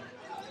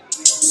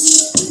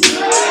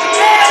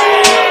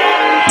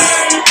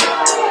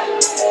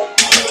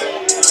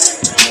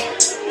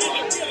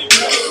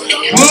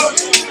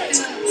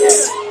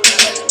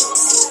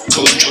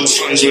 Control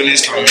funds when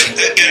it's coming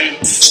again.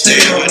 Stay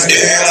over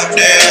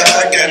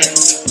there again.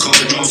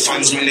 Control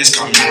funds when it's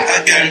coming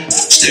again.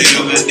 Stay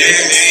over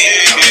there.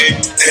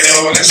 They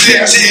don't wanna see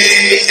us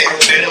here.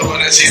 They don't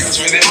wanna see us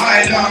when they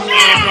hide up. They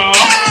don't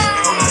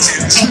wanna see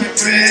us in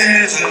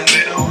prison.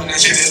 They don't wanna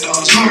see the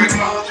dogs going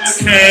on.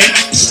 Okay.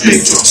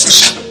 Straight drops and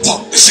shut the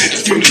pop. They say the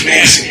food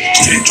amazing.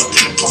 Straight drops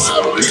in the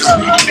profit.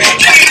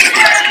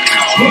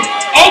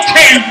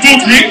 Okay,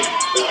 Boogie.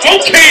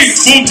 Okay,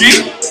 Boogie.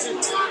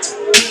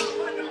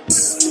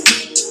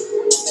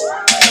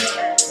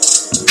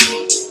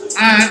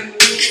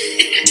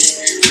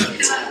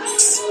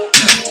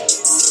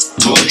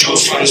 Control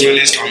funds when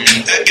it's coming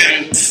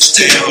again.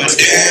 Stay over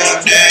there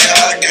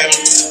again.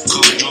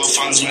 Control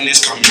funds when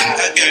it's coming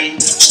again.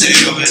 Stay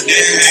over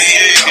there.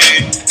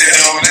 They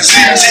don't wanna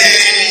see us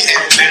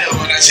here. They don't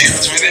wanna see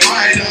us when they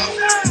wind up.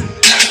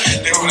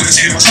 They wanna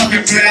see us up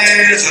in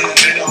prison.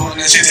 They don't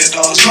wanna see the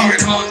dogs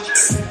going on.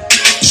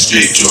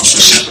 Straight drops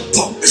and shut the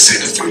pop. They say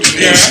the food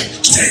amazing.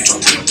 Straight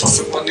drop in the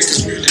profit. My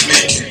niggas really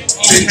make it.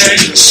 Been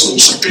taking the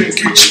sauce, I've been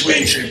Gucci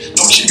waving.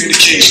 No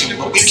communication,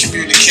 but we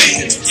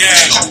communicating.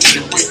 Hopped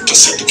in the whip, I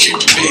said the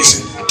cube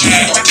amazing.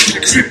 Back to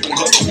the crib and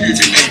got the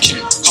movie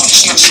making. Got the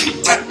snaps in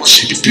the back while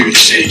she be booty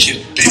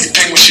shaking. Baby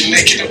bang when she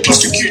naked and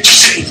plus the Gucci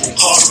saving.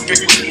 Hard and big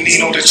with the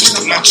Nino, that's just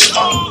to match it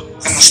up.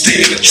 And I stay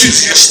in the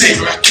trizzy, I stay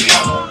racking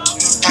up.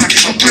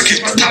 Package on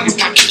package, my time to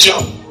package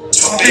up.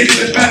 My baby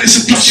the baddest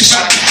and plus she's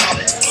racking up.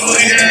 Oh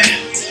yeah,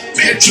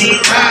 made to the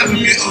ride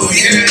with me, oh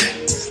yeah.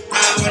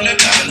 Ride on the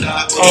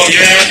dollar, oh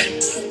yeah.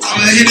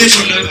 I'ma hit it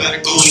from the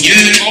back, oh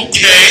yeah,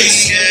 okay,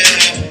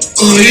 yeah,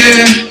 oh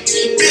yeah.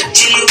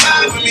 Bitch, you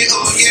ride with me,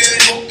 oh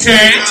yeah,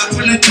 okay. Ride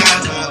from the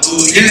dollar,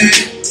 oh yeah.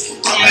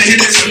 I'ma hit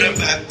it from the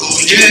back,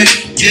 oh yeah,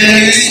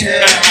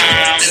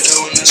 yeah. They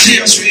don't wanna see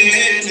us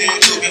winning,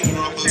 so we grew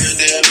up over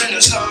there in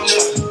the slum.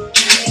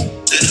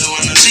 They don't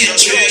wanna see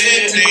us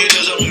winning,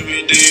 cause I'm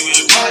every day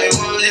with my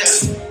one, yeah.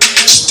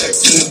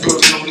 Stepped in the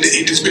building, I'm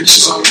litty, this bitch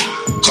is on.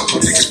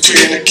 Couple niggas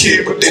praying a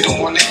kid, but they don't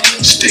want it.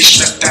 Stay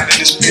strapped down in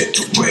this bit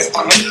to put it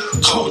on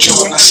them. Cold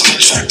Joe and that's on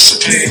the tracks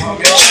to play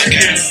homie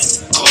again.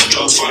 Cold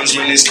Joe funds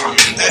when it's coming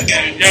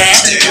again.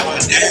 Stay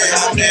over there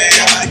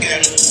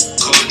again.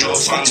 Cold Joe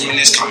funds when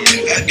it's coming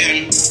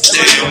again.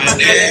 Stay over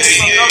there.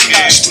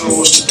 Still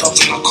watch the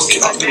dubs and I cook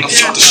it up, then I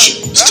flood the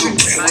shit. Still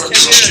putting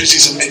workers on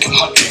streets and make them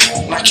hug it.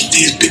 Nike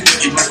D's big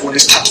bitty Mac when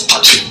it's time to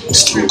touch it.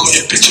 Still got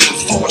your bitch on the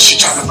phone, she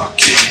tryna rock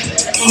it.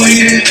 Oh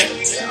yeah,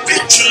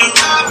 bitch on the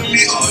ride with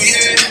me, oh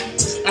yeah.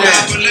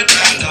 Ride with the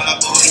dollar,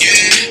 oh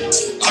yeah.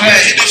 I'ma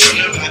hit it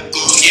from the back,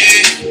 oh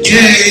yeah,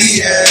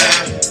 yeah.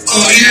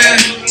 Oh yeah,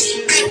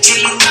 bitch on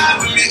the ride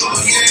with me,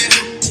 oh yeah.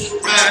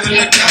 Ride with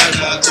the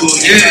dollar, oh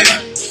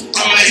yeah.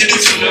 I'ma hit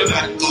it from the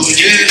back, oh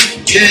yeah,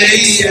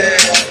 yeah.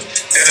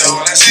 They don't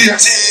wanna see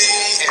us,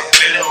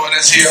 they don't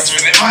wanna see us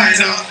when they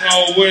wind up.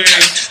 No way.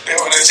 They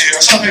wanna see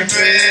us up in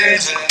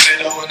prison. They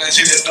don't wanna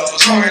see the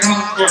dogs going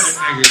on.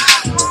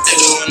 They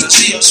don't wanna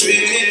see us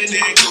winning,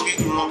 cause we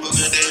grew up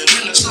over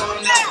there in the slum.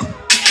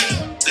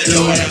 They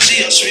don't wanna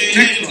see us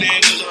winning,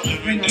 cause I'm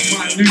every day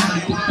with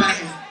my one.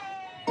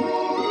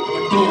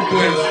 Dope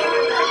boys.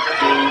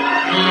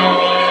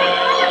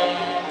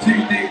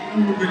 2-day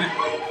groove with it.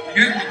 You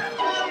get me?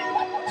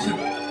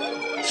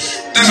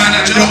 The man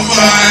at the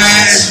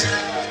boys.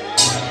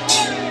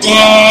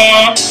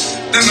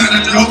 The man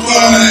at the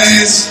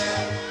boys.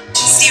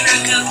 See,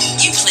 Rocco,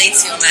 you play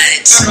too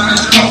much. The man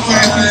at the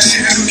boys. She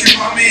had to keep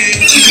on me.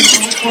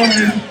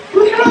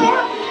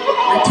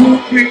 The two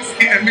quicks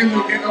get a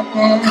middle, get up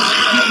on at the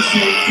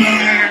same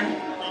time.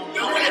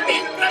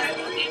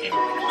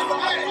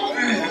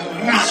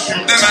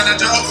 The man at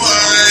the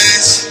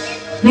boys.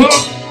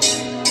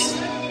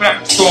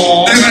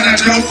 The man at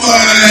the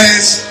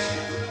boys.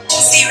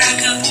 See,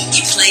 Rocco,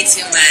 you play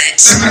too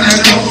much. The man at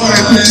the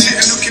boys. She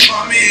had to keep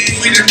on me.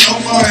 We the no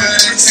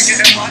boys. To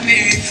get them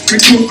money. We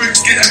two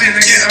bricks, get them in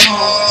and get them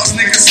off.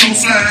 Niggas so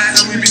fly,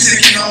 and we be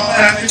taking off.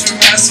 Happy to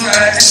my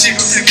side, and she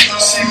gon' take it off.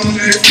 She gon'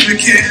 live for the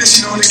kid,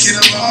 she know the kid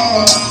a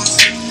boss.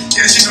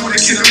 Yeah, she know the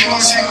kid a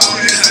boss. She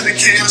always had the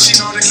kid, she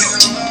know the kid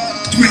a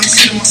boss. 20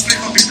 feet in my split,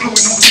 I'll be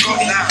blowing on the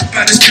Scotty.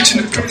 Baddest bitch in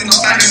the building, I'm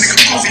buying a nigga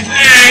coffee.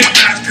 My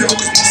bad pill,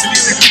 cause most of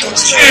these niggas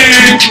dodgy.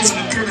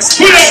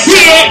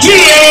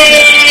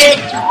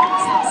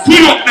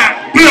 Pull up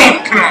that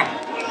blood club.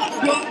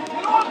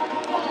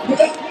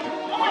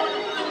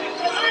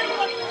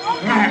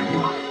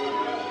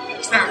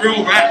 It's that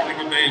real rap,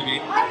 nigga,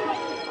 baby.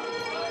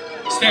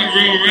 It's that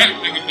real rap,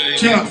 nigga, baby.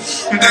 The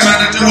man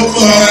at the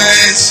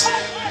boys.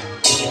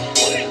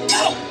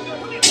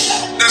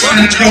 The man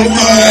at the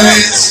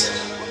boys.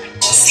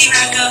 See,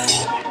 Rocco.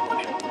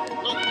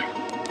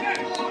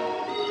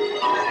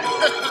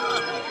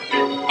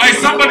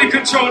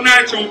 control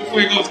Nitro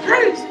before he goes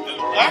crazy.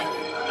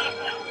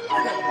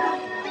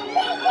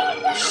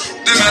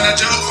 The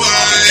manager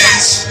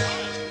boys.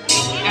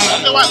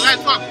 That's the right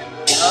song.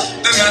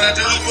 The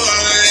manager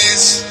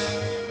boys.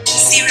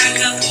 See,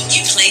 Rocco,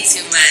 you play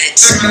too much.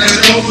 The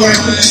manager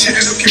boys. Shit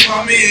looking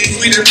for me.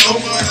 We the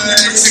low boys.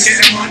 Niggas are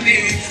getting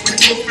money. We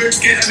both bricks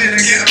get a bit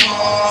and get a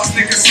boss.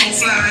 Niggas so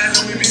fly.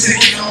 We be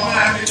taking all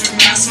my bitch with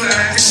my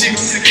swag. She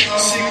gon' take it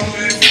all. She gon'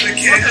 do it for the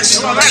kid. She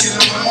know the kid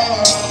of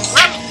all.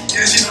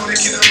 Yeah, she know the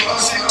kid of all.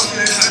 She gon'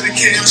 do it for the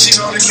kid. She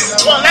know the kid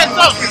of all. Let's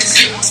go.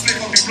 Split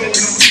on me blowing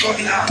on the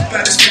Scotty.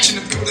 Baddest bitch in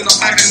the building. I'm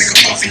bagging nigga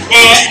coffee. Keep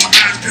my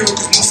eyes peeled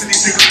cause most of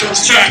these niggas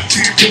dodgy.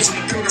 2 bills on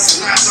the bill, that's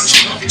a lie. Son,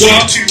 she love me.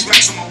 2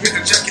 racks on my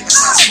winter jacket. That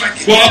sounds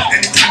swaggy.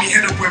 Anytime you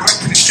head up, we're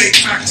rapping in straight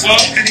facts.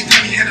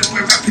 Anytime you head up,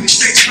 we're rapping in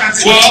straight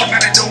facts.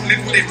 Man, I don't live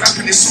what they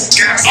rapping, it's so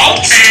gas.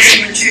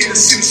 Okay. The kid, as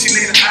soon as she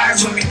laid her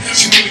eyes on me,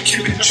 she know the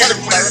kid with the trigger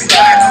when every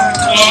line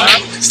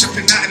on me.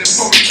 Stepping out in the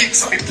foreign kicks,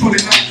 I'll be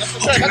pulling up.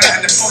 Hopping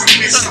out in the foreign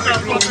mix, I'll be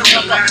blowing on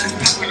the line and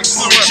packing the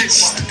foreign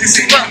chicks. This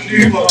ain't nothing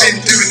new, I've been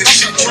doing this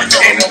shit.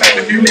 Ain't about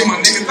the muley, my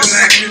nigga, then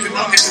I ain't moving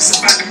up. If it's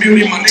about the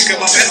muley, my nigga,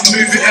 I better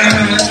move it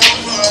out.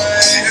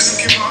 They're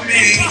looking for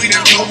me, we the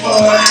low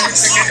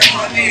boys, they're getting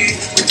money.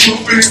 We two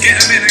bricks, get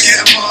them in and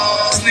get them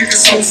all.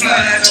 Niggas so fly,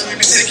 that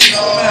we be taking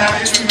all.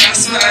 Bitch with my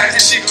swag,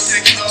 and she gon'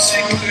 take it all. She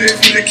gon' do it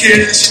for the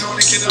kid, she know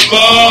the kid of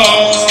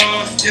all.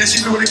 Yeah, she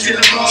know the kid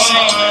of all.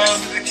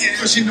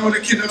 Cause she know the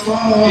kid of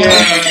all.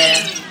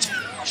 Yeah.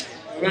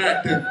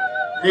 Right then.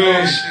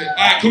 Real shit.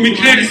 Alright, can we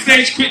clear the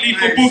stage quickly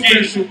for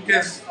Boogie? Special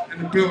guest in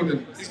the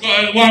building. He's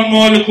got one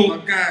more little... My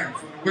guy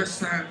from the west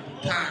side of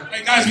the town.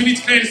 Hey guys, we need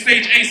to clear the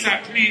stage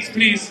ASAP, please,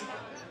 please.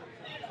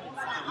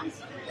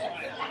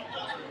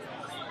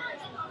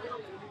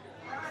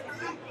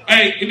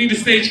 Hey, we need the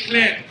stage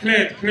cleared,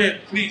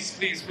 please,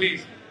 please,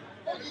 please.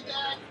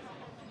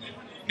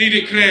 Need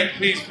it cleared,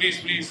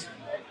 please.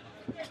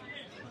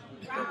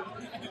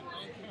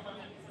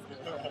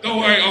 Don't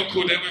worry,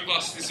 Uncle, they're with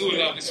us. It's all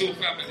love, it's all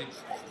family.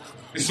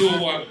 It's all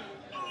one.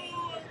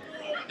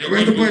 Yeah,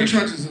 Where's the boy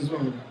Chargers as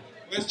well?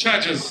 Where's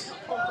Chargers?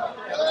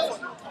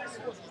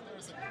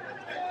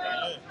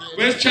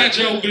 Where's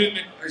Charger old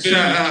booming?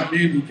 Shout out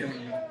Beauty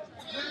Gang.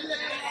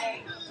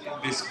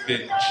 This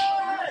bitch.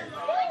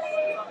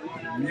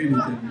 Beauty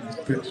Gang is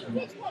this bitch,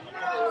 man.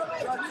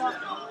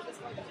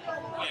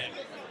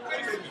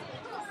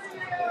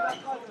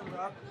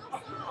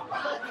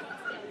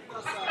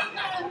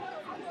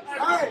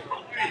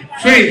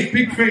 Faith,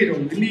 big Fredo,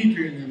 we need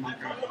you in there, my guy.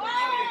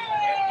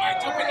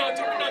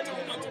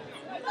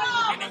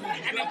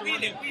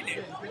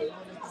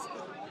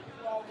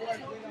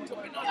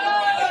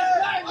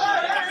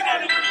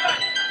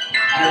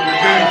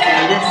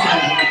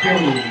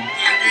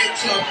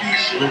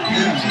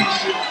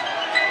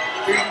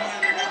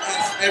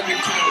 Every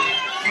time.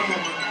 Come on,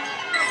 man.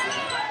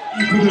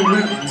 You put it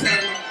around.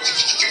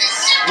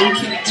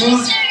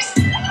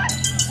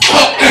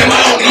 Fuck them, I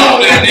don't know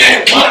that they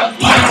want.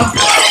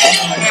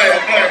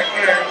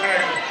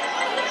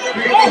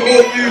 We got the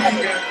whole music,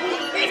 guys.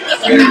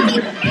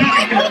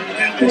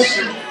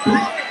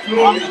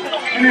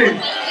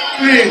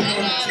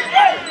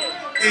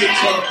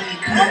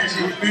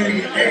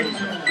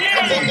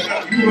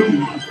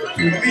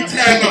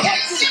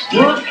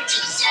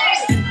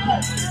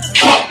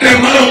 Fuck them,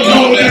 I don't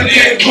know that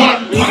they want.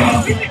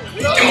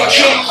 In my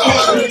trunk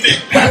car, big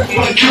pack on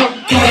my trunk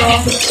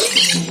car.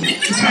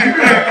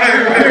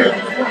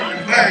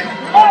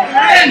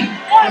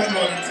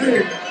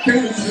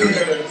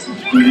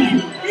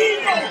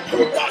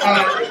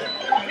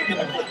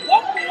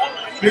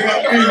 Big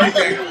up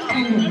everything.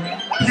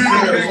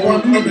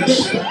 One other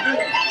shit.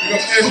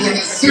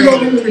 Big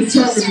up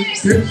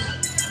everything.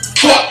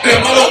 Fuck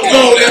them, I don't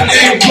know that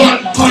they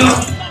want.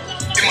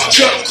 In my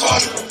trunk car,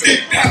 big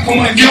pack on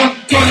my young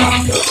gunner.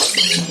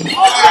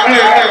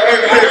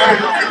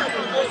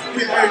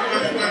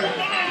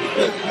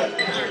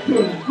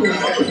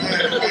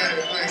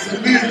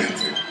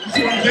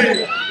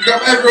 We got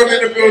everyone in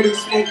the building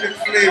smoking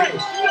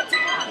flavors.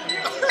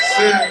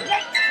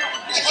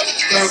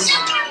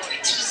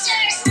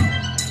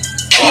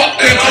 Fuck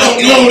them, I don't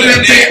know that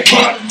they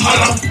want.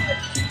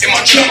 In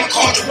my German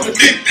car, with a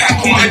big pack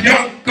on my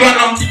young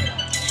gunner.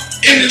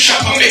 In the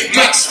trap, I make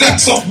max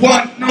stacks of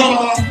one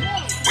number.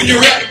 When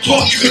you're at the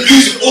park, you can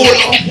lose it all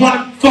on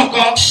one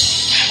fucker.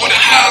 On the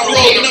high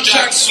road, and I'm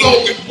trying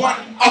slow with one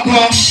upper.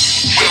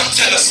 When I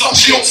tell her something,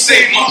 she don't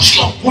say much,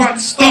 not one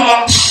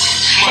star.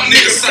 My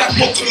niggas that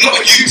walk a lot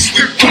of youths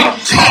with one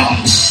car.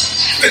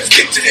 Let's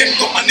get to him,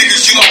 got my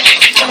niggas, you know, on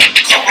the front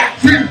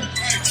cover.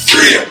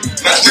 Freedom,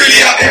 man,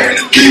 really out there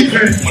in the deep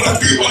end. When I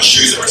boot my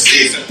shoes are a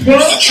season. The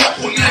trap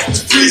all night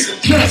was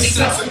freezing. The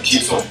assassin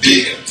keeps on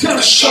beating.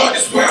 The shard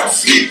is where I'm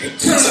sleeping.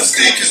 The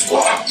steak is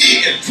what I'm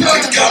eating.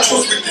 The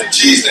gauchos with the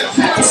cheese then.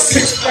 The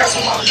 6 packs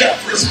on my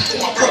left wrist.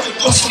 My brother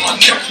dots on my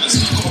necklace.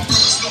 My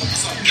brother's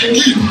numbers I'm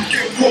getting.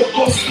 Get raw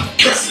boss and I'm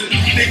pressing.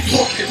 They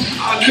talking,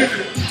 I live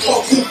it.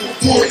 Got cook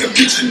before in the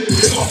kitchen.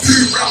 It's my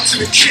food round to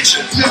the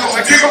kitchen.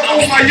 I give up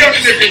all my young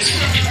niggas.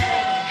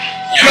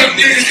 Young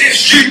niggas get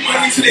street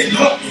money till they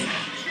love me.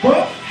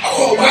 I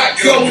got a white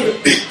girl with a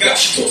big back,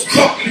 she talks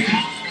cockney.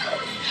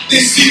 They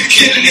see the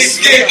kid and they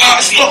scared,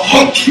 it's not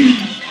hunky.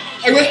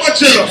 Hey, where's my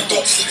jello?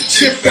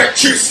 Chip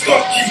factory,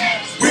 stucky.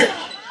 Whip,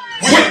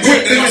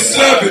 then I'm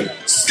serving.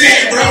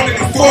 Skating around in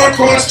the foreign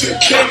cars to a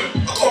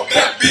German. I got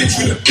that bitch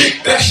with a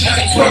big back, she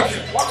ain't twerking.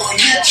 I got a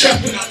new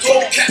chap and I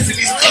told cats in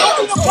these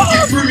cars. He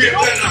threw me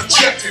and then I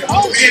checked him.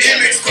 Me and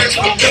him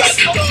expressed my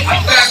blessing. I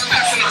fast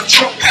packs and I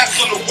drop packs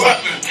on the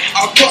workman.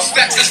 I got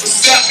stacks that's for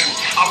certain.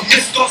 I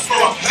missed off so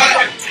I'm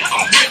hurting.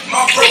 I'm with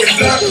my bro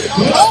and learning.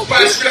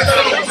 By stress I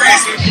don't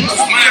reason.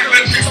 Cause my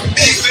men be from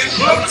beefing.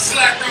 On the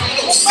slack round, I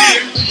don't see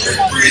him.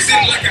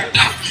 Breathing like an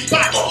athlete.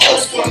 The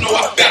whole squad know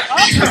I back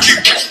these. I keep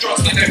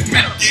restaurants like that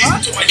Mac these.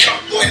 To my young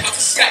boy, how to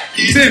stack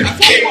these. I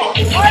came up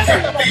with my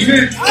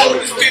these. All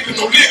of this paper,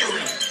 no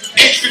littering.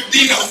 Age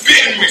 15, I'm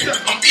fitting with.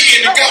 I'm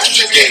eating the couch,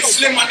 just getting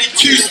slim. I need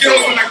 2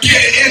 skills when I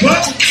get it in.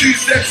 2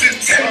 steps in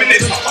 10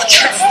 minutes. My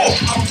tracks off,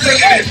 I'm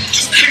brilliant it.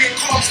 Just clean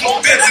cars,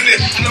 no beds in it.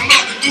 And I'm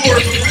out the door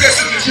if I'm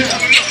blessing it.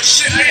 I'm another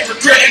shit, I ain't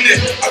regretting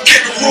it. I get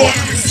it raw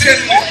and I'm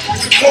selling it.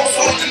 If it comes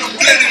off, then I'm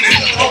blending it.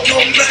 I don't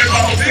know nothing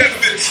about the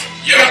benefits.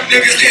 Young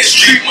niggas get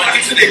street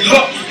money till they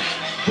love me.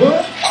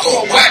 I got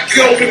a white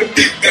girl with a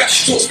big back,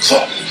 she talks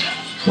cockney.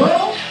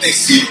 They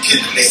see the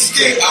kid and they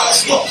scared,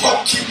 it's not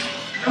hunky.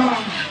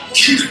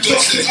 Keep the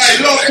dust in the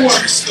chip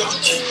factory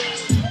stucky.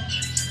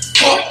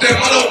 Fuck them,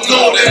 I don't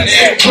know them, they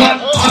ain't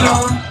run.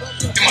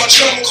 In my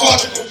drum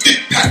card, with a big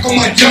pack on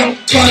my young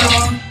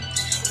gun.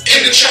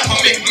 In the trap, I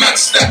make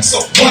max stacks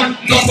of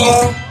 1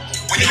 number.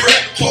 When you're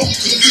at the pop, you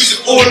can lose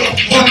it all on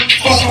 1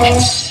 fucker.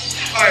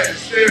 Alright,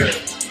 serious.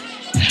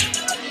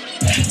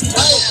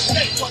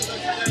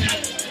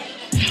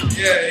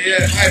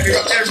 Yeah, I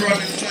got everyone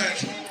inside.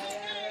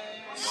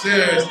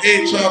 Serious,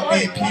 HRB,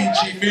 PG,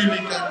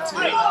 Mooney Gang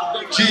team,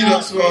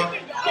 G-Dots one,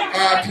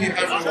 RIP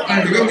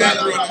everyone. We got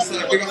everyone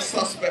inside, we got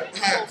Suspect,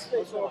 Hags,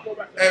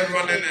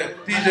 everyone in there.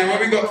 DJ, what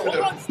we got for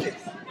them?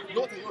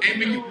 Ain't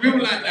make it real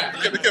like that.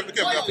 Real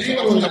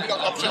like that.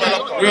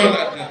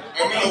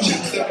 I'm gonna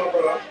check step up,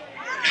 brother.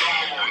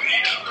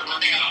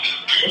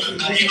 What's the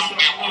thing?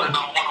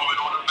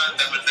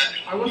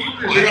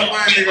 They got my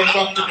nigga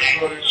bumping it,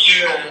 brother.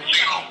 Yeah.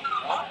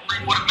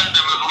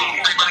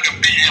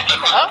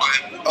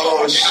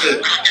 Oh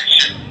shit.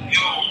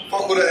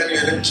 Fuck with that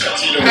anyway, let me chat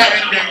to you.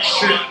 Patent gang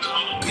shit.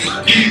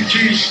 PG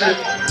shit.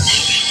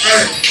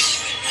 Right.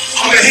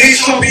 I'm a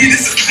HRB,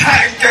 this is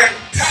patent gang.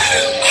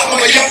 I'm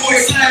a young boy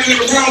slamming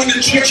around in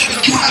the church with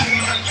a patent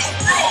man.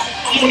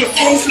 I'm on the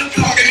phone to the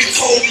plug and he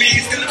told me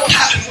he's gonna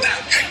patent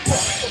that.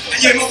 And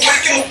yeah, my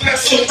white girl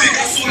best so big,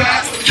 I swear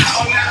I had to pat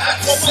on that, I had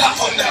to slap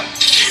on that.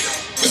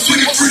 We're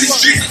swinging through these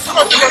streets, I'm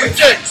a fucking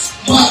text.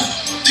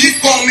 These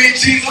ball-made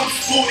jeans, I'm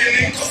sporting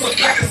in cause I'm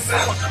back and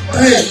sound.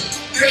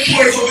 Them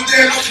boys over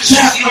there, I'm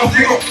chatting up,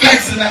 they got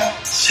bags of that.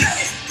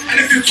 And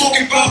if you're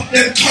talking about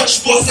them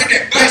touch spots, I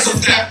get bags of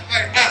that.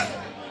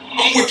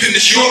 I'm whipping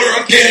this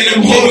Yoda, I'm getting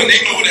them home and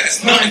they know that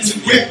it's nothing to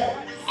whip.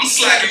 I'm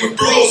sliding with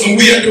bros and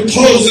we had the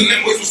pros and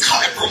them boys was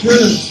cutting from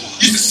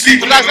used to sleep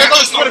with that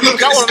mattress, now look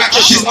at this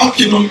mattress, she's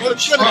upping on me.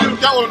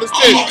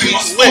 I'm up in my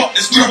spot,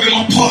 it's grabbing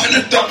my pot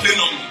and a dumpling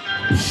on me.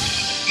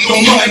 No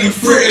nothing to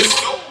frizz.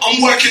 I'm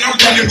working, I'm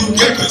running with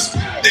whippers.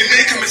 They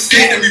make a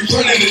mistake and we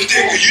running the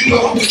digger. You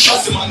know I put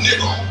trust in my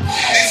nigga.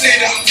 They say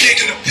that I'm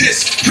taking a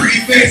piss. Pretty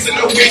face and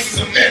no waist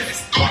is a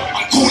mess.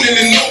 I'm cooling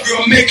and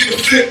over, I'm making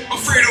a flip. I'm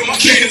afraid all my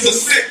trainers are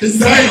sick.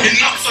 Design and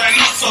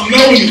nuts, I'm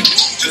lonely.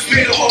 Just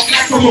made a hot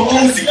black from a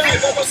Uzi.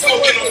 I'm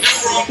smoking on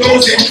camera, I'm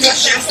dozing. I'm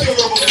flashy, I still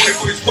rub a boy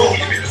for his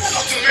rolling.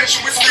 Not to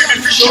mention we're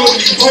screaming for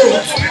shorty.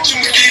 Not to mention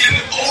we're dealing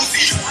with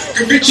Ozies.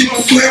 Conviction, I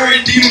swear I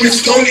ain't dealing with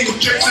Stony.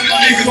 I'm dressing the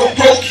niggas on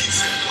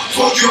brokies.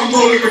 Told you I'm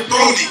rolling with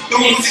Brody.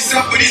 No one sees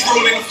up, but he's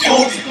rolling with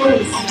Cody.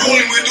 I'm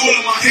rolling with all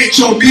of my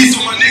HOBs,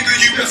 so my nigga,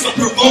 you best not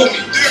provoke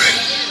me.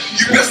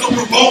 You best not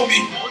provoke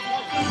me.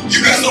 You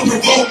best not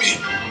provoke me.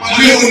 My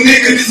little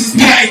nigga, this is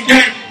patent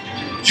gang.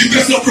 You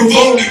best not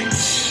provoke me.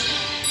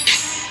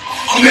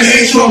 I'm an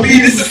HOB,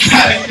 this is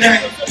patent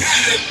gang.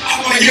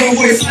 I'm a young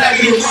boy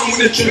sliding around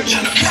with a drip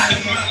trying to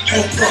patent man.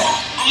 Yo, bro.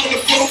 I'm on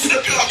the phone to the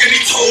plug and he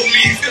told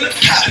me he's gonna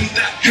patent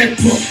that head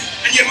bro.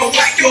 And yeah, my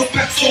white girl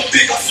back so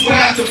big, I swear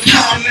I had to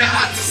pound that,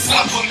 I had to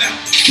slap on that.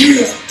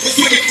 Yeah, we're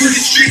swinging through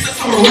these streets,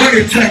 that's how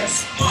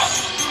orangutans.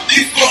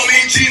 These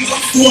ball-made jeans,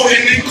 I'm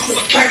sporting in cause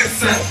I'm back and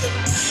sound.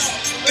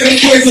 Them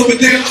boys over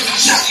there, I'm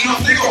chatting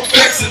up, they got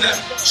bags of that.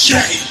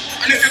 Shaggy.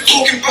 And if you're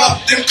talking about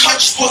them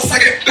clutch spots, I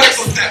get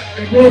bags of that.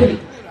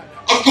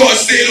 I've gotta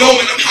stay low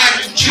and I'm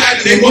hiding from China,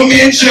 they want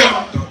me in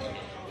jail.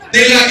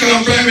 They like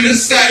how I'm rhyming and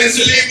silence,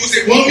 the labels,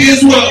 they want me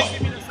as well.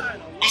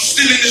 I'm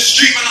still in the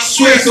street, man, I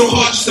swear so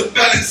hard just to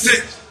balance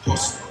it.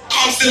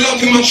 I'm still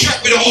up in my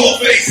trap with a whole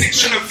basic,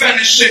 trying to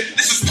vanish it.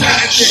 This is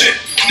patent shit.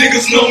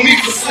 Niggas know me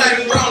for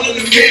sliding around on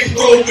the main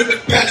road with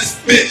the baddest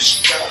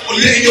bitch. Or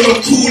letting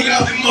y'all cool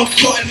out in my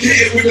cotton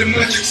head with the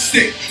magic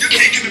stick. You're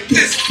taking a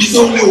piss, he's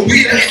on little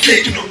weed, I ain't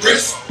taking a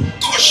risk.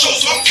 Got a show,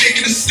 so I'm taking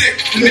taking a sip.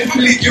 And if I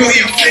leave you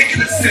here, I'm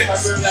taking a sip.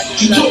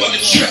 You talk about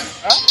the trap.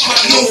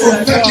 I know for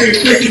a fact you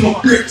ain't breaking no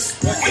bricks.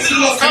 When's the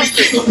last time you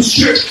picked up a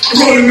strip? I'm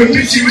rolling with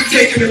bitch, you were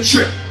taking a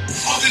trip.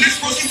 After this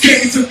bro, she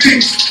came into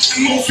things.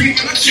 And more things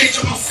than I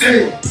changed up my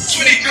sale.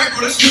 20 grand,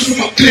 bro, that's just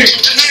with my blink.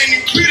 And I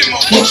ain't including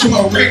my watch and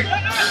my ring.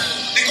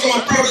 They got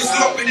my brothers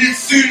up, and then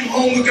soon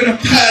home we're gonna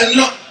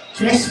pattern up.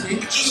 Trust me,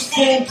 just a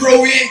phone,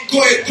 bro, we ain't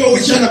got it, though,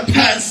 we're trying to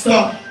pattern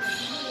stuff.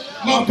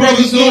 My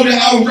brothers know that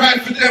I'll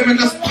ride for them, and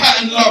that's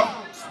pattern love.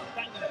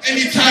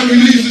 Anytime we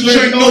lose the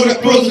joint, know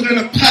that bros are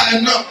gonna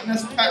pattern up, and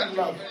that's pattern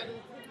love.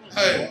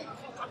 Hey,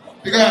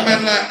 they got a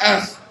man like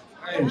us.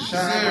 Hey,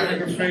 shout out to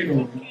nigga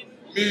Fredo.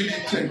 Really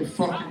take a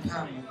fucking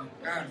time.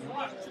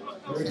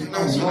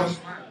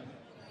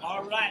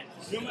 Alright,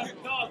 you're my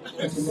dog.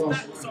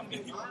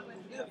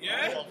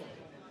 Yeah?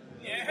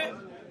 Yeah?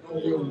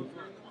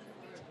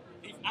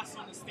 If us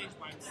on the stage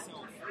by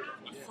himself,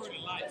 I throw the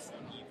lights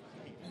on you.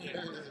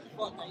 Yeah.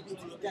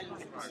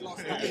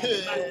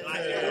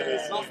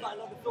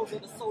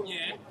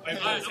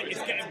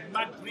 It's getting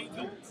mad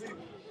breathing.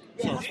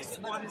 So this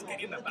one is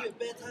getting the back.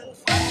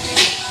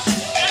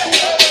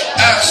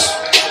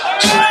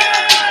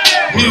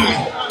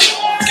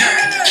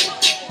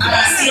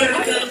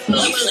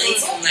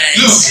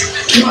 Look,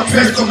 my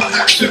friends got my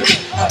action.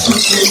 I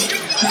touch you.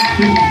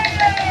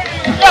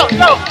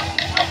 No.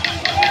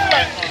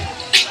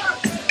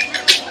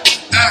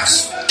 Ass.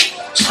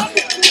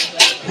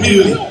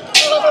 Really?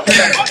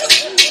 Yeah.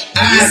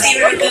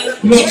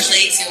 You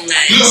play too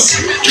nice.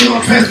 Look, my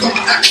friends got my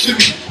action.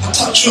 I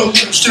touch you,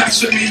 them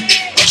straps with me.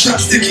 I'm trap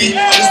sticky. I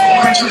lose my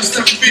mind trying to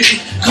stack a 50.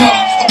 Car,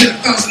 I've been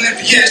 1,000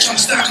 every year trying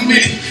to stack a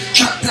million.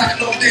 Trap back,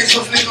 no days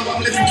off, nigga.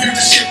 I'm living through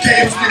the shit,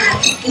 pay off, nigga.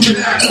 Moving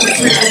down,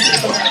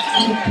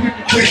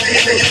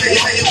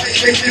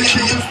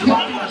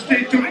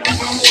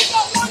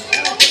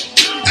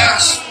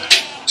 ass.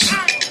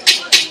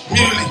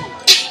 Muley.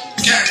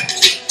 Gang.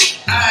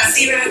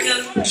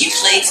 You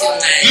play too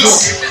nice.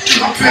 Look,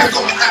 my friends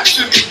got my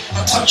action. I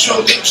touch you,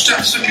 them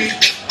straps with me.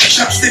 I'm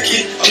trap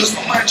sticky. I lose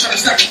my mind trying to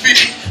stack a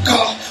 50.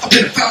 Car, I've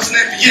been 1,000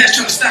 every year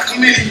trying to stack a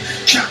million.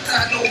 Trap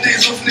out, no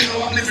days off, nigga.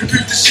 I'm living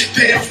proof this shit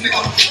pay off,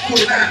 nigga.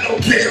 Pulling out, no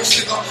playoffs,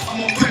 nigga.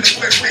 I'm on point the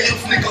way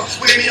off, nigga.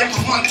 Way me up,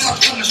 I'm on top,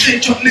 trying to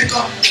straight jump,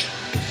 nigga.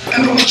 I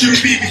know my jury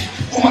BB,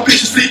 all my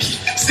bitches freaky.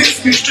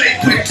 6 meals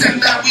straight, put it 10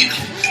 down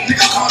weekly.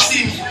 Niggas can't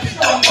see me,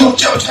 don't go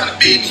jail trying to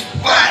beat me.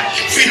 Why?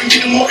 Freedom be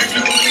the motive,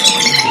 little nigga.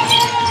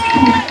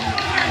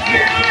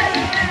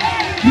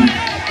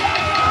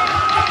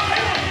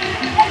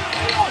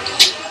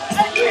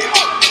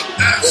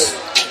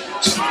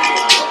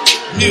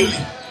 Muley,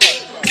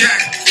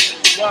 gang.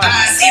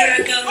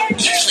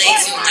 You play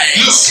too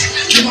nice.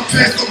 Look, my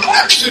pants got my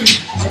action.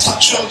 I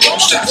touch you, got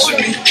straps with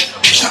me.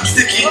 Trap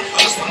sticky, I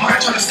lost my mind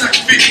trying to stack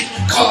a 50.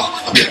 Car,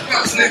 I've been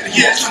 1,000 every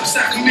year trying to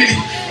stack a million.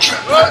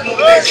 Trap out, no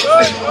days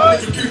off, nigga. I'm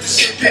living proof this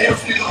shit pay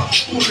off, nigga.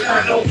 Pulling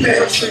out, no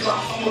playoffs, nigga.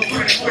 I'm on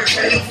point the way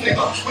off,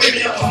 nigga. Way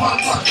me up, I'm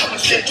on top, trying to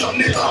straight jump,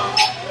 nigga.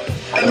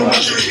 I know my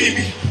jury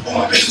BB,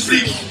 all my bitches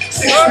freaky.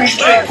 6 meals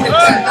straight, put it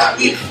 10 down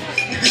weekly.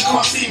 Niggas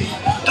can't see me,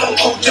 don't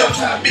go jail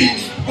trying to beat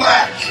me.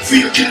 Why?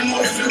 Free to get a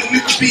motive, little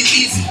niggas be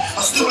easy.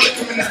 I still lick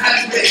them in the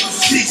alleyway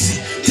cause it's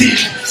easy. TV,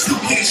 still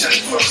getting shut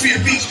for a free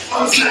beach.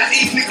 I was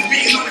naive, nigga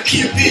being on the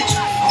key beach.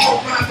 I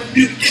hope around with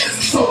music gas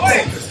and soul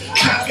papers.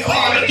 Trying to get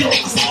hard to do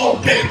cause I'm old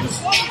papers.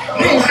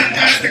 No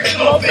handguns, nigga,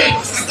 no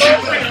papers. I still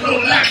playing no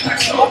life like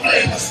no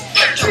flavors.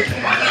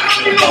 Drinking my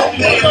life with no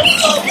papers.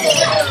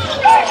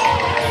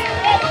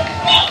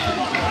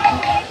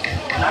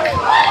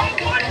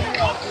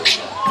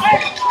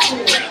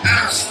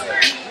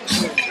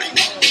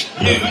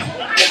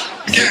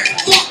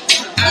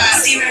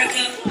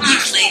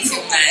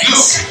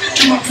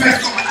 Look, my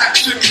pants got my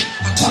action.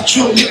 I touch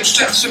you, them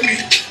straps with me.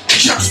 I'm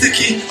trap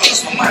sticky, I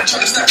lost my mind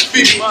trying to stack a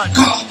 50.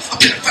 Car, I've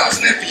been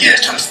 1,000 every year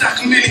trying to stack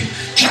a million.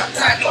 Trap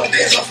tight, no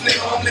days off, nigga.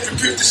 I'm living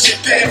proof this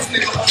shit pay off,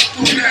 nigga.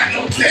 Pulling out,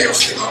 no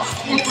playoffs, nigga.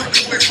 I'm on point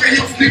the way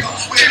off, nigga.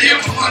 Way me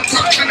up, I'm on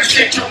top, trying to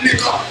shake up,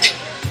 nigga.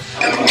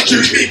 I know my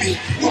jury baby,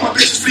 all my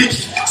bitches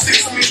freaky.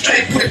 6 meals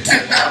straight, put it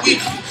 10 down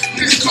weekly.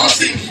 Niggas can't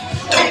see me,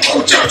 don't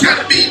go jail trying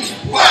to beat me.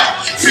 Why?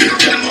 Freedom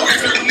in the morning,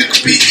 little nigga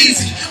be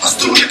easy. I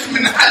still lick them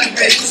in the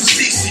alleyway cause it's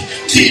easy.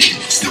 TV,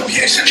 still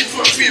here shining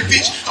for a free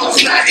beach. I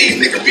was naive,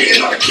 nigga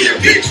being on the key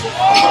beach.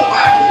 I know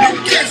why,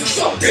 nigga gangs are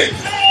so big.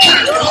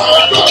 Trying to get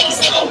hard, dog, cause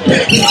I'm so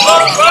big.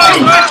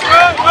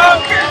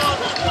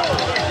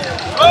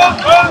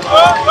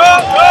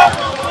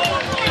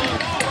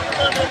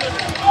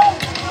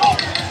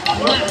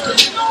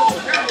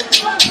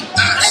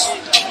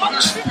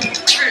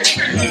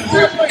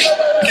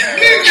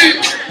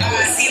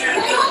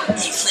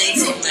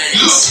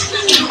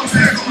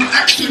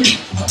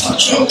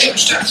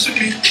 Straps with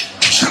me,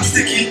 I'm trying to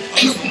sticky.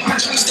 I look my mind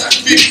trying to stack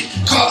a 50.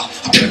 Car,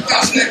 I've been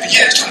 1,000 every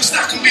year trying to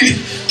stack a million.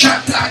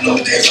 Trap out, no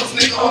days off,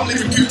 nigga. I'm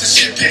living proof this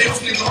shit pay off,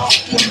 nigga.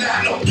 Pulling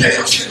out, no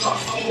playoffs, nigga.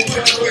 I'm on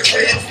point the way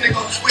off,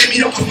 nigga. Way me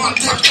up, I'm on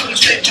top, trying to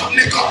straight jump,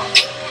 nigga.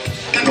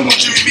 I know my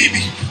jury BB,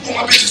 all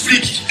my bitches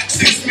freaky.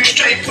 6 meals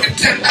straight, put it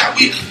 10 down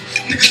weekly.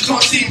 Niggas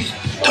can't see me,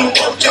 Don't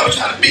go jail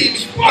trying to beat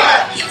me.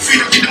 Why?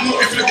 Freedom be the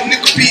motive, little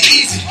nigga be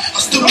easy. I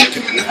still look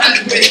him in the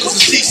alleyway cause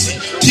it's easy.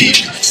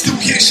 TV, still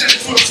getting shit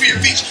for a free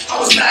reach. I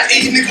was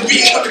 9-8, nigga,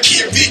 we ain't got the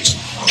key of reach.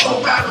 I go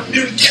around with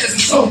million getters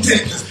and soul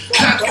takers.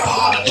 Can't get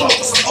hard to talk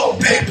for some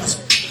old papers.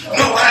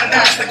 No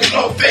handouts, nigga,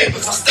 no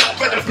favors. I stop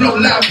by the blow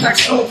loud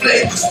packs, no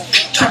flavors.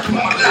 Trapping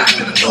my life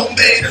in the no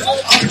invaders.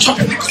 I've been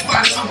chopping niggas'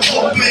 bodies on the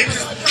old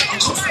makers. I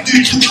come from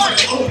new tools for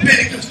the old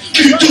bakers.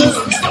 New tools,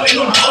 I'm starting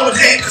on the old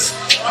haters.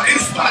 I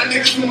inspire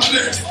niggas with my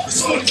lyrics.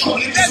 It's only cool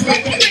niggas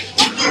with me.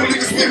 Real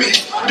niggas with me.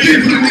 I do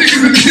it for the niggas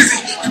in the dizzy.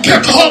 You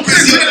kept the whole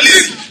busy on the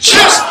lizzy.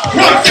 Just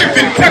one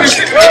flipping, punish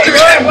it. I do it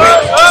that way.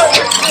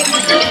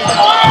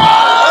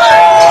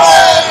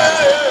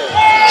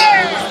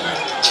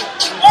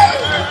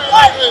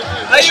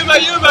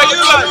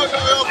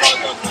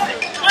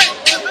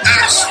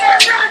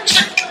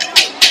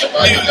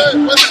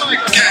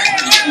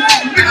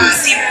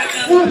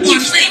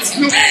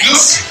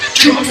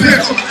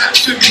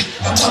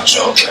 I touch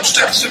your them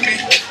straps to me.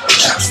 The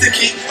trap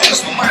sticky. I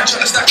lost my mind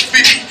trying to stack a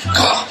 50.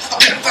 Car, I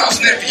been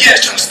 1,000 every year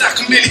trying to stack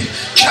a milli.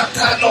 Tapped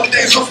out, no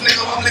days off,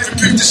 nigga. I'm living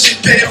proof this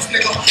shit pay off,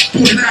 nigga.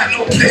 Pulling out,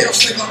 no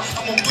playoffs, nigga.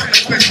 I'm on point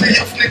the best way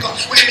off, nigga.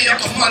 Weigh me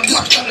up a man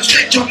touch, trying to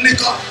straight job,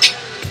 nigga.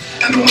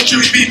 And all my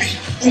jewelry beat me.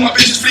 All my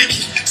bitches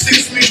freaky.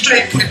 6 moves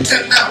straight, putting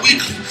 10 out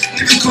weekly.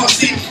 Niggas can't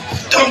see me.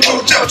 Don't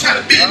go jail trying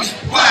to beat me.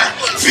 Why?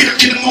 Freedom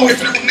be the motive,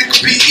 little nigga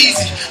be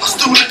easy. I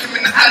still look him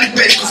in the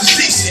alleyway cause it's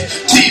easy.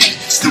 TV,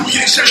 still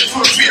getting sheriff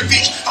for a free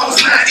reach. I was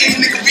 9-8,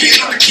 nigga, we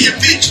ain't on the key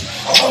of reach.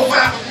 A whole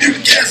vibe of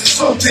music gas and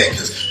soul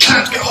takers.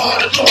 Times get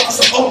hard to talk for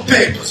some old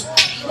papers.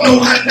 No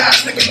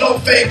handouts, nigga, no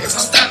favors.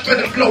 I stop by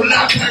the blow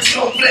loud packs,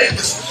 no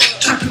flavors.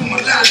 Trapping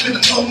my life in the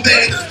no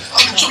invaders.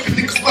 I've been chopping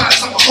niggas' bodies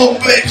on my old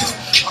bakers.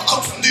 I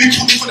come from new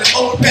tools for them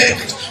old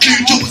bakers.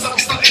 New tools, I've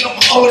been studying on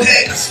my old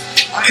haters.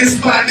 I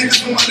inspire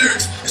niggas with my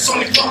lyrics. It's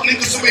only fuck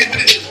niggas who ain't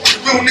with it. The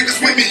real niggas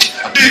with me.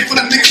 I do it for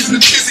the niggas in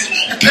the trizzy.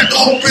 You kept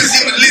the whole busy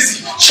on the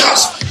lizzy.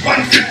 Just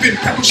one flipping,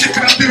 pepper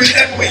chicken, I do it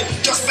anyway.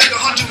 Just like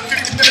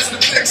 150 minutes in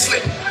the flex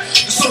slate.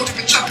 The soldier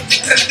been trapping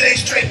for 10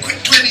 days straight. Quick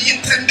 20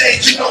 in 10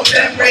 days, you know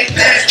them right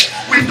there.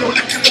 Window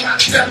looking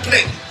around the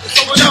template.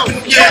 Trapping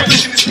them, yeah,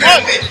 pushing this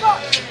pyramid.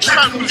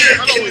 Trapping them,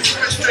 yeah, getting this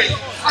first straight.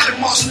 I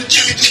done mastered the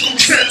jimmy, just call me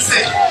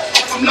sensei.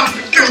 I'm from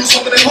London, girls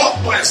over them hot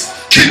boys.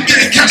 Didn't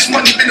get cash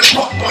money, been a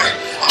hot boy.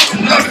 I'm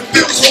from London,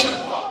 bills over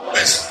them hot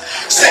boys.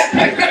 Say,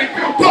 hey, let it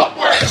feel hot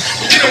boys.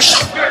 We don't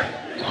shop back.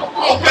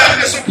 Oh,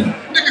 bad, there's some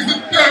niggas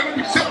in there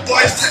when we shop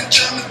boys. 10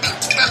 German back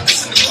to back,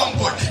 this in the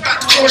convoy. Back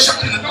to go shop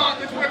in the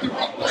dark, this where the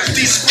rock boys.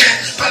 D-square,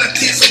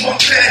 Valentine's and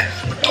Montclair.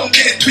 But don't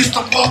get it twisted,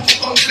 I'm off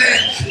for Montclair.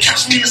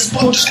 Catch me in the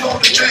spot, just know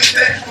the drink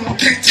there. When my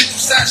pink tips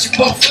was actually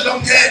bought for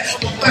long hair.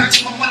 Went back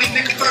to my money,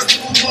 nigga, first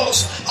of all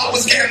balls. I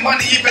was getting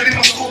money even in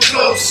my school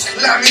clothes.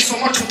 Allow me so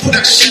much to put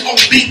that shit on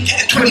beat.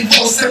 Getting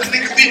 24/7,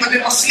 nigga, even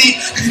in my sleep.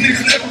 These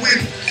niggas never win.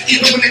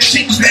 Even when they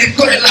cheat, cause they ain't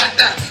got it like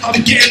that. I'll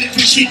be getting it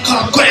for cheap, cause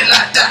I got it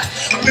like that.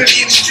 I'm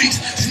really in the streets.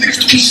 These niggas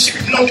do shit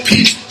with no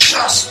peace.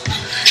 Trust.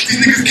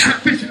 These niggas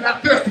can't bitch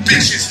like dirty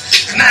bitches.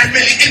 And I ain't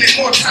really in it,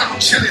 more time I'm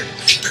chilling.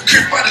 The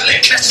crib by the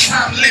lake, that's just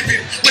how I'm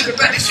living. When the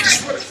baddie she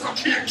just wanna stop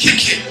me and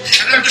kick it.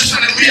 And I'm just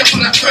trying to re-up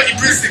on that 30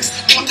 briskets.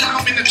 One time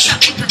I'm in the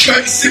trap with the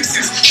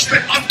 36s.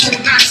 Spent untold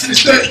nights in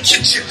this dirty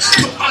kitchen.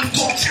 Put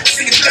untold tips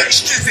in dirty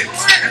strizzings.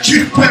 And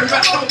you where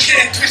I don't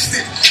get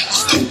twisted. I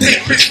still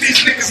take risks,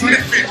 these niggas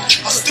living.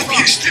 I still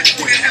get stripped,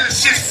 putting hella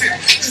shifts in.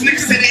 These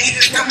niggas say they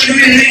hit it, tell me who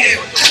they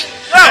hating.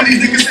 And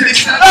these niggas say they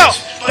slapping.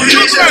 But who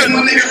they judging,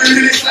 my nigga, who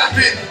they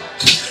slapping?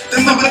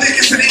 Them other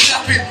niggas say they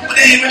trapping, but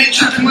they ain't really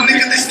trapping, my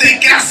nigga, they stay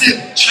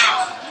gassing.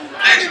 Chop,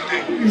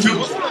 legendary,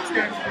 Jules,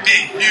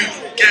 big news,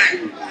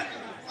 gang.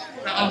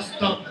 Let us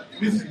stop.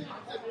 Listen.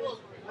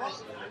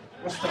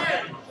 What's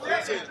that?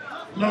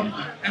 Love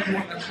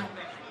everyone that come.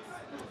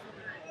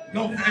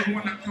 Love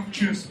everyone that come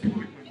through and support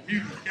me.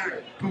 Music,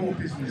 gang, gold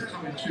business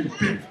coming through.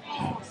 Big.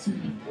 See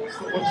you.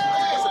 Stop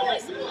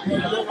watching.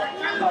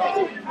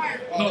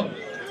 Love.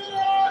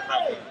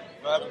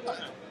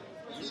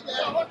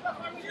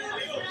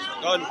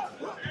 Done.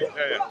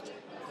 Yeah.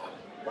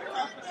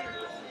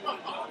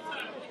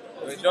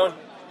 Wait, done.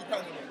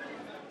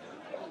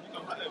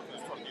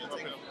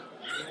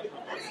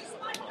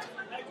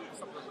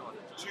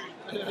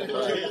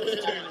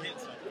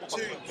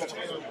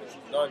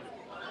 Done.